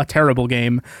Yokohama, a terrible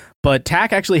game, but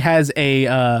Tak actually has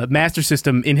a Master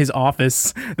System in his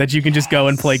office that you can just go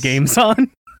and play games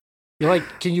on. You're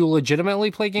like, can you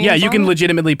legitimately play games? Yeah, you can it?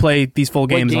 legitimately play these full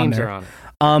games on there. Are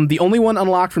on it? The only one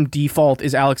unlocked from default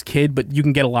is Alex Kidd, but you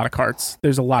can get a lot of carts.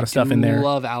 There's a lot of stuff in there. I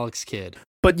love Alex Kidd.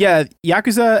 But yeah,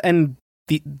 Yakuza and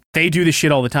they do this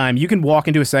shit all the time. You can walk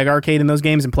into a Sega arcade in those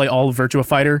games and play all of Virtua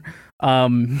Fighter.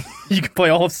 You can play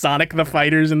all of Sonic the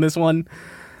Fighters in this one.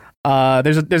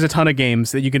 There's a ton of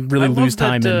games that you can really lose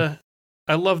time in.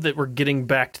 I love that we're getting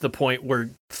back to the point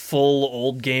where full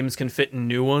old games can fit in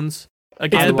new ones.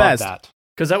 Again, it's the best.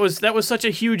 Because that was such a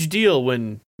huge deal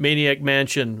when Maniac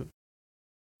Mansion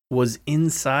was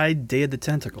inside Day of the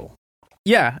Tentacle.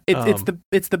 Yeah, it's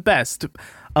the best.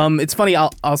 It's funny.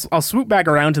 I'll swoop back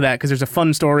around to that because there's a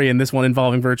fun story in this one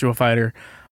involving Virtua Fighter.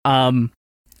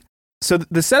 So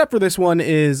the setup for this one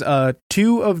is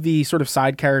two of the sort of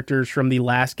side characters from the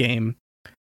last game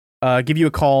give you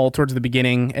a call towards the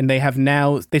beginning, and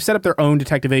they've set up their own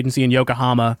detective agency in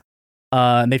Yokohama,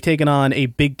 and they've taken on a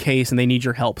big case and they need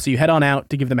your help. So you head on out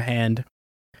to give them a hand.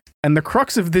 And the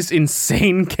crux of this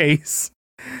insane case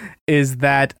is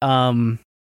that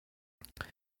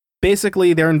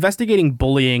basically they're investigating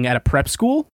bullying at a prep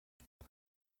school.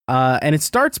 And it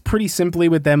starts pretty simply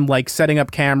with them like setting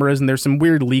up cameras, and there's some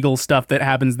weird legal stuff that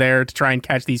happens there to try and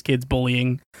catch these kids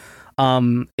bullying.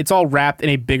 It's all wrapped in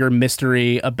a bigger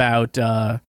mystery about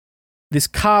this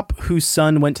cop whose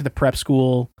son went to the prep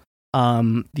school.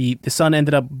 The son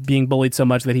ended up being bullied so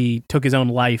much that he took his own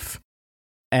life,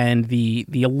 and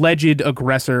the alleged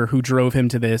aggressor who drove him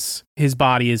to this, his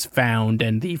body is found,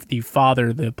 and the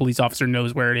father, the police officer,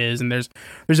 knows where it is, and there's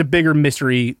a bigger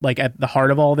mystery like at the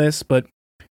heart of all this. But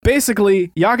basically,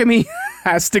 Yagami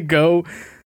has to go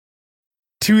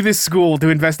to this school to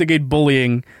investigate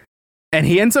bullying, and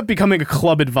he ends up becoming a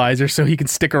club advisor so he can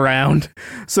stick around.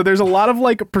 So there's a lot of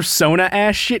like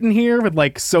Persona-ass shit in here with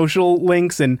like social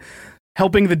links and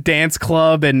helping the dance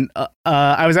club. And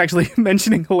I was actually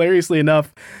mentioning, hilariously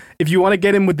enough, if you want to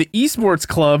get in with the esports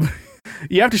club,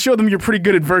 you have to show them you're pretty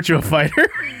good at Virtua Fighter.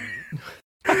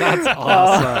 That's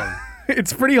awesome.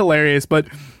 It's pretty hilarious, but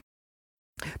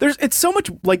it's so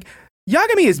much like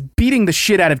Yagami is beating the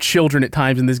shit out of children at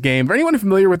times in this game. For anyone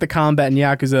familiar with the combat in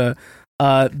Yakuza,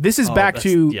 this is back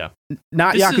to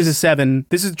not this Yakuza 7.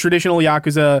 This is a traditional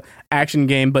Yakuza action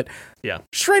game, but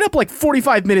straight up like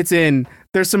 45 minutes in,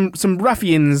 there's some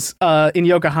ruffians in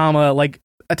Yokohama like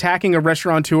attacking a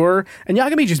restaurateur, and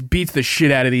Yagami just beats the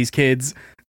shit out of these kids,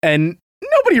 and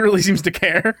nobody really seems to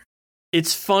care.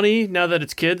 It's funny now that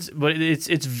it's kids, but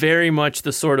it's very much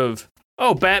the sort of,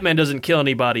 oh, Batman doesn't kill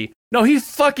anybody. No, he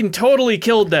fucking totally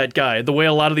killed that guy, the way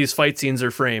a lot of these fight scenes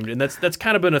are framed. And that's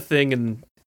kind of been a thing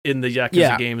in the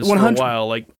Yakuza games for a while.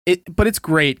 But it's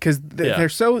great because they're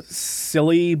so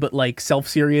silly, but like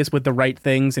self-serious with the right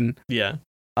things. And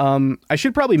I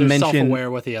should probably mention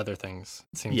self-aware with the other things,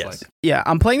 it seems like. Yeah,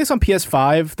 I'm playing this on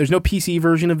PS5. There's no PC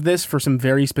version of this for some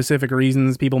very specific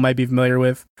reasons people might be familiar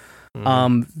with.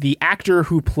 The actor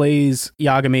who plays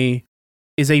Yagami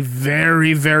is a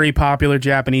very, very popular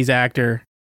Japanese actor.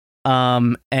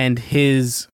 And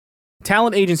his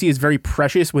talent agency is very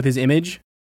precious with his image.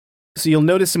 So you'll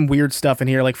notice some weird stuff in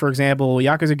here. Like, for example,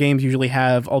 Yakuza games usually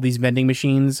have all these vending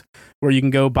machines where you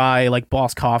can go buy like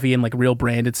Boss Coffee and like real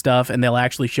branded stuff, and they'll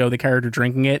actually show the character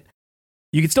drinking it.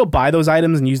 You can still buy those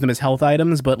items and use them as health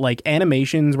items, but like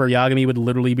animations where Yagami would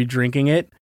literally be drinking it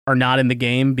are not in the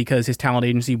game because his talent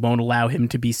agency won't allow him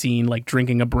to be seen like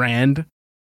drinking a brand.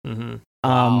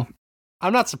 Wow.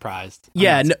 I'm not surprised.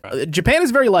 Japan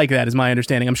is very like that, is my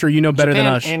understanding. I'm sure you know better than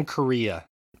us. And Korea.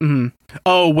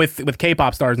 Oh, with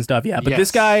K-pop stars and stuff, yeah. But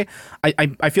this guy,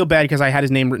 I feel bad because I had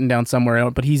his name written down somewhere,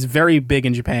 but he's very big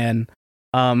in Japan.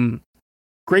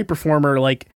 Great performer,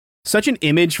 like such an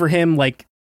image for him. Like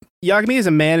Yagami is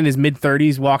a man in his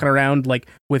mid-30s walking around like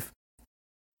with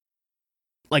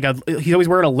like he's always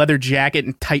wearing a leather jacket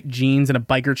and tight jeans and a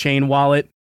biker chain wallet.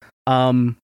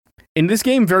 In this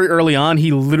game, very early on,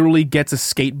 he literally gets a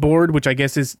skateboard, which I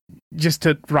guess is just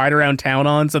to ride around town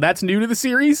on. So that's new to the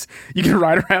series. You can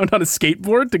ride around on a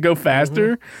skateboard to go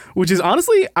faster, which is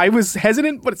honestly, I was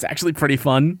hesitant, but it's actually pretty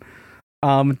fun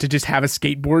to just have a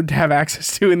skateboard to have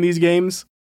access to in these games.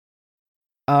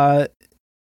 And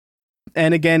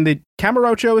again, the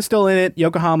Kamurocho is still in it.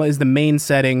 Yokohama is the main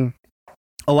setting.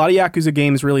 A lot of Yakuza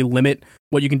games really limit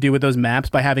what you can do with those maps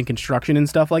by having construction and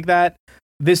stuff like that.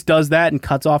 This does that and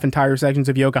cuts off entire sections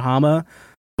of Yokohama,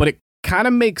 but it kind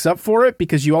of makes up for it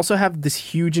because you also have this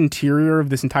huge interior of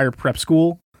this entire prep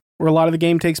school where a lot of the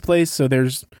game takes place. So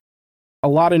there's a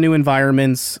lot of new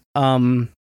environments.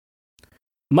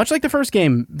 Much like the first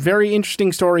game, very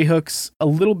interesting story hooks, a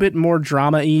little bit more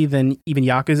drama-y than even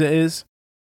Yakuza is.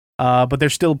 But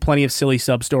there's still plenty of silly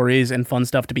sub-stories and fun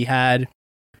stuff to be had.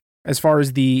 As far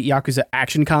as the Yakuza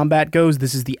action combat goes,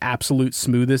 this is the absolute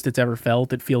smoothest it's ever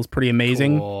felt. It feels pretty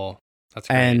amazing. Cool. That's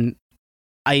great. And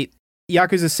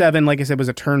Yakuza 7, like I said, was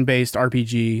a turn-based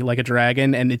RPG, like a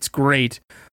dragon, and it's great.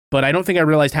 But I don't think I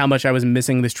realized how much I was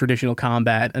missing this traditional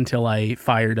combat until I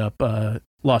fired up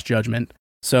Lost Judgment.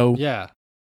 So yeah,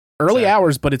 early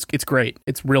hours, but it's great.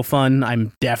 It's real fun.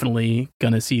 I'm definitely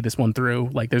going to see this one through.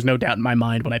 Like, there's no doubt in my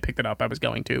mind when I picked it up I was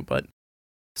going to, but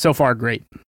so far, great.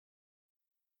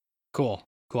 Cool.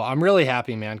 I'm really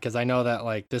happy, man, because I know that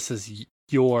like this is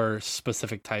your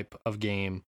specific type of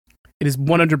game. It is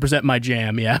 100% my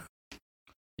jam, yeah.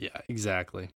 Yeah,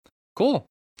 exactly. Cool.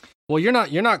 Well, you're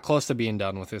not close to being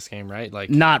done with this game, right? Like,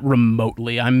 not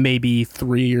remotely. I'm maybe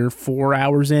 3 or 4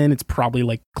 hours in. It's probably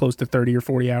like close to 30 or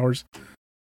 40 hours.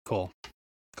 Cool.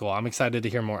 I'm excited to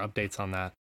hear more updates on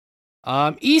that.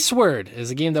 Eastward is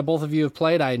a game that both of you have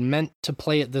played. I had meant to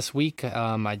play it this week.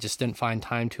 I just didn't find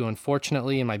time to,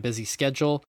 unfortunately, in my busy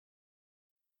schedule.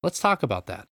 Let's talk about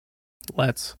that.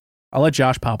 I'll let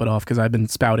Josh pop it off because I've been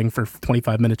spouting for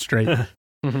 25 minutes straight.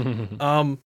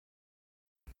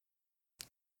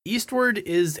 Eastward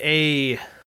is the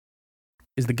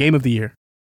game of the year.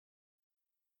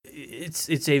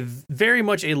 It's a very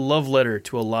much a love letter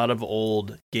to a lot of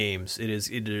old games.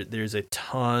 There's a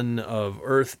ton of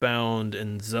Earthbound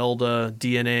and Zelda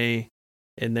DNA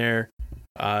in there.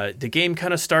 The game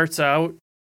kind of starts out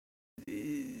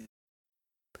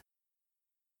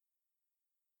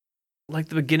like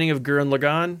the beginning of Gurren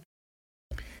Lagann.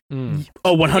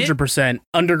 Oh, 100%.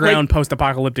 Underground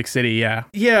post-apocalyptic city, yeah.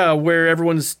 Yeah, where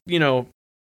everyone's,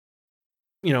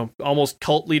 almost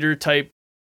cult leader type.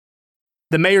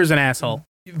 The mayor's an asshole.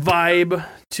 Vibe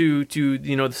to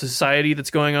the society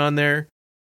that's going on there.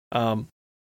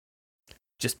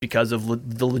 Just because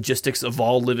of the logistics of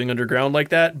all living underground like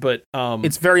that, but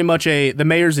it's very much the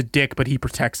mayor's a dick, but he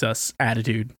protects us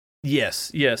attitude.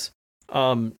 Yes. It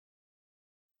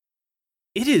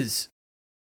is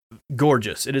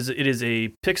gorgeous. It is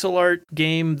a pixel art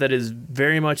game that is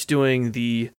very much doing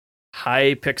the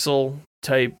high pixel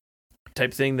type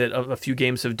thing that a few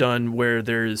games have done, where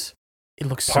there's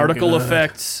particle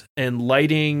effects and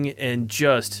lighting, and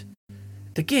just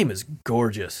the game is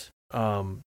gorgeous.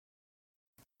 And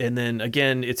then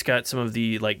again, it's got some of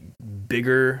the like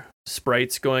bigger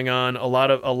sprites going on. A lot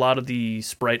of the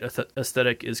sprite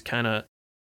aesthetic is kind of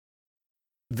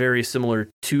very similar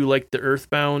to like the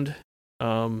Earthbound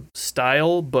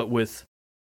style, but with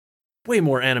way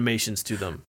more animations to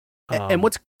them. And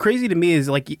what's crazy to me is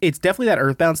like it's definitely that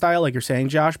Earthbound style, like you're saying,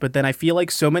 Josh. But then I feel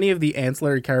like so many of the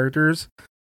ancillary characters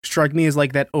strike me as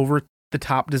like that over the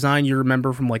top design you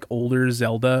remember from like older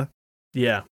Zelda.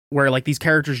 Yeah, where like these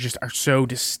characters just are so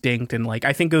distinct, and like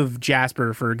I think of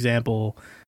Jasper, for example,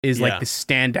 is like the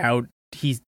standout.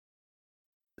 He's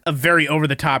a very over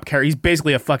the top character. He's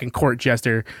basically a fucking court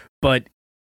jester, but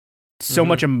so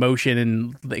much emotion,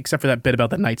 and except for that bit about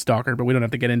the Night Stalker, but we don't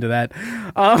have to get into that.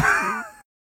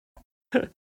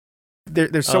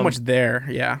 There's so much there.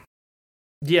 Yeah,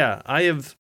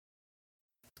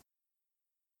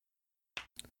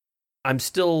 I'm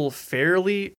still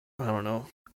fairly, I don't know.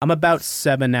 I'm about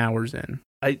 7 hours in.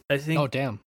 I think. Oh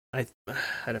damn! I'd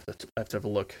have to have a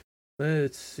look.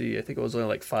 Let's see. I think it was only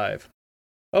like 5.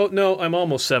 Oh no, I'm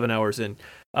almost 7 hours in.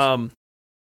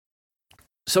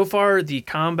 So far the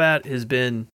combat has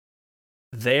been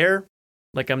there.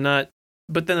 Like I'm not,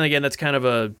 but then again, that's kind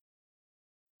of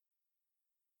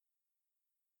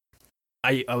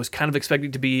I was kind of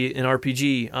expecting to be an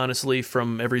RPG, honestly,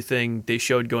 from everything they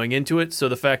showed going into it. So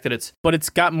the fact that it's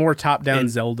got more top-down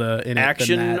Zelda in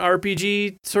action it than that.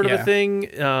 RPG sort of a thing.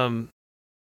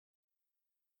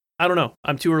 I don't know.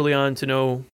 I'm too early on to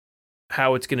know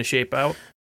how it's going to shape out.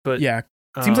 But yeah,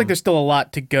 it seems like there's still a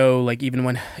lot to go. Like even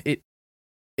when it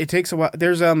takes a while.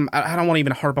 There's I don't want to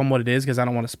even harp on what it is because I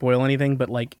don't want to spoil anything. But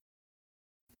like,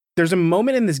 there's a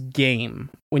moment in this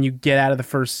game when you get out of the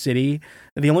first city.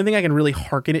 The only thing I can really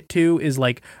hearken it to is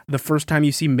like the first time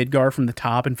you see Midgar from the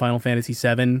top in Final Fantasy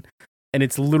VII, and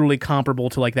it's literally comparable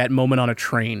to like that moment on a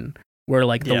train where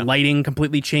like the lighting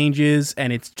completely changes,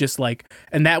 and it's just like,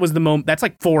 and that was the moment. That's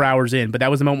like 4 hours in, but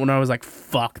that was the moment when I was like,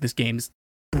 "Fuck, this game's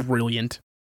brilliant."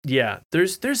 Yeah,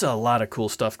 there's a lot of cool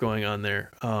stuff going on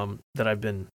there that I've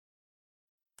been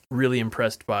really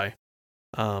impressed by.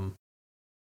 It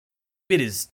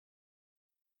is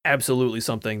absolutely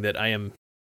something that I am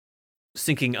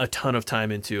sinking a ton of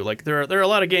time into. Like there are a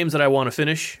lot of games that I want to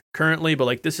finish currently, but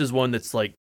like this is one that's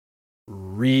like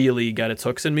really got its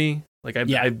hooks in me. Like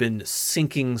I've been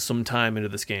sinking some time into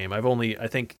this game. I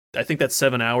think that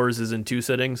 7 hours is in 2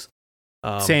 sittings.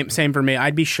 Same for me.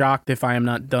 I'd be shocked if I am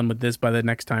not done with this by the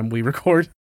next time we record.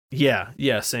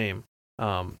 Yeah, same.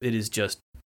 It is just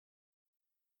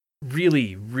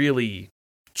really, really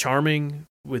charming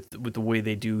with the way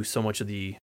they do so much of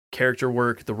the character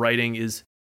work. The writing is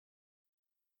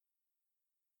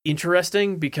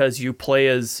interesting because you play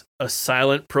as a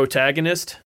silent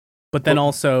protagonist, but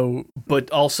also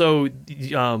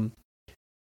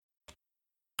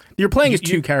you're playing as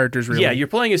 2 characters, really. Yeah, you're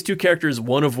playing as 2 characters,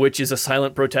 one of which is a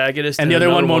silent protagonist, and the other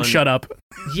one won't shut up.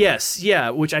 Yes, yeah,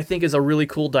 which I think is a really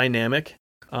cool dynamic.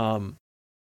 To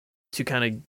kind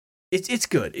of, it's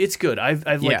good. It's good.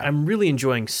 I'm really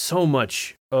enjoying so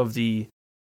much of the,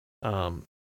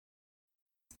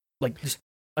 like just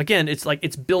again, it's like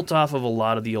it's built off of a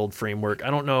lot of the old framework. I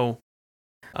don't know.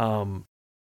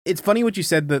 It's funny what you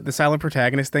said, the silent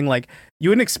protagonist thing. Like, you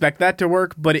wouldn't expect that to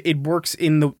work, but it works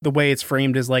in the way it's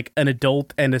framed as like an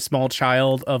adult and a small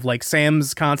child of like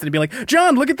Sam's constantly being like,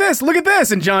 John, look at this,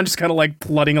 and John just kind of like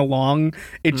plodding along.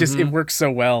 It just, it works so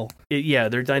well.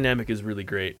 Their dynamic is really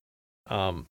great.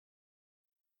 I'm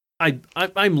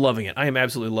loving it. I am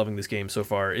absolutely loving this game so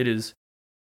far. It is.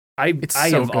 I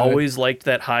have always liked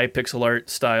that high pixel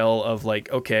art style of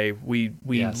like, okay, we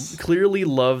clearly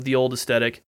love the old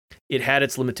aesthetic. It had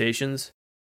its limitations.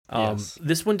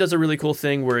 This one does a really cool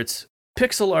thing where it's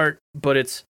pixel art, but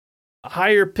it's a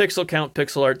higher pixel count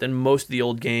pixel art than most of the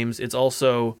old games. It's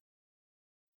also,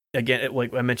 again,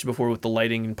 like I mentioned before with the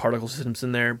lighting and particle systems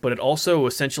in there, but it also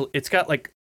essentially, it's got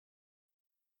like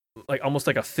almost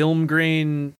like a film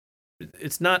grain.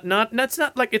 It's not. You've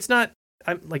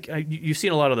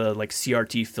seen a lot of the like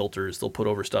CRT filters they'll put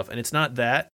over stuff, and it's not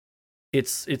that.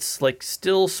 It's like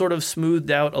still sort of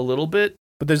smoothed out a little bit.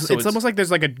 But it's almost like there's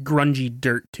like a grungy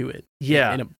dirt to it.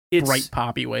 Yeah. In a bright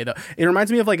poppy way though. It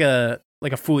reminds me of like a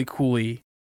Fooly Cooley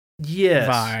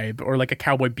vibe, or like a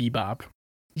Cowboy Bebop.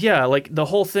 Yeah, like the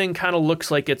whole thing kind of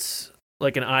looks like it's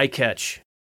like an eye catch.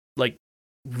 Like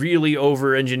really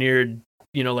over engineered,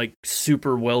 like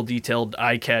super well detailed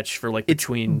eye catch for like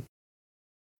between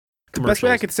the best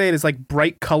way I could say it is like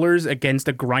bright colors against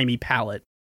a grimy palette.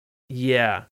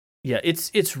 Yeah. Yeah,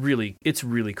 it's really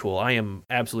cool. I am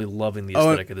absolutely loving the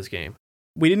aesthetic of this game.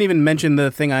 We didn't even mention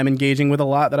the thing I'm engaging with a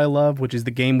lot that I love, which is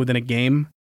the game within a game.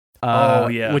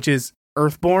 Which is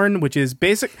Earthborn, which is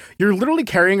basic. You're literally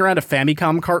carrying around a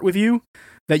Famicom cart with you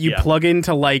that you plug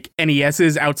into like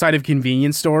NESs outside of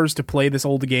convenience stores to play this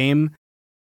old game.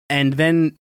 And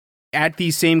then at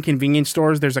these same convenience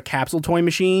stores, there's a capsule toy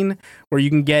machine where you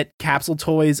can get capsule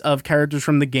toys of characters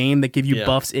from the game that give you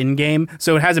buffs in game.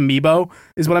 So it has amiibo,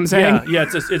 is what I'm saying. Yeah,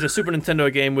 it's a Super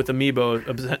Nintendo game with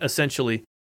amiibo essentially,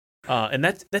 and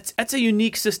that's a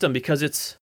unique system because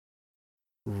it's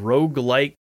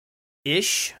roguelike-ish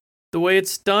the way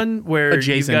it's done, where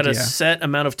you've got a set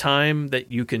amount of time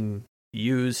that you can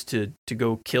use to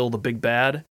go kill the big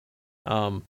bad,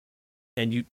 and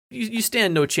you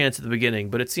stand no chance at the beginning,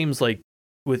 but it seems like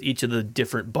with each of the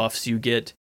different buffs you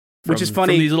get, which is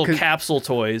funny, from these little capsule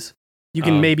toys, you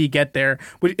can maybe get there.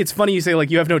 It's funny you say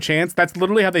like you have no chance. That's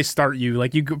literally how they start you.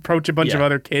 Like you approach a bunch of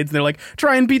other kids, and they're like,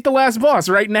 "Try and beat the last boss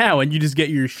right now," and you just get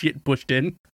your shit pushed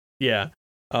in. Yeah,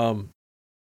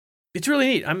 it's really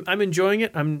neat. I'm enjoying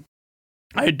it.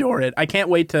 I adore it. I can't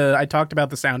wait to. I talked about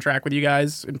the soundtrack with you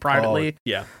guys privately.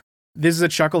 Yeah. This is a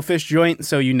Chucklefish joint,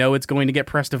 so you know it's going to get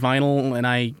pressed to vinyl, and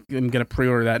I am going to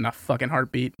pre-order that in a fucking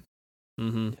heartbeat.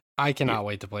 Mm-hmm. I cannot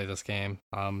wait to play this game.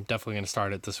 I'm definitely going to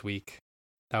start it this week.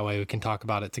 That way we can talk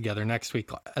about it together next week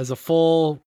as a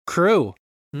full crew.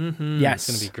 Mm-hmm. Yes.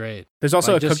 It's going to be great. There's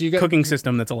also a cooking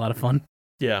system that's a lot of fun.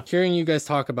 Yeah. Hearing you guys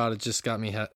talk about it just got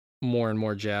me more and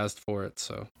more jazzed for it,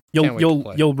 so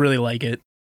you'll really like it.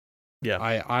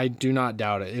 Yeah. I do not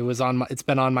doubt it. It's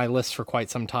been on my list for quite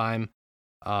some time.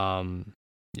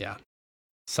 Yeah.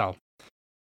 So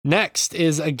next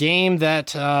is a game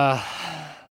that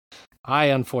I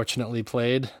unfortunately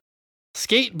played,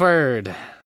 SkateBIRD.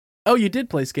 Oh, you did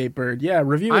play SkateBIRD. Yeah,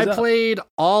 review is I played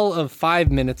all of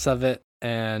 5 minutes of it,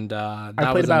 and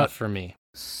that was enough for me.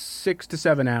 6 to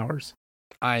 7 hours.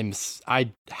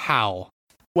 How?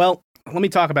 Well, let me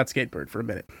talk about SkateBIRD for a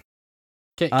minute.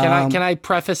 Can I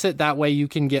preface it that way you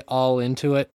can get all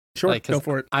into it? Sure, go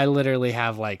for it. I literally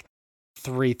have like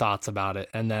 3 thoughts about it,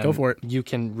 and then go for it. You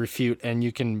can refute and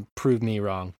you can prove me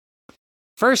wrong.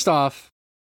 First off,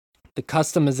 the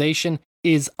customization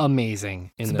is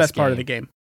amazing. It's the best part of the game.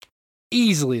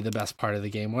 Easily the best part of the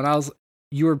game. When I was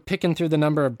you were picking through the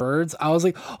number of birds, I was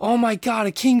like, oh my God,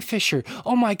 a kingfisher.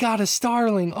 Oh my God, a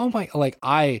starling. Oh my, like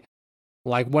I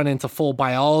went into full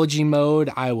biology mode.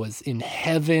 I was in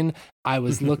heaven. I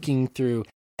was looking through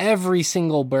every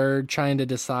single bird, trying to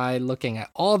decide, looking at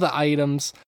all the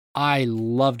items. I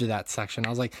loved that section. I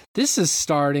was like, this is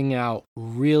starting out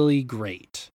really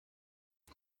great.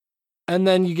 And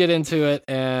then you get into it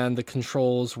and the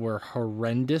controls were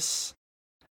horrendous.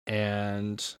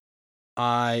 And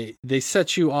they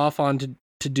set you off on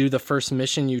to do the first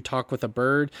mission. You talk with a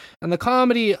bird, and the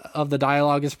comedy of the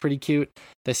dialogue is pretty cute.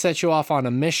 They set you off on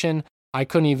a mission. I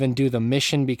couldn't even do the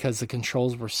mission because the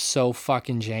controls were so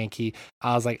fucking janky.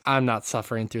 I was like, I'm not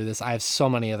suffering through this. I have so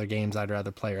many other games I'd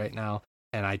rather play right now,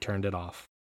 and I turned it off.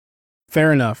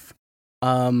 Fair enough.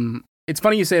 It's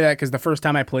funny you say that because the first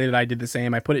time I played it, I did the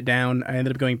same. I put it down. I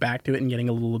ended up going back to it and getting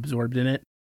a little absorbed in it.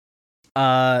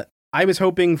 I was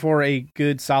hoping for a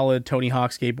good, solid Tony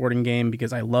Hawk skateboarding game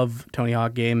because I love Tony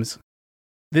Hawk games.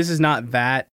 This is not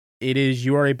that. It is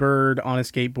you are a bird on a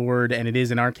skateboard, and it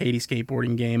is an arcadey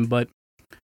skateboarding game, but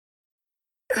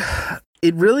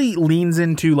it really leans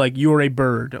into, like, you are a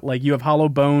bird. Like, you have hollow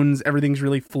bones, everything's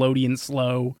really floaty and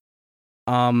slow.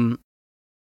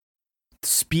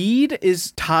 Speed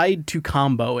is tied to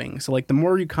comboing. So, like, the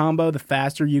more you combo, the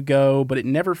faster you go, but it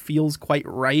never feels quite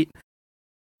right.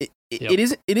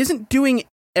 It isn't doing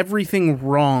everything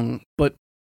wrong, but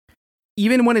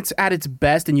even when it's at its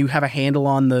best and you have a handle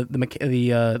on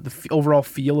the overall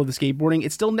feel of the skateboarding,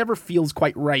 it still never feels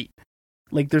quite right.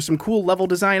 Like, there's some cool level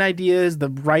design ideas, the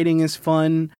writing is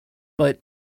fun, but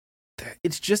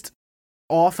it's just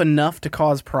off enough to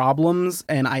cause problems,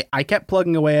 and I kept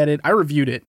plugging away at it. I reviewed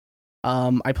it.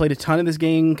 I played a ton of this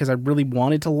game because I really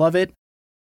wanted to love it,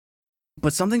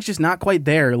 but something's just not quite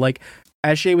there. Like,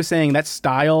 as Shay was saying, that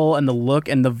style and the look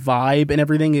and the vibe and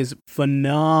everything is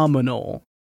phenomenal,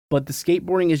 but the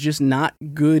skateboarding is just not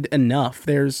good enough.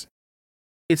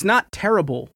 It's not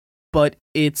terrible, but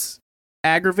it's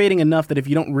aggravating enough that if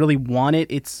you don't really want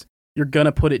it, you're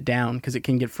gonna put it down because it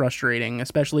can get frustrating,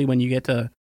 especially when you get to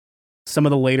some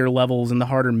of the later levels and the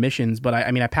harder missions. But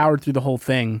I powered through the whole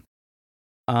thing,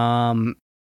 and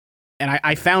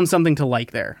I found something to like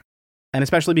there. And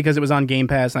especially because it was on Game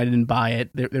Pass and I didn't buy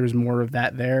it, there was more of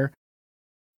that there.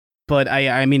 But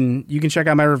I mean, you can check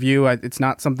out my review. It's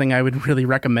not something I would really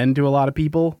recommend to a lot of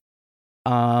people.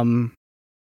 I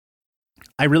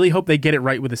really hope they get it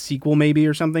right with a sequel maybe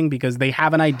or something, because they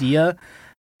have an idea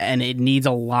and it needs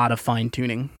a lot of fine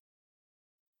tuning.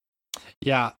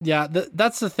 Yeah.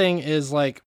 That's the thing is,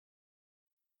 like,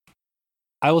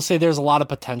 I will say there's a lot of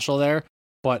potential there,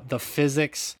 but the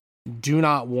physics do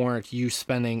not warrant you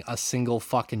spending a single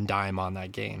fucking dime on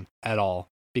that game at all,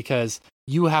 because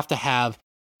you have to have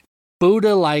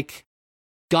Buddha-like,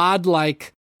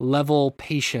 godlike level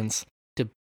patience to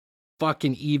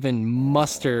fucking even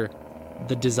muster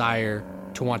the desire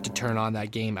to want to turn on that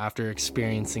game after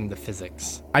experiencing the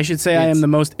physics. I should say I am the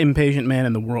most impatient man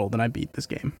in the world, and I beat this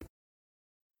game.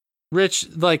 Rich,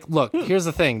 like, look, here's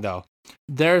the thing, though.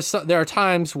 There are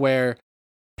times where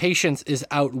patience is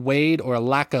outweighed, or a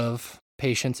lack of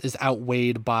patience is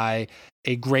outweighed by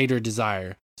a greater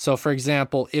desire. So, for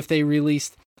example, if they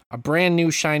released a brand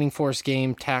new Shining Force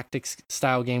game, tactics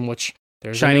style game, which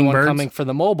there's Shining one Birds? coming for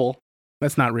the mobile.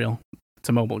 That's not real. It's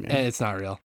a mobile game. It's not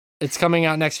real. It's coming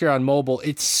out next year on mobile.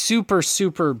 It's super,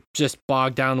 super just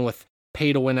bogged down with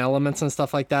pay-to-win elements and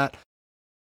stuff like that.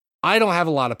 I don't have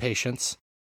a lot of patience.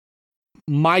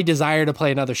 My desire to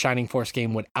play another Shining Force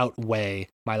game would outweigh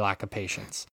my lack of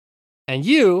patience. And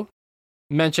you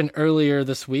mentioned earlier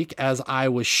this week, as I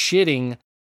was shitting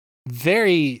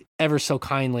very ever so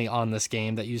kindly on this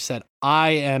game, that you said,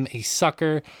 I am a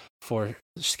sucker for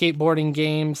skateboarding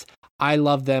games. I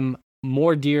love them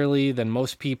more dearly than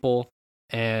most people.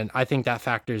 And I think that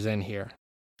factors in here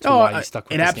to why you stuck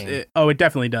with this game. It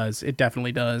definitely does. It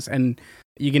definitely does. And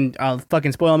I'll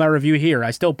fucking spoil my review here.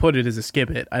 I still put it as a skip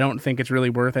it. I don't think it's really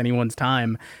worth anyone's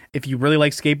time. If you really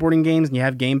like skateboarding games and you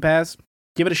have Game Pass,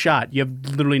 give it a shot. You have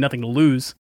literally nothing to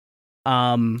lose.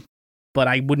 But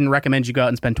I wouldn't recommend you go out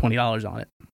and spend $20 on it.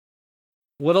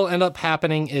 What'll end up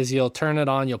happening is you'll turn it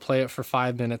on, you'll play it for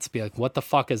 5 minutes, be like, what the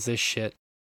fuck is this shit?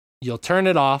 You'll turn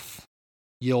it off,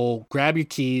 you'll grab your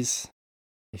keys.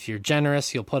 If you're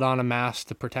generous, you'll put on a mask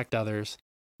to protect others,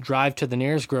 drive to the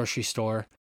nearest grocery store,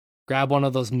 grab one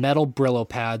of those metal Brillo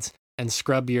pads, and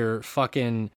scrub your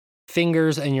fucking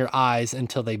fingers and your eyes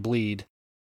until they bleed.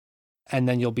 And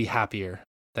then you'll be happier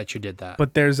that you did that.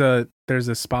 But there's a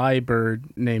spy bird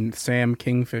named Sam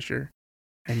Kingfisher,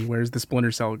 and he wears the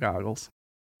Splinter Cell goggles.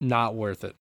 Not worth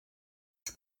it.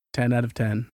 10 out of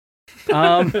 10.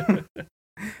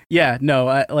 Yeah,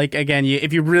 no, like again,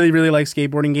 if you really, really like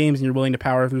skateboarding games and you're willing to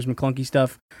power through some clunky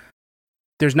stuff,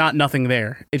 there's nothing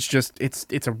there. It's just it's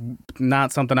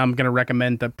not something I'm gonna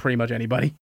recommend to pretty much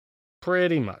anybody.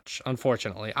 Pretty much,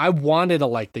 unfortunately. I wanted to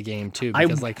like the game too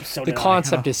because the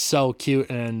concept is so cute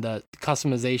and the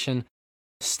customization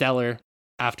stellar.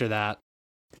 After that,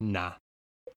 nah.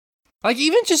 Like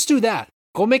even just do that.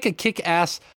 Go make a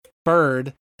kick-ass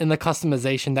bird in the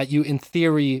customization that you in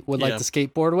theory would like to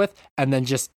skateboard with, and then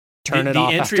just turn it off.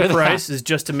 The entry price is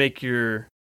just to make your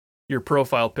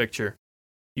profile picture.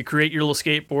 You create your little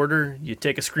skateboarder, you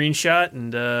take a screenshot,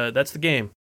 and that's the game.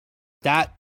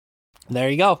 There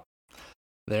you go.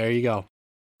 There you go.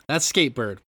 That's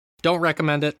SkateBIRD. Don't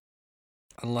recommend it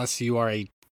unless you are a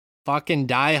fucking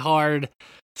diehard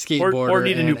skateboarder or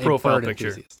need a new profile picture.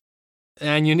 Enthusiast.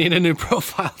 And you need a new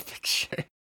profile picture.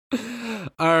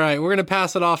 All right, we're going to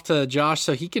pass it off to Josh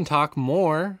so he can talk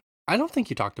more. I don't think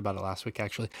you talked about it last week,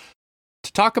 actually.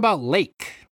 To talk about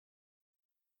Lake.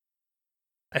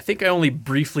 I think I only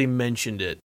briefly mentioned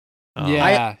it.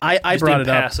 Yeah. I brought it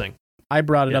passing. up. I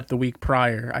brought it up the week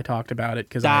prior. I talked about it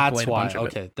because I played a bunch of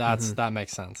it. Okay, that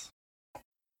makes sense.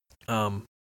 But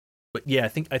yeah, I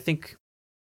think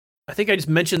I just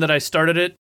mentioned that I started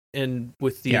it, and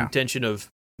with the intention of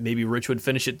maybe Rich would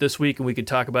finish it this week and we could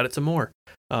talk about it some more.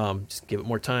 Just give it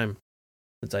more time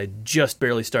since I just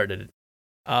barely started it.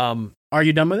 Are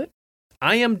you done with it?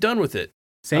 I am done with it.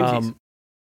 Same.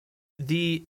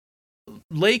 The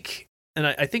Lake, and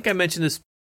I think I mentioned this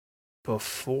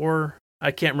before.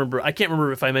 I can't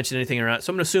remember if I mentioned anything or not. So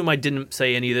I'm going to assume I didn't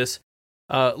say any of this.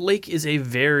 Lake is a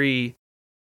very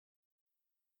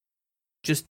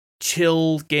just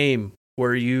chill game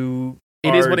where it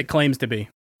is what it claims to be.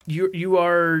 You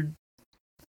are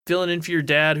filling in for your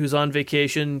dad who's on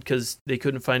vacation because they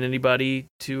couldn't find anybody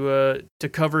to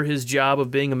cover his job of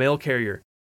being a mail carrier.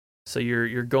 So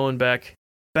you're going back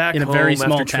in home a very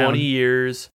small after town. 20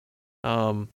 years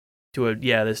to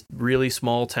this really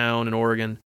small town in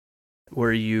Oregon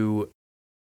where you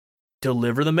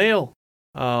deliver the mail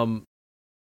and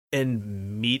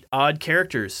meet odd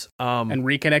characters and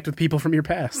reconnect with people from your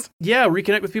past. Yeah,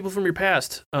 reconnect with people from your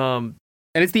past. And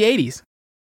it's the 80s.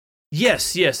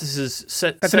 Yes, this is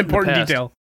set. That's set an important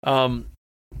detail.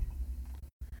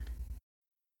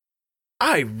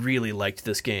 I really liked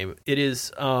this game. It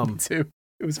is Me too.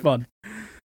 It was fun.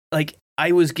 Like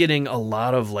I was getting a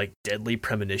lot of like Deadly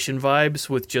Premonition vibes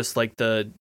with just like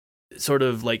the sort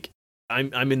of like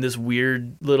I'm in this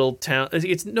weird little town.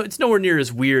 It's nowhere near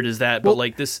as weird as that, but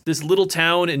like this little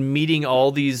town and meeting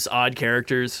all these odd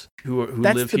characters who live here.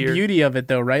 That's the beauty of it,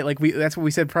 though, right? Like that's what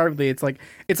we said privately. It's like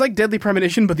Deadly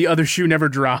Premonition, but the other shoe never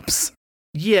drops.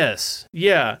 Yes,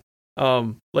 yeah.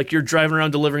 Like you're driving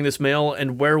around delivering this mail,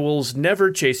 and werewolves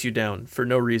never chase you down for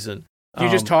no reason. You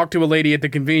just talk to a lady at the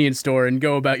convenience store and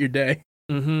go about your day.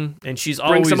 Mm-hmm. And she's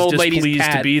always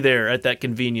displeased to be there at that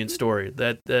convenience store.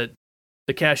 That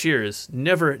the cashier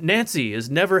Nancy is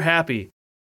never happy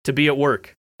to be at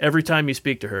work every time you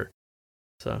speak to her.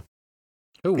 So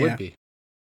who would be?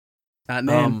 Not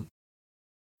name.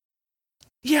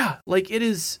 Yeah, like it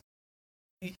is.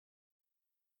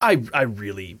 I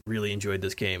really, really enjoyed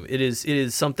this game. It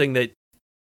is something that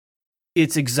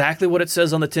it's exactly what it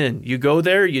says on the tin. You go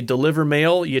there, you deliver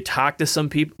mail, you talk to some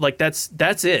people. Like that's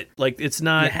it. Like it's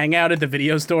not you hang out at the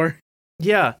video store.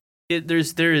 Yeah,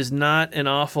 there is not an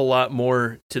awful lot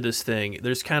more to this thing.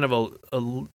 There's kind of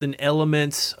an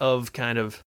element of kind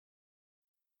of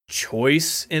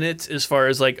choice in it as far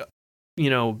as like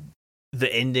the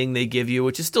ending they give you,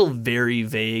 which is still very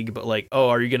vague. But like, oh,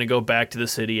 are you going to go back to the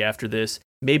city after this?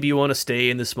 Maybe you want to stay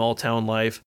in the small town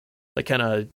life. Like kind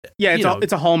of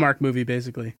it's a Hallmark movie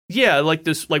basically. Yeah, like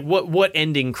this, like what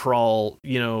ending crawl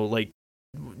like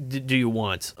do you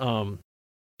want? Do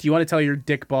you want to tell your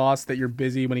dick boss that you're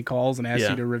busy when he calls and asks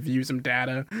you to review some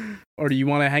data, or do you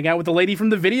want to hang out with the lady from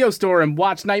the video store and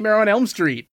watch Nightmare on Elm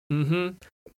Street? Mm-hmm.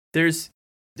 There's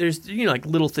like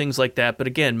little things like that, but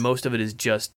again, most of it is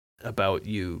just about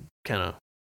you kind of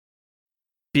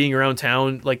being around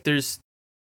town. Like there's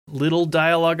little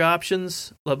dialogue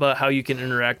options about how you can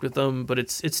interact with them, but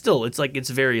it's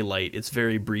very light, it's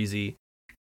very breezy.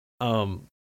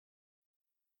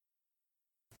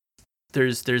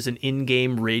 There's an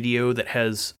in-game radio that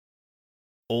has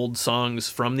old songs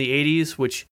from the 80s,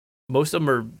 which most of them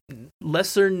are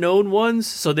lesser known ones,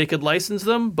 so they could license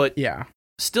them, but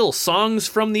still songs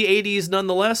from the 80s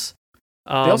nonetheless.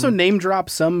 They also name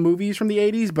drop some movies from the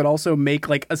 80s, but also make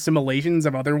like assimilations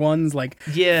of other ones, like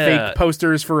fake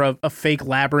posters for a fake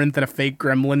Labyrinth and a fake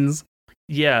Gremlins.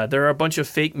 Yeah, there are a bunch of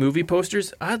fake movie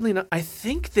posters. Oddly enough, I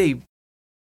think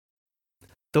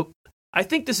I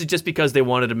think this is just because they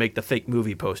wanted to make the fake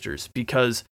movie posters,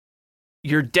 because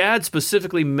your dad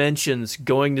specifically mentions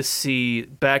going to see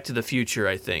Back to the Future,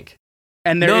 I think.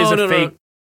 And there is a fake.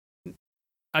 No.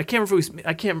 I can't remember if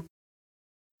I can't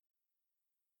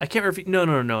remember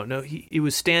if no. It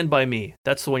was Stand By Me.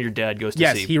 That's the one your dad goes to see.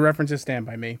 Yes, he references Stand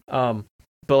By Me.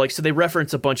 But like, so they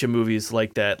reference a bunch of movies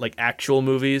like that, like actual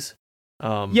movies.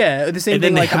 Yeah, the same and thing.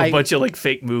 Then they like have a bunch of like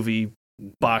fake movie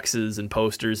boxes and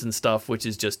posters and stuff, which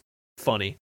is just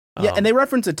funny. Yeah, and they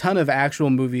reference a ton of actual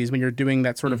movies when you're doing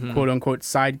that sort of Mhm. quote unquote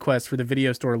side quest for the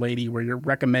video store lady, where you're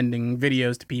recommending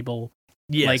videos to people.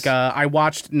 Yes. Like, I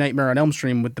watched Nightmare on Elm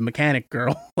Street with the mechanic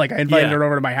girl. Like, I invited her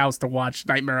over to my house to watch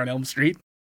Nightmare on Elm Street.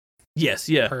 Yes,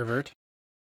 yeah. Pervert.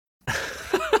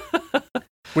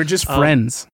 We're just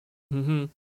friends. Mm-hmm.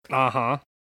 Uh-huh.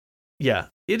 Yeah,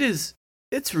 it is.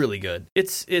 It's really good.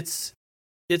 It's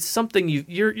something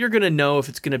you're gonna know if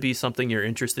it's gonna be something you're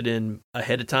interested in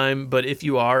ahead of time. But if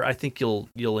you are, I think you'll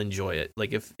enjoy it.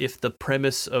 Like if the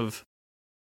premise of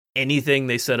anything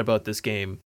they said about this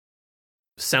game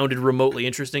sounded remotely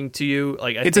interesting to you,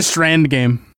 like It's a Strand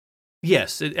game.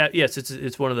 yes,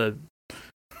 it's one of the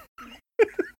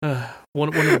one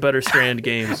of the better Strand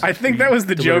games. I think that was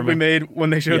the joke we made when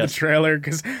they showed the trailer,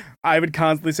 because I would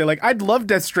constantly say, like, I'd love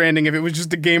Death Stranding if it was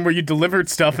just a game where you delivered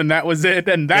stuff and that was it,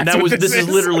 and that's what this is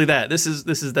literally that. This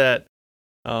is that.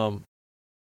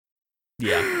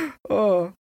 Yeah.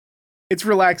 Oh, it's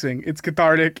relaxing. It's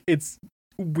cathartic. It's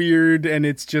weird, and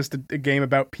it's just a game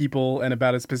about people and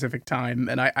about a specific time.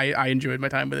 And I enjoyed my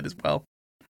time with it as well.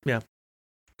 Yeah.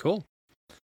 Cool.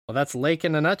 Well, that's Lake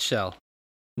in a nutshell.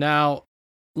 Now,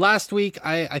 last week,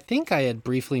 I think I had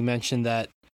briefly mentioned that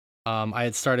I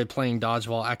had started playing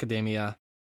Dodgeball Academia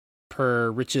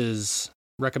per Rich's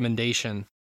recommendation.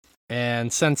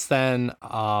 And since then,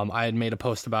 I had made a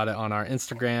post about it on our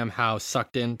Instagram, how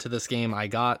sucked into this game I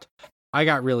got. I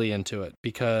got really into it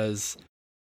because,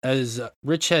 as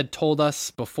Rich had told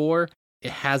us before,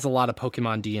 it has a lot of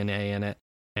Pokemon DNA in it.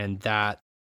 And that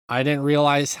I didn't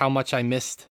realize how much I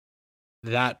missed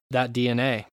that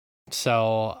DNA.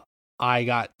 So I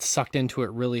got sucked into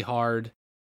it really hard,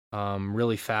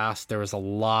 really fast. There was a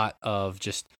lot of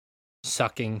just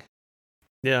sucking.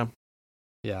 Yeah.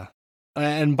 Yeah.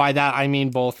 And by that, I mean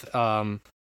both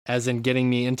as in getting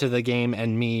me into the game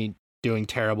and me doing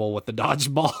terrible with the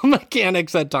dodgeball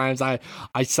mechanics at times. I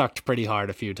sucked pretty hard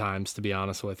a few times, to be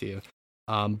honest with you.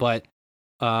 But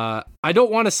I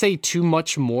don't want to say too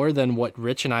much more than what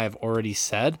Rich and I have already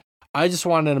said. I just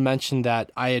wanted to mention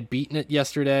that I had beaten it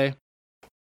yesterday.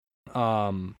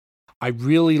 I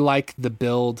really like the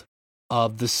build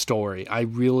of the story. I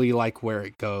really like where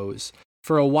it goes.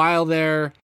 For a while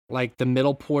there, like the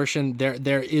middle portion,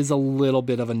 there is a little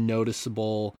bit of a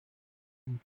noticeable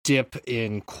dip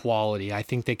in quality. I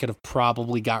think they could have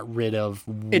probably got rid of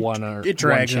it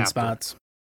drags in spots.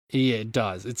 Yeah, it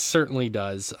does. It certainly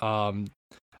does.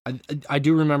 I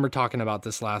do remember talking about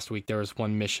this last week. There was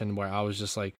one mission where I was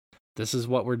just like, this is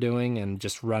what we're doing, and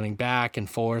just running back and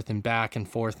forth in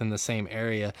the same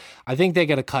area. I think they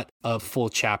got to cut a full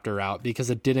chapter out because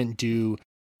it didn't do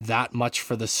that much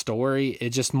for the story. It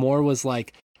just more was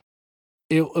like,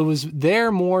 it was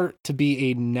there more to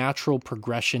be a natural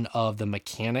progression of the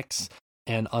mechanics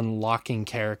and unlocking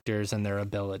characters and their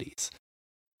abilities.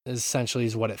 Essentially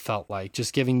is what it felt like.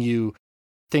 Just giving you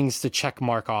things to check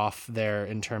mark off there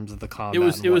in terms of the combat.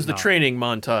 It was the training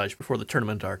montage before the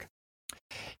tournament arc.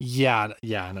 Yeah,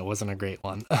 and it wasn't a great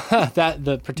one.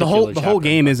 The whole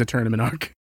game is a tournament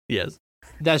arc. Yes,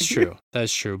 that's true.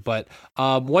 That's true. But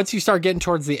once you start getting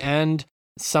towards the end,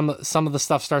 some of the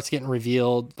stuff starts getting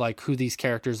revealed, like who these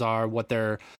characters are, what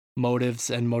their motives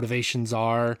and motivations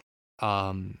are,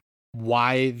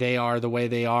 why they are the way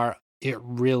they are. It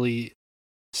really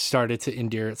started to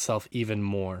endear itself even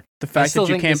more. The fact that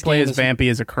you can't play as Vampy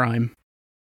is a crime.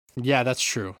 Yeah, that's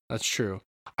true. That's true.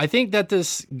 I think that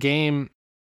this game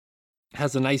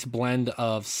has a nice blend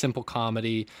of simple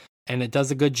comedy, and it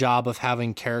does a good job of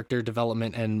having character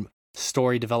development and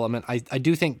story development. I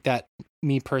do think that,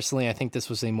 me personally, I think this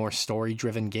was a more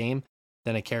story-driven game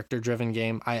than a character-driven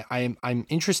game. I'm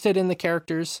interested in the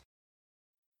characters.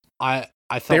 I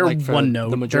felt they're like for one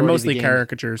note. The majority they're mostly of the game,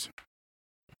 caricatures.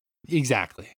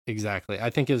 Exactly.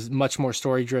 I think it was much more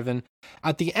story-driven.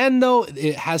 At the end, though,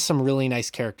 it has some really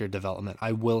nice character development.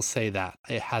 I will say that.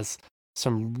 It has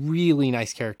some really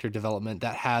nice character development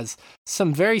that has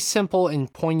some very simple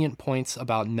and poignant points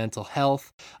about mental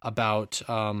health, about,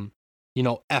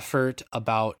 effort,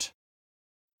 about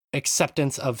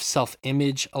acceptance of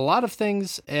self-image, a lot of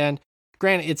things. And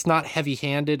granted, it's not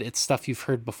heavy-handed. It's stuff you've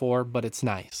heard before, but it's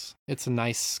nice. It's a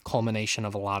nice culmination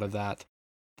of a lot of that.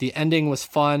 The ending was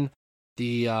fun.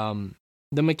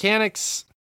 The mechanics,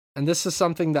 and this is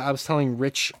something that I was telling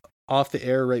Rich off the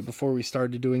air right before we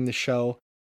started doing the show.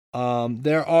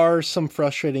 There are some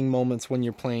frustrating moments when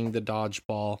you're playing the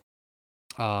dodgeball.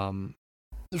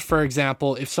 For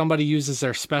example, if somebody uses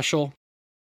their special,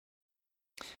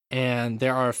 and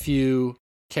there are a few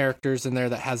characters in there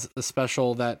that has a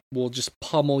special that will just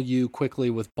pummel you quickly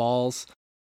with balls,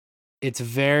 it's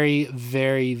very,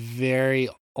 very, very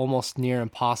almost near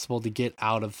impossible to get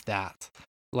out of that.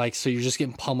 Like, so you're just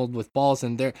getting pummeled with balls,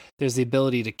 and there's the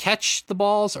ability to catch the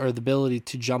balls or the ability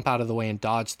to jump out of the way and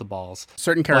dodge the balls.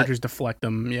 Certain characters deflect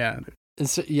them, yeah.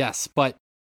 So, yes, but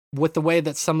with the way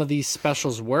that some of these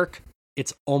specials work,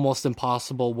 it's almost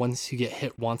impossible once you get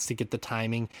hit once to get the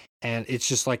timing, and it's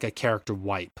just like a character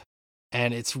wipe.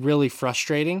 And it's really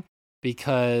frustrating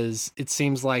because it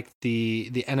seems like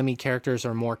the enemy characters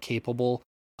are more capable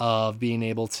of being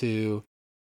able to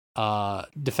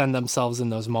defend themselves in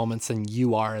those moments than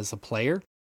you are as a player.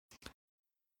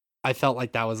 I felt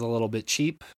like that was a little bit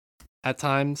cheap at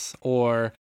times.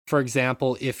 Or, for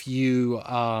example, if you,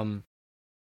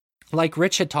 like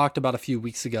Rich had talked about a few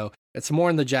weeks ago, it's more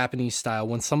in the Japanese style.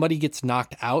 When somebody gets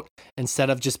knocked out, instead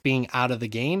of just being out of the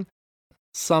game,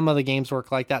 some of the games work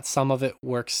like that. Some of it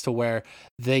works to where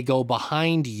they go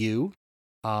behind you,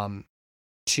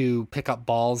 to pick up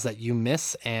balls that you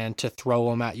miss and to throw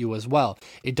them at you as well.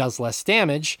 It does less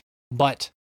damage, but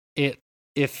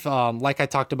if like I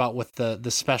talked about with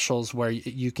the specials where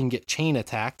you can get chain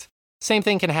attacked, same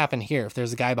thing can happen here. If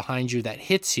there's a guy behind you that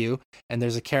hits you and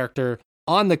there's a character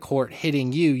on the court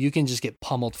hitting you, you can just get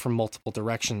pummeled from multiple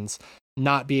directions,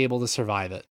 not be able to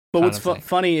survive it. But what's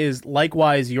funny is,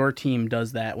 likewise, your team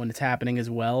does that when it's happening as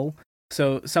well.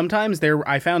 So sometimes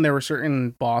I found there were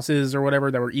certain bosses or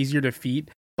whatever that were easier to defeat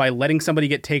by letting somebody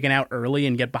get taken out early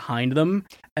and get behind them,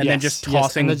 and then just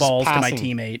tossing balls to my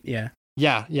teammate.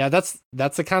 Yeah.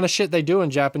 That's the kind of shit they do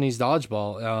in Japanese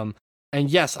dodgeball. And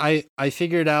yes, I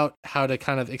figured out how to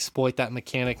kind of exploit that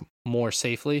mechanic more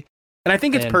safely. And I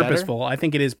think it's purposeful. Better. I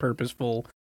think it is purposeful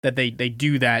that they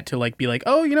do that to like be like,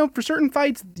 oh, for certain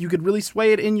fights you could really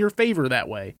sway it in your favor that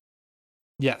way.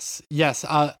 Yes.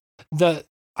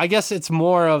 I guess it's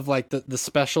more of like the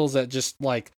specials that just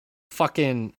like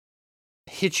fucking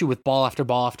hit you with ball after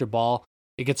ball after ball.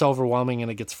 It gets overwhelming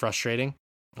and it gets frustrating.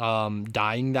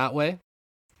 Dying that way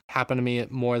happened to me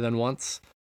more than once.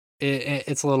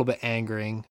 It's a little bit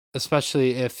angering,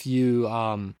 especially if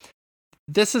you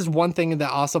this is one thing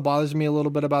that also bothers me a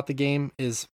little bit about the game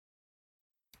is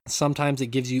sometimes it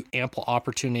gives you ample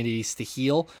opportunities to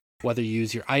heal, whether you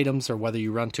use your items or whether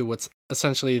you run to what's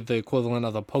essentially the equivalent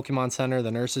of the Pokemon Center,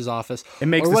 the nurse's office. It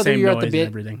makes the same noise and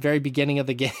everything. Very beginning of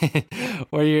the game,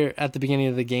 where you're at the beginning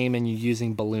of the game and you're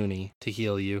using Balloony to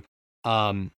heal you.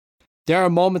 There are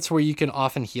moments where you can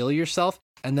often heal yourself,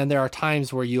 and then there are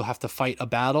times where you have to fight a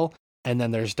battle, and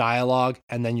then there's dialogue,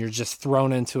 and then you're just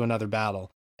thrown into another battle.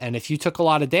 And if you took a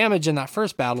lot of damage in that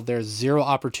first battle, there's zero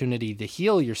opportunity to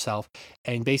heal yourself,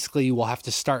 and basically you will have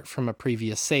to start from a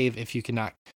previous save if you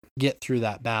cannot get through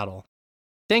that battle.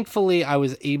 Thankfully, I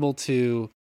was able to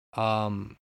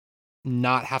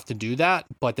not have to do that,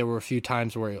 but there were a few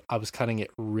times where I was cutting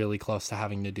it really close to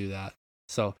having to do that.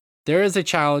 So there is a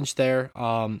challenge there.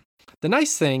 The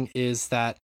nice thing is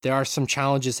that there are some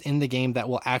challenges in the game that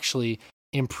will actually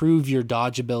improve your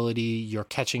dodge ability, your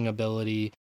catching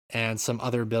ability, and some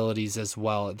other abilities as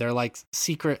well. They're like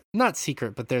not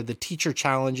secret, but they're the teacher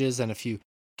challenges. And if you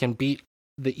can beat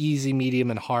the easy, medium,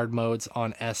 and hard modes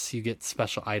on S, you get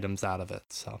special items out of it.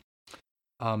 So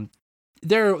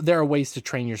there are ways to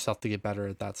train yourself to get better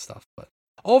at that stuff. But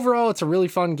overall, it's a really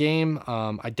fun game.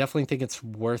 I definitely think it's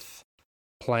worth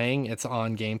playing. It's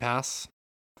on Game Pass.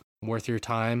 Worth your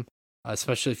time,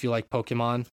 especially if you like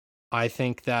Pokemon. I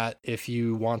think that if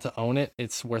you want to own it,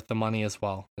 it's worth the money as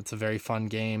well. It's a very fun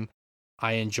game.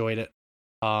 I enjoyed it.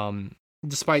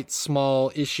 Despite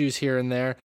small issues here and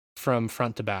there from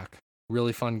front to back.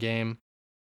 Really fun game.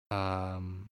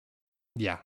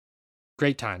 Yeah.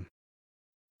 Great time.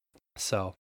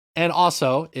 So, and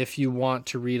also, if you want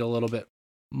to read a little bit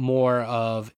more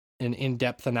of an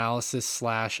in-depth analysis /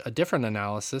 a different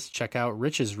analysis, check out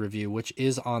Rich's review, which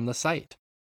is on the site.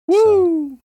 Woo!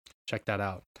 So, check that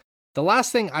out. The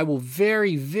last thing I will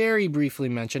very, very briefly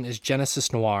mention is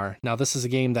Genesis Noir. Now, this is a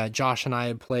game that Josh and I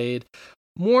had played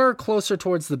more closer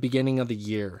towards the beginning of the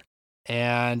year.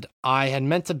 And I had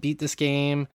meant to beat this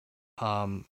game.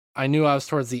 I knew I was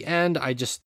towards the end. I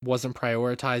just wasn't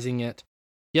prioritizing it.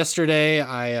 Yesterday,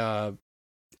 I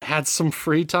had some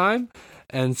free time.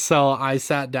 And so I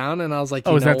sat down and I was like,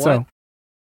 you know what? So?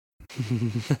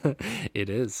 It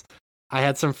is. I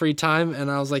had some free time and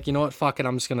I was like, you know what? Fuck it.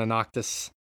 I'm just going to knock this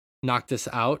knock this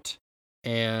out.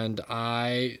 And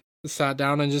I sat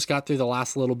down and just got through the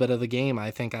last little bit of the game.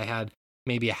 I think I had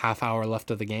maybe a half hour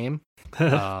left of the game.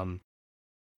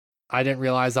 I didn't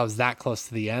realize I was that close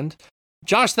to the end.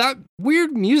 Josh, that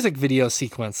weird music video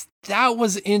sequence, that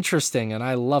was interesting, and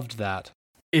I loved that.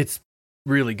 It's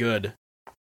really good.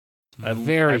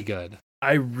 Very good.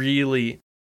 I really...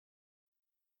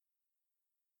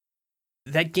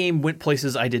 That game went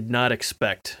places I did not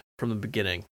expect from the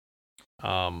beginning.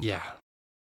 Yeah.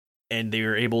 And they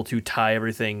were able to tie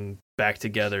everything back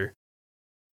together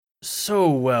so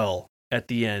well at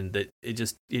the end that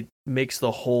it makes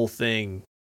the whole thing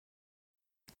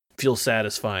feel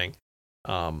satisfying.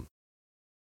 And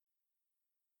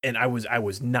I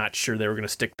was not sure they were going to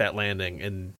stick that landing,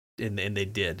 and they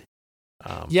did.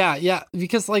 Yeah,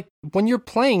 because like when you're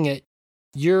playing it,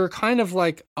 you're kind of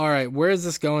like, all right, where is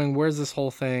this going? Where's this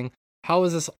whole thing? How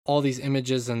is this, all these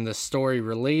images and the story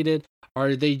related?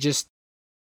 Are they just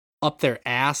up their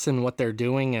ass in what they're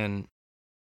doing? And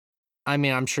I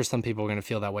mean, I'm sure some people are going to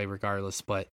feel that way regardless,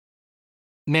 but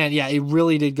man, yeah, it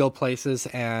really did go places.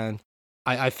 And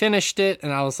I finished it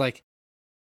and I was like,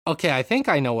 okay, I think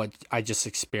I know what I just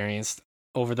experienced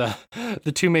over the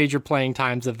two major playing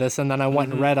times of this. And then I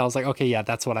went and read, I was like, okay, yeah,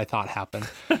 that's what I thought happened.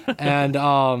 And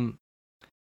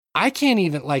I can't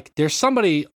even, like, there's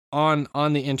somebody on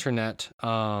the internet,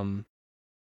 I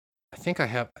think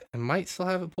I might still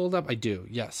have it pulled up. I do,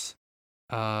 yes.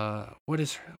 What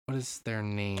is their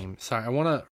name?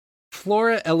 Sorry,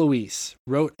 Flora Eloise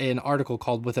wrote an article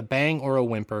called "With a Bang or a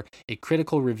Whimper: A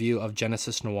Critical Review of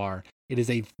Genesis Noir." It is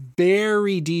a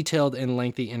very detailed and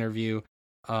lengthy review.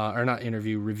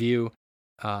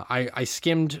 I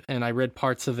skimmed and I read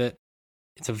parts of it.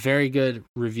 It's a very good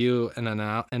review and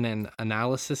an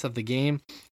analysis of the game.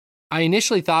 I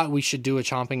initially thought we should do a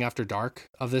Chomping After Dark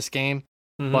of this game,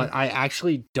 but I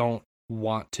actually don't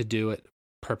want to do it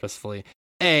purposefully.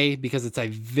 A, because it's a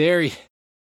very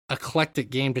eclectic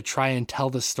game to try and tell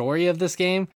the story of this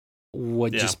game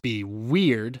would just be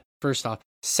weird, first off.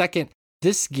 Second,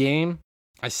 this game,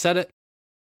 I said it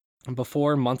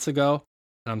before months ago,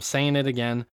 and I'm saying it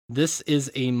again, this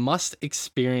is a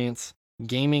must-experience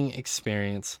gaming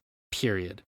experience,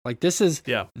 period. Like, this is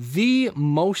the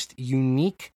most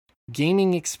unique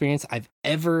gaming experience I've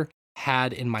ever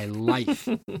had in my life.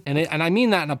 and I mean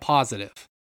that in a positive.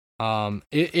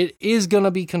 It is going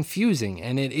to be confusing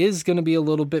and it is going to be a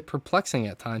little bit perplexing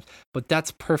at times, but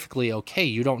that's perfectly okay.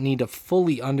 You don't need to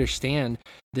fully understand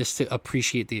this to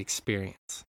appreciate the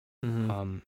experience.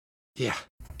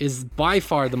 Is by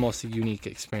far the most unique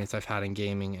experience I've had in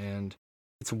gaming, and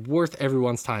it's worth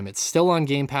everyone's time. It's still on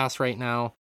Game Pass right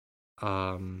now.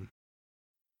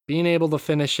 Being able to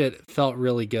finish it felt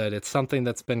really good. It's something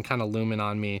that's been kind of looming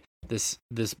on me this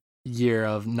year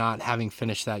of not having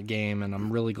finished that game, and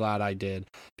I'm really glad I did,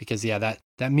 because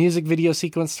that music video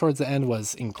sequence towards the end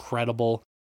was incredible.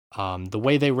 The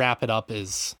way they wrap it up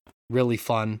is really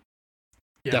fun.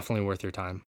 Definitely worth your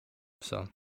time. So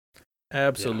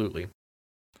absolutely.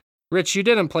 Rich, you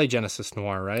didn't play Genesis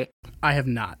Noir, right? I have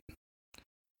not.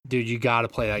 Dude, you got to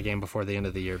play that game before the end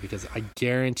of the year, because I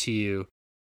guarantee you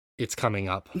it's coming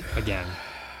up again.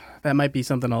 That might be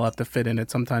something I'll have to fit in at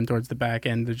sometime towards the back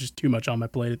end. There's just too much on my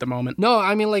plate at the moment. No,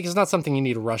 I mean, like, it's not something you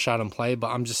need to rush out and play, but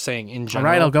I'm just saying in general.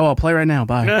 All right, I'll go. I'll play right now.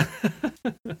 Bye.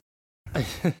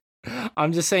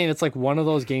 I'm just saying it's like one of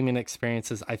those gaming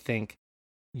experiences I think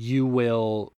you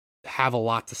will have a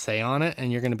lot to say on it,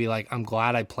 and you're going to be like, I'm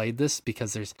glad I played this,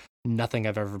 because there's nothing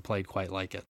I've ever played quite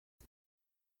like it.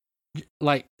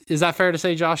 Like, is that fair to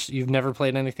say, Josh? You've never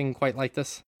played anything quite like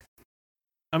this?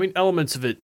 I mean, elements of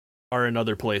it are in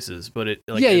other places, but it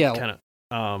kind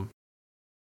of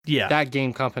that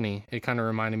game company, it kind of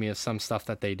reminded me of some stuff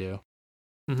that they do.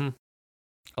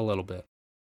 A little bit,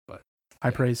 but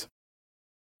high praise.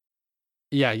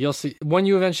 Yeah, you'll see when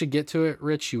you eventually get to it,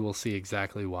 Rich. You will see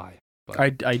exactly why.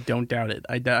 But I don't doubt it.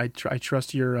 I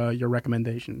trust your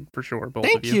recommendation for sure. Both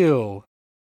Thank of you. you.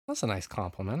 That's a nice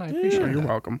compliment. I appreciate it. You're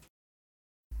welcome.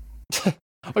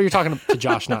 Oh, you're talking to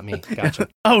Josh, not me. Gotcha.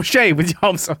 Oh, Shay, with you.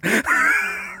 I'm sorry.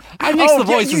 I mix the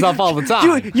voices up all the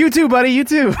time. You too, buddy. You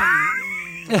too.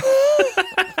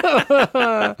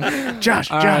 Josh.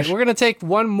 Right, we're going to take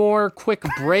one more quick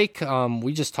break.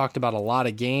 We just talked about a lot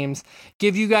of games.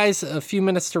 Give you guys a few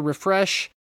minutes to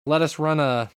refresh. Let us run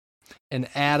an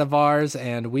ad of ours,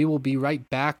 and we will be right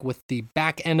back with the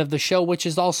back end of the show, which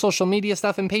is all social media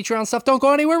stuff and Patreon stuff. Don't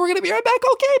go anywhere. We're going to be right back.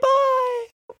 Okay, bye.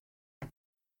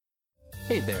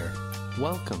 Hey there.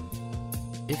 Welcome.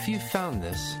 If you found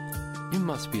this, you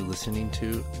must be listening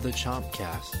to the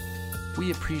Chompcast.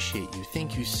 We appreciate you.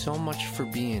 Thank you so much for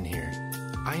being here.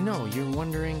 I know you're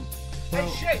wondering, Hey,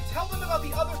 Shay, tell them about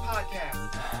the other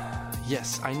podcast.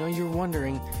 Yes, I know you're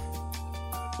wondering,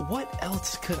 what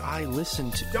else could I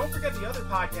listen to? Don't forget the other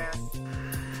podcast.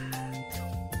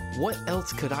 What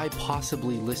else could I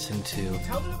possibly listen to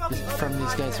Tell them about the other from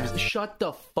these guys? podcast. Shut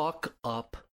the fuck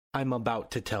up. I'm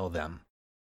about to tell them.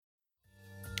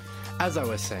 As I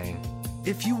was saying,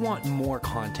 if you want more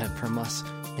content from us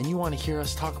and you want to hear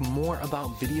us talk more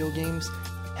about video games,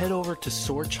 head over to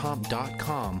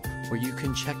swordchomp.com where you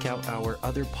can check out our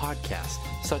other podcasts,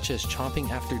 such as Chomping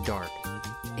After Dark,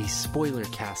 a spoiler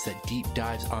cast that deep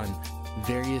dives on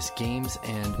various games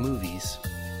and movies,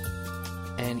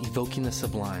 and Evoking the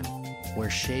Sublime, where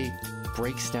Shay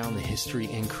breaks down the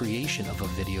history and creation of a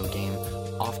video game,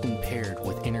 often paired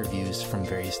with interviews from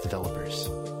various developers.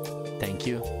 Thank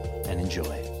you, and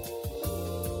enjoy.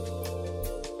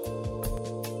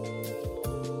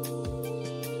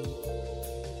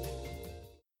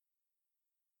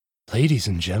 Ladies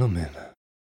and gentlemen,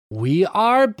 we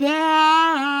are back.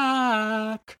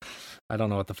 I don't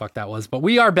know what the fuck that was, but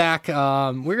we are back.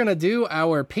 We're going to do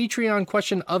our Patreon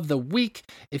question of the week.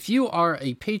 If you are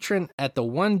a patron at the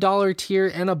 $1 tier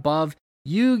and above,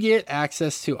 you get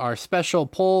access to our special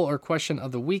poll or question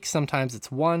of the week. Sometimes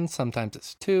it's 1, sometimes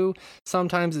it's 2.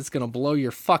 Sometimes it's going to blow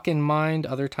your fucking mind.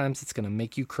 Other times it's going to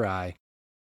make you cry.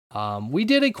 We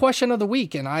did a question of the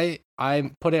week, and I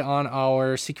put it on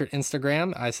our secret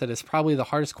Instagram. I said it's probably the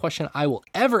hardest question I will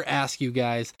ever ask you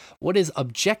guys. What is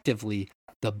objectively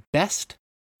the best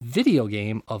video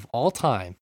game of all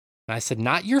time? And I said,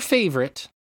 not your favorite,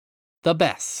 the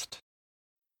best.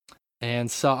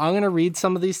 And so I'm going to read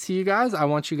some of these to you guys. I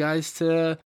want you guys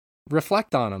to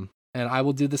reflect on them, and I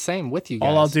will do the same with you guys.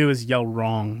 All I'll do is yell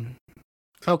wrong.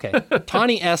 Okay.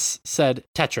 Tawny S said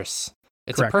Tetris.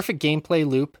 It's Correct. a perfect gameplay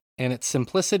loop, and its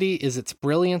simplicity is its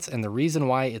brilliance and the reason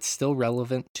why it's still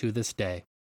relevant to this day.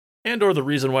 And or the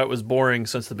reason why it was boring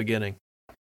since the beginning.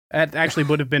 That actually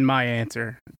would have been my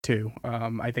answer, too.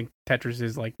 I think Tetris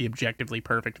is like the objectively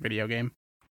perfect video game.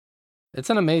 It's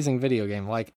an amazing video game.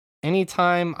 Like,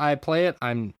 anytime I play it,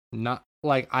 I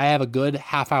have a good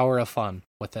half hour of fun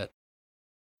with it.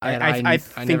 And I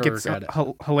think never it's regret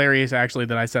it. hilarious, actually,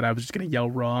 that I said I was just going to yell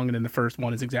wrong, and then the first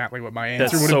one is exactly what my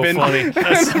answer That's would have so been.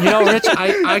 funny. You know, Rich,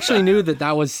 I actually knew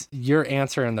that was your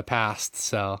answer in the past,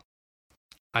 so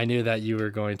I knew that you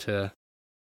were going to...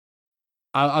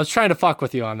 I was trying to fuck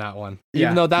with you on that one,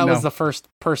 even though that was the first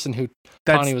person who...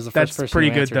 Tawny was the first person That's pretty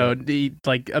who good, answered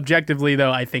though. it. Objectively,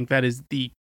 though, I think that is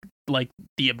the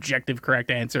objective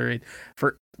correct answer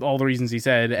for all the reasons he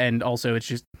said, and also it's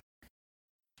just...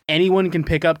 Anyone can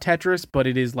pick up Tetris, but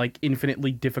it is like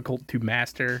infinitely difficult to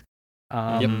master.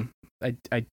 I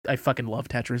fucking love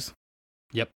Tetris.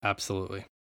 Yep, absolutely.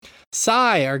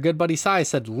 Sai, our good buddy Sai,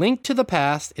 said, Link to the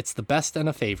Past, it's the best and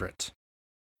a favorite.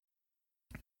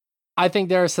 I think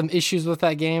there are some issues with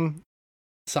that game,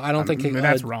 so I don't think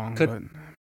that's wrong.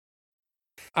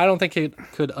 I don't think it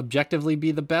could objectively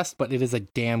be the best, but it is a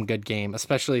damn good game,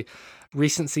 especially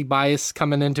recency bias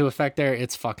coming into effect there.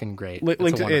 It's fucking great. It's a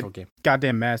wonderful game.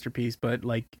 Goddamn masterpiece, but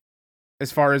like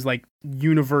as far as like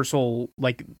universal,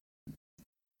 like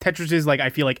Tetris is like, I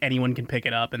feel like anyone can pick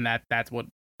it up, and that's what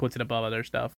puts it above other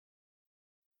stuff.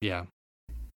 Yeah.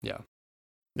 Yeah.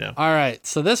 All right,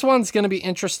 so this one's going to be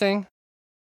interesting.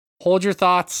 Hold your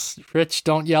thoughts. Rich,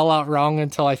 don't yell out wrong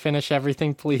until I finish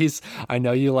everything, please. I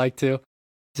know you like to.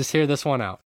 Just hear this one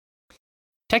out.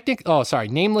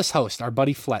 Nameless host, our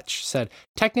buddy Fletch, said,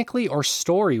 technically or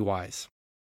story-wise,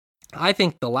 I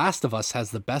think The Last of Us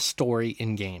has the best story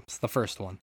in games, the first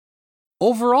one.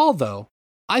 Overall, though,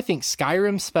 I think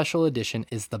Skyrim Special Edition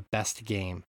is the best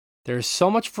game. There is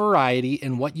so much variety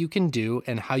in what you can do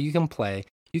and how you can play.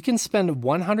 You can spend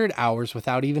 100 hours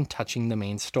without even touching the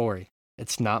main story.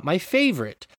 It's not my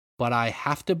favorite, but I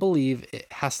have to believe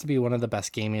it has to be one of the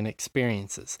best gaming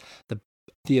experiences.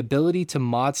 The ability to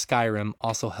mod Skyrim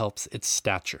also helps its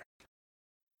stature.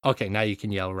 Okay, now you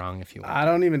can yell wrong if you want. I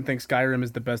don't even think Skyrim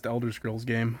is the best Elder Scrolls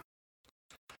game.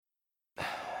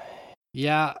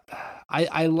 Yeah,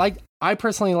 I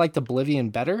personally liked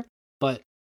Oblivion better, but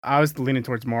I was leaning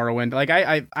towards Morrowind. Like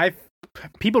I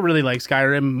people really like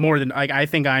Skyrim more than I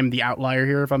think I'm the outlier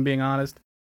here, if I'm being honest.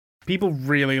 People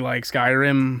really like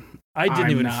Skyrim. I didn't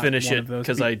I'm even not finish one it of those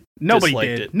because people. I Nobody disliked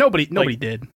did. it. Nobody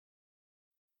did.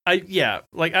 I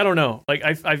don't know. Like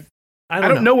I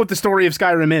don't know what the story of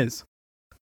Skyrim is.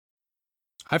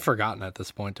 I've forgotten at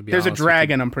this point, to be There's honest. a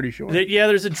dragon, I'm pretty sure.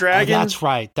 There's a dragon.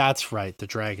 Oh, that's right. The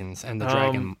dragons and the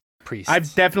dragon priests.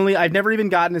 I've never even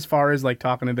gotten as far as like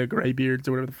talking to the Greybeards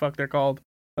or whatever the fuck they're called.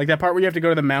 Like that part where you have to go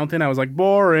to the mountain, I was like,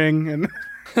 boring. And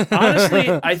honestly,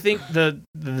 I think the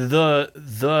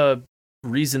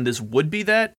reason this would be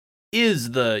that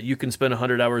is the you can spend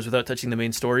 100 hours without touching the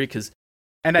main story, because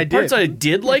And the parts I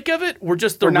did like of it were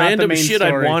just the Were not the random main shit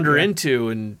story, I'd wander yeah. into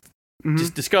and Mhm.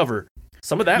 just discover.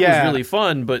 Some of that Yeah. was really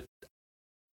fun, but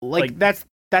like that's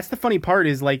the funny part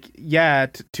is like, yeah,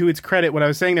 to its credit, what I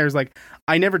was saying there is like,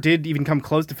 I never did even come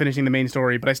close to finishing the main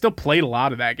story, but I still played a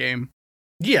lot of that game.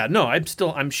 yeah, no,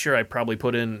 I'm sure I probably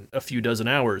put in a few dozen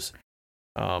hours.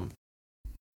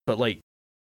 But like,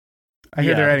 I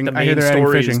hear yeah, they're adding. the I hear main they're adding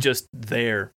story fishing. is just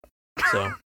there.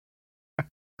 So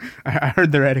I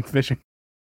heard they're adding fishing.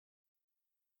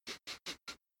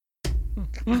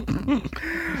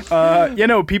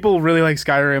 People really like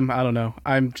Skyrim. I don't know.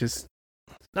 I'm just.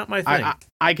 not my thing.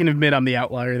 I can admit I'm the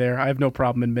outlier there. I have no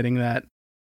problem admitting that.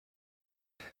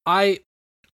 I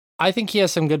think he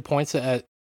has some good points at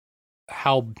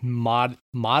how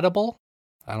moddable.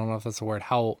 I don't know if that's a word.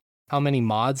 How many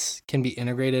mods can be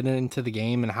integrated into the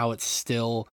game and how it's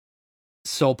still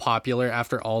so popular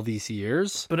after all these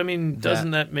years. But I mean,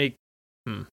 doesn't that make?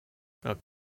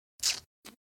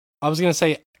 I was gonna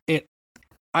say it.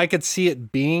 I could see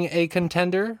it being a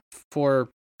contender for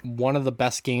one of the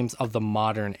best games of the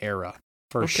modern era,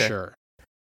 for Okay. sure.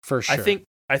 For sure.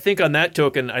 I think on that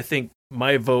token, I think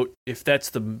my vote, if that's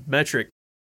the metric,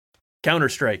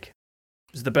 Counter-Strike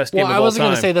is the best game of all time. I wasn't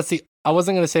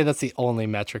gonna say that's the only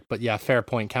metric, but yeah, fair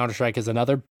point. Counter-Strike is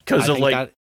another, Because I of think like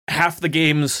that- half the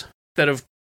games that have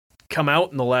come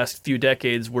out in the last few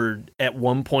decades were at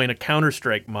one point a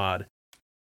Counter-Strike mod.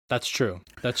 That's true.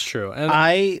 That's true.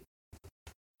 And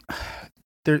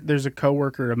There's a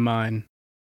coworker of mine,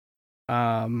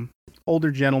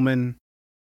 older gentleman,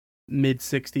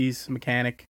 mid-60s,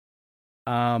 mechanic,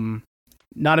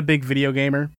 not a big video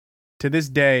gamer. To this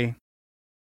day,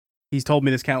 he's told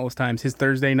me this countless times. His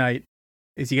Thursday night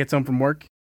is he gets home from work,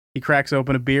 he cracks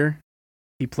open a beer,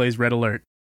 he plays Red Alert.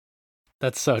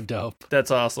 that's so dope.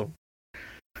 That's awesome.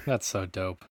 That's so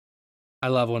dope. I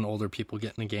love when older people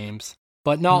get into games.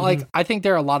 But no, like, I think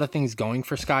there are a lot of things going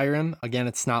for Skyrim. Again,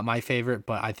 it's not my favorite,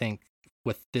 but I think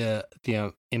with the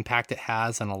impact it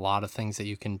has and a lot of things that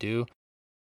you can do,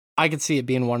 I could see it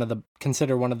being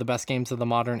considered one of the best games of the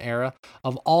modern era.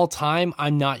 Of all time,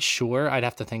 I'm not sure. I'd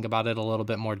have to think about it a little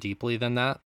bit more deeply than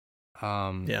that.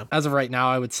 Yeah. As of right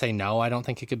now, I would say no. I don't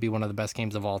think it could be one of the best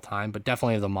games of all time, but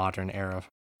definitely of the modern era,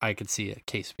 I could see a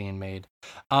case being made.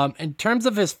 In terms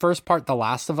of his first part, The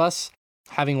Last of Us,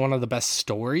 having one of the best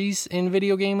stories in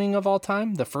video gaming of all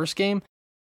time, the first game,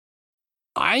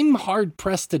 I'm hard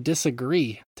pressed to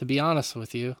disagree, to be honest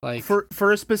with you. Like,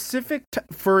 For a specific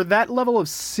for that level of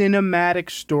cinematic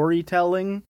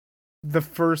storytelling, the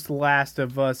first Last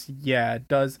of Us, yeah, it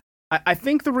does. I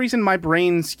think the reason my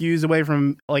brain skews away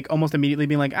from like almost immediately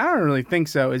being like, I don't really think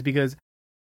so, is because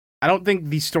I don't think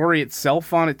the story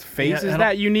itself on its face is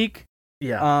that unique.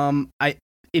 Yeah.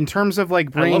 In terms of like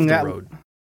bringing I that love the road.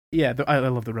 Yeah, I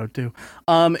love the road too.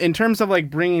 In terms of like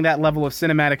bringing that level of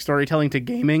cinematic storytelling to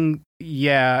gaming,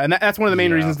 yeah, and that's one of the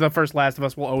main reasons the first Last of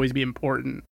Us will always be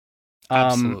important.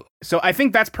 absolutely. So I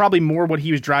think that's probably more what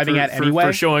he was driving at anyway.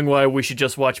 For showing why we should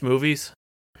just watch movies.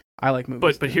 I like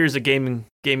movies. But here's a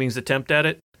gaming's attempt at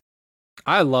it.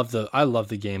 I love the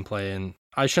gameplay, and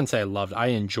I shouldn't say I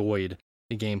enjoyed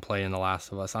the gameplay in The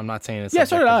Last of Us. I'm not saying it's yeah,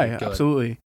 so did I. objectively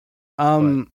good.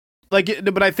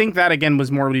 Absolutely. But I think that again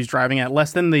was more what he's driving at,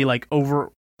 less than the like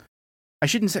over. I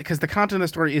shouldn't say, because the content of the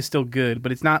story is still good,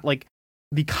 but it's not like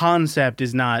the concept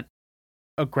is not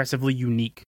aggressively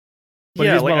unique. But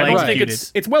Yeah, it is like, well I don't executed.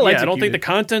 think it's well yeah, executed. I don't think the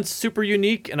content's super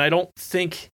unique, and I don't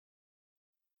think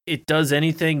it does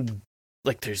anything.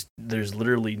 Like there's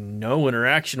literally no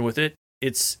interaction with it.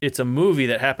 It's a movie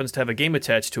that happens to have a game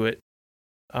attached to it.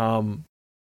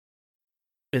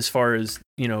 As far as,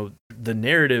 the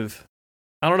narrative,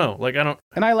 I don't know. Like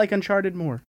And I like Uncharted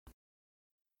more.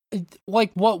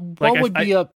 Like what Like,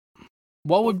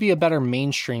 would be a better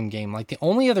mainstream game? Like the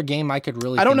only other game I could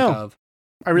really I don't think know. of,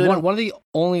 I really don't. one of the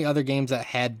only other games that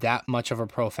had that much of a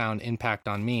profound impact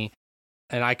on me,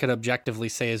 and I could objectively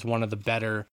say is one of the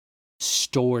better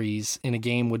stories in a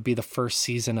game, would be the first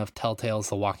season of Telltale's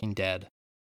The Walking Dead.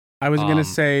 I was gonna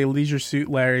say Leisure Suit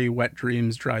Larry, Wet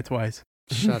Dreams, Dry Twice.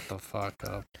 Shut the fuck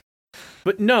up.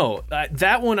 But no,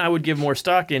 that one I would give more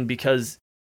stock in, because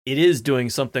it is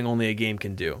doing something only a game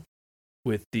can do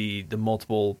with the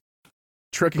multiple.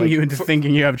 Tricking you into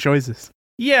thinking you have choices.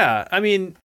 Yeah, I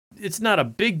mean, it's not a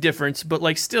big difference, but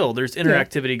like still, there's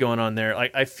interactivity going on there.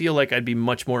 Like I feel like I'd be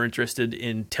much more interested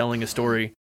in telling a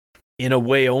story in a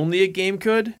way only a game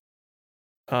could.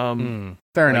 Fair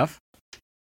like, enough.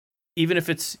 Even if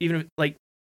like,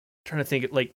 trying to think,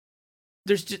 like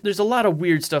there's a lot of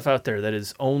weird stuff out there that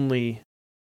is only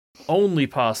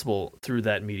possible through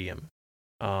that medium.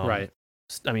 Right.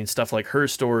 I mean, stuff like Her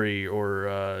Story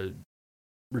or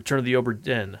Return of the Obra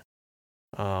Dinn.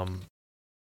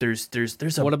 There's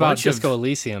a What about bunch Disco of,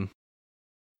 Elysium?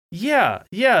 yeah,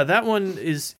 that one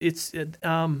is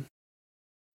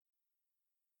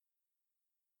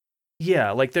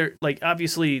yeah, like there, like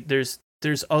obviously there's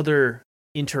other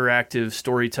interactive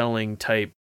storytelling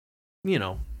type,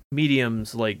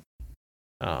 mediums like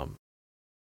role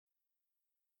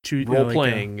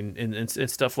playing and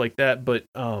stuff like that, but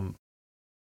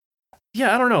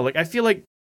yeah, I don't know, like I feel like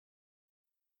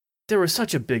there was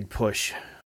such a big push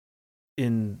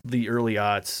in the early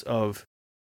aughts of,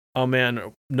 oh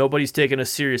man, nobody's taking us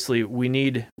seriously. We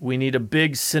need a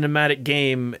big cinematic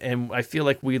game, and I feel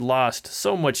like we lost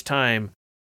so much time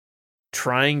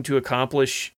trying to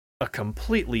accomplish a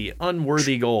completely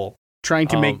unworthy goal. Trying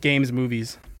to make games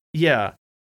movies. Yeah.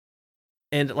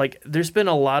 And like there's been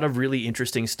a lot of really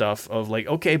interesting stuff of like,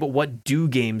 okay, but what do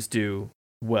games do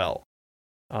well?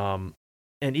 And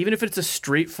even if it's a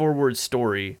straightforward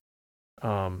story,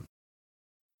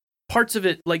 parts of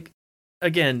it, like,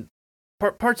 again,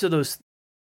 parts of those,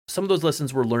 some of those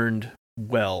lessons were learned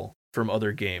well from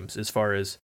other games, as far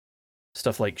as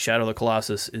stuff like Shadow of the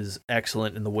Colossus is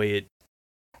excellent in the way it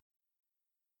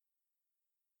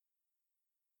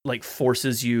like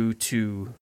forces you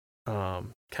to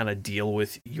kind of deal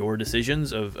with your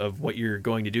decisions of what you're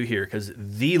going to do here, because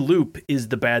the loop is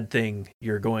the bad thing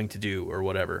you're going to do or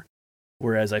whatever.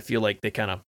 Whereas I feel like they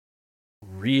kind of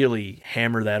really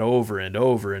hammer that over and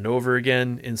over and over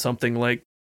again in something like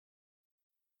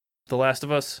The Last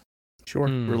of Us. Sure.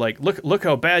 We're like, look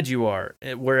how bad you are.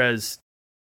 Whereas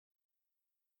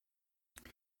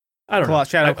I don't know.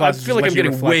 I feel like I'm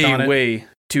getting way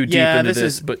too deep into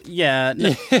this, but yeah,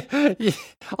 a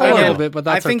little bit, but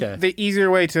that's I think okay. the easier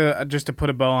way to just to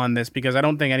put a bow on this, because I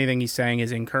don't think anything he's saying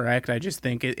is incorrect. I just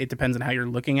think it depends on how you're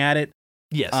looking at it.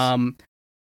 yes.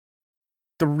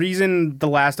 The reason The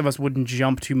Last of Us wouldn't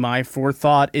jump to my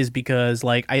forethought is because,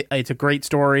 like, it's a great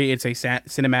story. It's a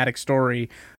cinematic story,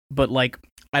 but, like,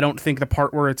 I don't think the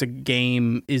part where it's a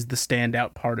game is the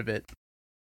standout part of it.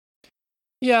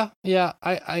 Yeah.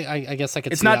 I guess I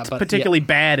could. It's see not that, but particularly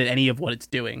bad at any of what it's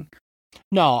doing.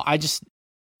 No, I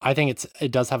think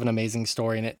it does have an amazing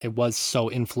story, and it was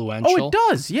so influential. Oh, it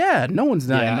does. Yeah, no one's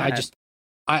denying that.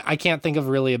 I can't think of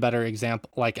really a better example.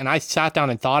 Like, and I sat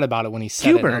down and thought about it when he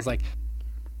said it. And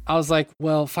I was like,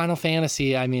 well, Final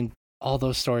Fantasy, I mean, all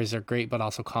those stories are great, but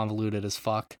also convoluted as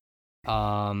fuck.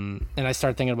 And I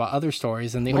started thinking about other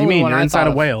stories, and the What do you only mean? one You're I inside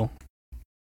thought a whale.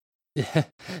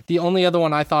 the only other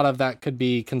one I thought of that could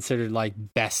be considered like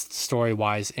best story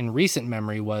wise in recent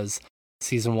memory was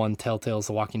Season 1 Telltale's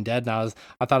The Walking Dead. And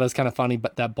I thought it was kind of funny,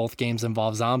 but that both games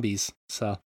involve zombies,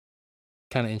 so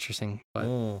kind of interesting.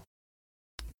 But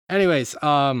anyways,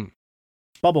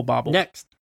 Bubble Bobble. next,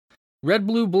 Red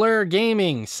Blue Blur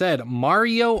Gaming said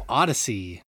Mario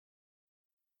Odyssey.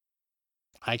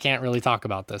 I can't really talk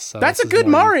about this. So That's this a is good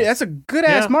more Mario. you- That's a good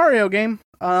ass Mario game.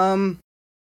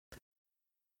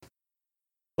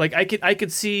 Like I can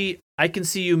see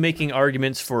you making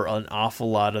arguments for an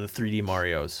awful lot of the 3D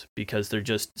Marios because they're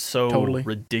just so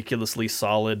ridiculously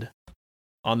solid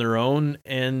on their own,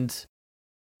 and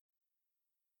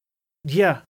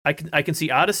yeah, I can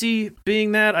see Odyssey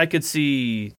being that. I could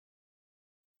see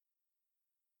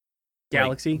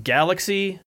Galaxy.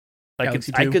 Galaxy.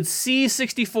 Galaxy I 2. could see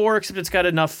 64, except it's got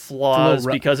enough flaws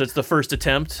because it's the first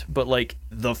attempt. But like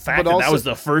the fact that was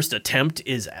the first attempt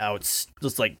is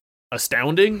just like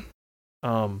astounding.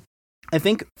 I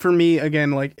think for me,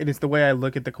 again, like, it is the way I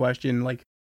look at the question. Like,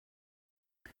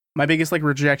 my biggest like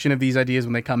rejection of these ideas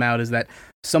when they come out is that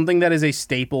something that is a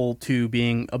staple to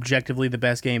being objectively the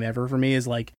best game ever for me is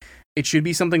like, it should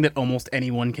be something that almost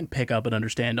anyone can pick up and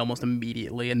understand almost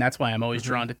immediately. And that's why I'm always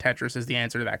drawn to Tetris as the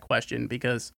answer to that question,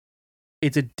 because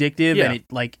it's addictive and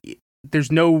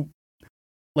there's no,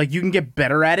 like, you can get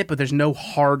better at it, but there's no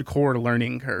hardcore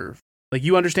learning curve. Like,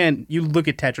 you understand, you look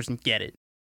at Tetris and get it.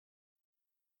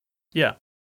 Yeah.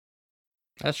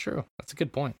 That's true. That's a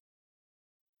good point.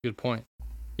 Good point.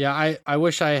 Yeah, I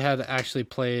wish I had actually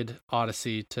played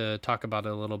Odyssey to talk about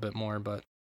it a little bit more, but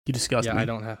You disgust me. I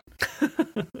don't have.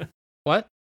 What?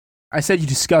 I said you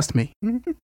disgust me.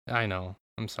 I know.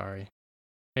 I'm sorry.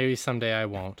 Maybe someday I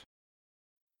won't.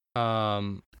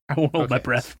 I won't hold my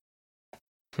breath.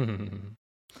 All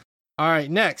right,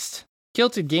 next.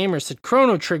 Kilted Gamer said,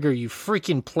 Chrono Trigger, you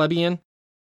freaking plebeian.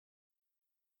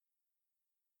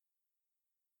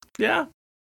 Yeah.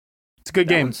 It's a good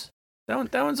game.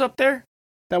 That one's up there.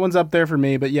 That one's up there for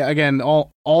me, but yeah, again,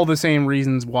 all the same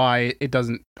reasons why it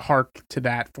doesn't hark to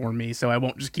that for me, so I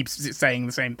won't just keep saying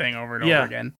the same thing over and over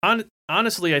again.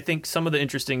 Honestly, I think some of the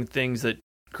interesting things that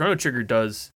Chrono Trigger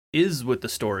does is with the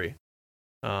story,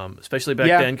 especially back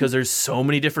Yeah. then, because there's so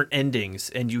many different endings,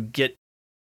 and you get,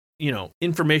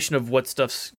 information of what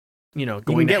stuff's, You going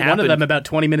can to get happen. one of them about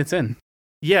 20 minutes in.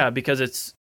 Yeah, because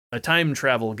it's a time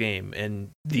travel game, and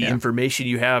the information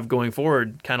you have going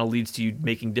forward kind of leads to you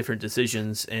making different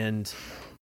decisions. And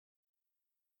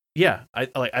yeah, I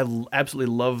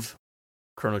absolutely love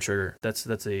Chrono Trigger.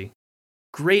 That's a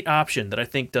great option that I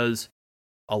think does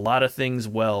a lot of things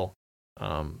well,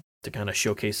 to kind of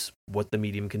showcase what the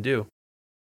medium can do.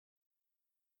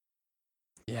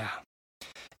 Yeah.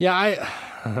 Yeah,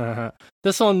 I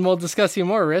this one we'll discuss you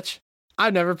more, Rich.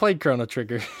 I've never played Chrono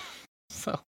Trigger.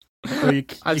 So So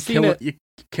I've seen it. You're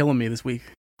killing me this week.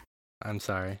 I'm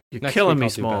sorry. You're Next killing week me, I'll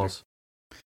do better. Smalls.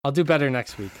 I'll do better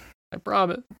next week. I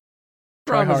promise.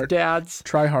 Try Promise, hard. dads.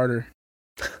 Try harder.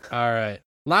 All right.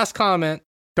 Last comment.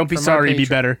 Don't be From our sorry, be patron.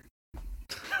 better.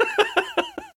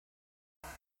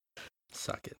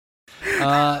 Suck it.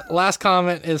 Last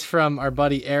comment is from our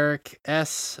buddy Eric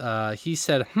S. He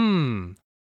said,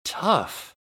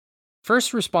 tough.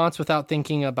 First response without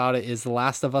thinking about it is The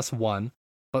Last of Us 1,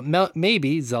 but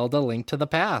maybe Zelda Link to the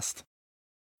Past.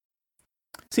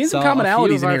 Seeing some So, a few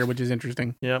commonalities of in our- here, which is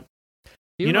interesting. Yep.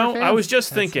 Few You of our know, I fans was just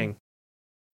had thinking,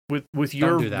 with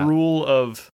your do that. rule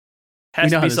of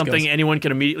has know to how be this something goes. anyone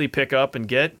can immediately pick up and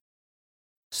get.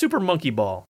 Super Monkey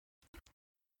Ball.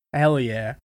 Hell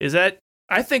yeah. Is that?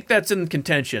 I think that's in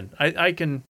contention. I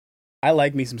can. I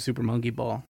like me some Super Monkey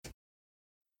Ball.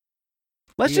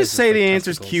 Let's He just has say just the like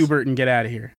answer's testicles. Qbert and get out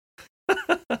of here.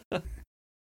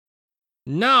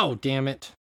 No, damn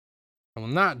it. I will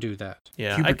not do that.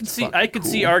 Yeah, Cubert's I can see. fucking I could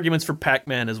see cool. arguments for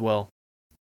Pac-Man as well.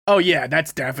 Oh yeah,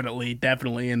 that's definitely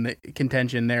in the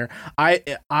contention there.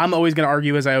 I'm always gonna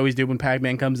argue, as I always do when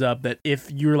Pac-Man comes up, that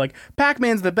if you're like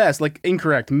Pac-Man's the best, like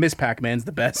incorrect, Miss Pac-Man's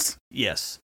the best.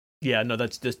 Yes. Yeah. No,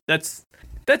 that's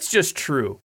just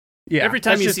true. Yeah. Every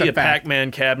time that's you just see a fact. Pac-Man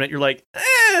cabinet, you're like,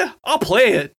 I'll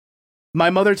play it. My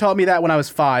mother taught me that when I was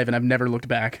 5, and I've never looked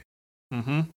back.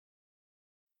 Mm-hmm.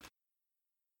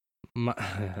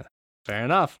 Fair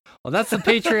enough. Well, that's the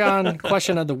Patreon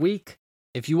question of the week.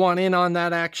 If you want in on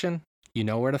that action, you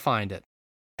know where to find it.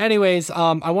 Anyways,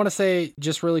 I want to say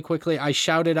just really quickly, I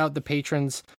shouted out the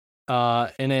patrons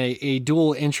in a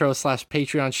dual intro /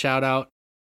 Patreon shout out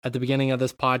at the beginning of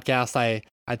this podcast.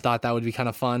 I thought that would be kind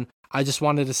of fun. I just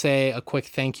wanted to say a quick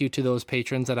thank you to those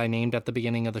patrons that I named at the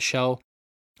beginning of the show.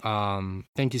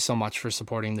 Thank you so much for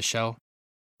supporting the show.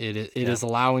 It is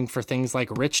allowing for things like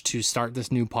Rich to start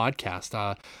this new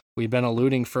podcast. We've been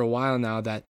alluding for a while now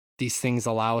that these things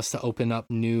allow us to open up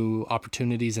new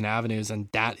opportunities and avenues, and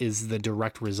that is the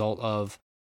direct result of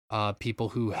people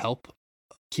who help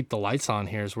keep the lights on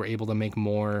here, as we're able to make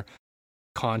more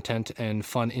content and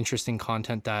fun, interesting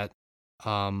content that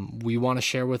we want to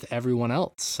share with everyone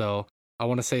else. So I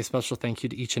want to say a special thank you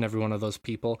to each and every one of those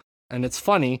people. And it's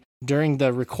funny, during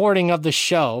the recording of the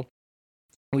show,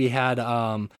 we had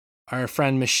our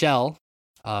friend Michelle,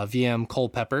 VM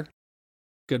Culpepper,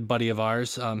 good buddy of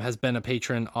ours, has been a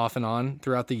patron off and on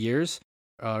throughout the years,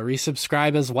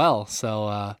 resubscribe as well.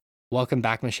 So welcome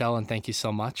back, Michelle, and thank you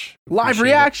so much. Live Appreciate it.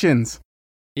 reactions.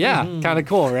 Yeah, Mhm. kind of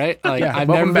cool, right? Like Yeah, I've welcome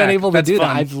never been back. able to That's do fun.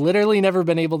 that. I've literally never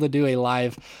been able to do a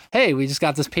live, hey, we just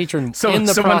got this patron So in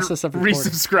the someone process of recording.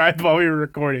 resubscribed while we were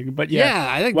recording. But yeah,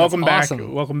 I think welcome that's back.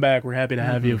 awesome. Welcome back. We're happy to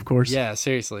have you, of course. Yeah,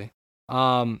 seriously.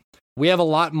 We have a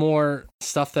lot more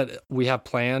stuff that we have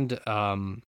planned.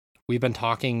 We've been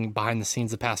talking behind the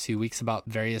scenes the past few weeks about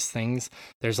various things.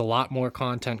 There's a lot more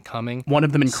content coming. One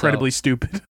of them incredibly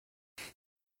stupid.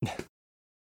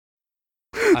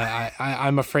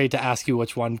 I'm afraid to ask you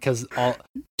which one, because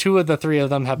two of the three of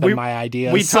them have been my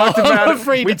ideas. We so talked I'm about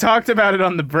afraid it. We to- talked about it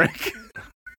on the break.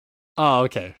 Oh,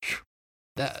 okay.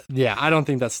 Yeah, I don't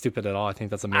think that's stupid at all. I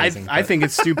think that's amazing. I but- think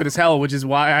it's stupid as hell, which is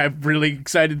why I'm really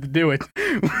excited to do it.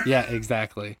 Yeah,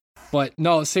 exactly. But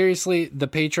no, seriously, the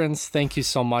patrons, thank you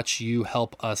so much. You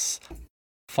help us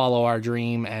follow our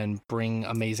dream and bring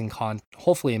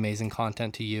hopefully amazing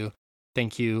content to you.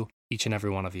 Thank you, each and every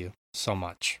one of you, so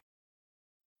much.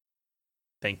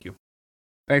 Thank you.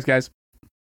 Thanks, guys.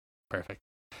 Perfect.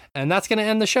 And that's going to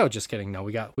end the show. Just kidding. No,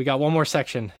 we got one more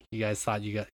section. You guys thought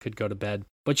could go to bed,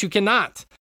 but you cannot,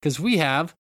 because we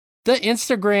have the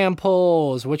Instagram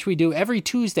polls, which we do every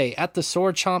Tuesday at the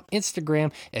Sword Chomp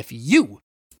Instagram. If you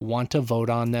want to vote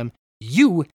on them,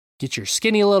 you get your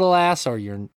skinny little ass or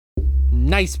your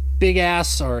nice big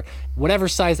ass or whatever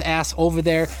size ass over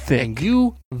there, and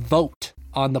you vote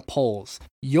on the polls.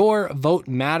 Your vote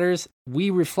matters. We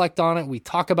reflect on it. We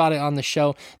talk about it on the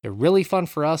show. They're really fun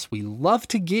for us. We love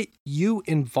to get you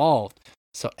involved.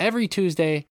 So every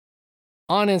Tuesday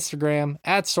on Instagram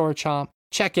at SwordChomp,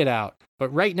 check it out.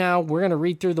 But right now, we're going to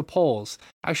read through the polls.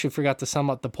 I actually forgot to sum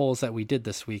up the polls that we did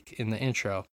this week in the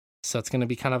intro, so it's going to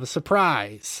be kind of a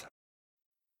surprise.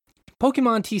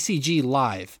 Pokemon TCG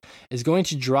Live is going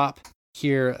to drop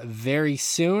here very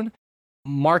soon,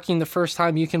 marking the first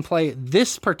time you can play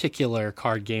this particular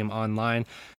card game online.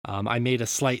 I made a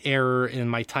slight error in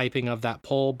my typing of that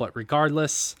poll, but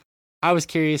regardless, I was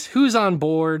curious who's on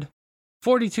board.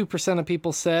 42% of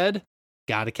people said,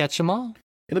 gotta catch them all.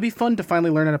 It'll be fun to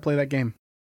finally learn how to play that game.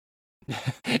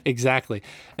 Exactly.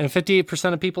 And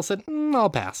 58% of people said, I'll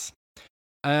pass.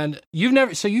 And you've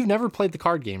never played the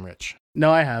card game, Rich? No,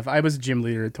 I have. I was a gym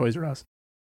leader at Toys R Us.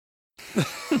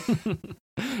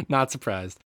 Not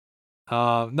surprised.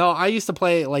 No, I used to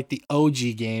play like the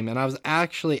OG game, and I was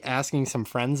actually asking some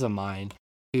friends of mine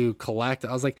who collect.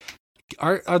 I was like,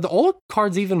 "Are the old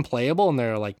cards even playable?" And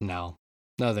they're like, "No,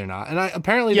 they're not." And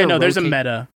apparently, there's a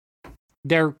meta.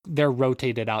 They're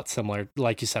rotated out similar,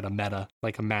 like you said, a meta,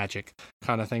 like a Magic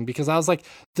kind of thing. Because I was like,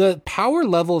 the power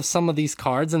level of some of these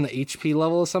cards and the HP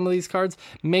level of some of these cards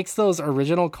makes those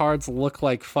original cards look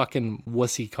like fucking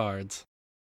wussy cards.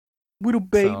 Little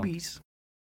babies.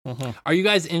 Are you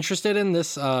guys interested in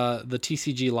this, the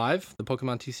TCG Live, the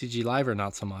Pokemon TCG Live, or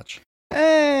not so much?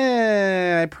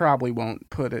 I probably won't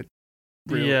put it.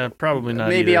 Really. Yeah, probably not.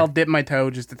 Maybe either. I'll dip my toe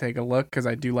just to take a look because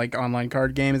I do like online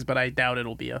card games, but I doubt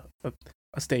it'll be a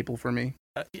staple for me.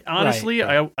 Honestly,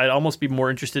 right. I'd almost be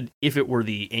more interested if it were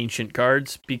the ancient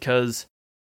cards, because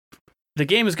the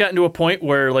game has gotten to a point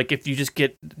where, like, if you just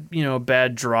get, a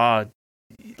bad draw,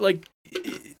 like,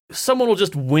 someone will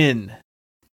just win.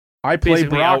 I play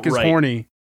Brock is horny.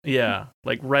 Yeah,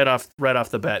 like right off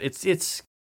the bat. It's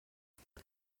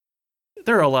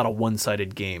there are a lot of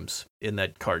one-sided games in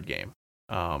that card game.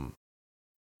 Not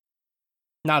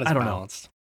as balanced.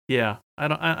 Yeah,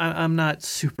 I'm not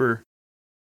super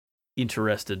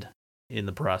interested in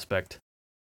the prospect.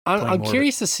 I'm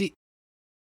curious to see.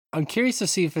 I'm curious to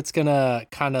see if it's gonna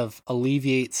kind of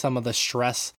alleviate some of the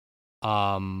stress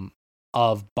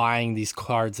of buying these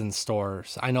cards in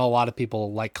stores. I know a lot of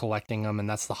people like collecting them, and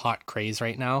that's the hot craze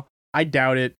right now. I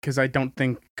doubt it, because I don't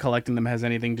think collecting them has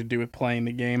anything to do with playing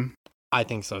the game. I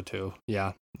think so too.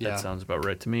 Yeah. That sounds about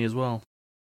right to me as well.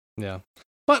 Yeah.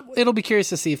 But it'll be curious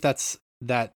to see if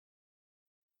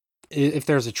if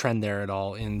there's a trend there at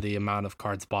all in the amount of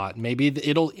cards bought. Maybe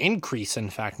it'll increase, in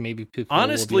fact. Maybe people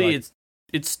honestly, will be like,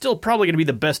 it's still probably going to be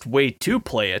the best way to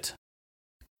play it.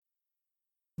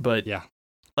 But yeah.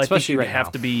 I think you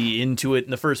have to be into it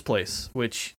in the first place,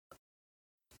 which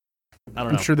I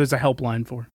don't know. I'm sure there's a helpline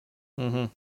for. Mm-hmm.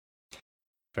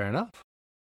 Fair enough.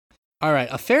 All right.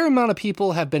 A fair amount of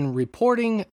people have been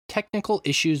reporting technical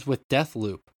issues with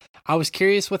Deathloop. I was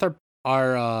curious with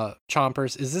our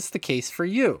chompers, is this the case for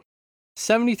you?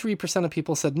 73% of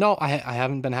people said, no, I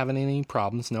haven't been having any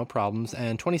problems, no problems.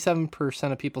 And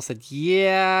 27% of people said,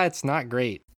 yeah, it's not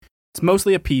great. It's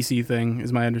mostly a PC thing,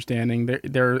 is my understanding.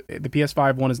 The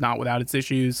PS5 one is not without its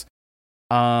issues.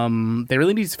 They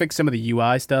really need to fix some of the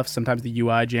UI stuff. Sometimes the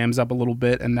UI jams up a little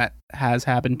bit, and that has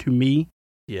happened to me.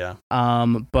 Yeah.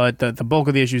 But the bulk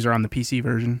of the issues are on the PC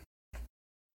version.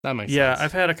 That makes sense. Yeah,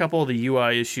 I've had a couple of the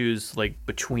UI issues, like,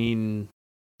 between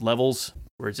levels,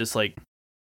 where it's just, like,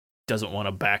 doesn't want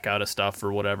to back out of stuff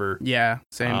or whatever. Yeah,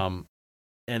 same.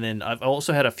 And then I've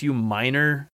also had a few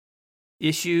minor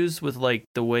issues with, like,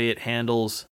 the way it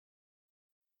handles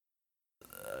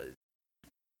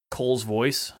Cole's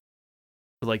voice,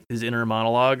 like his inner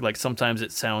monologue. Like, sometimes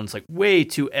it sounds like way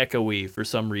too echoey for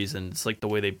some reason. It's like the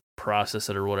way they process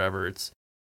it or whatever. It's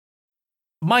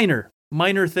minor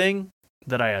thing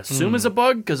that I assume is a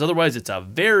bug, because otherwise it's a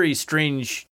very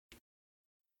strange,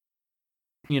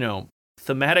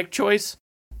 thematic choice.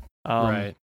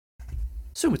 Right.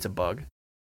 Assume it's a bug,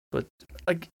 but,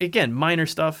 like, again, minor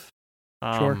stuff.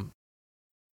 Sure.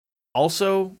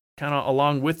 Also, kind of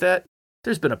along with that,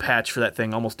 there's been a patch for that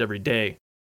thing almost every day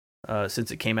since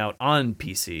it came out on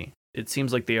PC. It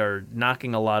seems like they are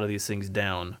knocking a lot of these things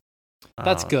down.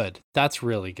 That's good. That's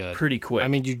really good. Pretty quick. I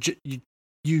mean,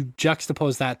 you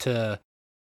juxtapose that to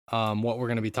what we're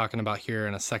going to be talking about here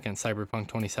in a second, Cyberpunk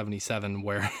 2077,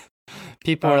 where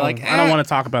people are like, I don't want to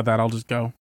talk about that. I'll just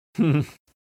go.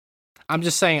 I'm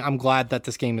just saying, I'm glad that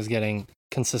this game is getting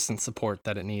consistent support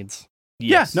that it needs.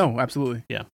 Yes. Yeah, no, absolutely.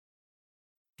 Yeah.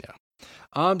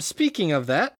 Speaking of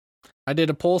that, I did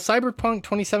a poll. Cyberpunk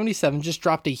 2077 just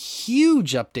dropped a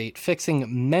huge update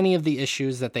fixing many of the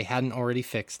issues that they hadn't already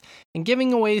fixed and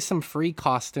giving away some free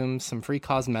costumes, some free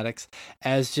cosmetics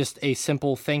as just a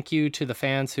simple thank you to the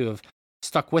fans who have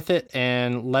stuck with it,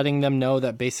 and letting them know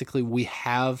that basically we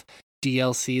have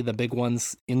DLC, the big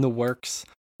ones, in the works.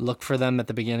 Look for them at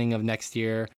the beginning of next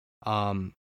year.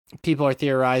 People are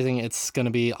theorizing it's going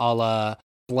to be a la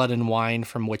Blood and Wine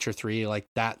from Witcher 3, like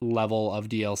that level of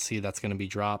DLC that's going to be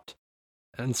dropped.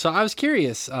 And so I was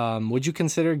curious, would you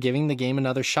consider giving the game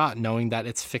another shot, knowing that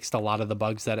it's fixed a lot of the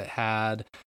bugs that it had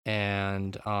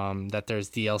and that there's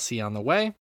DLC on the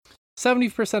way?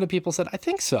 70% of people said, I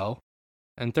think so.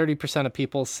 And 30% of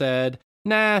people said,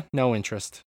 nah, no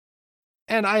interest.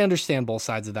 And I understand both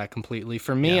sides of that completely.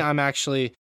 For me, I'm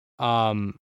actually,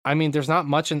 there's not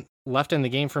much left in the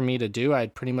game for me to do.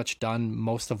 I'd pretty much done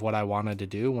most of what I wanted to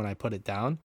do when I put it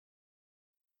down.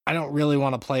 I don't really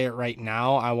want to play it right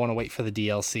now. I want to wait for the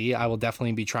DLC. I will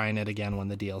definitely be trying it again when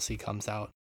the DLC comes out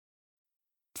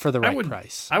for the right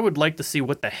price. I would like to see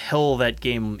what the hell that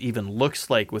game even looks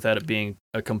like without it being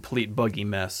a complete buggy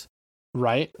mess.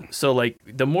 Right. So, like,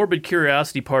 the morbid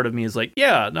curiosity part of me is like,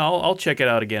 yeah, no, I'll check it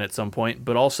out again at some point.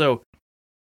 But also,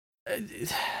 I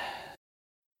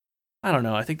don't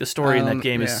know. I think the story in that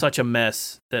game is such a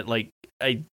mess that, like,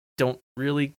 I don't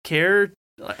really care.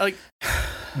 Like,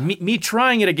 me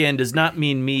trying it again does not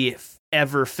mean me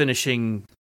ever finishing,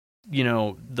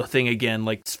 the thing again.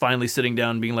 Like, finally sitting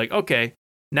down and being like, okay,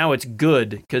 now it's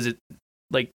good. Because it,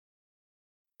 like,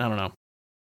 I don't know.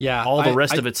 Yeah. All the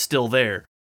rest of it's still there.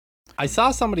 I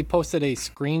saw somebody posted a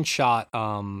screenshot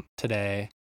today,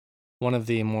 one of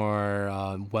the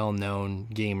more well-known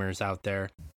gamers out there.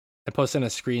 I posted a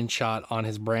screenshot on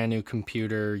his brand new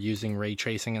computer using ray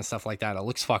tracing and stuff like that. It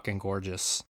looks fucking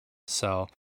gorgeous. So,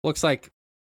 looks like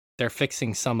they're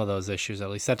fixing some of those issues at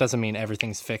least. That doesn't mean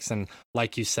everything's fixed, and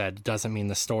like you said, doesn't mean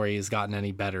the story has gotten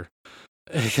any better.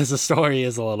 Because the story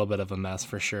is a little bit of a mess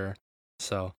for sure.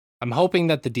 So, I'm hoping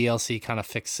that the DLC kind of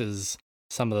fixes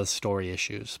some of the story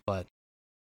issues, but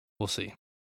we'll see.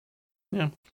 Yeah.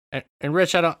 And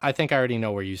Rich, I think I already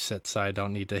know where you sit, so I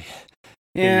don't need to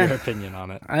hear your opinion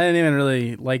on it. I didn't even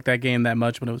really like that game that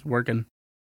much when it was working.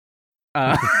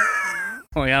 I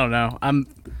don't know. I'm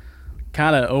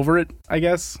kind of over it, I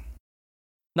guess.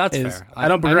 That's fair. I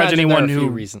don't begrudge anyone who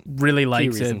really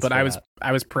likes reasons it, but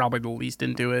I was probably the least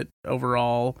into it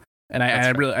overall, and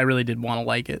I really did want to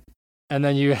like it. And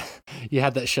then you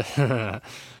had that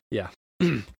yeah.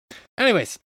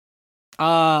 Anyways,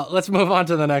 let's move on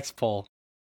to the next poll.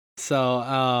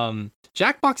 So,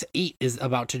 Jackbox 8 is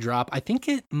about to drop. I think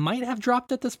it might have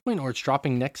dropped at this point, or it's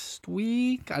dropping next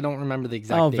week. I don't remember the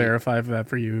exact date. I'll verify that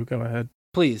for you. Go ahead.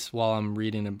 Please, while I'm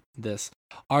reading this.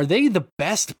 Are they the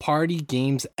best party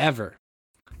games ever?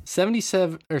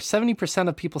 70%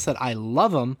 of people said, I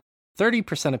love them.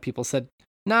 30% of people said,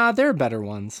 nah, they're better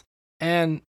ones.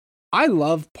 And I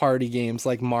love party games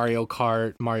like Mario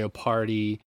Kart, Mario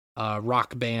Party,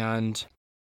 Rock Band.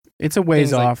 It's a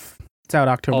ways off. It's out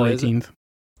October 18th.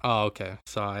 Oh, okay.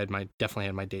 So I definitely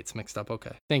had my dates mixed up.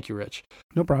 Okay. Thank you, Rich.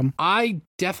 No problem. I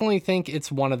definitely think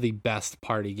it's one of the best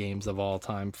party games of all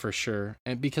time for sure.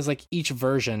 And because like each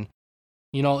version,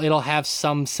 it'll have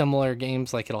some similar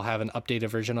games, like it'll have an updated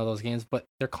version of those games, but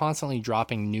they're constantly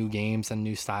dropping new games and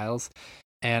new styles.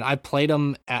 And I played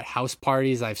them at house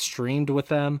parties. I've streamed with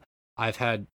them. I've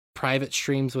had private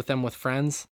streams with them with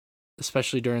friends,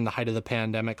 especially during the height of the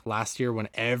pandemic last year when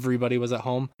everybody was at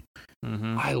home.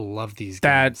 Mm-hmm. I love these games.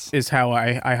 That is how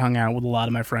I hung out with a lot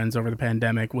of my friends over the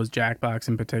pandemic, was Jackbox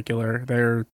in particular.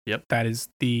 That is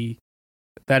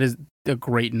a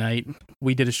great night.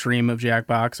 We did a stream of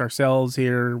Jackbox ourselves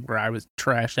here where I was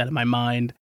trashed out of my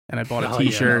mind and I bought a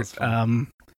t-shirt.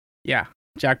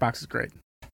 Jackbox is great.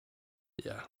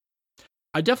 Yeah.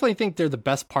 I definitely think they're the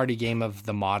best party game of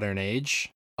the modern age.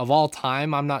 Of all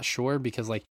time, I'm not sure, because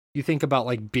like you think about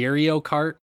like Mario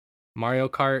Kart,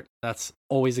 that's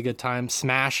always a good time.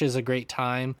 Smash is a great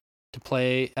time to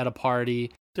play at a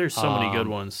party. There's so many good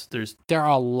ones. There are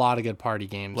a lot of good party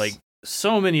games. Like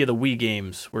so many of the Wii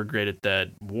games were great at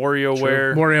that.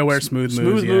 WarioWare, Smooth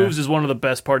Moves is one of the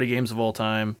best party games of all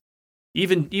time.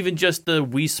 Even just the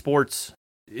Wii Sports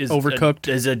is Overcooked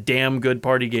is a damn good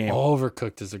party game.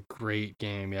 Overcooked is a great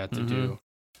game, to do.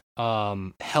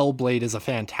 Hellblade is a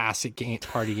fantastic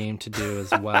party game to do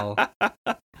as well.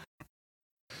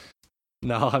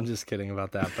 No, I'm just kidding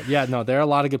about that. But yeah, no, there are a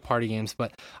lot of good party games,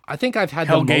 but I think I've had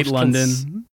Hellgate the most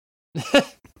London.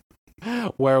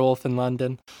 Werewolf in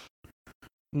London.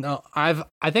 No, I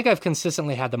think I've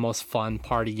consistently had the most fun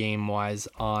party game wise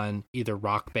on either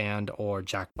Rock Band or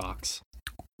Jackbox.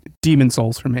 Demon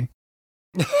Souls for me.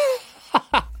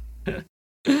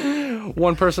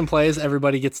 One person plays,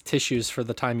 everybody gets tissues for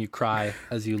the time you cry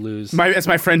as you lose. As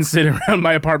my friends sit around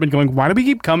my apartment going, why do we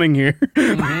keep coming here?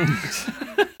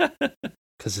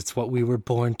 Because it's what we were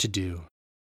born to do,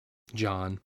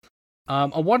 John.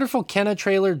 A wonderful Kenna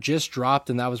trailer just dropped,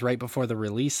 and that was right before the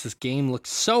release. This game looks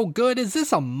so good. Is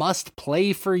this a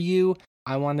must-play for you?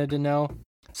 I wanted to know.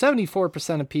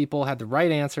 74% of people had the right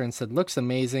answer and said, looks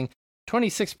amazing.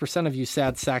 26% of you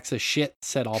sad sacks of shit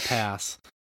said, I'll pass.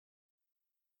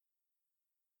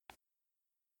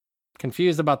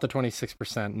 Confused about the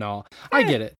 26%. No, I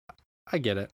get it. I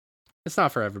get it. It's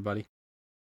not for everybody.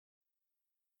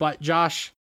 But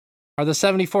Josh, are the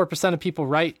 74% of people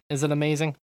right? Is it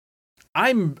amazing?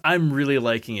 I'm really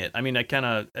liking it. I mean, I kind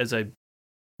of, as I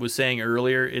was saying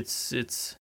earlier,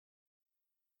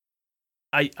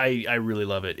 I really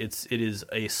love it. It is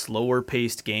a slower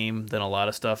paced game than a lot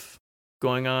of stuff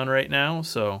going on right now.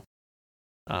 So,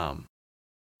 kind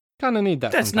of need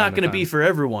that. That's not going to be for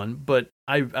everyone, but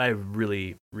I'm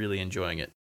really enjoying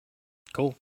it.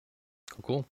 Cool.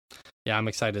 Yeah, I'm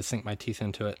excited to sink my teeth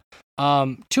into it.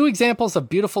 2 examples of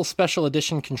beautiful special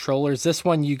edition controllers. This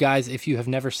one, you guys, if you have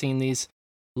never seen these,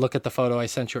 look at the photo I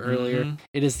sent you earlier. Mm-hmm.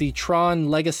 It is the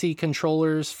Tron Legacy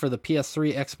controllers for the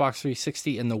PS3, Xbox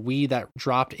 360, and the Wii that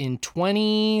dropped in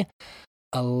 2011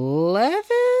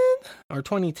 or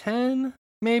 2010,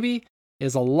 maybe. It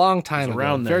was a long time ago.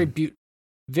 Around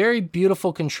very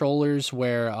beautiful controllers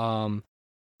where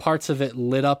parts of it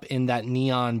lit up in that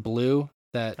neon blue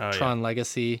that Tron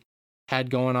Legacy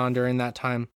had going on during that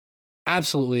time.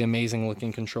 Absolutely amazing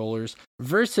looking controllers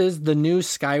versus the new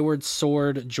Skyward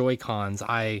Sword Joy-Cons.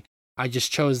 I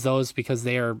just chose those because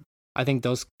I think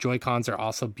those Joy-Cons are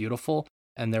also beautiful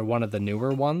and they're one of the newer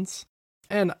ones.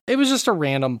 And it was just a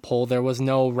random pull. There was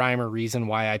no rhyme or reason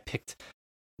why I picked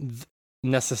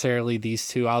necessarily these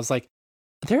two. I was like,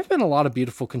 there have been a lot of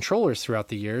beautiful controllers throughout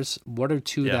the years. What are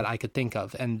 2 that I could think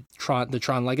of? And the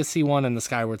Tron Legacy one and the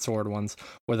Skyward Sword ones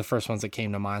were the first ones that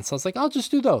came to mind. So I was like, I'll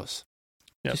just do those.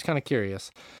 Yep. Just kind of curious.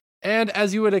 And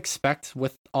as you would expect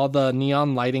with all the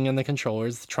neon lighting in the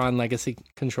controllers, the Tron Legacy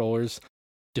controllers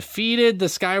defeated the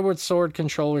Skyward Sword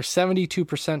controller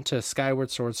 72% to Skyward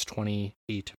Sword's 28%.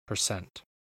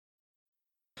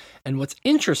 And what's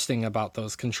interesting about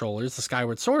those controllers, the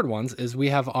Skyward Sword ones, is we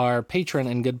have our patron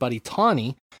and good buddy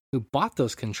Tawny, who bought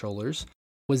those controllers,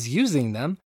 was using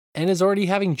them, and is already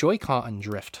having Joy-Con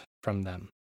drift from them.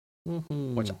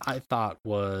 Mm-hmm. Which I thought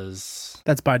was...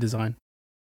 That's by design.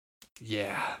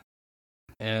 Yeah.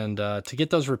 And to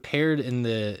get those repaired in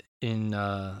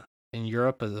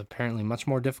Europe is apparently much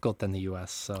more difficult than the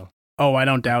US, so... Oh, I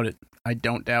don't doubt it.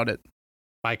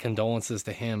 My condolences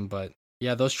to him, but...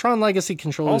 Yeah, those Tron Legacy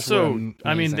controllers also, were amazing.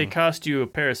 I mean, they cost you a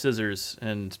pair of scissors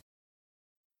and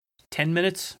 10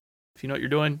 minutes, if you know what you're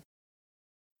doing.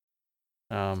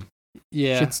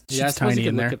 Shit's tiny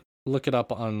in there. Look it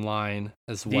up online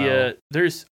as well.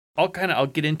 I'll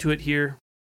get into it here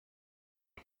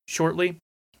shortly.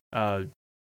 The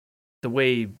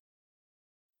way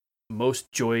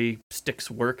most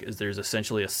joysticks work is there's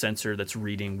essentially a sensor that's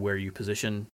reading where you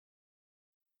position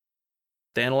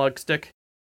the analog stick.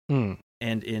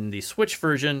 And in the Switch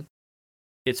version,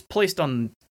 it's placed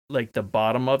on like the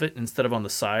bottom of it instead of on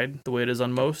the side, the way it is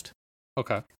on most.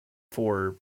 Okay.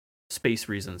 For space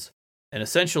reasons. And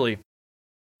essentially,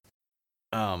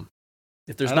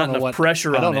 if there's not enough pressure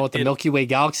on it, I don't know what the Milky Way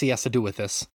galaxy has to do with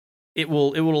this. It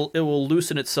will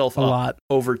loosen itself a lot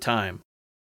over time,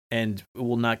 and it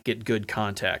will not get good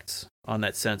contacts on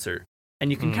that sensor. And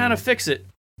you can kind of fix it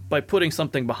by putting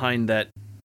something behind that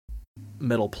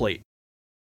metal plate,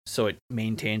 so it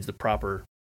maintains the proper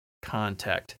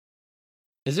contact.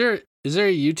 Is there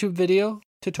a YouTube video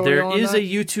tutorial on that? There is a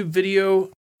YouTube video.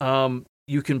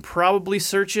 You can probably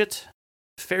search it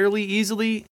fairly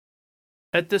easily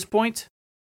at this point.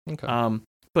 Okay.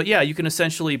 But yeah, you can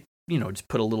essentially, just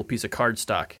put a little piece of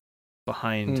cardstock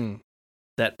behind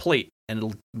that plate, and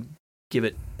it'll give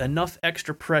it enough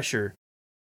extra pressure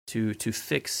to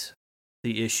fix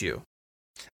the issue.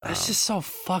 That's just so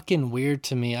fucking weird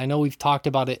to me. I know we've talked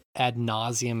about it ad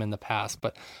nauseum in the past,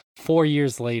 but 4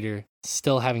 years later,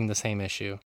 still having the same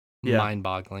issue. Yeah.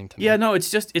 Mind-boggling to me. Yeah, no,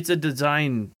 it's a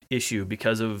design issue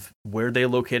because of where they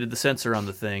located the sensor on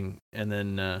the thing, and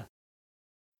then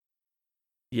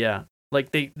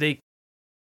like they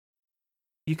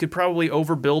you could probably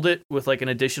overbuild it with like an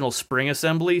additional spring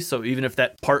assembly, so even if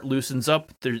that part loosens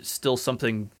up, there's still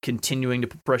something continuing to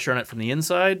put pressure on it from the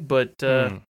inside, but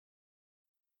I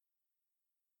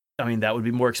mean, that would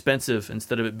be more expensive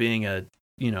instead of it being a,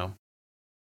 $3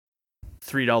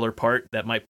 part that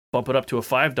might bump it up to a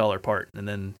 $5 part, and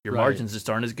then your margins just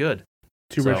aren't as good.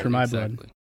 Too rich for my blood.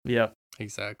 Yeah.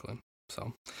 Exactly.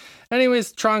 So,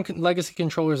 anyways, Tron Legacy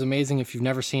controller is amazing. If you've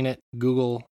never seen it,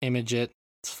 Google image it.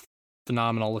 It's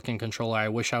phenomenal looking controller. I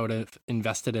wish I would have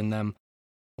invested in them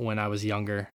when I was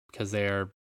younger because they're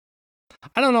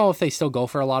I don't know if they still go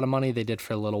for a lot of money. They did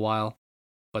for a little while,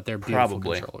 but they're beautiful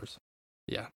controllers.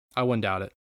 Yeah, I wouldn't doubt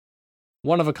it.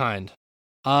 One of a kind.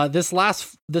 This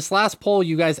last poll,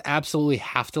 you guys absolutely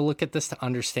have to look at this to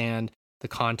understand the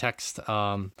context.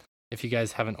 If you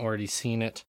guys haven't already seen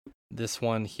it, this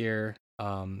one here,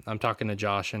 I'm talking to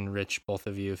Josh and Rich, both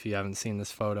of you, if you haven't seen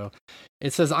this photo.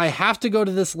 It says, I have to go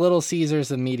to this Little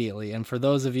Caesars immediately. And for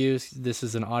those of you, this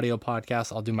is an audio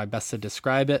podcast. I'll do my best to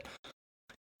describe it.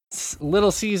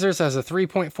 Little Caesars has a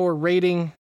 3.4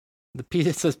 rating.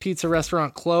 It says pizza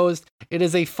restaurant closed. It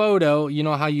is a photo. You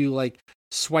know how you like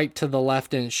swipe to the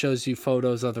left and it shows you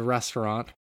photos of the restaurant.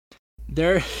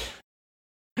 There's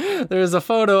a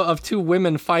photo of two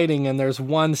women fighting, and there's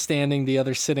one standing, the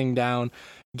other sitting down,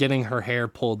 getting her hair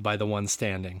pulled by the one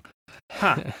standing.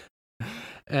 Huh.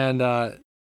 and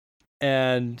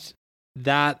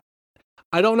that,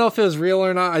 I don't know if it was real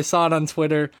or not. I saw it on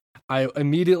Twitter. I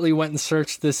immediately went and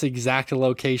searched this exact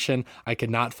location. I could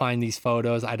not find these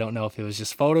photos. I don't know if it was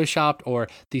just photoshopped or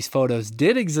these photos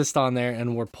did exist on there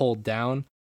and were pulled down.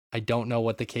 I don't know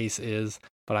what the case is,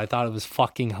 but I thought it was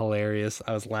fucking hilarious.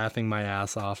 I was laughing my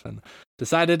ass off and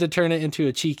decided to turn it into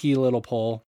a cheeky little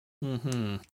poll.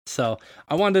 Mm-hmm. So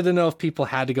I wanted to know if people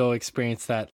had to go experience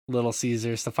that Little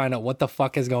Caesars to find out what the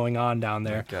fuck is going on down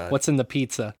there. What's in the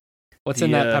pizza? What's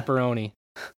in that pepperoni?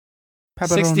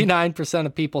 69%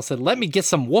 of people said, let me get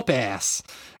some whoop ass.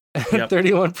 Yep.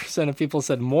 31% of people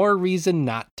said, more reason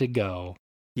not to go.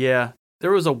 Yeah, there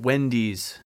was a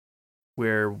Wendy's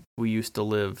where we used to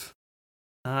live.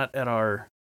 Not at our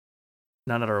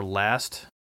last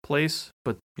place,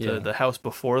 but the house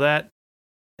before that.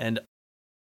 And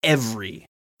every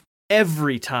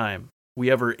time we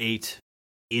ever ate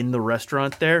in the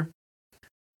restaurant there,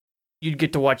 you'd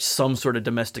get to watch some sort of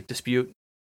domestic dispute.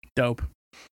 Dope.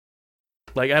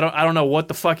 Like, I don't know what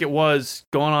the fuck it was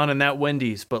going on in that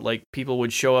Wendy's, but like people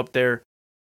would show up there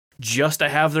just to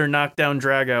have their knockdown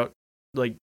drag out.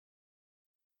 Like,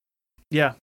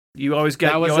 yeah, you always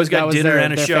got dinner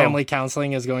and a show. Family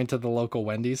counseling is going to the local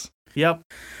Wendy's. Yep.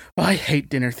 Oh, I hate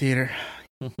dinner theater.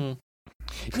 Mm-hmm.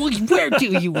 Well, where do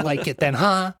you like it then,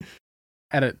 huh?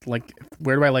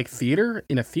 Where do I like theater?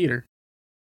 In a theater.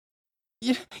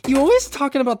 You always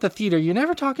talking about the theater. You're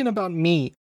never talking about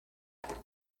me.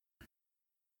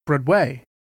 Broadway.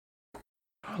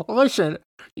 Listen,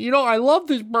 I love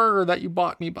this burger that you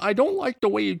bought me, but I don't like the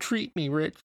way you treat me,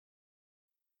 Rich.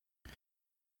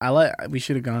 We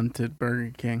should have gone to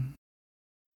Burger King.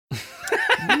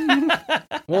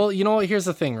 Well, you know what? Here's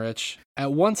the thing, Rich.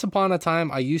 At once upon a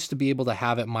time, I used to be able to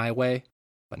have it my way,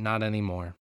 but not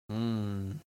anymore.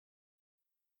 Mm.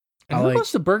 And who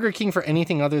goes to Burger King for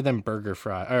anything other than burger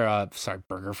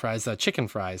fries, chicken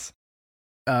fries?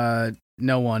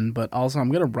 No one, but also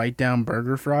I'm going to write down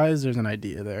burger fries. There's an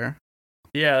idea there.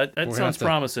 Yeah, that sounds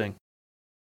promising.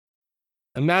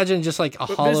 Imagine just like a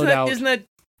hollowed out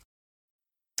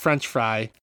French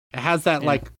fry. It has that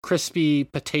like crispy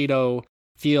potato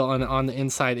feel on the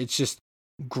inside. It's just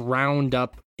ground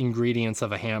up ingredients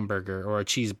of a hamburger or a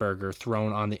cheeseburger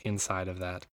thrown on the inside of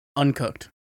that. Uncooked.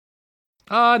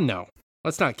 No.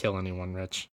 Let's not kill anyone,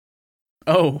 Rich.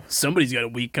 Oh, somebody's got a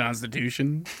weak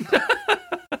constitution.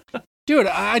 Dude,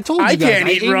 I told you guys, I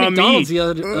ate McDonald's the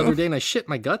other day and I shit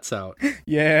my guts out.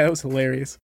 Yeah, it was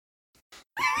hilarious.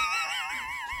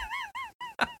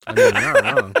 I mean, you're not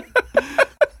wrong.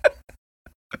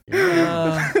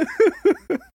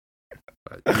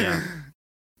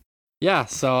 Yeah,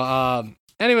 so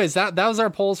anyways, that was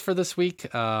our polls for this week.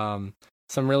 Some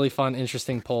really fun,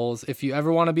 interesting polls. If you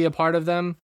ever want to be a part of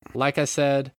them, like I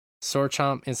said,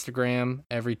 SoarChomp Instagram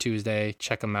every Tuesday.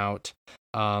 Check them out.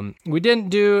 We didn't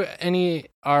do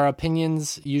our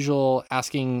opinions, usual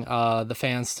asking the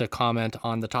fans to comment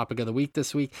on the topic of the week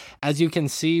this week. As you can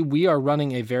see, we are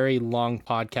running a very long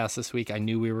podcast this week. I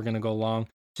knew we were going to go long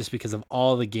just because of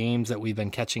all the games that we've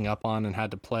been catching up on and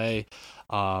had to play.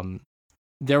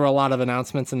 There were a lot of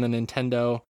announcements in the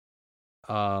Nintendo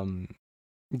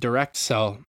Direct.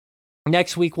 So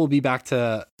next week we'll be back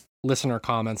to listener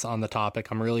comments on the topic.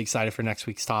 I'm really excited for next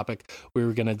week's topic. We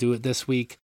were going to do it this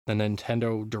week. The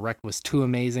Nintendo Direct was too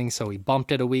amazing, so we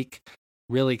bumped it a week.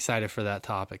 Really excited for that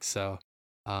topic. So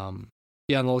be on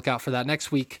the lookout for that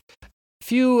next week.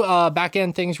 Few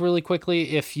back-end things really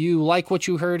quickly. If you like what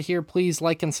you heard here, please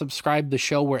like and subscribe the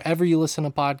show wherever you listen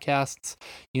to podcasts.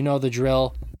 You know the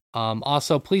drill.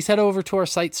 Also, please head over to our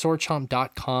site,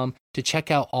 SoarChomp.com, to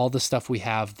check out all the stuff we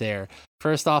have there.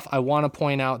 First off, I want to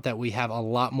point out that we have a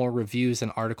lot more reviews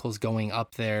and articles going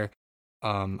up there.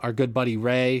 Our good buddy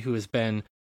Ray, who has been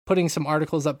putting some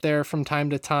articles up there from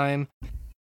time to time,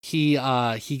 he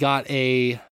got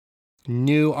a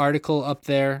new article up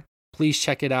there. please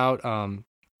check it out.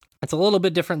 It's a little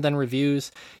bit different than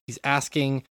reviews. He's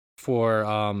asking for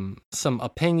some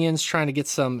opinions, trying to get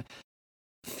some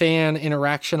fan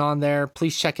interaction on there.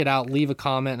 Please check it out. Leave a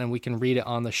comment and we can read it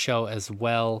on the show as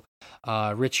well.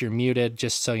 Rich, you're muted,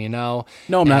 just so you know.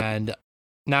 No, I'm not. And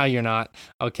now you're not.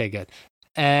 Okay, good.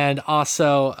 And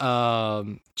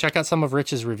also, check out some of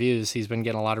Rich's reviews. He's been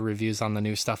getting a lot of reviews on the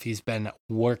new stuff. He's been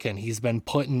working. He's been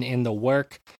putting in the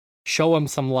work. Show him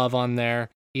some love on there.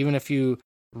 Even if you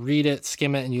read it,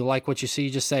 skim it, and you like what you see,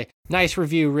 just say, nice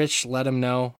review, Rich. Let him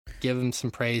know. Give him some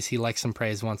praise. He likes some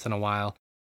praise once in a while.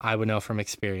 I would know from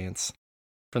experience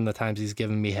from the times he's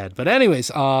given me head. But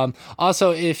anyways,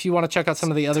 also, if you want to check out some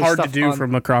of the other stuff. It's hard to do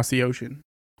from across the ocean.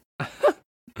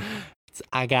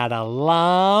 I got a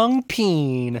long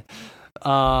peen.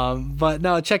 But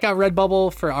no, check out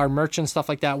Redbubble for our merch and stuff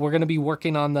like that. We're going to be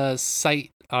working on the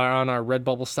site, on our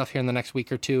Redbubble stuff here in the next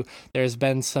week or two. There's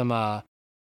been some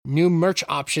new merch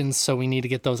options, so we need to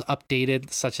get those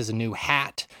updated, such as a new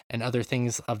hat and other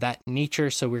things of that nature.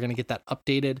 So we're going to get that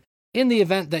updated. In the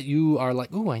event that you are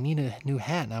like, ooh, I need a new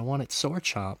hat and I want it Sword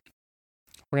Chomp,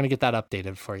 we're going to get that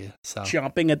updated for you. So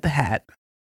Chomping at the hat.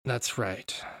 That's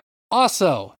right.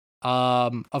 Also,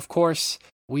 of course,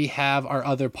 we have our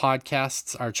other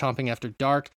podcasts, our Chomping After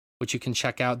Dark, which you can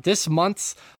check out this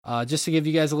month. Just to give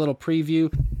you guys a little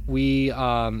preview, we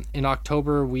in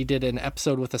October, we did an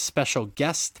episode with a special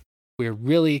guest. We're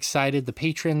really excited. The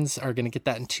patrons are going to get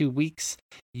that in 2 weeks.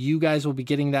 You guys will be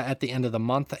getting that at the end of the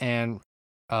month. And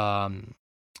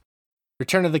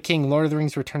Return of the King, Lord of the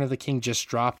Rings Return of the King just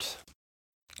dropped,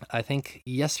 I think,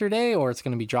 yesterday, or it's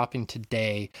going to be dropping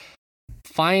today.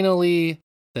 Finally,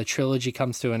 the trilogy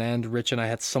comes to an end. Rich and I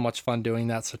had so much fun doing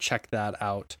that, so check that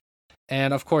out.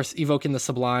 And of course, Evoking the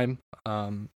Sublime.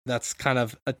 That's kind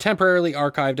of temporarily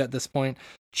archived at this point.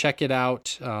 Check it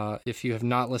out if you have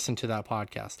not listened to that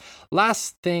podcast.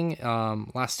 Last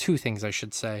two things, I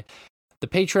should say. The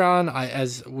Patreon,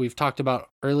 as we've talked about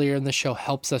earlier in the show,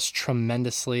 helps us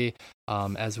tremendously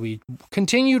as we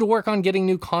continue to work on getting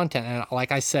new content. And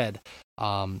like I said,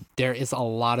 there is a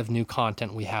lot of new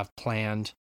content we have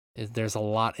planned. There's a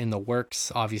lot in the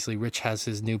works. Obviously, Rich has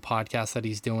his new podcast that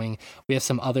he's doing. We have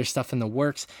some other stuff in the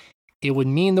works. It would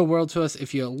mean the world to us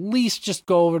if you at least just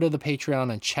go over to the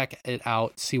Patreon and check it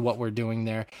out, see what we're doing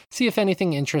there, see if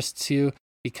anything interests you,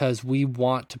 because we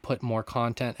want to put more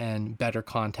content and better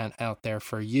content out there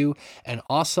for you. And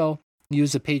also, you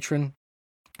as a patron,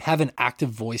 have an active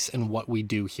voice in what we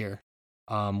do here.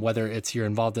 Whether it's you're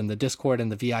involved in the Discord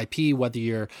and the VIP, whether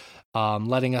you're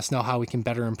letting us know how we can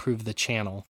better improve the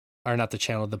channel, or not the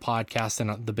channel, the podcast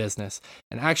and the business.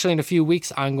 And actually, in a few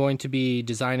weeks, I'm going to be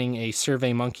designing a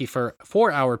Survey Monkey for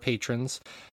our patrons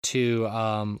to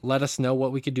let us know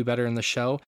what we could do better in the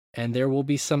show. And there will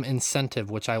be some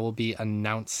incentive, which I will be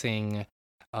announcing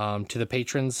to the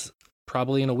patrons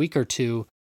probably in a week or two,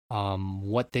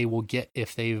 what they will get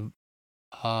if they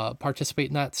participate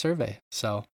in that survey.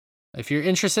 So if you're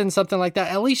interested in something like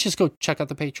that, at least just go check out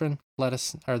the Patreon,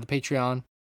 the Patreon,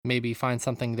 maybe find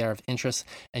something there of interest,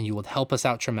 and you will help us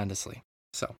out tremendously.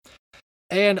 So,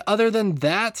 and other than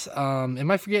that,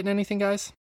 am I forgetting anything,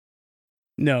 guys?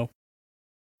 No.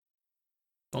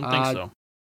 Don't think so.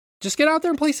 Just get out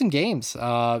there and play some games.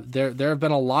 There have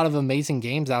been a lot of amazing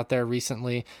games out there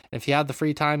recently. If you have the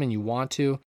free time and you want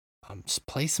to, just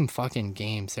play some fucking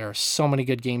games. There are so many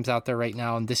good games out there right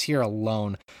now. And this year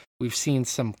alone, we've seen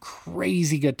some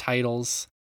crazy good titles.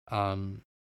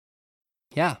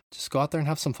 Yeah, just go out there and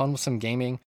have some fun with some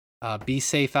gaming. Be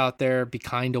safe out there. Be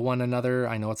kind to one another.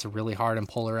 I know it's a really hard and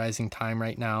polarizing time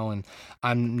right now, and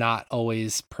I'm not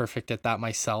always perfect at that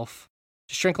myself.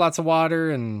 Just drink lots of water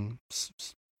and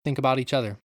think about each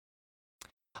other.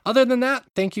 Other than that,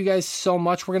 thank you guys so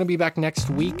much. We're going to be back next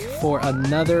week for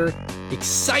another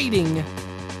exciting,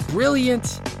 brilliant,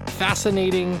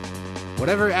 fascinating,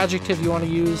 whatever adjective you want to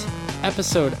use,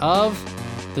 episode of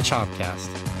the Chompcast.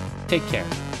 Take care.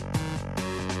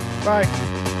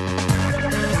 Bye.